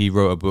 yeah. He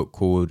wrote a book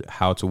called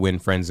How to Win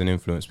Friends and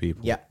Influence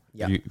People. Yeah.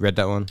 Yeah. You read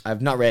that one?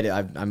 I've not read it.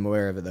 I'm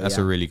aware of it though. That's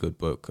a really good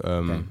book.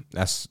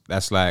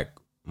 That's like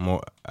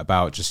more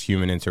about just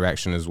human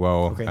interaction as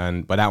well.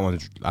 But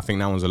I think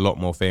that one's a lot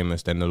more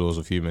famous than The Laws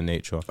of Human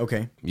Nature.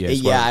 Okay.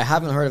 Yeah, I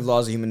haven't heard of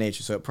Laws of Human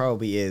Nature, so it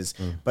probably is.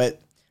 But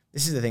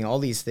this is the thing, all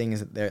these things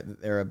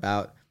that they're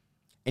about,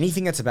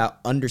 anything that's about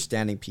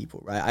understanding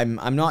people, right?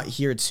 I'm not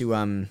here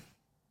to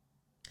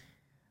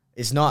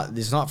it's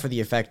not for the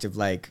effect of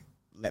like,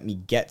 let me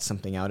get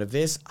something out of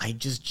this. I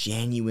just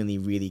genuinely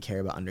really care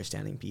about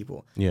understanding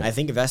people. Yeah. I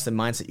think if that's the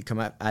mindset you come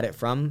at it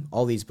from,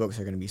 all these books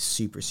are going to be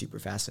super, super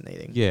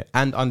fascinating. Yeah,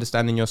 and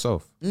understanding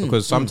yourself.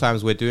 Because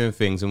sometimes we're doing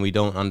things and we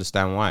don't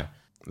understand why.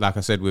 Like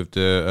I said with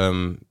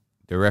the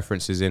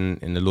references in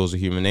The Laws of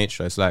Human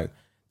Nature, it's like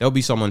there'll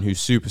be someone who's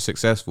super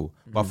successful,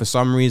 but for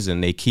some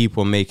reason they keep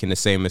on making the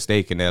same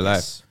mistake in their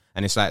life.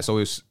 And it's like, so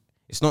it's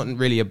not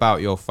really about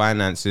your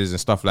finances and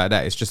stuff like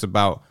that. It's just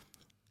about,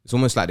 it's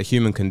almost like the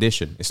human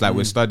condition. It's like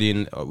we're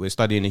studying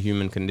the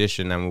human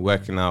condition and we're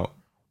working out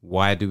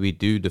why do we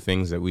do the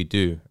things that we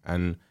do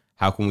and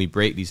how can we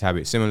break these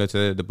habits. Similar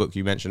to the book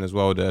you mentioned as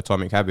well, The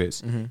Atomic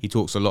Habits. He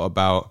talks a lot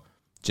about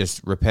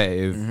just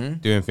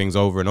repetitive doing things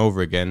over and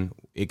over again.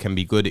 It can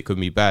be good, it could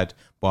be bad,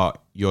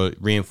 but you're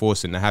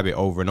reinforcing the habit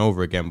over and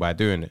over again by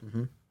doing it.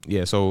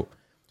 Yeah, so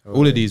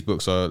All of these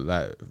books are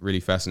like really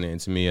fascinating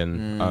to me,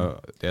 and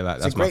they're like,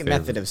 It's that's a great my favorite.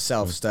 method of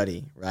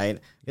self-study, right?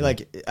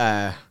 Like,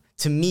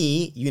 to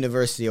me,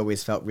 university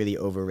always felt really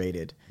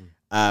overrated.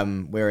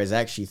 Whereas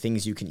actually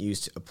things you can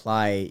use to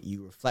apply,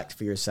 you reflect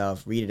for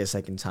yourself, read it a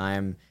second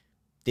time.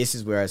 This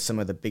is where some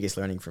of the biggest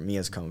learning for me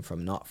has come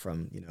from, not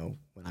from,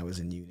 when I was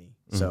in uni.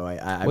 So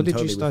I'm What did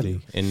totally you with study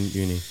in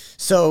uni?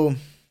 So,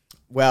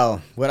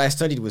 well, what I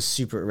studied was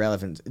super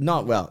irrelevant.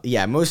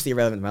 Mostly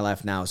irrelevant in my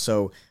life now.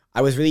 So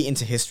I was really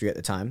into history at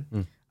the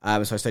time.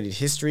 So I studied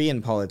history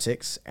and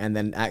politics, and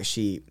then I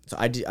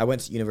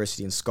went to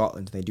university in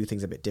Scotland, and they do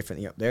things a bit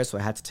differently up there. So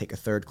I had to take a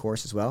third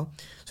course as well.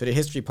 So I did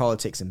history,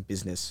 politics, and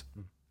business,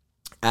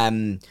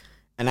 and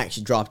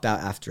actually dropped out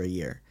after a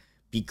year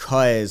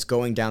because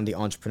going down the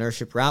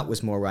entrepreneurship route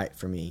was more right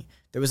for me.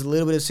 There was a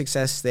little bit of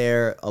success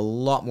there, a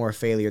lot more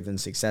failure than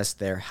success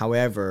there.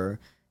 However,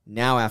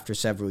 now after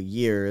several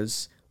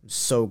years, I'm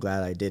so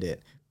glad I did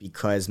it,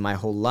 because my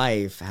whole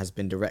life has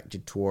been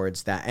directed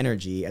towards that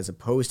energy as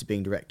opposed to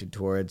being directed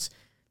towards,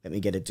 let me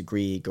get a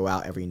degree, go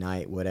out every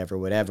night,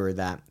 whatever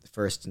that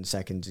first and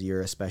second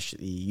year,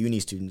 especially uni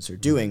students, are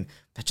doing.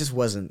 That just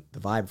wasn't the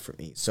vibe for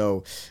me.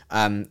 So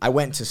I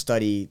went to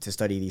study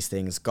these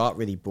things, got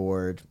really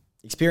bored,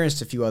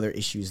 experienced a few other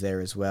issues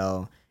there as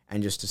well,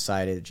 and just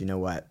decided, you know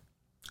what,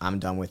 I'm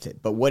done with it.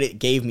 But what it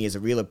gave me is a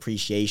real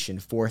appreciation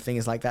for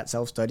things like that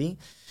self-study,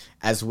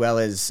 as well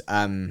as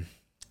kind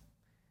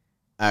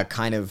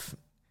of,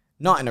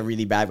 not in a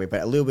really bad way,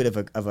 but a little bit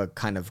of a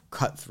kind of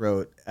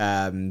cutthroat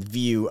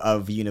view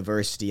of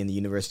university and the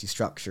university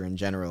structure in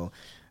general.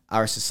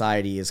 Our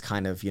society is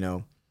kind of,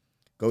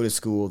 go to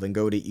school, then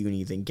go to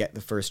uni, then get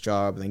the first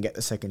job, then get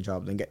the second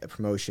job, then get the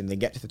promotion, then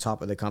get to the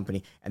top of the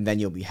company, and then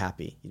you'll be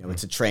happy.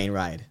 It's a train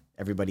ride.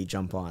 Everybody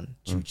jump on,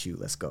 choo-choo,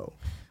 let's go.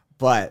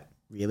 But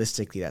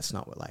realistically, that's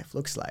not what life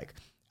looks like.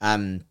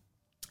 And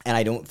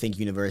I don't think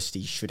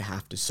university should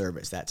have to serve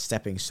as that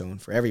stepping stone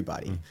for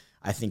everybody.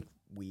 I think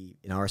we,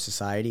 in our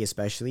society,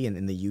 especially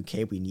in the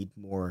UK, we need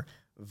more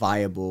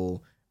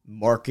viable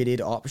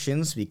marketed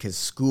options, because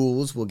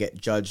schools will get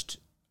judged,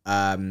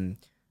 like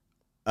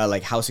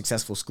how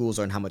successful schools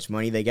are and how much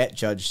money they gets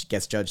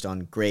judged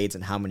on grades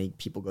and how many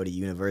people go to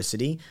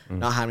university,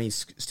 not how many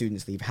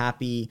students leave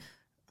happy,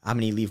 how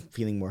many leave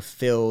feeling more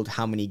filled,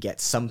 how many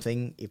get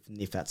something,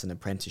 if that's an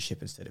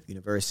apprenticeship instead of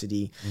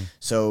university.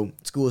 So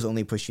schools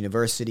only push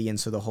university, and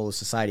so the whole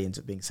society ends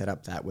up being set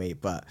up that way.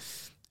 But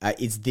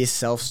it's this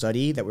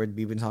self-study that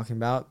we've been talking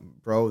about,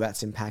 bro,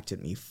 that's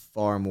impacted me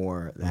far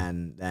more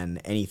than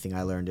anything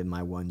I learned in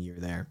my 1 year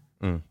there.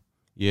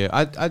 Yeah,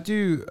 I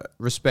do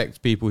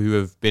respect people who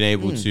have been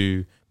able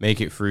to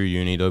make it through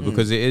uni though,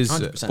 because it is,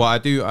 100%. but I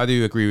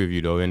do agree with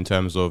you though, in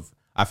terms of,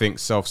 I think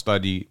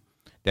self-study,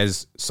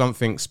 there's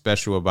something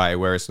special about it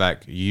where it's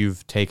like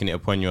you've taken it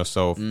upon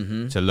yourself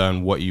to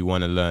learn what you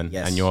want to learn,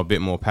 and you're a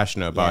bit more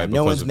passionate about it.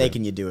 No one's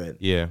making you do it.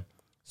 Yeah.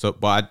 So,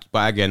 but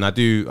again, I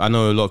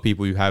know a lot of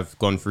people who have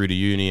gone through the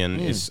uni, and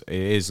it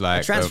is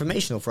like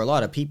transformational for a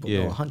lot of people.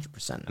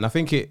 100%. And I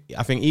think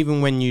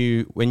even when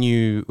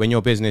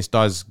your business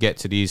does get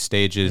to these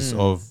stages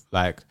of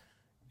like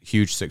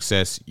huge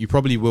success, you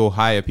probably will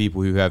hire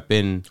people who have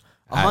been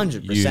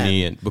 100%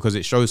 uni, because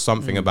it shows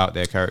something about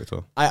their character.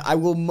 I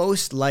will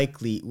most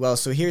likely,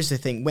 so here's the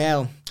thing.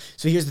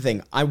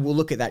 I will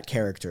look at that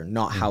character,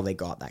 not how they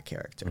got that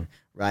character,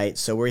 right?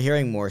 So we're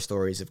hearing more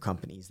stories of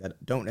companies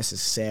that don't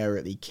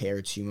necessarily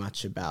care too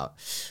much about,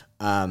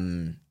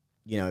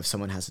 if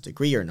someone has a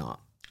degree or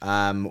not,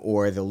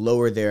 or they'll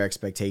lower their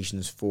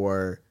expectations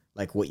for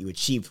like what you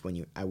achieved when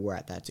you were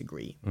at that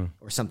degree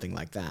or something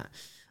like that.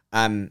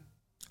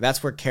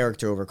 That's where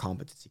character over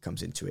competency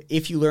comes into it.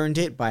 If you learned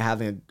it by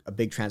having a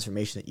big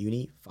transformation at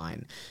uni,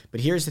 fine. But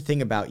here's the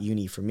thing about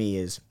uni for me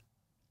is,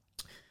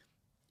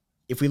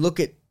 if we look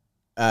at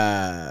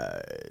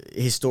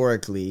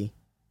historically,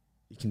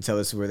 you can tell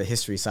this is where the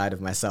history side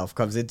of myself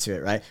comes into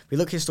it, right? We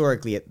look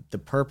historically at the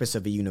purpose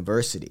of a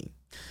university.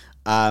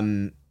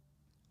 In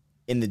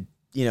the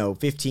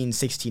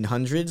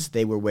 1600s,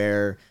 they were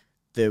where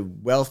the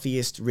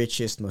wealthiest,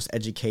 richest, most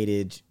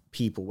educated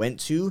people went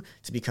to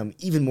become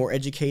even more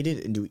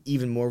educated and do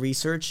even more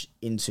research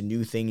into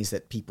new things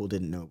that people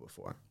didn't know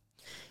before.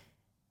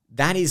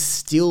 That is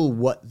still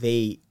what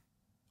they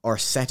are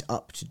set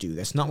up to do.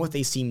 That's not what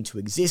they seem to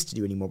exist to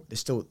do anymore, but they're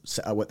still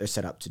what they're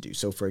set up to do.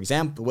 So, for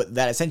example, what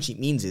that essentially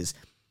means is,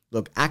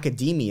 look,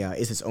 academia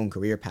is its own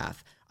career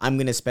path. I'm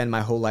going to spend my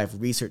whole life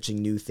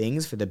researching new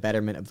things for the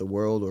betterment of the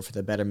world or for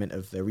the betterment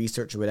of the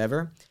research or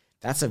whatever.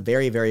 That's a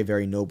very, very,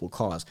 very noble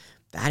cause.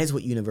 That is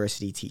what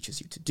university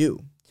teaches you to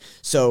do.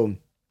 So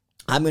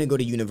I'm going to go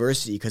to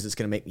university because it's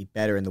going to make me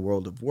better in the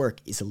world of work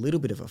is a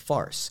little bit of a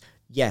farce.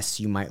 Yes,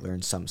 you might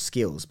learn some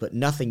skills, but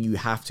nothing you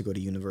have to go to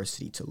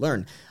university to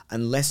learn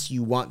unless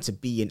you want to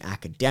be an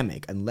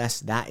academic,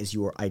 unless that is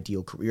your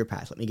ideal career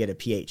path. Let me get a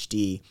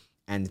PhD,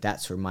 and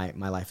that's where my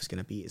life is going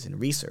to be, is in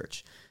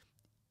research.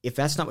 If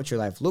that's not what your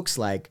life looks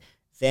like,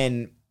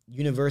 then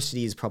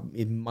university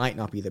it might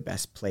not be the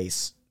best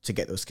place to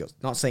get those skills.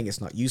 Not saying it's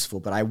not useful,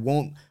 but I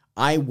won't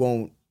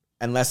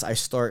unless I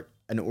start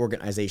an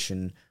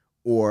organization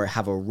or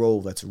have a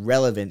role that's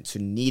relevant to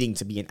needing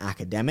to be an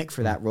academic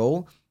for that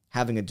role,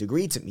 having a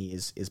degree to me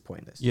is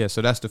pointless. Yeah,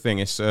 so that's the thing.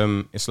 It's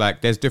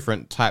like there's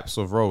different types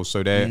of roles.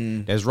 So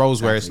there's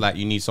roles where it's like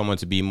you need someone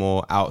to be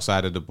more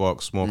outside of the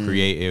box, more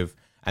creative,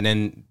 and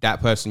then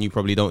that person, you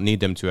probably don't need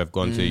them to have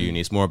gone to uni.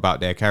 It's more about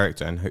their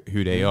character and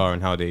who they are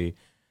and how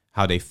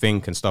they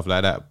think and stuff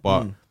like that.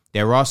 But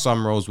there are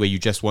some roles where you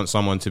just want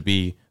someone to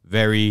be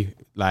very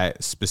like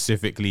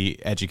specifically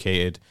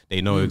educated.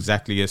 They know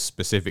exactly a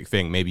specific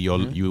thing. Maybe you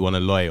want a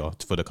lawyer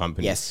for the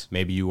company. Yes.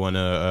 Maybe you want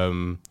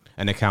an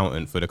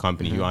accountant for the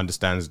company who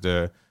understands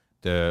the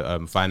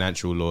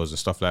financial laws and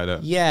stuff like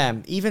that. Yeah,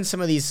 even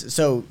some of these.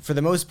 So for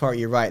the most part,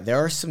 you're right. There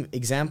are some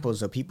examples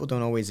that people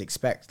don't always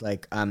expect.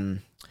 Like,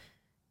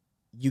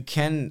 you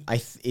can.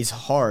 It's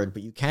hard,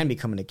 but you can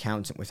become an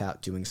accountant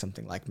without doing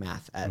something like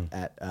math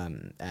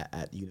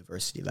at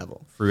university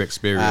level Through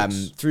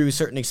experience. Through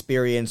certain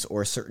experience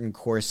or certain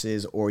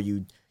courses, or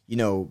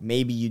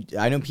maybe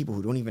I know people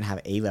who don't even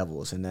have A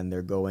levels, and then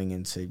they're going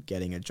into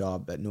getting a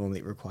job that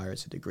normally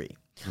requires a degree.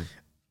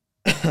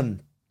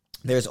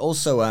 There's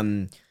also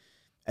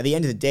at the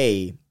end of the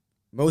day,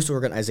 most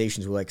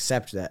organizations will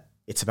accept that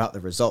it's about the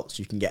results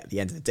you can get at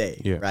the end of the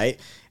day, right?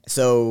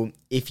 So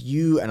if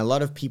you, and a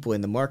lot of people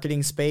in the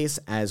marketing space,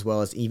 as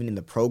well as even in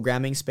the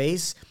programming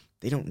space,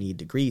 they don't need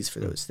degrees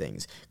for those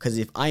things. Because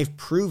if I've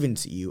proven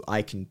to you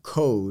I can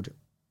code,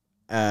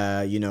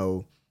 a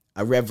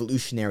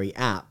revolutionary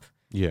app,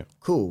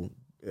 cool.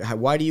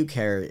 Why do you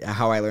care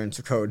how I learned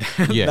to code?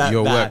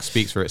 Your work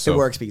speaks for itself. The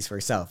work speaks for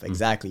itself,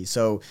 exactly.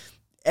 So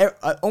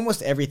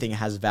almost everything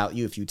has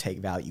value if you take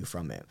value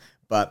from it.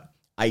 But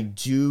I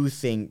do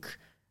think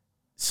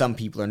some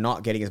people are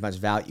not getting as much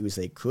value as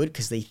they could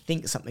because they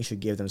think something should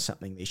give them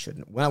something they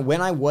shouldn't.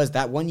 When I was,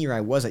 that 1 year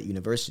I was at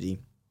university,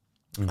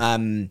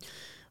 I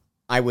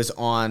was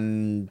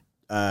on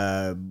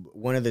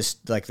one of the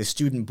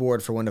student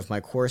board for one of my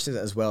courses,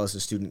 as well as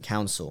the student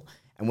council.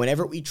 And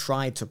whenever we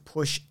tried to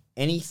push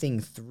anything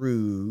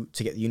through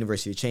to get the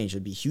university to change,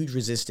 there'd be huge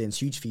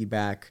resistance, huge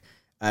feedback,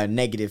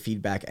 negative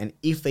feedback. And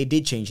if they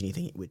did change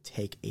anything, it would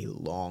take a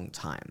long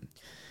time.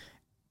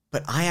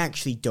 But I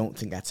actually don't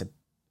think that's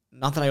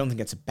not that I don't think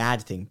that's a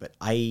bad thing, but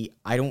I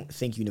don't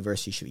think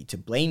university should be to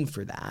blame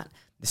for that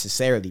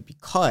necessarily,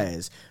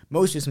 because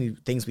most of the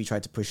things we try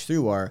to push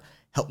through are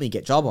help me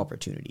get job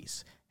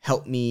opportunities,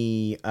 help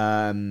me,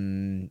 I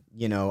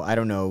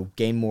don't know,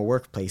 gain more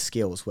workplace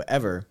skills,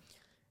 whatever.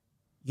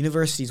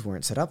 Universities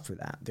weren't set up for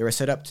that. They were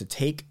set up to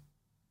take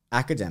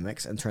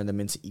academics and turn them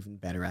into even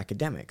better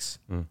academics.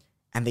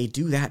 And they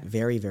do that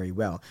very, very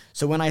well.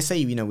 So when I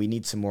say, we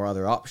need some more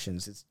other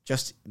options, it's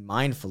just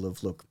mindful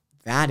of, look,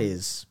 that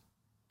is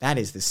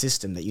the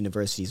system that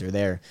universities are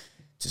there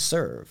to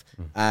serve.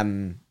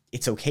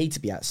 It's okay to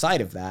be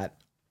outside of that.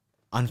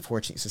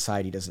 Unfortunately,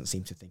 society doesn't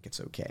seem to think it's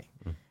okay.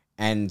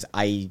 And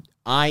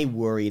I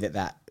worry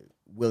that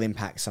will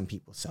impact some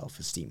people's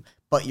self-esteem.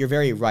 But you're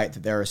very right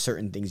that there are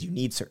certain things you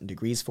need certain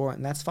degrees for,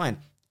 and that's fine.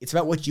 It's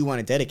about what you want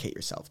to dedicate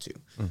yourself to.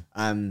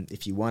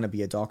 If you want to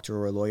be a doctor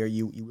or a lawyer,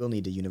 you will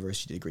need a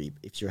university degree.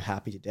 If you're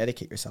happy to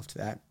dedicate yourself to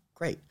that,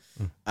 great.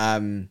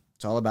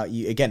 It's all about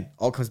you. Again,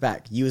 all comes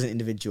back. You as an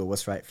individual,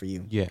 what's right for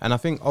you. Yeah, and I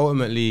think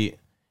ultimately,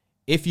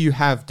 if you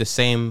have the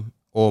same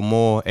or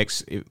more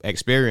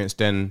experience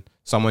than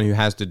someone who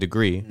has the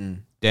degree,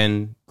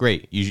 then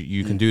great.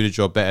 You can do the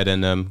job better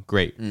than them,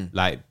 great.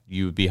 Like,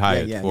 you would be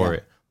hired for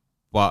it.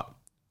 But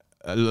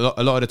a lot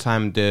of the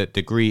time, the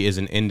degree is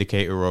an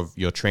indicator of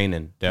your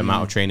training, the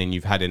amount of training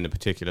you've had in the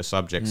particular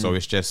subject. So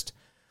it's just,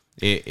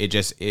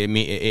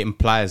 it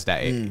implies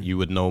that you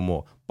would know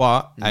more.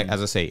 But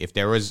as I say, if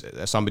there is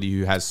somebody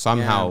who has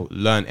somehow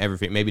learned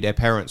everything, maybe their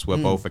parents were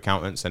both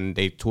accountants and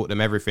they taught them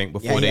everything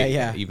before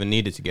they even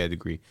needed to get a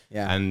degree.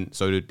 And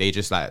so they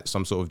just like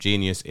some sort of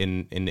genius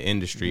in the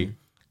industry.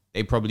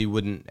 They probably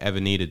wouldn't ever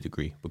need a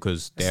degree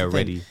because they're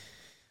already.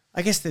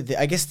 I guess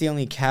the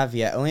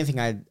only thing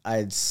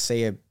I'd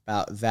say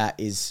about that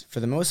is,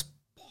 for the most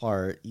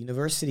part,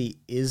 university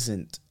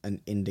isn't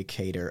an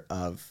indicator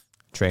of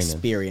training,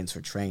 experience,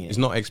 or training. It's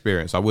not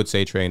experience. I would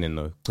say training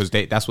though, because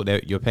that's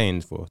what you're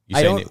paying for.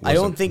 I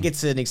don't think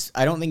it's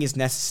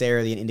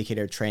necessarily an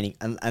indicator of training,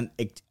 and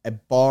a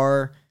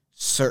bar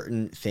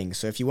certain things.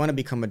 So if you want to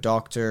become a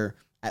doctor,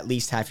 at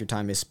least half your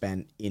time is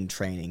spent in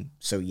training.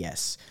 So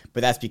yes,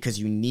 but that's because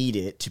you need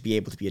it to be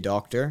able to be a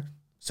doctor.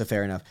 So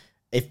fair enough.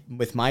 If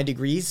with my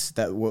degrees,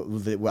 that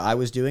what I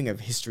was doing of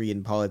history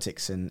and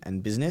politics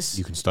and business,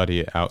 you can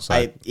study it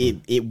outside.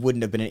 It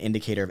wouldn't have been an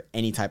indicator of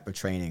any type of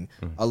training.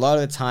 A lot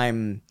of the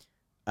time,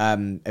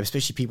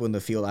 especially people in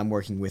the field I'm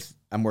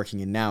working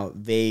in now,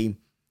 they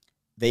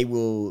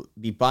will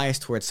be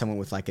biased towards someone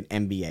with like an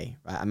MBA,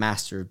 right? A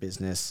Master of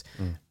Business.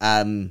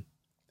 I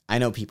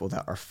know people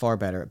that are far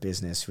better at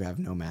business who have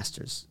no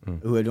masters,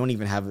 who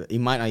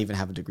might not even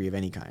have a degree of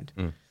any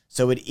kind.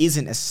 So it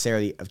isn't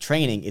necessarily of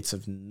training, it's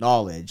of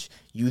knowledge.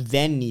 You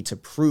then need to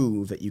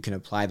prove that you can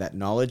apply that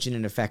knowledge in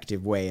an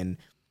effective way. And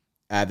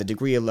The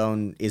degree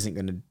alone isn't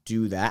going to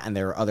do that, and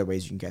there are other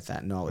ways you can get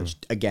that knowledge.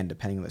 Again,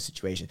 depending on the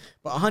situation.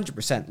 But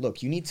 100%,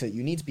 look, you need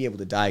to be able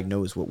to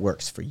diagnose what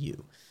works for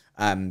you,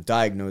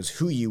 diagnose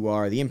who you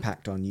are, the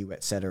impact on you,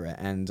 etc.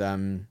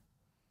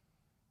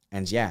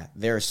 And yeah,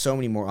 there are so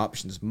many more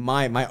options.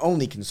 My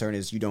only concern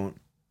is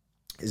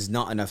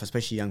not enough,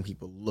 especially young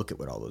people, look at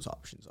what all those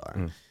options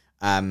are.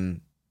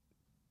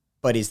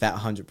 But is that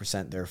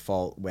 100% their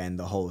fault when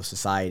the whole of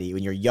society,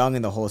 when you're young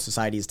and the whole of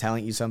society is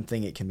telling you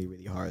something, it can be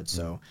really hard.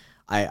 So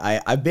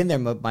I've been there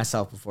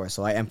myself before,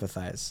 so I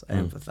empathize.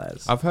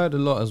 I've heard a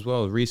lot as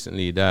well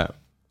recently that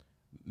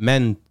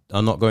men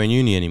are not going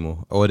uni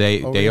anymore, or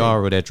they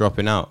are, or they're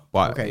dropping out.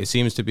 But it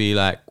seems to be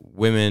like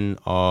women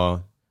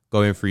are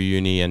going through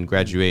uni and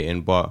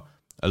graduating, but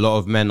a lot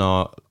of men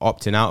are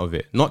opting out of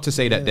it. Not to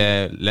say that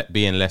they're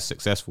being less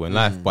successful in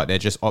life, but they're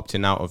just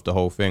opting out of the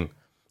whole thing.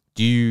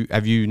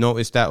 Have you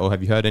noticed that, or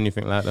have you heard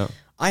anything like that?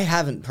 I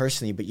haven't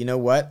personally, but you know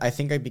what? I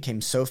think I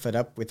became so fed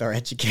up with our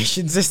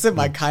education system,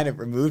 I kind of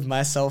removed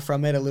myself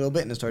from it a little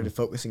bit and started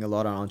focusing a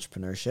lot on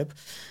entrepreneurship.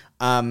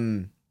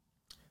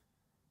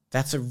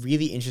 That's a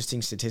really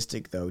interesting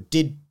statistic, though.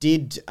 Do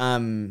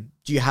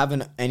you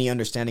have any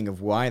understanding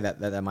of why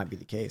that might be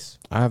the case?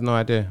 I have no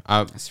idea.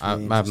 I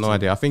have no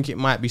idea. I think it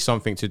might be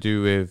something to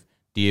do with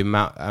the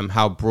amount,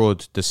 how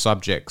broad the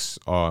subjects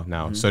are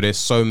now. So there's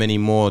so many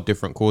more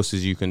different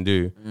courses you can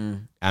do,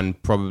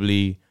 and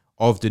probably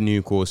of the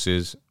new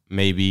courses,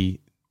 maybe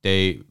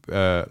they're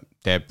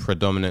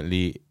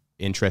predominantly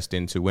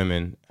interesting to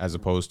women as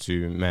opposed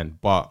to men.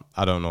 But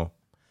I don't know.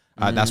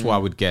 That's what I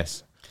would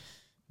guess.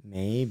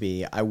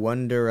 Maybe. I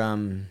wonder,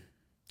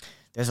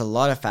 there's a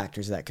lot of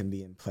factors that can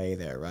be in play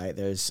there, right?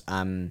 There's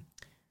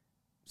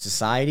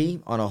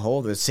society on a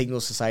whole, the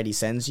signals society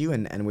sends you,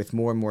 and with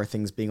more and more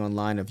things being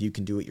online of you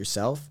can do it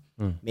yourself,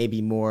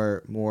 maybe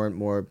more and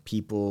more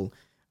people,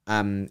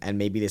 and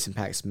maybe this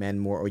impacts men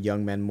more, or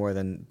young men more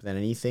than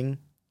anything,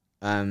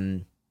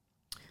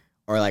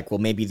 or like, well,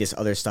 maybe this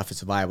other stuff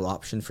is a viable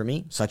option for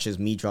me, such as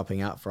me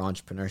dropping out for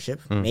entrepreneurship.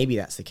 Maybe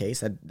that's the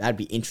case. That'd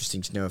be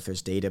interesting to know if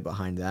there's data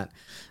behind that.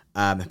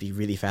 That'd be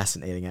really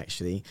fascinating,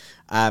 actually.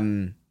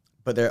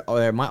 But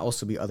there might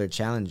also be other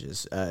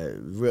challenges.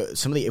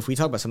 If we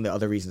talk about some of the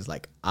other reasons,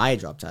 like I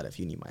dropped out of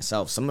uni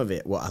myself, a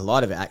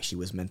lot of it actually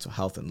was mental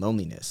health and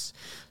loneliness.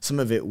 Some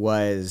of it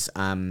was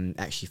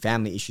actually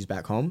family issues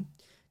back home.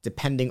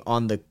 Depending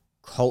on the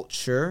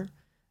culture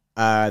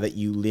that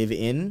you live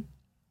in,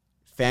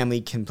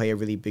 family can play a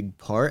really big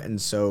part. And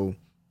so,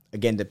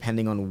 again,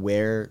 depending on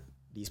where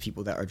these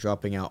people that are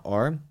dropping out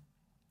are,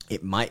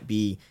 it might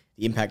be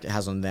the impact it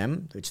has on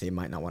them, which they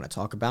might not want to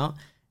talk about.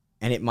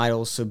 And it might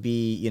also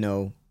be,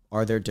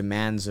 are there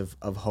demands of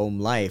home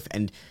life?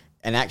 And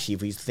actually,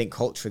 if we think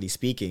culturally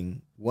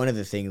speaking, one of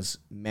the things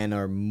men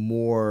are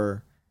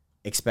more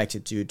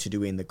expected to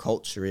do in the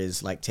culture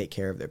is like take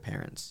care of their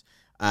parents.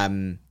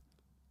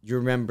 You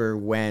remember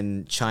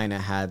when China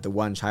had the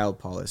one-child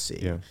policy?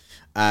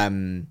 Yeah.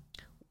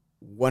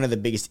 One of the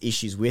biggest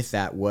issues with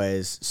that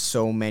was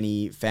so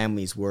many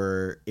families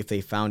were, if they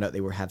found out they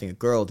were having a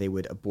girl, they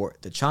would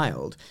abort the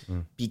child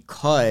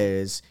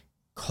because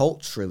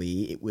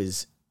culturally it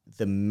was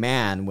the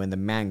man, when the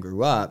man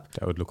grew up,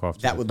 that would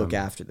look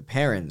after the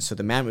parents. So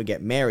the man would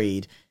get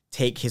married,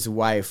 take his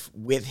wife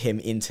with him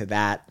into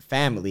that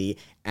family,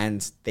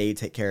 and they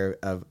take care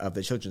of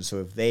the children. So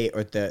if they,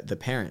 or the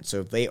parents,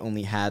 so if they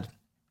only had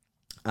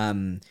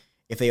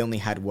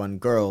one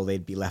girl,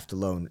 they'd be left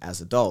alone as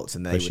adults,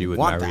 and she would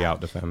marry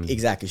out the family.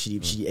 Exactly, she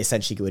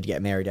essentially would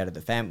get married out of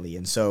the family,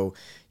 and so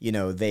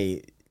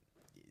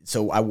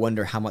So I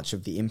wonder how much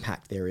of the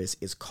impact there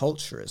is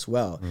culture as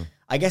well.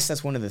 I guess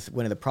that's one of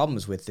the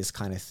problems with this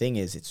kind of thing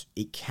is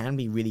it can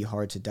be really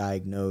hard to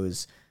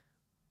diagnose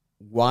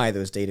why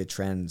those data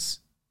trends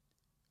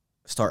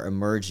start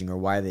emerging or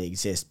why they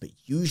exist. But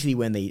usually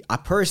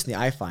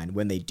I find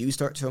when they do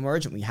start to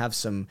emerge and we have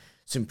some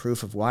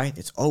proof of why,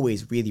 it's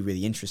always really,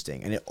 really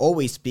interesting. And it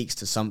always speaks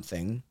to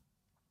something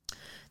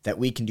that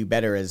we can do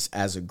better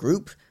as a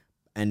group,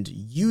 and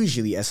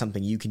usually as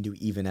something you can do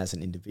even as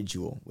an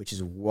individual, which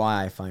is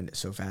why I find it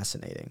so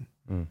fascinating.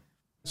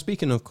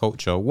 Speaking of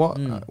culture,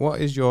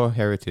 what is your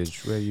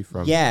heritage? Where are you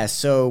from? Yeah,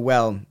 so,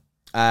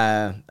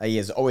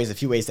 there's always a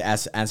few ways to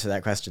answer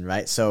that question,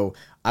 right? So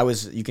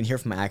you can hear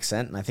from my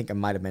accent, and I think I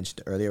might have mentioned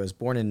it earlier, I was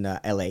born in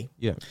LA.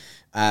 Yeah.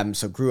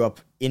 So grew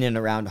up in and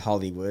around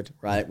Hollywood,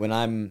 right? When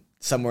I'm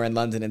somewhere in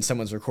London and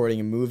someone's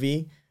recording a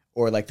movie,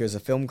 or like there's a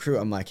film crew,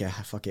 I'm like, yeah,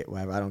 fuck it,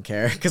 whatever, I don't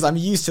care. Because I'm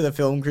used to the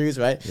film crews,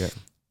 right? Yeah.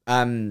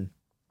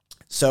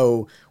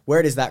 So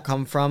where does that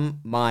come from?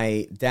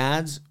 My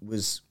dad's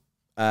was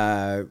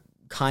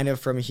kind of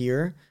from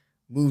here,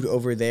 moved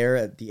over there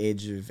at the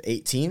age of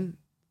 18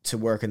 to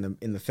work in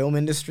the film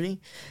industry,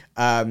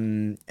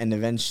 and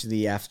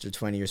eventually after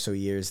 20 or so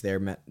years there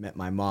met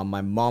my mom.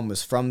 My mom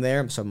was from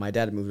there, so my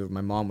dad moved over.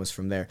 My mom was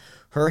from there.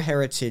 Her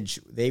heritage,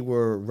 they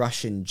were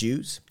Russian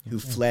Jews who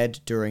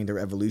fled during the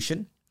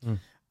revolution.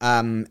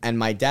 And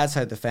my dad's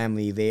side of the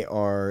family, they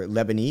are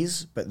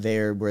Lebanese, but they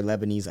were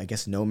Lebanese, I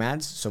guess,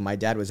 nomads. So my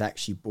dad was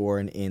actually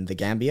born in the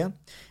Gambia,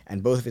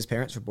 and both of his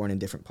parents were born in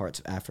different parts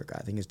of Africa.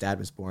 I think his dad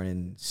was born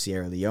in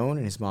Sierra Leone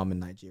and his mom in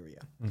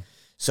Nigeria.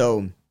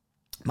 So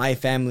my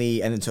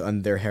family and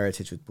their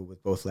heritage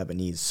with both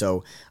Lebanese.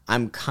 So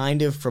I'm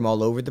kind of from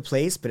all over the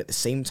place, but at the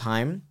same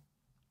time,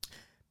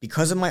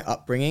 because of my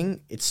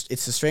upbringing, it's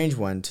a strange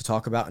one to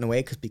talk about in a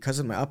way, because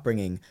of my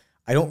upbringing,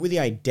 I don't really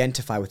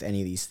identify with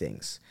any of these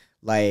things.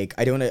 Like,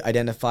 I don't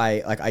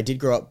identify, like, I did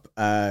grow up,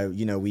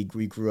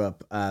 we grew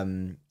up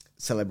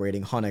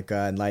celebrating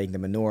Hanukkah and lighting the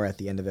menorah at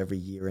the end of every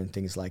year and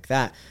things like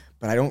that.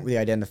 But I don't really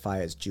identify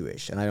as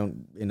Jewish, and I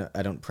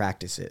don't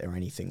practice it or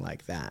anything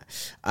like that.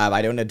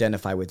 I don't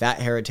identify with that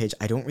heritage.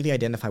 I don't really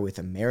identify with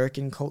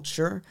American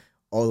culture,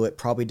 although it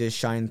probably does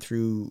shine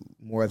through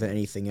more than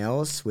anything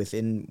else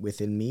within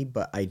me,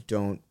 but I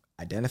don't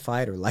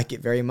identify it or like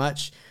it very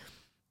much.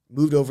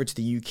 Moved over to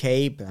the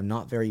UK, but I'm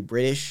not very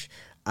British.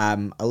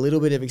 A little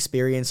bit of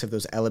experience of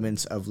those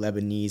elements of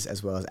Lebanese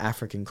as well as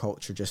African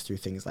culture just through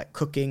things like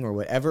cooking or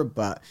whatever,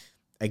 but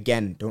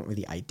again, don't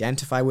really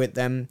identify with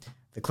them.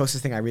 The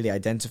closest thing I really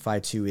identify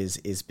to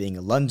is being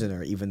a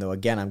Londoner, even though,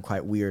 again, I'm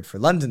quite weird for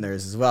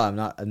Londoners as well. I'm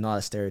not a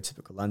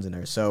stereotypical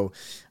Londoner. So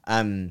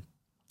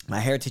my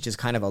heritage is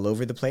kind of all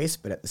over the place,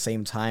 but at the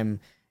same time,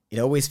 it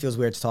always feels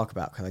weird to talk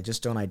about because I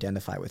just don't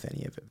identify with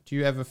any of it. Do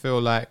you ever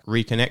feel like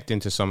reconnecting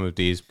to some of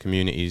these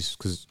communities?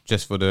 Because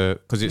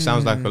it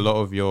sounds like a lot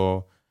of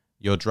your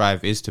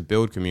drive is to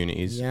build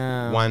communities.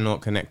 Yeah. Why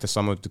not connect to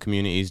some of the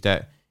communities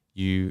that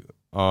you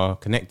are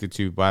connected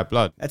to by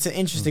blood? That's an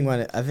interesting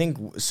one. I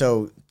think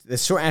so. The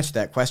short answer to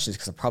that question is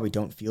because I probably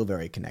don't feel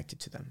very connected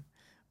to them.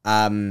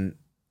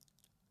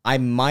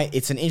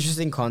 It's an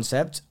interesting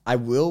concept. I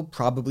will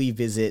probably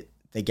visit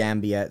the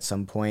Gambia at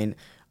some point.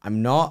 I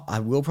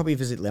will probably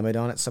visit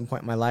Lebanon at some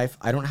point in my life.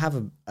 I don't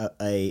have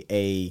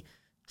a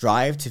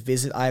drive to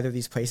visit either of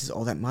these places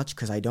all that much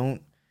because I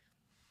don't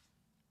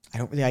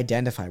really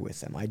identify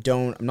with them.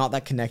 I'm not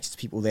that connected to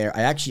people there.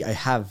 I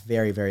have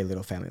very, very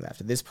little family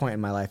left. At this point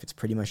in my life, it's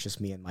pretty much just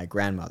me and my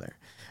grandmother,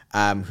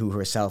 who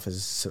herself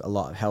has a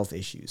lot of health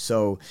issues.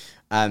 So,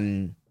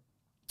 I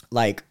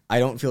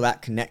don't feel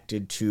that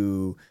connected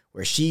to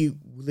where she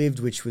lived,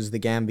 which was the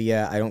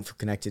Gambia. I don't feel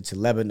connected to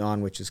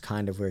Lebanon, which is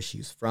kind of where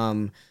she's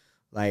from.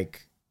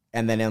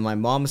 And then on my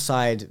mom's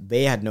side,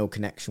 they had no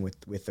connection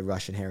with the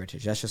Russian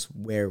heritage. That's just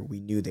where we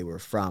knew they were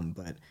from,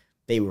 but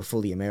they were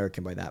fully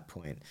American by that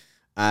point.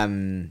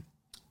 And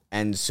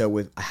so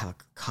I have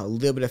a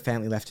little bit of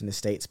family left in the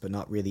States, but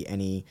not really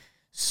any.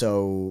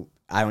 So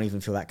I don't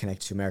even feel that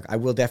connected to America. I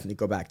will definitely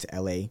go back to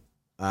LA.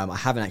 I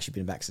haven't actually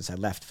been back since I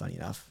left, funny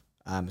enough.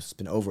 It's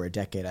been over a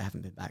decade. I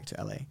haven't been back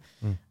to LA.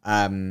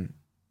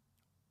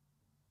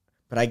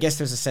 But I guess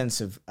there's a sense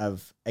of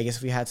I guess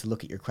if we had to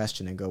look at your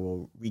question and go,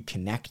 well,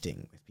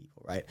 reconnecting with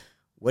people, right?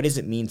 What does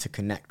it mean to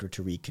connect or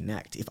to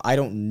reconnect? If I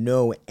don't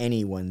know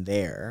anyone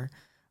there,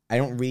 I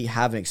don't really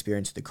have an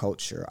experience with the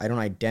culture. I don't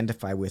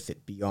identify with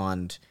it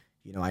beyond,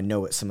 I know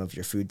what some of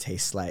your food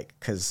tastes like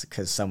because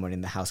someone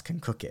in the house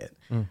can cook it.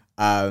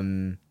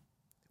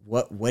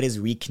 What does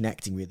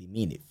reconnecting really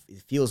mean?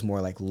 It feels more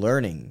like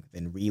learning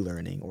than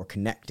relearning, or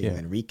connecting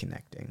than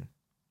reconnecting.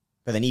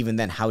 But then even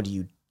then, how do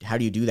you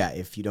do that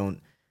if you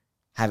don't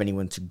have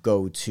anyone to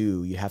go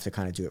to? You have to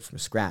kind of do it from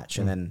scratch.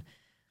 And then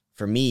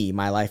for me,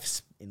 my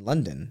life's in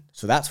London,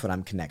 so that's what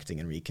I'm connecting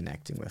and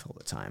reconnecting with all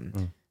the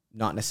time.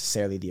 Not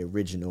necessarily the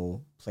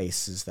original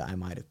places that I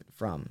might have been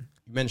from.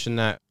 You mentioned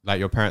that like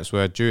your parents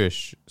were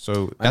Jewish,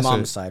 so my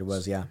mom's side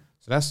was, yeah.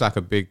 So that's like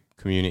a big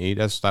community.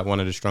 That's like one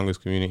of the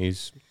strongest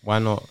communities. Why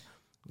not?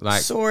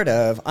 Like, sort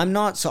of. I'm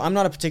not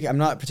a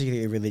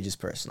particularly religious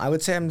person. I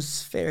would say I'm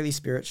fairly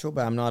spiritual,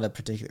 but I'm not a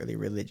particularly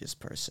religious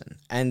person.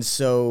 And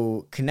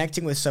so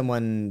connecting with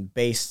someone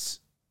based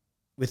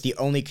with the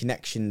only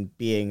connection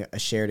being a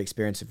shared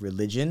experience of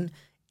religion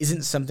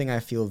isn't something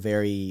I feel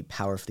very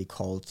powerfully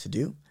called to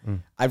do.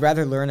 I'd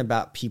rather learn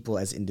about people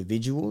as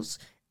individuals.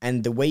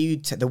 And the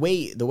way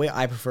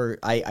I prefer,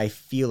 I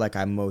feel like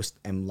I'm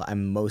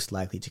most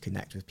likely to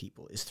connect with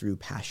people is through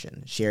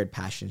passion, shared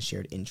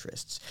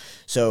interests.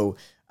 So,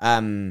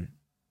 in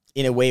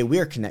a way,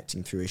 we're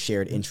connecting through a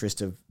shared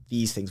interest of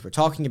these things we're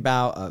talking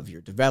about, of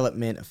your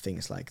development, of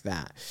things like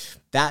that.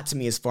 That to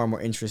me is far more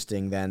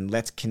interesting than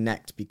let's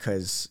connect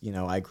because,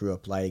 I grew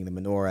up lighting the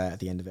menorah at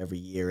the end of every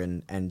year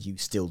and you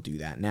still do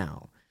that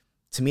now.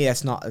 To me,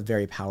 that's not a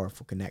very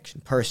powerful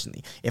connection,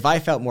 personally. If I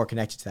felt more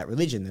connected to that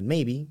religion, then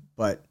maybe,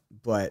 but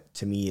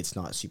to me, it's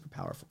not a super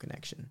powerful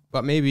connection.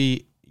 But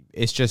maybe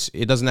it's just,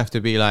 it doesn't have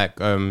to be like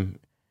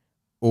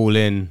all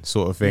in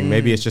sort of thing.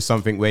 Maybe it's just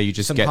something where you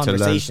just get to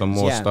learn some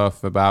more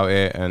stuff about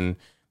it, and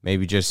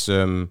maybe just,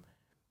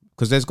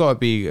 because there's got to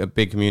be a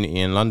big community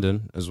in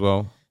London as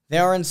well.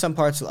 There are in some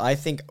parts, I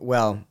think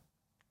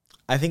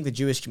the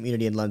Jewish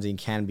community in London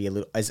can be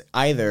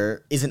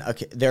there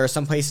are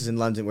some places in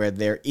London where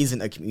there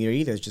isn't a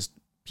community, there's just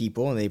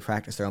people and they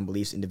practice their own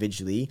beliefs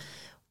individually,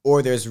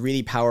 or there's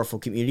really powerful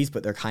communities,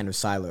 but they're kind of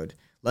siloed.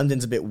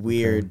 London's a bit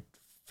weird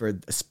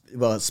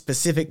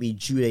specifically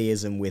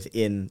Judaism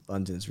within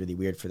London is really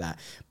weird for that.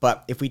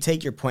 But if we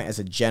take your point as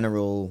a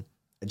general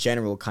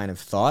kind of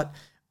thought,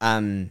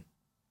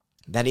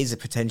 that is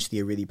potentially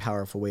a really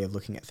powerful way of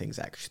looking at things,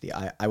 actually.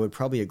 I would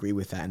probably agree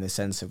with that in the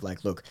sense of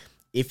like, look,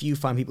 if you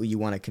find people you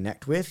want to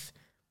connect with,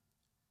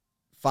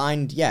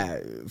 find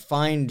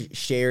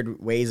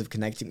shared ways of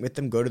connecting with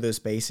them, go to those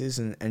spaces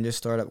and just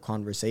start up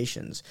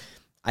conversations.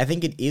 I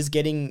think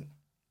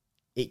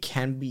it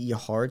can be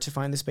hard to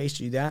find the space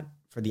to do that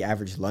for the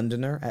average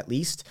Londoner, at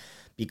least,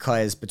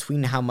 because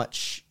between how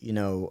much,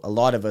 a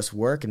lot of us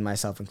work, and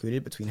myself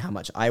included, between how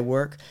much I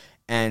work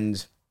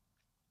and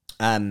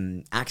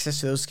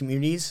access to those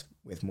communities,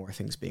 with more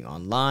things being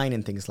online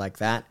and things like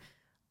that,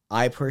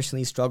 I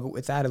personally struggle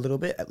with that a little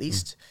bit, at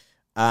least.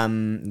 At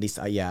least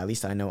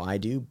I know I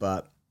do.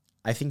 But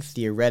I think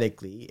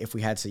theoretically, if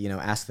we had to,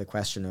 ask the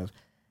question of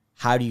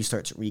how do you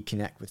start to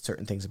reconnect with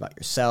certain things about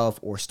yourself,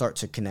 or start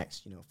to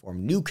connect,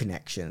 form new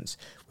connections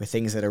with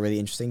things that are really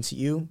interesting to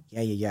you?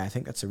 Yeah. I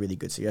think that's a really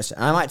good suggestion.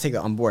 And I might take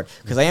that on board,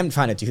 because I am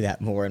trying to do that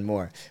more and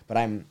more. But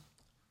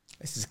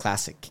this is a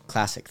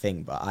classic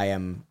thing, but I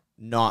am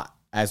not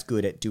as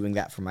good at doing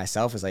that for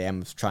myself as I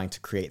am trying to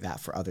create that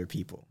for other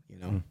people,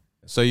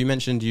 So you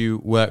mentioned you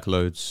work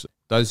loads.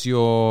 Does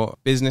your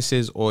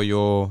businesses or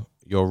your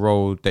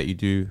role that you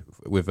do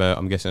with,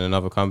 I'm guessing,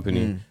 another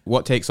company,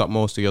 what takes up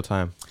most of your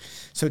time?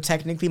 So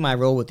technically, my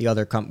role with the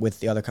other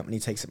company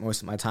takes up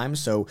most of my time.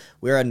 So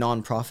we're a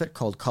nonprofit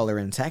called Color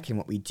in Tech, and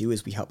what we do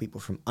is we help people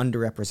from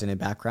underrepresented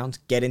backgrounds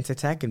get into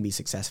tech and be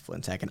successful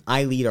in tech. And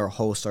I lead our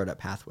whole startup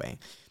pathway.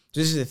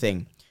 So this is the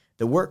thing.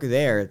 The work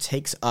there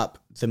takes up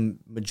the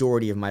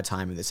majority of my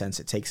time, in the sense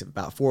it takes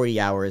about 40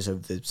 hours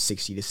of the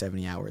 60 to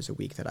 70 hours a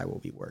week that I will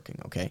be working,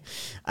 okay?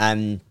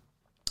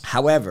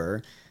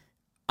 However,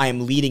 I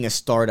am leading a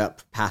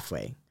startup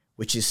pathway,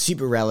 which is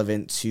super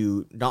relevant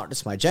to not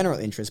just my general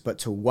interest, but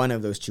to one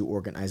of those two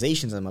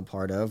organizations I'm a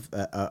part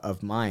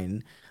of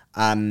mine,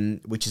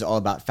 which is all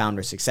about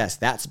founder success.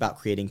 That's about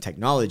creating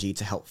technology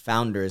to help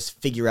founders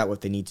figure out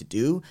what they need to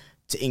do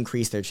to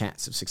increase their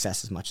chance of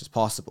success as much as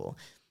possible.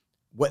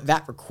 What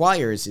that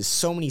requires is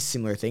so many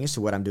similar things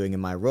to what I'm doing in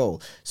my role.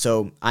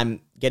 So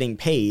I'm getting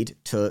paid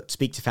to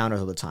speak to founders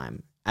all the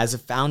time. As a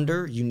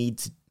founder, you need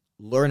to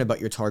learn about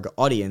your target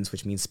audience,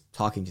 which means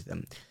talking to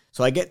them.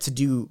 So I get to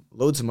do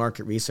loads of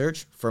market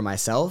research for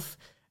myself.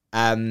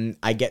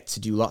 I get to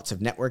do lots of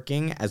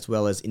networking as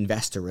well as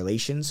investor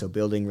relations, so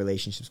building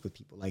relationships with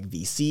people like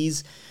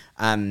VCs.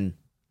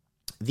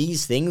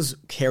 These things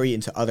carry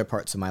into other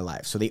parts of my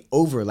life, so they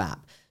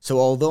overlap. So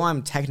although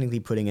I'm technically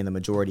putting in the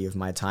majority of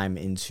my time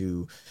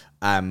into,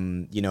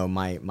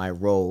 my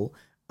role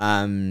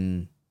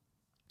with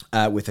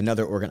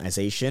another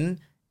organization,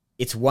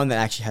 it's one that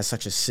actually has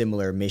such a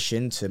similar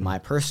mission to my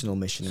personal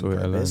mission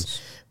and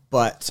purpose.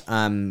 But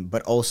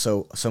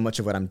also so much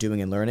of what I'm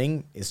doing and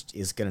learning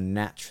is going to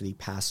naturally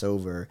pass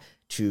over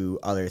to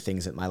other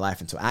things in my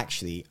life. And so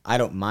actually, I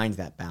don't mind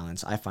that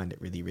balance. I find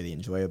it really, really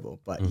enjoyable.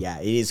 But yeah,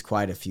 it is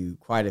quite a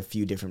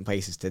few different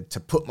places to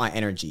put my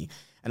energy.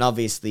 And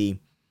obviously,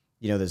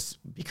 there's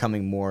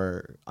becoming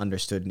more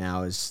understood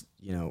now is,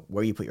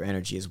 where you put your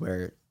energy is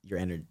where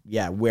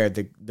where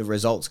the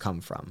results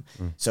come from.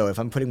 So if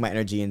I'm putting my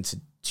energy into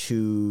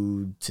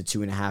 2 to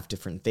 2.5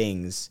 different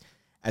things,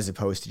 as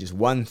opposed to just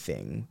one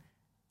thing,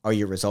 are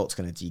your results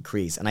going to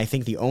decrease? And I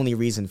think the only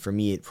reason for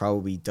me it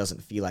probably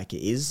doesn't feel like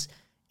it is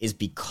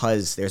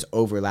because there's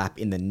overlap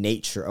in the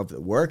nature of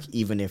the work,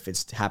 even if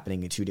it's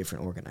happening in 2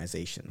 different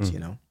organizations,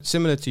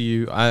 Similar to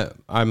you, I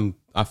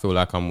feel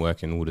like I'm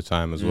working all the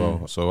time as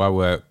well. So I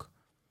work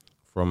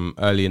from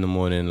early in the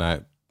morning,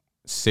 like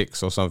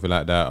 6 or something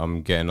like that.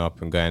 I'm getting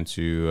up and going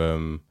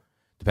to,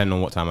 depending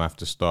on what time I have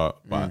to start,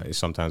 but it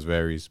sometimes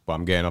varies. But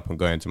I'm getting up and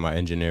going to my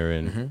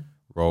engineering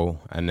role,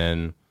 and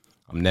then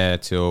I'm there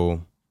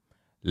till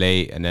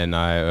late, and then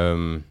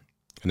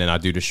I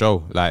do the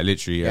show, like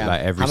literally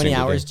like every single day.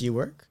 How many hours do you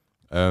work?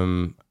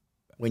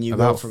 When you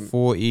about go from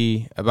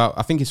 40,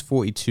 I think it's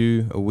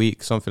 42 a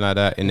week, something like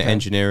that in the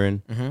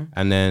engineering,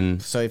 and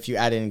then so if you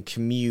add in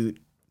commute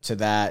to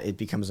that, it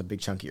becomes a big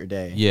chunk of your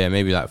day. Yeah,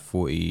 maybe like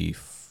 40.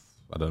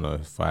 I don't know,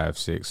 5,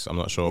 6. I'm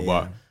not sure,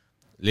 but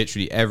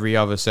literally every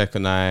other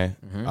second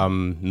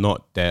I'm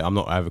not there. I'm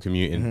not either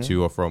commuting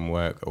to or from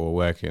work or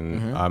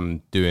working.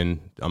 I'm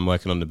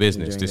working on the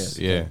business.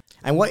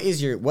 And what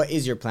is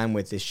your plan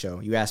with this show?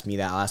 You asked me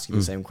that. I'll ask you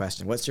the same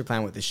question. What's your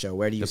plan with this show?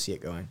 Where do you see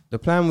it going? The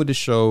plan with the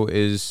show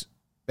is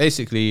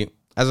basically,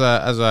 as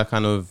I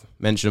kind of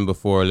mentioned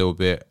before a little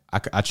bit,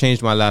 I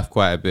changed my life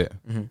quite a bit.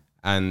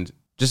 And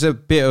just a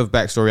bit of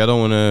backstory. I don't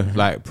want to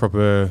like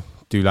proper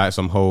do like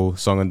some whole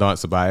song and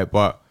dance about it,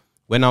 but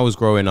when I was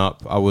growing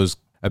up, I was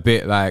a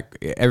bit like,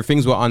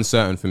 things were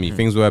uncertain for me.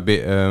 Things were a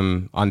bit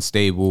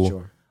unstable.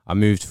 Sure. I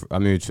moved.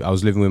 I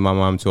was living with my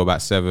mom till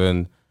about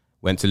 7.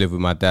 Went to live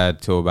with my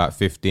dad till about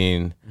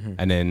 15,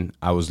 and then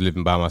I was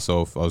living by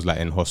myself. I was like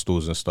in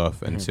hostels and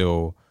stuff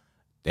until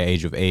the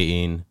age of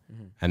 18,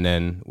 and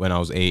then when I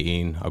was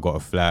 18, I got a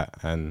flat.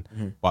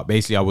 But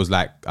basically,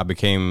 I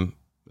became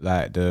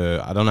like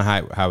I don't know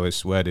how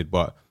it's worded,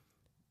 but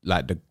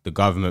like the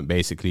government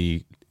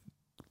basically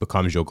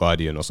becomes your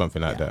guardian or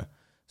something like that.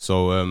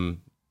 So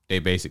they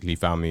basically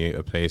found me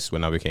a place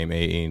when I became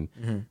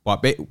 18.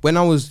 But when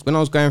I was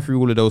going through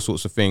all of those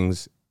sorts of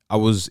things, I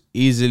was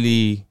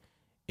easily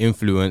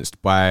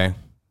influenced by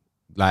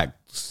like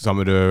some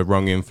of the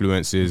wrong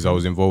influences. I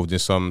was involved in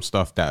some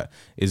stuff that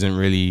isn't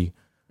really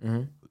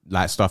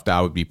like stuff that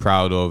I would be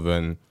proud of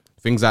and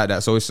things like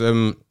that. So it's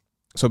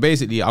so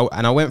basically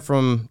I went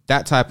from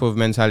that type of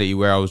mentality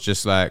where I was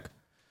just like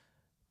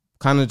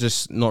kind of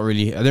just not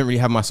really, I didn't really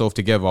have myself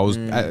together. I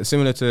was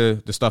similar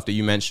to the stuff that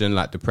you mentioned,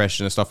 like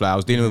depression and stuff like that. I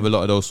was dealing with a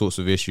lot of those sorts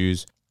of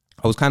issues.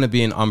 I was kind of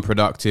being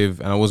unproductive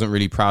and I wasn't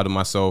really proud of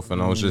myself,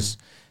 and I was just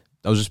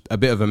a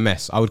bit of a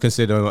mess. I would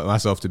consider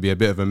myself to be a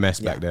bit of a mess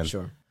back then.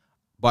 Sure.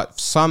 But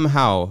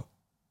somehow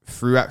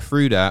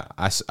through that,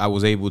 I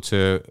was able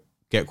to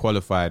get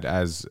qualified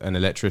as an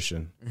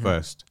electrician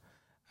first.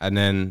 And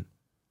then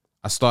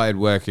I started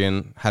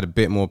working, had a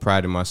bit more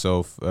pride in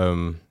myself.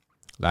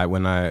 Like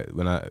when I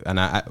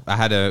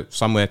had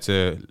somewhere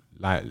to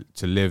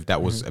live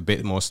that was a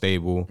bit more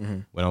stable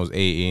when I was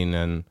 18.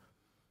 And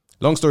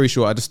long story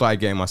short, I just started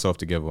getting myself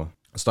together.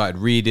 I started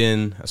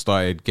reading, I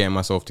started getting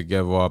myself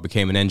together. I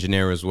became an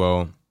engineer as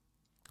well.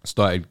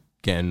 Started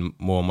getting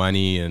more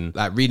money and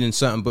like reading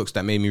certain books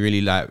that made me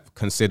really like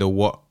consider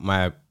what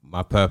my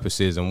purpose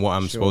is and what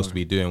I'm supposed to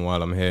be doing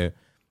while I'm here.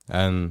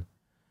 And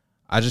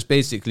I just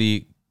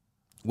basically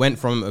went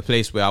from a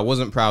place where I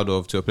wasn't proud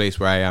of to a place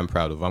where I am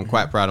proud of. I'm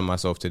quite proud of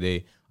myself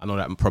today. I know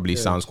that probably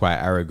sounds quite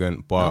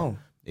arrogant, but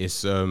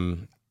it's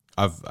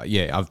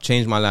I've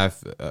changed my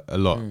life a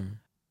lot.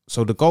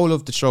 So the goal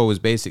of the show is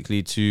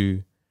basically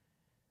to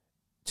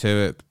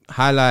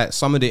highlight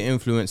some of the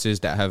influences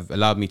that have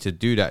allowed me to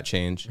do that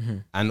change,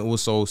 and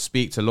also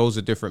speak to loads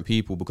of different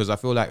people, because I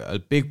feel like a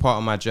big part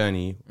of my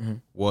journey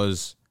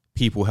was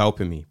people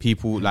helping me,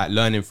 people like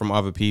learning from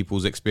other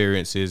people's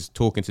experiences,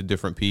 talking to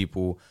different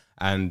people,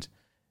 and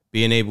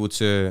being able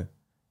to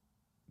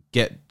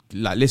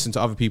listen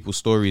to other people's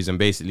stories and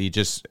basically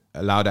just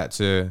allow that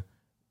to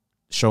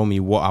show me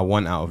what I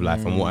want out of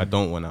life and what I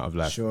don't want out of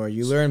life. Sure,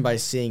 you learn by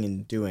seeing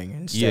and doing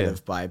instead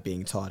of by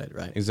being taught it,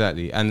 right?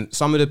 Exactly. And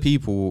some of the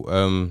people,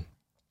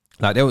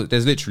 like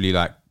there's literally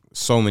like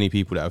so many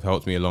people that have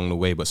helped me along the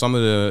way, but some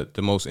of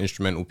the most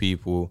instrumental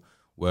people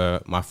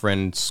were my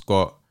friend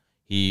Scott.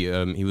 He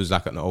was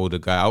like an older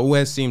guy. I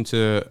always seem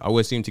to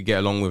get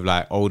along with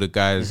like older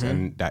guys,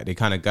 and that they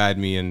kind of guide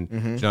me, and do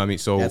you know what I mean?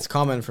 So that's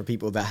common for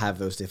people that have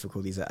those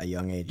difficulties at a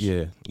young age.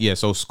 Yeah.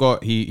 So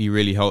Scott, he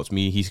really helped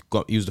me. He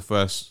was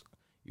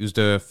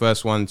the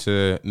first one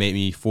to make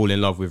me fall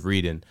in love with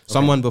reading. Okay.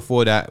 Someone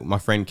before that, my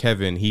friend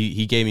Kevin,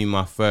 he gave me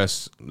my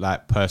first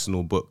like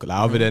personal book. Like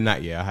other than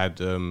that, I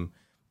had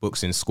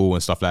books in school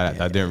and stuff like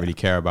that I didn't really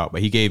care about.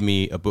 But he gave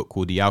me a book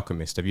called The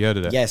Alchemist. Have you heard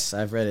of that? Yes,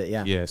 I've read it,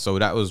 yeah. Yeah, so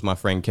that was my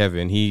friend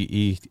Kevin.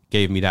 He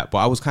gave me that. But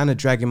I was kind of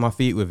dragging my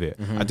feet with it.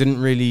 I didn't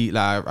really,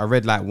 like, I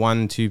read like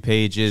 1-2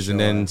 pages, and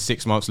then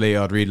 6 months later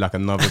I'd read like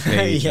another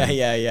page.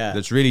 Yeah.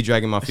 That's really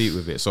dragging my feet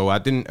with it. So I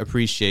didn't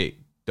appreciate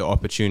the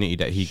opportunity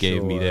that he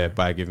gave me there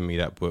by giving me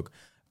that book.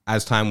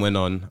 As time went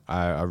on,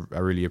 I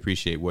really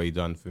appreciate what he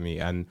done for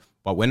me.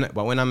 But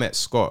when I met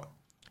Scott,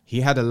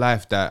 he had a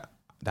life that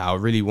I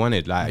really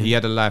wanted. Like he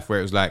had a life where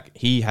it was like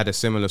he had a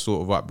similar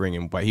sort of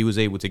upbringing, but he was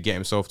able to get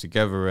himself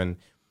together, and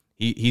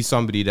he's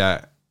somebody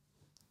that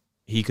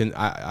he can.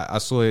 I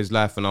saw his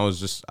life, and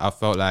I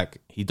felt like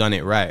he done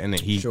it right, and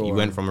he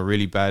went from a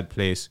really bad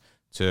place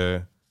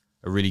to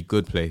a really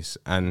good place,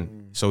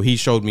 and so he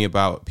showed me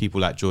about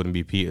people like Jordan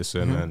B.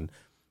 Peterson and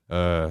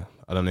I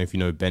don't know if you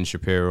know Ben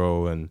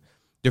Shapiro and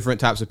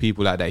different types of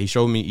people like that.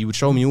 He would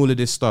show me all of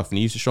this stuff, and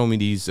he used to show me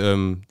these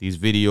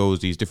videos,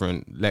 these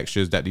different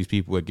lectures that these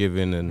people were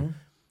giving, and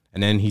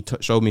then he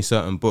showed me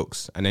certain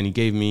books, and then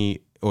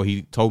he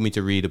told me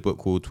to read a book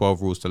called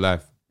 12 Rules to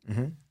Life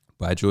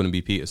by Jordan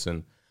B.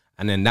 Peterson.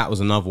 And then that was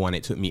another one.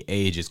 It took me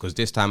ages because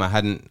this time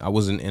I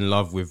wasn't in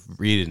love with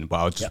reading, but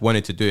I just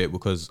wanted to do it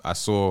because I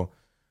saw,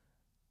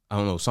 I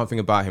don't know, something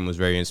about him was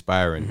very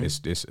inspiring.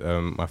 This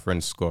my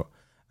friend Scott.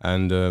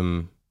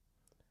 And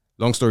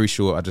long story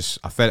short,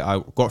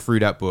 I got through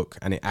that book,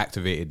 and it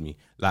activated me.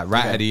 Like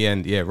right at the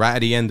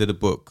end of the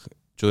book,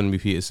 Jordan B.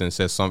 Peterson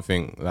says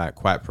something like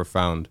quite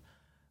profound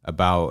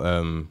about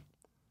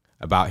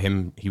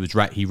him.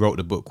 He wrote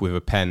the book with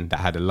a pen that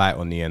had a light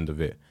on the end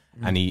of it.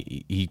 And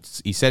he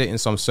said it in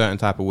some certain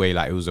type of way,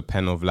 like it was a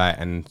pen of light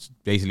and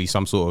basically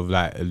some sort of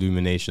like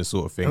illumination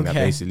sort of thing. That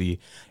basically,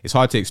 it's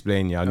hard to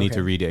explain. Yeah, I need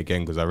to read it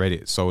again because I read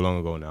it so long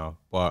ago now.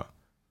 But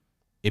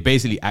it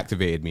basically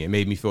activated me. It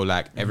made me feel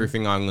like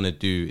everything I'm gonna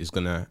do is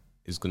gonna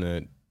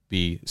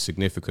be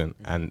significant.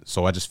 And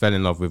so I just fell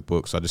in love with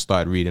books. I just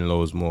started reading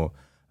loads more.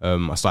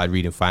 I started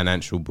reading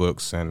financial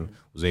books and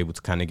was able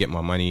to kind of get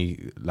my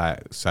money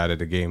like side of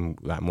the game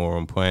like more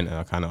on point, and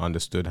I kind of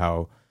understood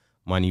how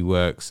money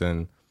works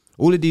and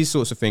all of these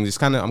sorts of things.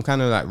 I'm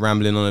kind of like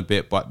rambling on a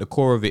bit, but the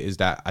core of it is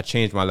that I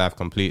changed my life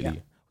completely.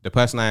 Yeah. The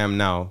person I am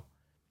now,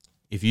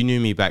 if you knew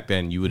me back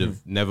then, you would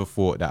have never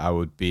thought that I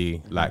would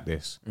be like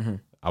this.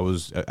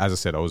 as I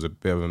said, I was a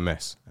bit of a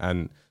mess.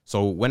 And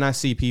so when I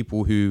see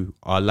people who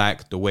are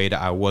like the way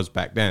that I was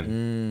back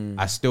then,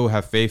 I still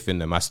have faith in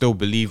them. I still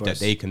believe that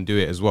they can do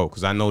it as well,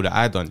 because I know that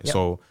I done it. Yep.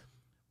 So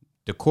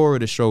the core of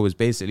the show is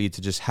basically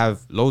to just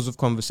have loads of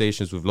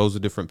conversations with loads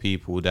of different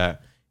people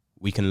that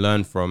we can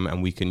learn from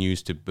and we can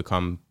use to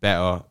become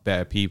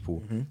better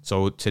people.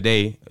 So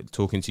today,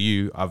 talking to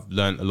you, I've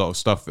learned a lot of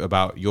stuff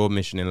about your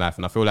mission in life,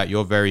 and I feel like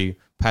you're very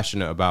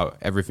passionate about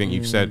everything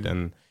you've said,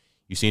 and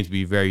you seem to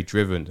be very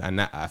driven, and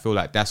that, I feel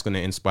like that's going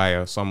to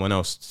inspire someone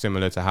else,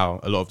 similar to how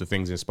a lot of the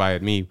things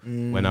inspired me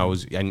when I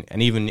was, and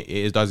even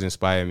it does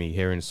inspire me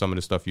hearing some of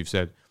the stuff you've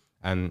said.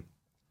 And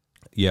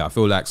yeah, I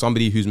feel like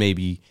somebody who's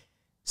maybe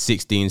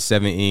 16,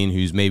 17,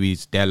 who's maybe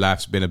their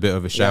life's been a bit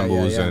of a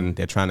shambles and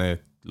they're trying to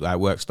like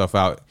work stuff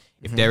out,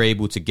 if they're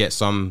able to get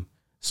some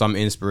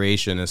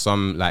inspiration and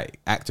some like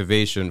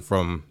activation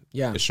from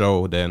the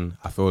show, then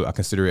I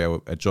consider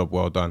it a job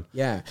well done.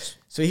 Yeah.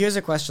 So here's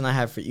a question I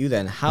have for you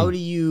then. How are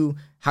you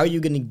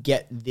going to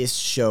get this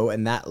show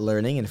and that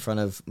learning in front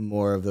of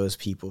more of those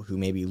people who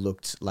maybe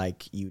looked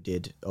like you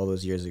did all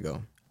those years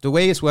ago? The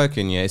way it's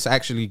working, it's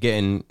actually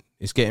getting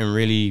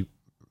really,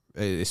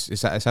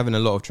 it's having a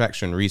lot of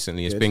traction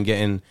recently. It's been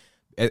getting,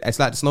 it's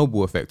like the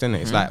snowball effect, isn't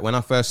it? It's like when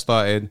I first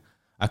started,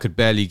 I could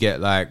barely get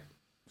like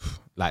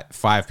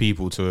 5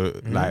 people to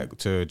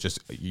to just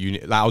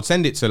I would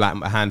send it to like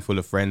a handful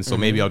of friends, so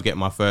maybe I'd get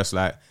my first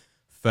like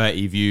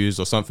 30 views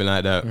or something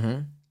like that,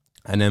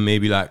 and then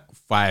maybe like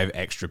 5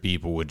 extra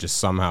people would just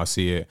somehow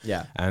see it.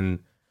 And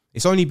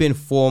it's only been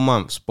 4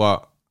 months,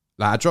 but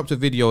like I dropped a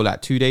video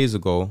like 2 days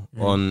ago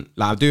on,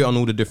 like I do it on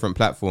all the different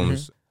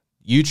platforms.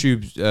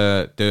 YouTube's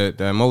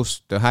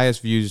the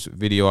highest views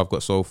video I've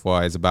got so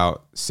far is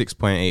about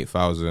 6.8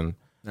 thousand.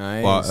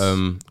 Nice. But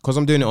because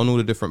I'm doing it on all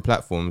the different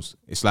platforms,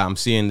 it's like I'm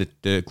seeing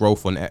the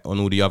growth on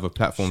all the other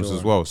platforms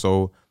as well.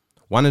 So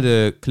one of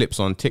the clips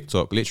on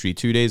TikTok, literally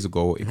 2 days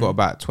ago, it got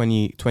about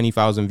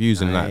 20,000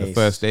 views in like the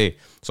first day.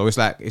 So it's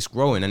like it's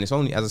growing, and it's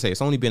only, as I say,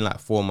 it's only been like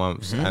 4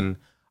 months, and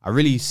I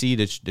really see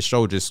the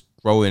show just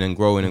growing and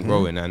growing and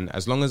growing. And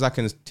as long as I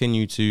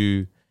continue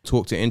to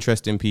talk to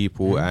interesting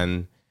people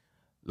and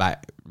like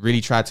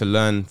really try to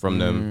learn from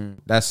them,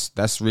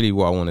 that's really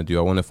what I want to do.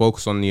 I want to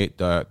focus on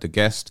the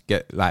guest,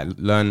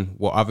 learn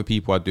what other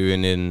people are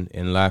doing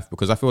in life,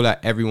 because I feel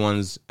like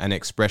everyone's an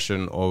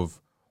expression of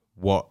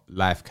what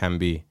life can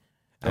be,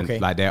 and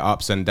like their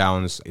ups and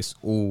downs, it's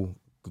all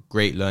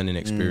great learning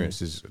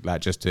experiences,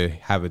 like just to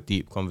have a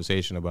deep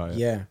conversation about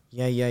it.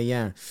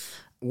 Yeah.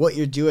 What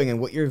you're doing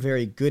and what you're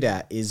very good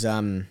at is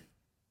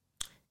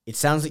it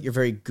sounds like you're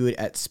very good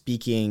at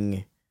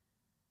speaking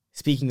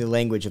the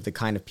language of the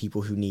kind of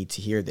people who need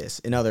to hear this.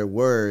 In other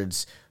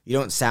words, you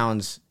don't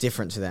sound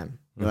different to them.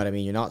 You know what I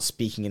mean? You're not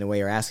speaking in a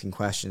way or asking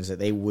questions that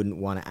they wouldn't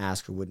want to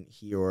ask or wouldn't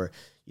hear, or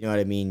you know what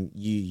I mean?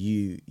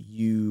 You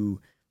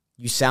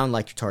sound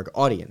like your target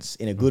audience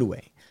in a good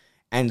way.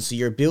 And so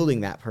you're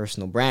building that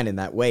personal brand in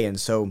that way. And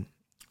so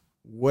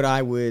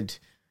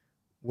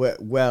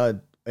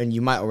and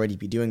you might already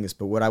be doing this,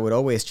 but what I would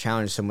always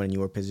challenge someone in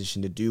your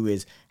position to do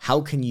is,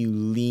 how can you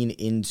lean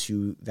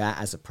into that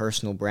as a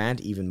personal brand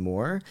even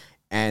more,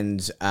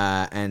 and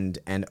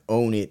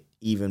own it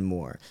even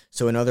more?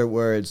 So in other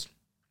words,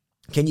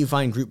 can you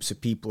find groups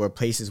of people or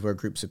places where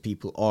groups of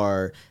people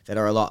are that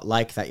are a lot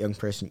like that young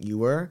person you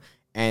were,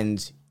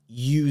 and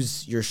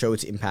use your show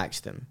to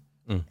impact them?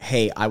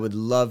 Hey, I would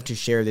love to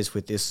share this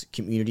with this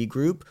community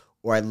group,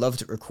 or I'd love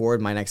to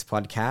record my next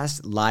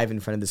podcast live in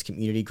front of this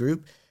community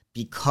group,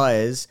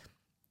 because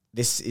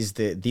these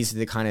are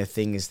the kind of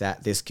things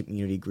that this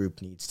community group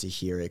needs to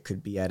hear. It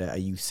could be at a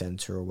youth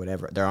center or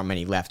whatever. There aren't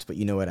many left, but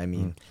you know what I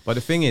mean. But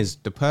the thing is,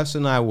 the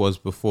person I was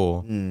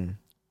before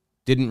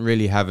didn't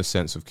really have a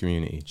sense of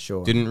community.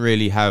 Didn't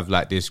really have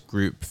like this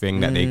group thing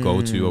that they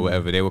go to or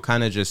whatever. They were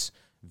kind of just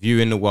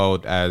viewing the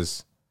world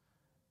as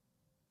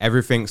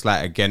everything's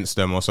like against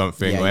them or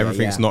something, or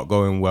everything's not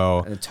going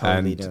well. I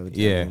totally know what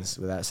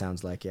that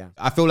sounds like.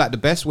 I feel like the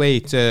best way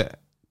to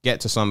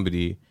get to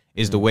somebody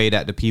is the way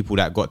that the people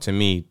that got to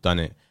me done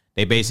it.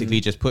 They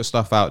basically just put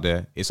stuff out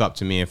there. It's up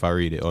to me if I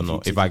read it or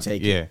not. If I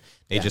take it.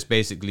 They just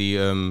basically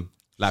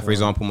like, for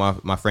example,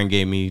 my friend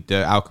gave me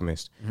The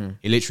Alchemist.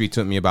 It literally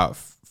took me about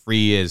 3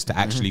 years to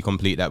actually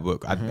complete that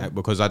book,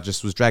 because I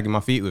just was dragging my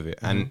feet with it.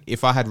 And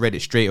if I had read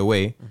it straight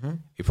away,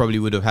 it probably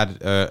would have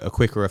had a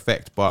quicker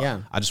effect. But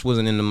I just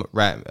wasn't in the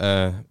right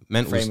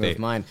mental frame state. of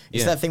mind.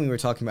 It's that thing we were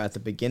talking about at the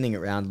beginning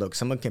around, look,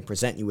 someone can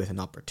present you with an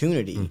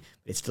opportunity, but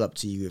it's still up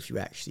to you if you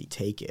actually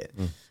take it.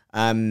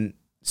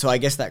 So I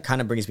guess that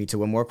kind of brings me to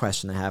one more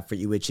question I have for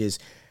you, which is,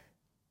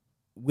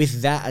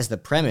 with that as the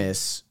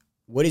premise,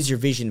 what is your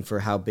vision for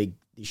how big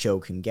the show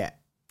can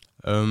get?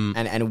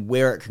 And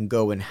where it can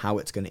go and how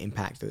it's going to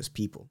impact those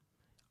people?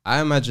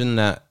 I imagine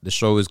that the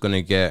show is going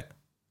to get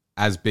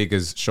as big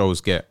as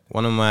shows get.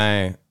 One of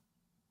my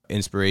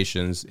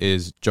inspirations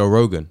is Joe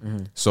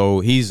Rogan. So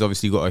he's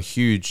obviously got a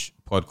huge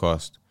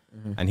podcast,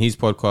 and his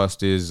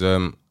podcast is,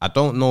 I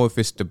don't know if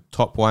it's the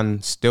top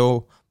one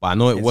still, but I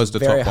know it was the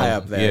very top high one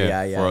up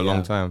there. for a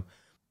long time.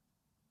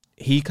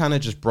 he kind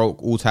of just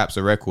broke all types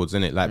of records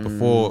in it. Like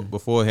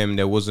before him,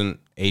 there wasn't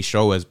a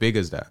show as big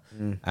as that.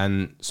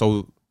 And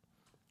so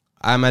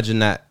I imagine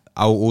that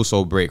I'll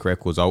also break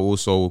records. I'll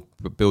also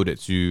build it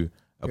to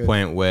a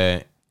point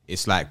where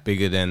it's like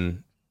bigger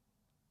than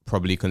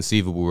probably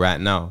conceivable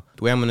right now.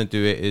 The way I'm going to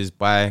do it is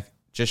by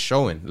just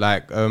showing,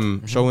 like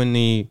showing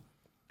the.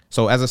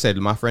 So as I said,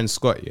 my friend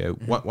Scott,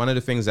 one of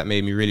the things that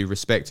made me really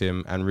respect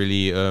him and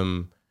really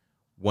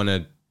want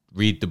to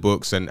read the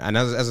books, and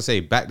as I say,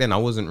 back then I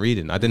wasn't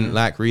reading. I didn't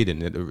like reading.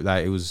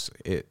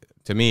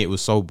 To me it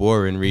was so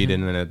boring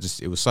reading, and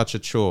it was such a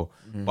chore.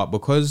 But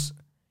because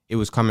it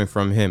was coming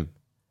from him,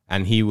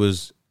 and he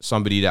was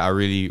somebody that I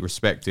really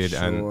respected,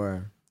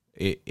 and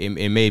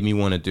it made me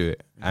want to do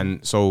it.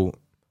 And so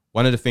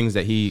one of the things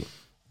that he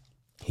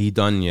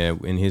done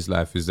in his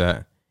life is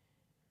that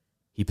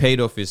he paid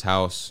off his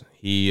house.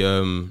 He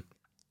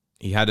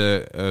had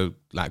a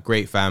like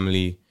great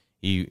family.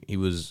 He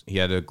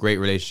had a great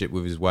relationship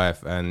with his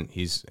wife, and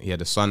he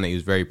had a son that he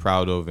was very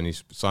proud of, and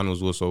his son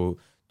was also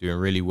doing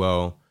really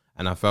well.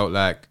 And I felt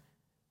like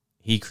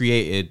he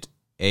created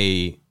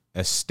a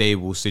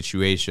stable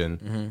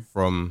situation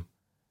from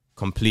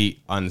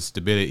complete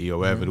instability, or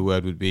whatever the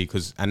word would be.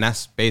 And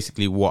that's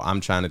basically what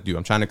I'm trying to do.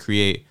 I'm trying to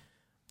create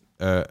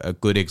a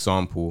good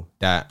example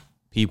that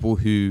people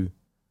who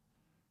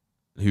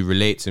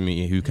relate to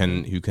me, who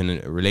can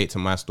relate to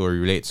my story,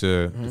 relate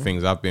to the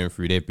things I've been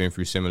through. They've been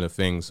through similar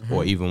things,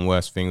 or even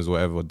worse things, or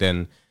whatever.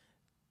 Then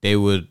they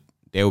will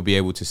be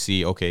able to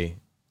see, okay,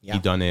 he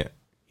done it,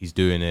 he's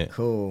doing it.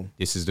 Cool.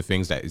 This is the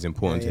things that is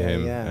important to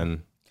him.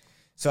 And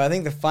so I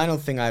think the final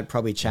thing I'd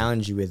probably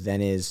challenge you with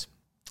then is,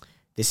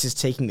 this is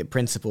taking the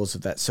principles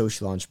of that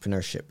social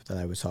entrepreneurship that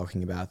I was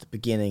talking about at the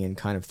beginning and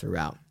kind of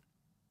throughout.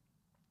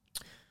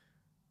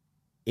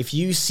 If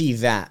you see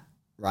that,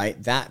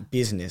 right, that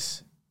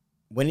business,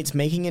 when it's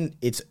making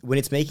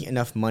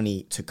enough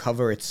money to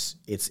cover its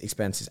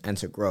expenses and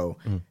to grow,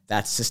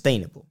 that's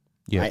sustainable.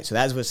 Right? So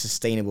that's what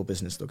sustainable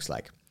business looks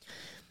like.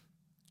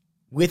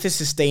 With a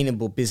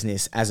sustainable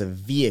business as a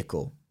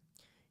vehicle,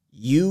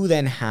 you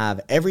then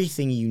have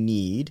everything you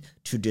need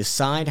to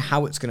decide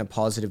how it's going to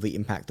positively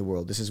impact the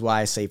world. This is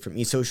why I say, for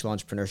me, social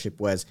entrepreneurship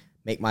was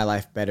make my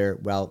life better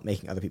while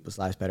making other people's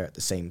lives better at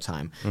the same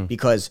time.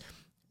 Because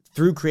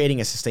through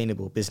creating a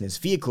sustainable business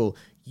vehicle,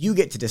 you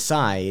get to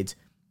decide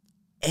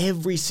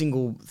every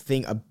single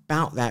thing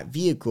about that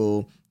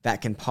vehicle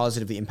that can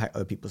positively impact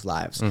other people's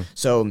lives.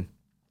 So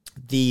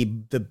the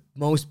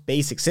most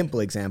basic,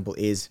 simple example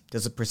is,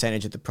 does a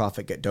percentage of the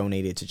profit get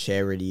donated to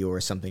charity or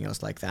something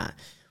else like that?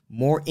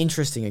 More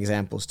interesting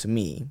examples to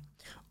me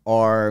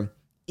are,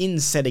 in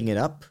setting it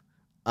up,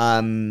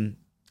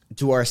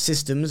 do our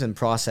systems and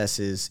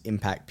processes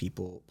impact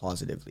people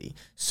positively?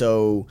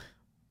 So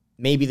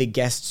maybe the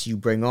guests you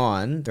bring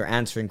on, they're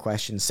answering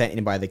questions sent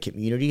in by the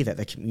community that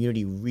the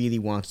community really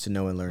wants to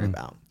know and learn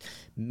about.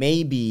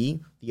 Maybe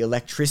the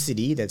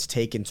electricity that's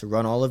taken to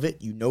run all of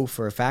it, you know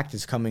for a fact,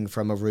 is coming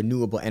from a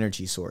renewable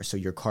energy source, so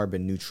you're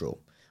carbon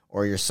neutral,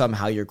 or you're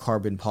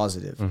carbon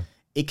positive.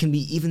 It can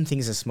be even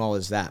things as small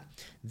as that.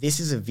 This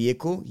is a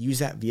vehicle. Use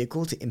that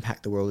vehicle to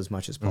impact the world as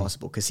much as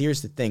possible. Because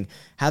here's the thing: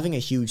 having a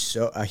huge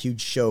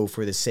show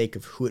for the sake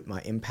of who it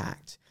might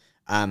impact,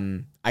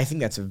 I think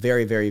that's a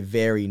very, very,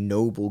 very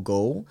noble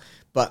goal.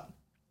 But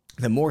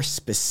the more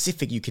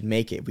specific you can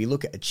make it, if we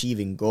look at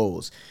achieving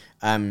goals,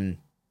 and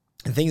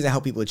things that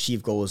help people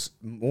achieve goals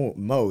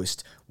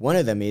most, one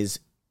of them is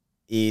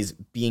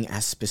being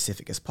as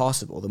specific as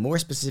possible. The more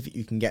specific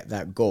you can get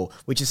that goal,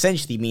 which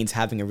essentially means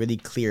having a really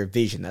clear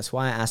vision. That's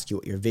why I asked you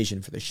what your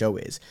vision for the show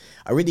is.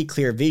 A really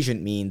clear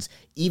vision means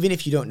even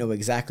if you don't know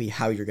exactly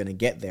how you're going to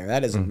get there, that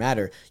doesn't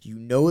matter. You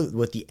know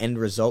what the end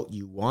result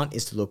you want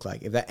is to look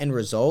like. If that end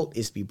result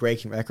is to be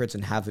breaking records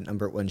and have the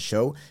 #1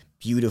 show,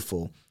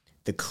 beautiful.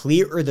 The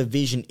clearer the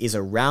vision is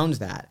around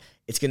that,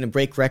 it's going to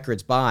break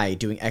records by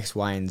doing X,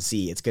 Y, and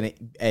Z. It's going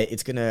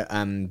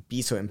to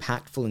be so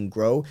impactful and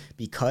grow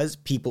because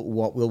people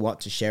will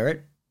want to share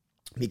it,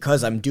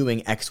 because I'm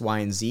doing X, Y,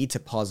 and Z to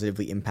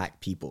positively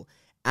impact people.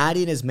 Add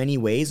in as many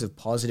ways of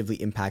positively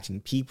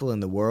impacting people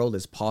in the world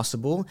as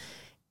possible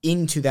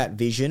into that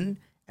vision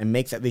and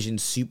make that vision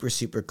super,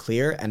 super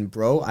clear. And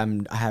bro,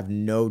 I have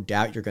no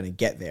doubt you're going to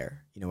get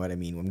there. You know what I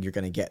mean? When you're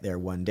going to get there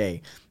one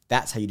day.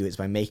 That's how you do it, is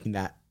by making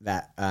that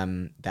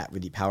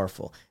really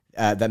powerful.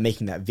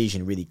 Making that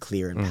vision really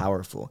clear and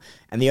powerful.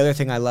 And the other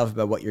thing I love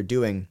about what you're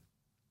doing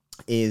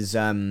is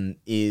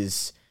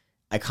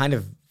I kind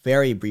of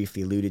very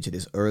briefly alluded to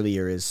this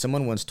earlier, is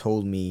someone once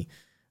told me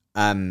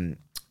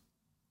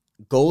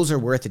goals are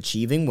worth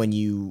achieving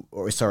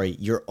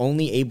you're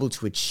only able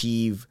to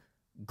achieve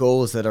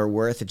goals that are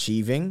worth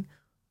achieving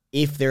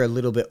if they're a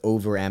little bit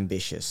over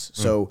ambitious.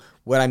 So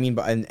what I mean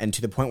by, and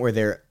to the point where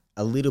they're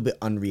a little bit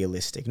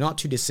unrealistic, not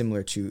too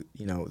dissimilar to,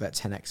 that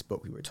 10X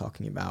book we were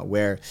talking about,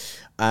 where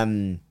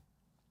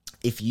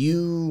if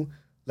you,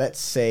 let's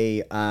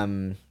say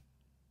I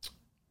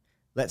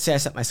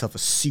set myself a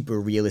super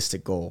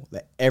realistic goal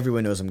that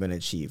everyone knows I'm going to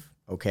achieve,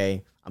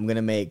 okay? I'm going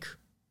to make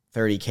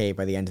 30K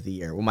by the end of the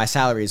year. Well, my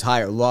salary is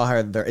higher, it's a lot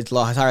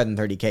higher than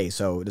 30K,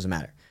 so it doesn't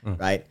matter,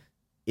 right?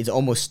 It's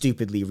almost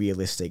stupidly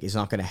realistic. It's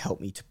not going to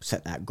help me to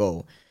set that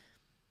goal.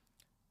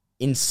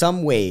 In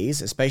some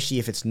ways, especially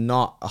if it's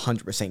not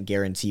 100%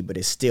 guaranteed, but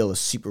it's still a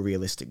super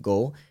realistic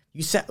goal,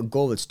 you set a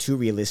goal that's too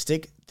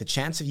realistic, the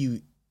chance of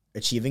you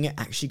achieving it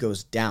actually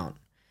goes down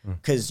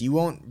because you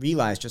won't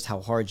realize just how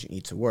hard you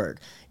need to work.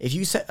 If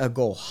you set a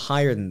goal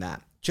higher than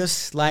that, just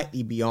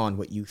slightly beyond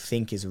what you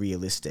think is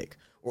realistic,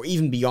 or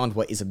even beyond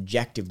what is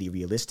objectively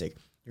realistic,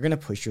 you're going to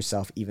push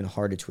yourself even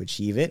harder to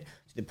achieve it,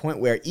 to the point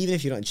where even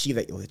if you don't achieve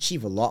that, you'll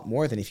achieve a lot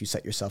more than if you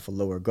set yourself a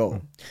lower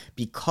goal,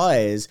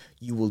 because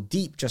you will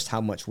deep just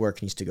how much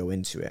work needs to go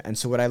into it. And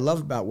so what I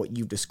love about what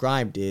you've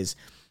described is,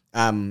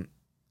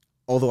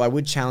 although I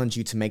would challenge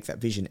you to make that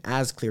vision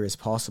as clear as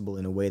possible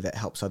in a way that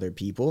helps other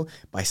people,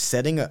 by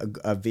setting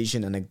a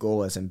vision and a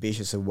goal as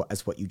ambitious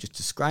as what you just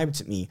described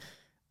to me,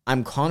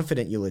 I'm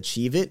confident you'll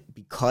achieve it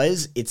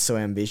because it's so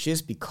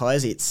ambitious,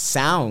 because it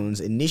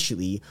sounds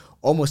initially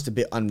almost a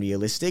bit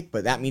unrealistic,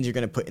 but that means you're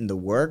going to put in the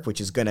work,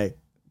 which is going to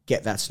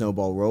get that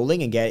snowball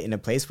rolling and get it in a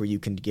place where you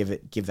can give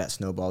that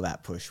snowball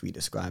that push we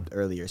described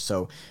earlier.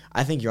 So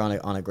I think you're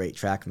on a great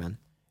track, man.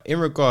 In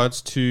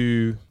regards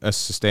to a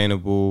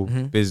sustainable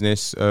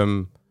business,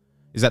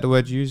 is that the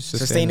word you use?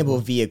 Sustainable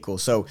vehicle.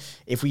 So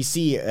if we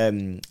see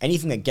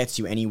anything that gets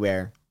you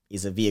anywhere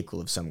is a vehicle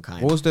of some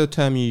kind. What was the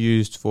term you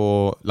used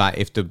for, like,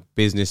 if the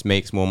business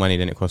makes more money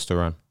than it costs to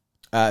run?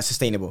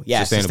 Sustainable.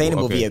 Yeah,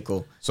 sustainable okay.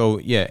 Vehicle. So,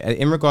 yeah,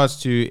 in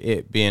regards to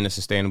it being a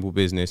sustainable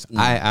business,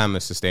 I am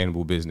a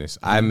sustainable business.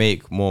 I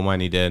make more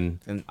money than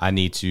I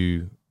need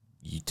to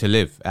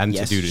live and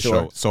to do the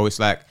show. So it's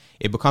like,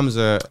 it becomes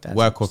a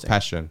work of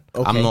passion.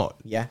 Okay. I'm not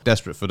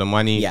desperate for the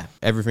money. Yeah.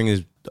 Everything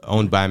is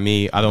owned by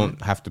me. I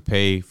don't have to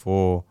pay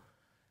for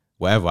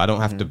whatever. I don't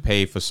have to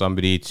pay for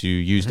somebody to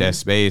use their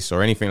space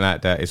or anything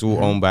like that. It's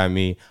all owned by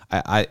me.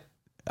 I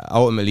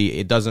ultimately,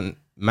 it doesn't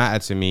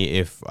matter to me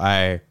if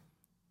I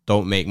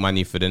don't make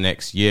money for the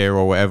next year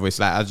or whatever. It's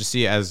like, I just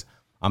see it as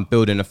I'm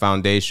building a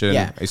foundation.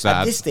 Yeah. It's like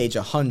at this stage,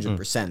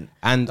 100%.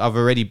 And I've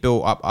already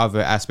built up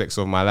other aspects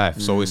of my life.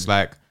 So it's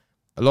like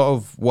a lot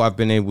of what I've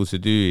been able to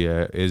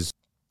do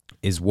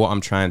is what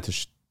I'm trying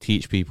to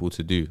teach people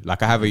to do.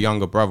 Like, I have a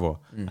younger brother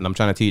and I'm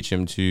trying to teach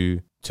him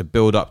to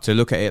build up, to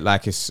look at it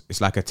like it's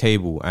like a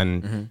table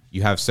and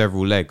you have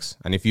several legs.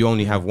 And if you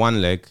only have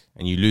one leg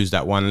and you lose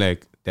that one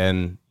leg,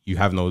 then you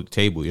have no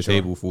table. Your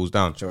table falls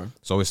down.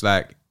 So it's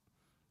like,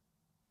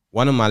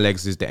 one of my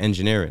legs is the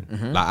engineering.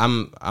 Like,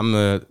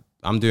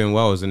 I'm doing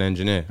well as an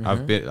engineer.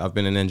 I've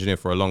been an engineer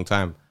for a long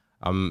time.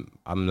 I'm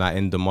like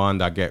in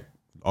demand. I get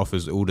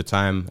offers all the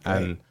time,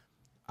 and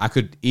I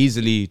could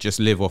easily just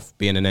live off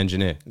being an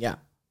engineer. Yeah.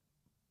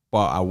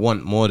 But I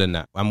want more than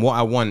that. And what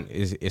I want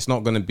is, it's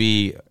not going to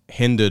be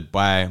hindered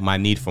by my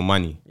need for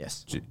money.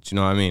 Yes. Do you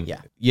know what I mean?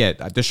 Yeah. Yeah,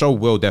 the show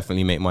will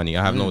definitely make money.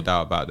 I have no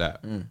doubt about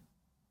that.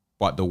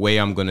 But the way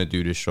I'm going to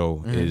do the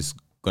show is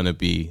going to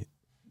be,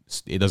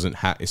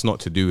 it's not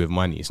to do with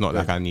money. It's not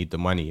like I need the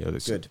money.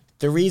 Good.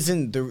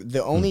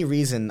 The only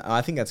reason,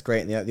 I think that's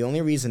great. The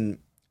only reason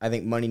I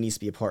think money needs to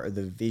be a part of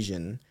the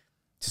vision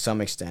to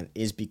some extent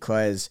is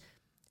because,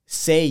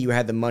 say you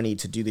had the money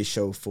to do this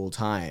show full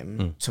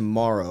time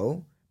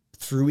tomorrow,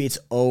 through its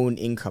own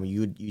income,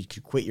 you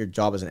could quit your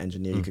job as an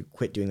engineer. You could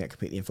quit doing that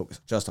completely and focus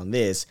just on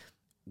this.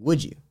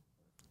 Would you?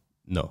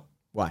 No.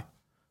 Why?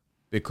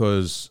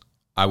 Because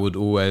I would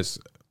always,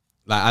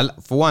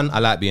 for one, I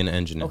like being an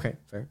engineer. Okay,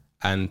 fair.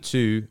 And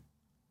two,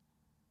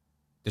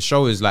 the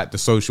show is like the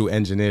social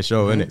engineer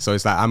show, isn't it? So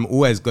it's like, I'm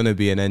always going to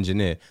be an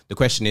engineer. The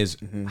question is,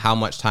 how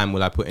much time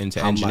will I put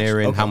into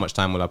engineering? How much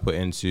time will I put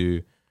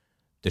into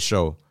the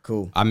show?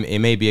 Cool. It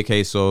may be a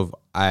case of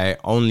I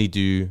only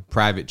do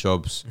private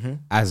jobs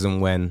as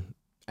and when.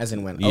 As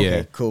and when. Yeah.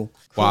 Okay, cool.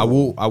 But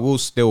I will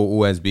still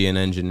always be an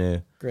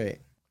engineer. Great.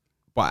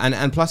 But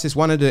and plus, it's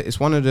one of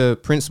the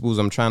principles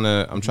I'm trying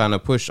to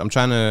push.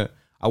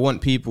 I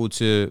want people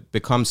to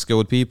become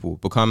skilled people,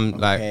 become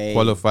like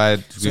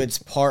qualified. So it's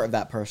part of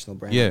that personal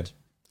brand. Yeah.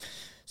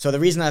 So the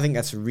reason I think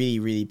that's a really,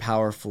 really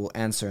powerful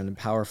answer and a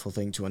powerful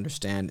thing to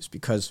understand is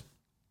because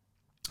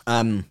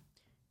to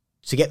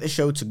get the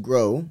show to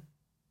grow,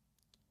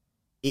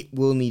 it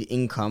will need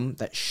income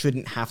that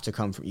shouldn't have to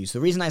come from you. So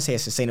the reason I say a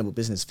sustainable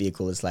business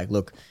vehicle is like,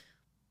 look,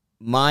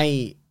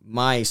 my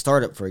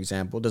startup, for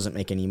example, doesn't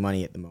make any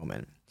money at the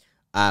moment.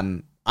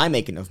 I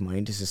make enough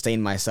money to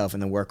sustain myself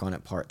and then work on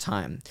it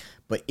part-time.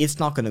 But it's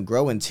not going to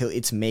grow until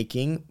it's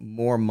making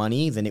more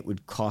money than it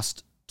would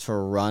cost to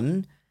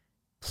run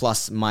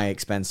plus my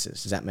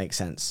expenses. Does that make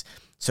sense?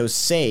 So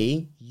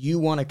say you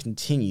want to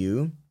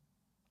continue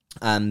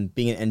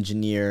being an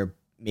engineer,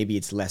 maybe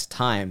it's less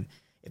time.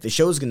 If the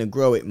show's going to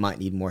grow, it might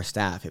need more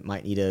staff. It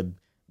might need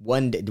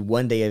one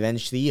day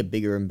eventually a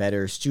bigger and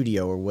better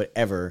studio or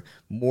whatever,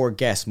 more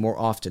guests, more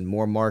often,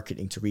 more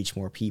marketing to reach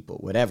more people,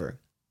 whatever.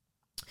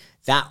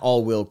 That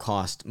all will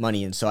cost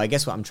money. And so I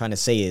guess what I'm trying to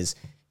say is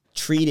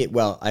treat it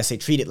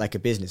like a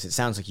business. It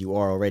sounds like you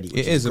are already.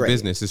 It is a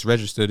business. It's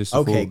registered. It's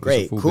okay,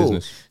 great, cool.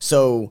 Business.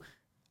 So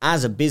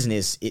as a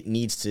business, it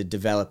needs to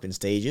develop in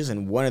stages.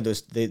 And one of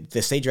those,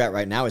 the stage you're at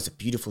right now is a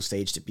beautiful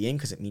stage to be in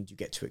because it means you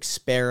get to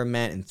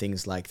experiment and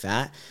things like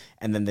that.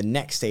 And then the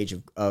next stage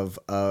of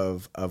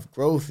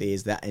growth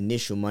is that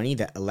initial money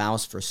that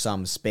allows for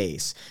some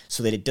space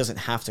so that it doesn't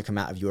have to come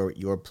out of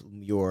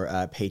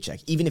your paycheck.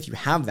 Even if you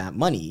have that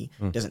money,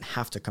 it doesn't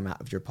have to come out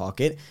of your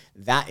pocket.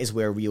 That is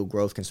where real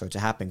growth can start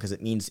to happen because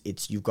it means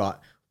you've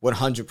got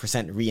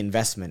 100%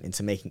 reinvestment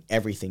into making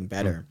everything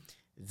better.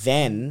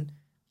 Then,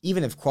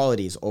 even if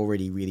quality is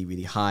already really,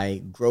 really high,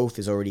 growth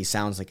is already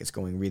sounds like it's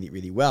going really,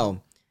 really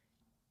well,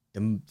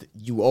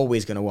 you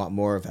always going to want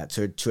more of that.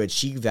 To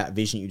achieve that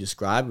vision you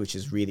described, which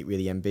is really,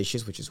 really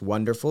ambitious, which is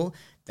wonderful,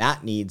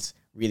 that needs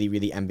really,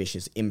 really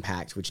ambitious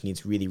impact, which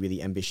needs really,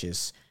 really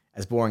ambitious,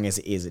 as boring as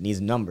it is, it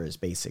needs numbers,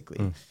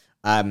 basically.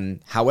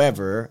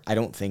 However, I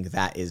don't think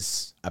that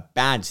is a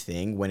bad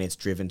thing when it's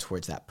driven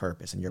towards that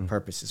purpose, and your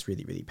purpose is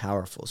really, really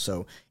powerful.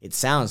 So it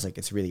sounds like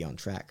it's really on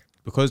track.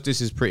 Because this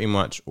is pretty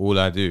much all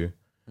I do.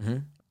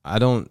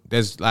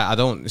 It's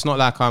not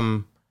like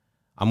I'm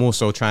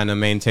also trying to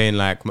maintain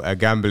like a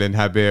gambling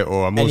habit,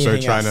 or I'm also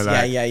trying to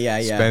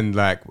spend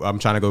like, I'm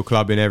trying to go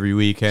clubbing every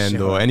weekend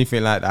or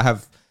anything like that. I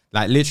have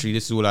like literally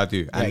this is all I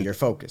do. And you're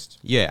focused.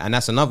 Yeah. And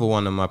that's another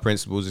one of my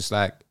principles. It's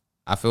like,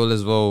 I feel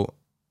as though,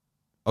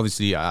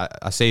 obviously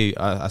I say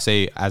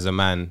as a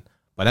man,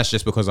 but that's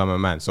just because I'm a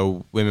man.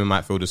 So women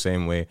might feel the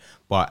same way.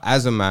 But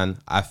as a man,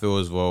 I feel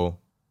as though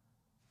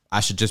I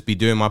should just be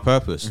doing my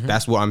purpose.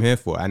 That's what I'm here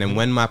for. And then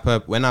when I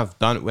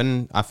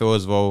feel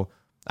as though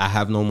I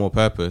have no more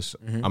purpose,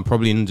 I'm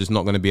probably just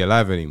not going to be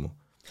alive anymore.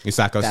 It's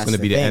like it's going to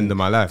be the end of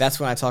my life. That's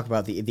when I talk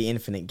about the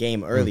infinite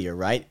game earlier,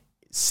 right?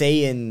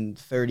 Say in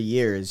 30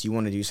 years, you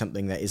want to do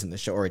something that isn't the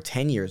show, or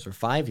 10 years or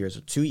 5 years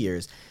or 2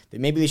 years, that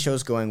maybe the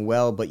show's going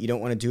well, but you don't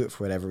want to do it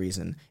for whatever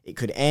reason. It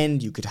could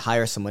end. You could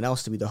hire someone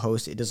else to be the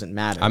host. It doesn't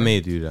matter. I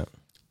may do that.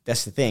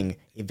 That's the thing.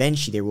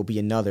 Eventually, there will be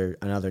another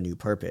new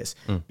purpose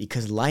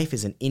because life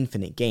is an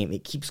infinite game.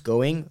 It keeps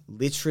going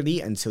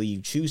literally until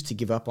you choose to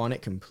give up on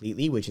it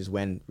completely, which is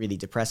when really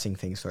depressing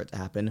things start to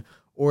happen,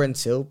 or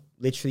until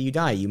literally you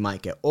die. You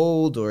might get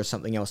old or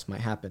something else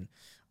might happen.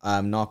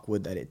 Knock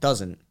wood that it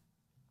doesn't.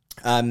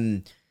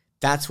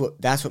 That's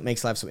what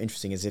makes life so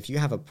interesting, is if you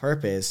have a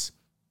purpose,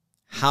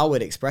 how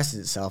it expresses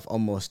itself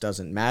almost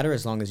doesn't matter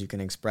as long as you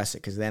can express it,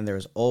 because then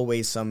there's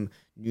always some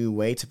new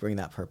way to bring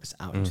that purpose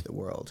out into the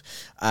world.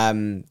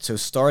 So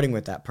starting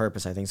with that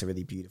purpose, I think, is a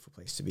really beautiful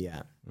place to be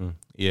at.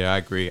 Yeah, I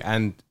agree.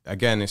 And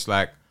again, it's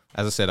like,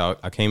 as I said,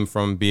 I came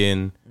from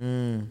being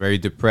very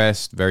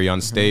depressed, very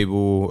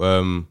unstable.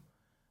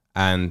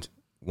 And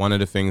one of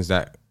the things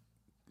that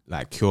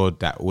like cured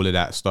that all of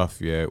that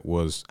stuff,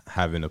 was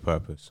having a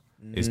purpose.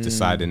 It's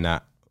deciding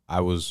that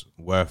I was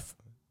worth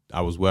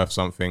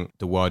something.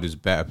 The world is a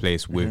better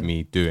place with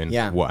me doing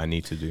what I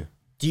need to do.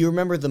 Do you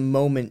remember the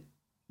moment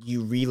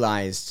you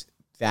realized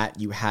that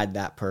you had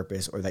that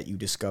purpose, or that you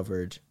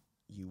discovered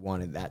you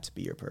wanted that to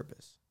be your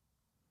purpose?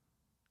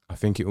 I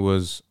think it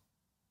was,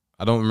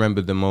 I don't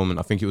remember the moment.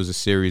 I think it was a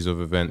series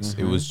of events.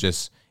 It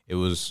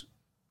was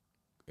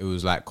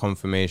like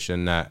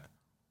confirmation that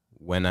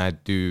when I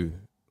do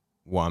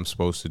what I'm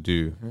supposed to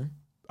do,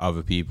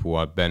 other people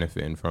are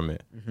benefiting from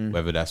it,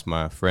 whether that's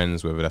my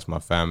friends, whether that's my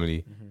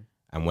family.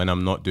 And when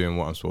I'm not doing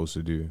what I'm supposed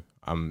to do,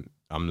 I'm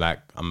like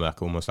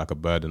almost like a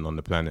burden on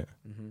the planet.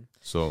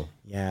 So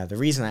yeah, the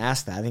reason I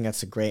ask that, I think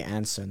that's a great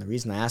answer. And the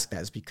reason I ask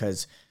that is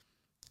because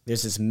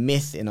there's this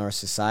myth in our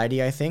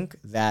society, I think,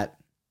 that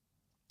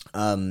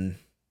there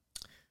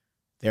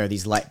are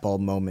these light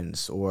bulb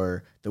moments,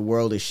 or the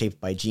world is shaped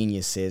by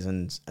geniuses,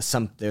 and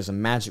there's a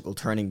magical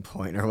turning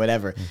point or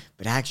whatever.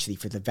 But actually,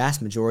 for the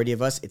vast majority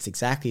of us, it's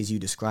exactly as you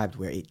described,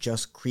 where it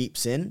just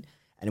creeps in,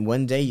 and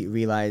one day you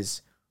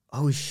realize,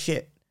 oh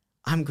shit,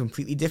 I'm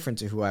completely different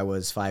to who I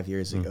was 5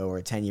 years ago,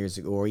 or 10 years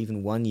ago, or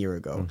even 1 year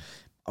ago.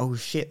 Oh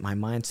shit, my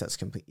mindset's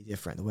completely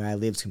different. The way I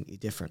live's completely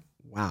different.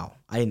 Wow,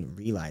 I didn't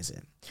realize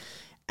it.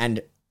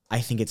 And I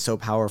think it's so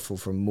powerful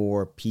for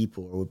more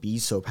people, or would be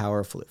so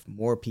powerful if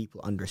more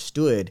people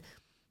understood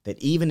that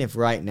even if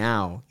right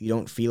now you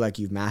don't feel like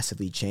you've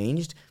massively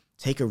changed,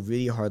 take a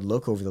really hard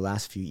look over the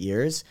last few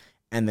years,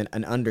 and then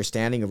an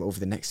understanding of over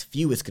the next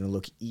few, it's going to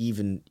look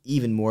even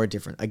more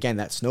different. Again,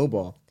 that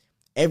snowball.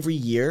 Every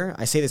year,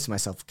 I say this to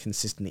myself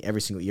consistently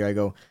every single year, I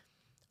go,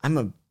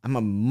 I'm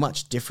a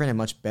much different and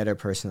much better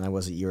person than I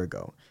was a year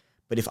ago.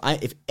 But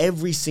if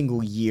every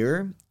single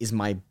year is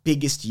my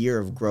biggest year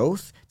of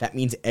growth, that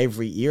means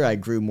every year I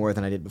grew more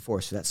than I did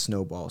before. So that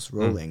snowball's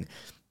rolling.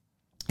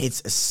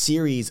 It's a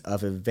series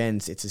of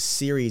events. It's a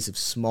series of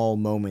small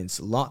moments,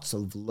 loads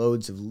of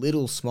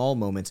little small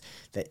moments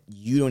that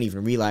you don't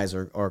even realize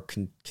are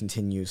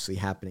continuously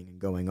happening and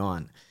going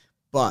on.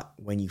 But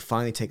when you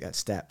finally take that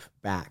step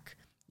back,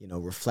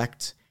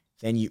 reflect,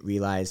 then you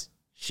realize,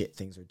 shit,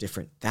 things are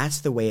different.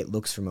 That's the way it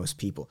looks for most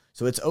people.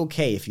 So it's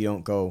okay if you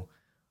don't go,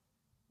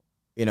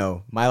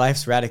 my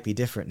life's radically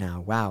different now.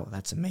 Wow,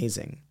 that's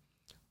amazing.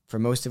 For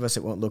most of us,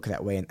 it won't look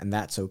that way, and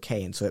that's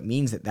okay. And so it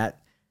means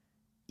that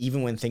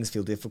even when things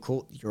feel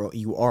difficult,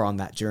 you are on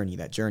that journey.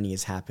 That journey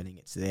is happening.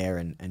 It's there,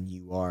 and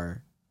you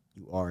are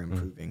you are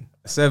improving.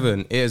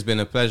 Seven, it has been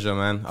a pleasure,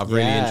 man. I've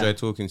really enjoyed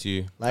talking to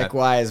you.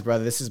 Likewise,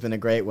 brother. This has been a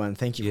great one.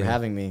 Thank you for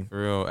having me.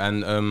 For real.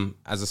 And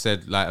as I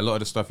said, like a lot of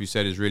the stuff you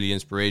said is really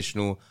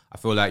inspirational. I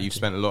feel like you've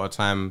spent a lot of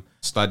time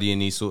studying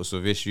these sorts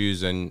of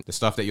issues, and the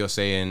stuff that you're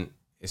saying,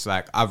 it's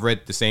like I've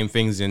read the same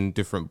things in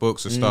different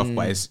books or stuff,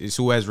 but it's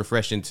always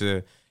refreshing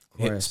to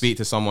speak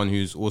to someone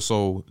who's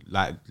also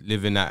like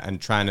living that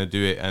and trying to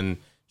do it, and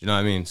you know what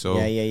I mean?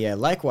 So yeah.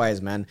 Likewise,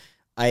 man.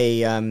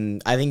 I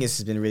think this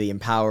has been really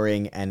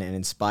empowering and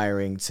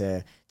inspiring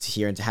to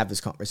hear and to have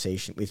this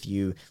conversation with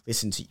you,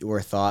 listen to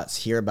your thoughts,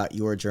 hear about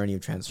your journey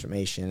of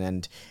transformation,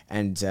 and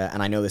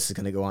I know this is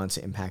going to go on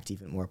to impact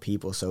even more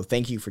people. So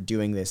thank you for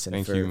doing this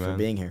and for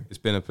being here. It's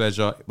been a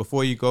pleasure.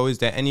 Before you go, is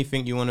there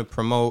anything you want to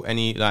promote?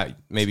 Any, like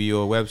maybe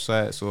your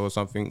websites or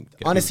something?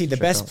 Honestly, the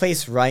best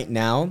place right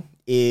now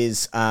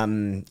is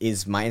my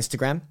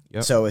Instagram.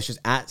 Yep. So it's just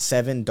at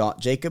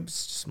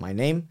 7.jacobs, just my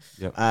name.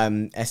 Yep.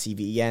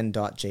 SEVEN.JACOBS,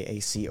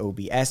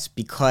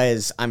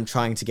 because I'm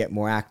trying to get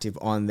more active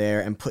on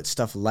there and put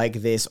stuff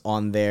like this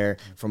on there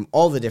from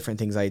all the different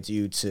things I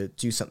do to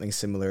do something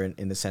similar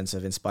in the sense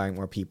of inspiring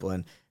more people.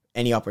 And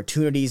any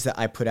opportunities that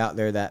I put out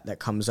there that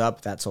comes up,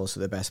 that's also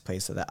the best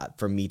place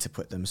for me to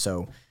put them.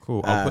 So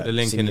cool. I'll put the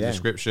link in the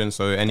description.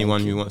 So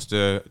anyone who wants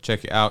to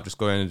check it out, just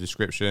go in the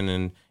description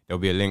and there'll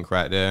be a link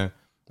right there.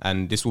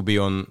 And this will be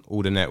on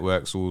all the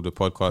networks, all the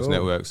podcast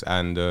networks,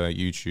 and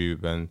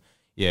YouTube, and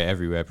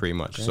everywhere pretty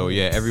much. Great. So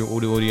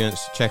all the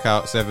audience, check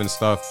out Seven's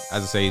stuff.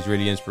 As I say, he's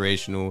really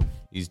inspirational.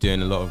 He's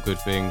doing a lot of good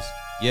things.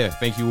 Yeah,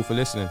 thank you all for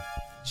listening.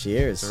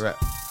 Cheers. It's a wrap.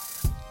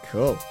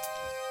 Cool.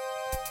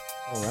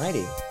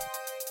 Alrighty.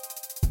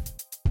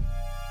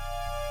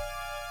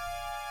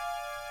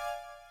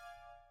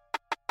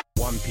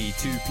 1p,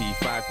 2p,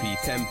 5p,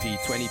 10p,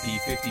 20p,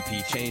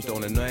 50p, change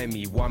don't annoy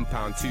me. £1, £2,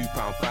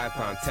 £5,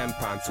 £10,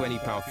 £20,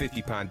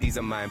 £50, these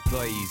are my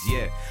employees,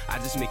 yeah. I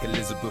just make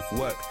Elizabeth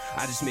work.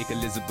 I just make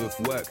Elizabeth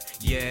work,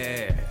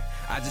 yeah.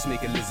 I just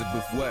make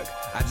Elizabeth work.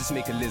 I just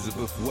make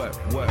Elizabeth work.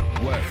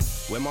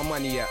 Where my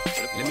money at?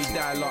 Let me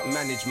dial up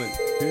management.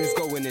 Who's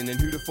going in and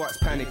who the fuck's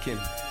panicking?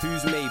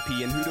 Who's made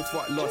P and who the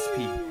fuck lost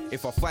P?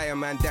 If I fire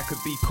man, that could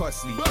be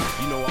costly.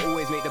 You know I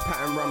always make the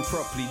pattern run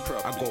properly.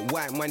 I got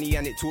white money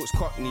and it talks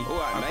Cockney.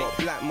 I got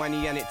black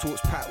money and it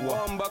talks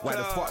Patwa. Why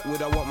the fuck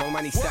would I want my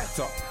money stacked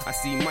up? I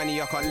see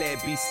money, I can't let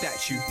it be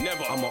statue.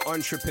 Never. I'm an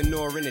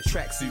entrepreneur in a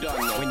tracksuit.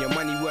 When your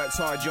money works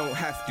hard, you don't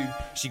have to.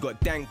 She got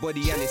dank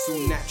body and it's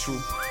all natural.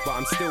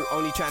 But I'm still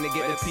only trying to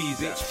get the P's,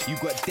 bitch. You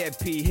got dead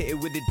P, hit it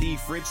with the D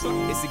fridge.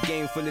 It's a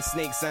game full of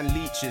snakes and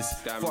leeches.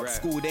 Fuck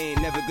school, they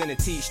ain't never gonna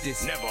teach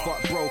this.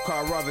 Fuck broke,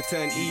 I'd rather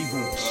turn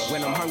evil.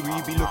 When I'm hungry,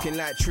 you be looking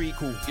like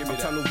treacle. I'm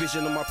tunnel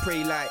vision on my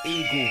prey like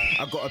eagle.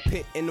 I got a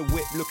pit in the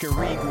whip looking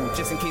regal.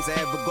 Just in case I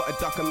ever got to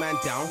duck a man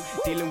down.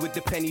 Dealing with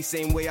the penny,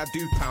 same way I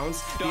do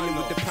pounds. Dealing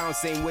with the pound,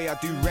 same way I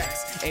do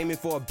racks. Aiming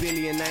for $1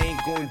 billion, I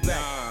ain't going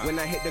back. When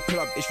I hit the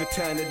club, it's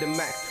return of the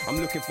Mac. I'm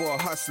looking for a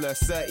hustler,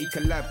 30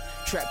 collab.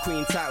 Trap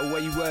queen title, where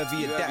you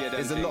worthy of that?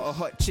 There's a lot of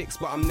hot chicks,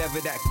 but I'm never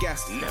that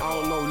gassed. I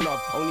don't know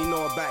love, only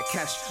know about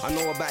cash. I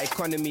know about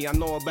economy, I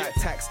know about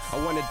tax. I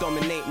wanna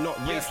dominate, not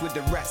race with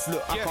the rats.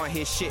 Look, I can't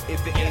hear shit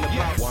if it ain't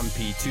about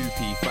 1p,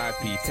 2p,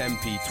 5p,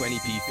 10p,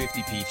 20p,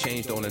 50p.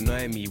 Change don't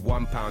annoy me.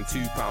 £1,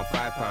 £2,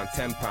 £5,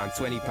 £10,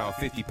 £20,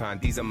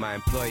 £50. These are my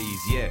employees,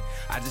 yeah.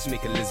 I just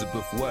make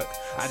Elizabeth work.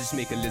 I just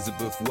make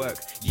Elizabeth work,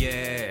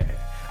 yeah.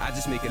 I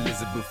just make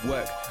Elizabeth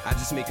work. I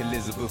just make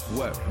Elizabeth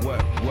work.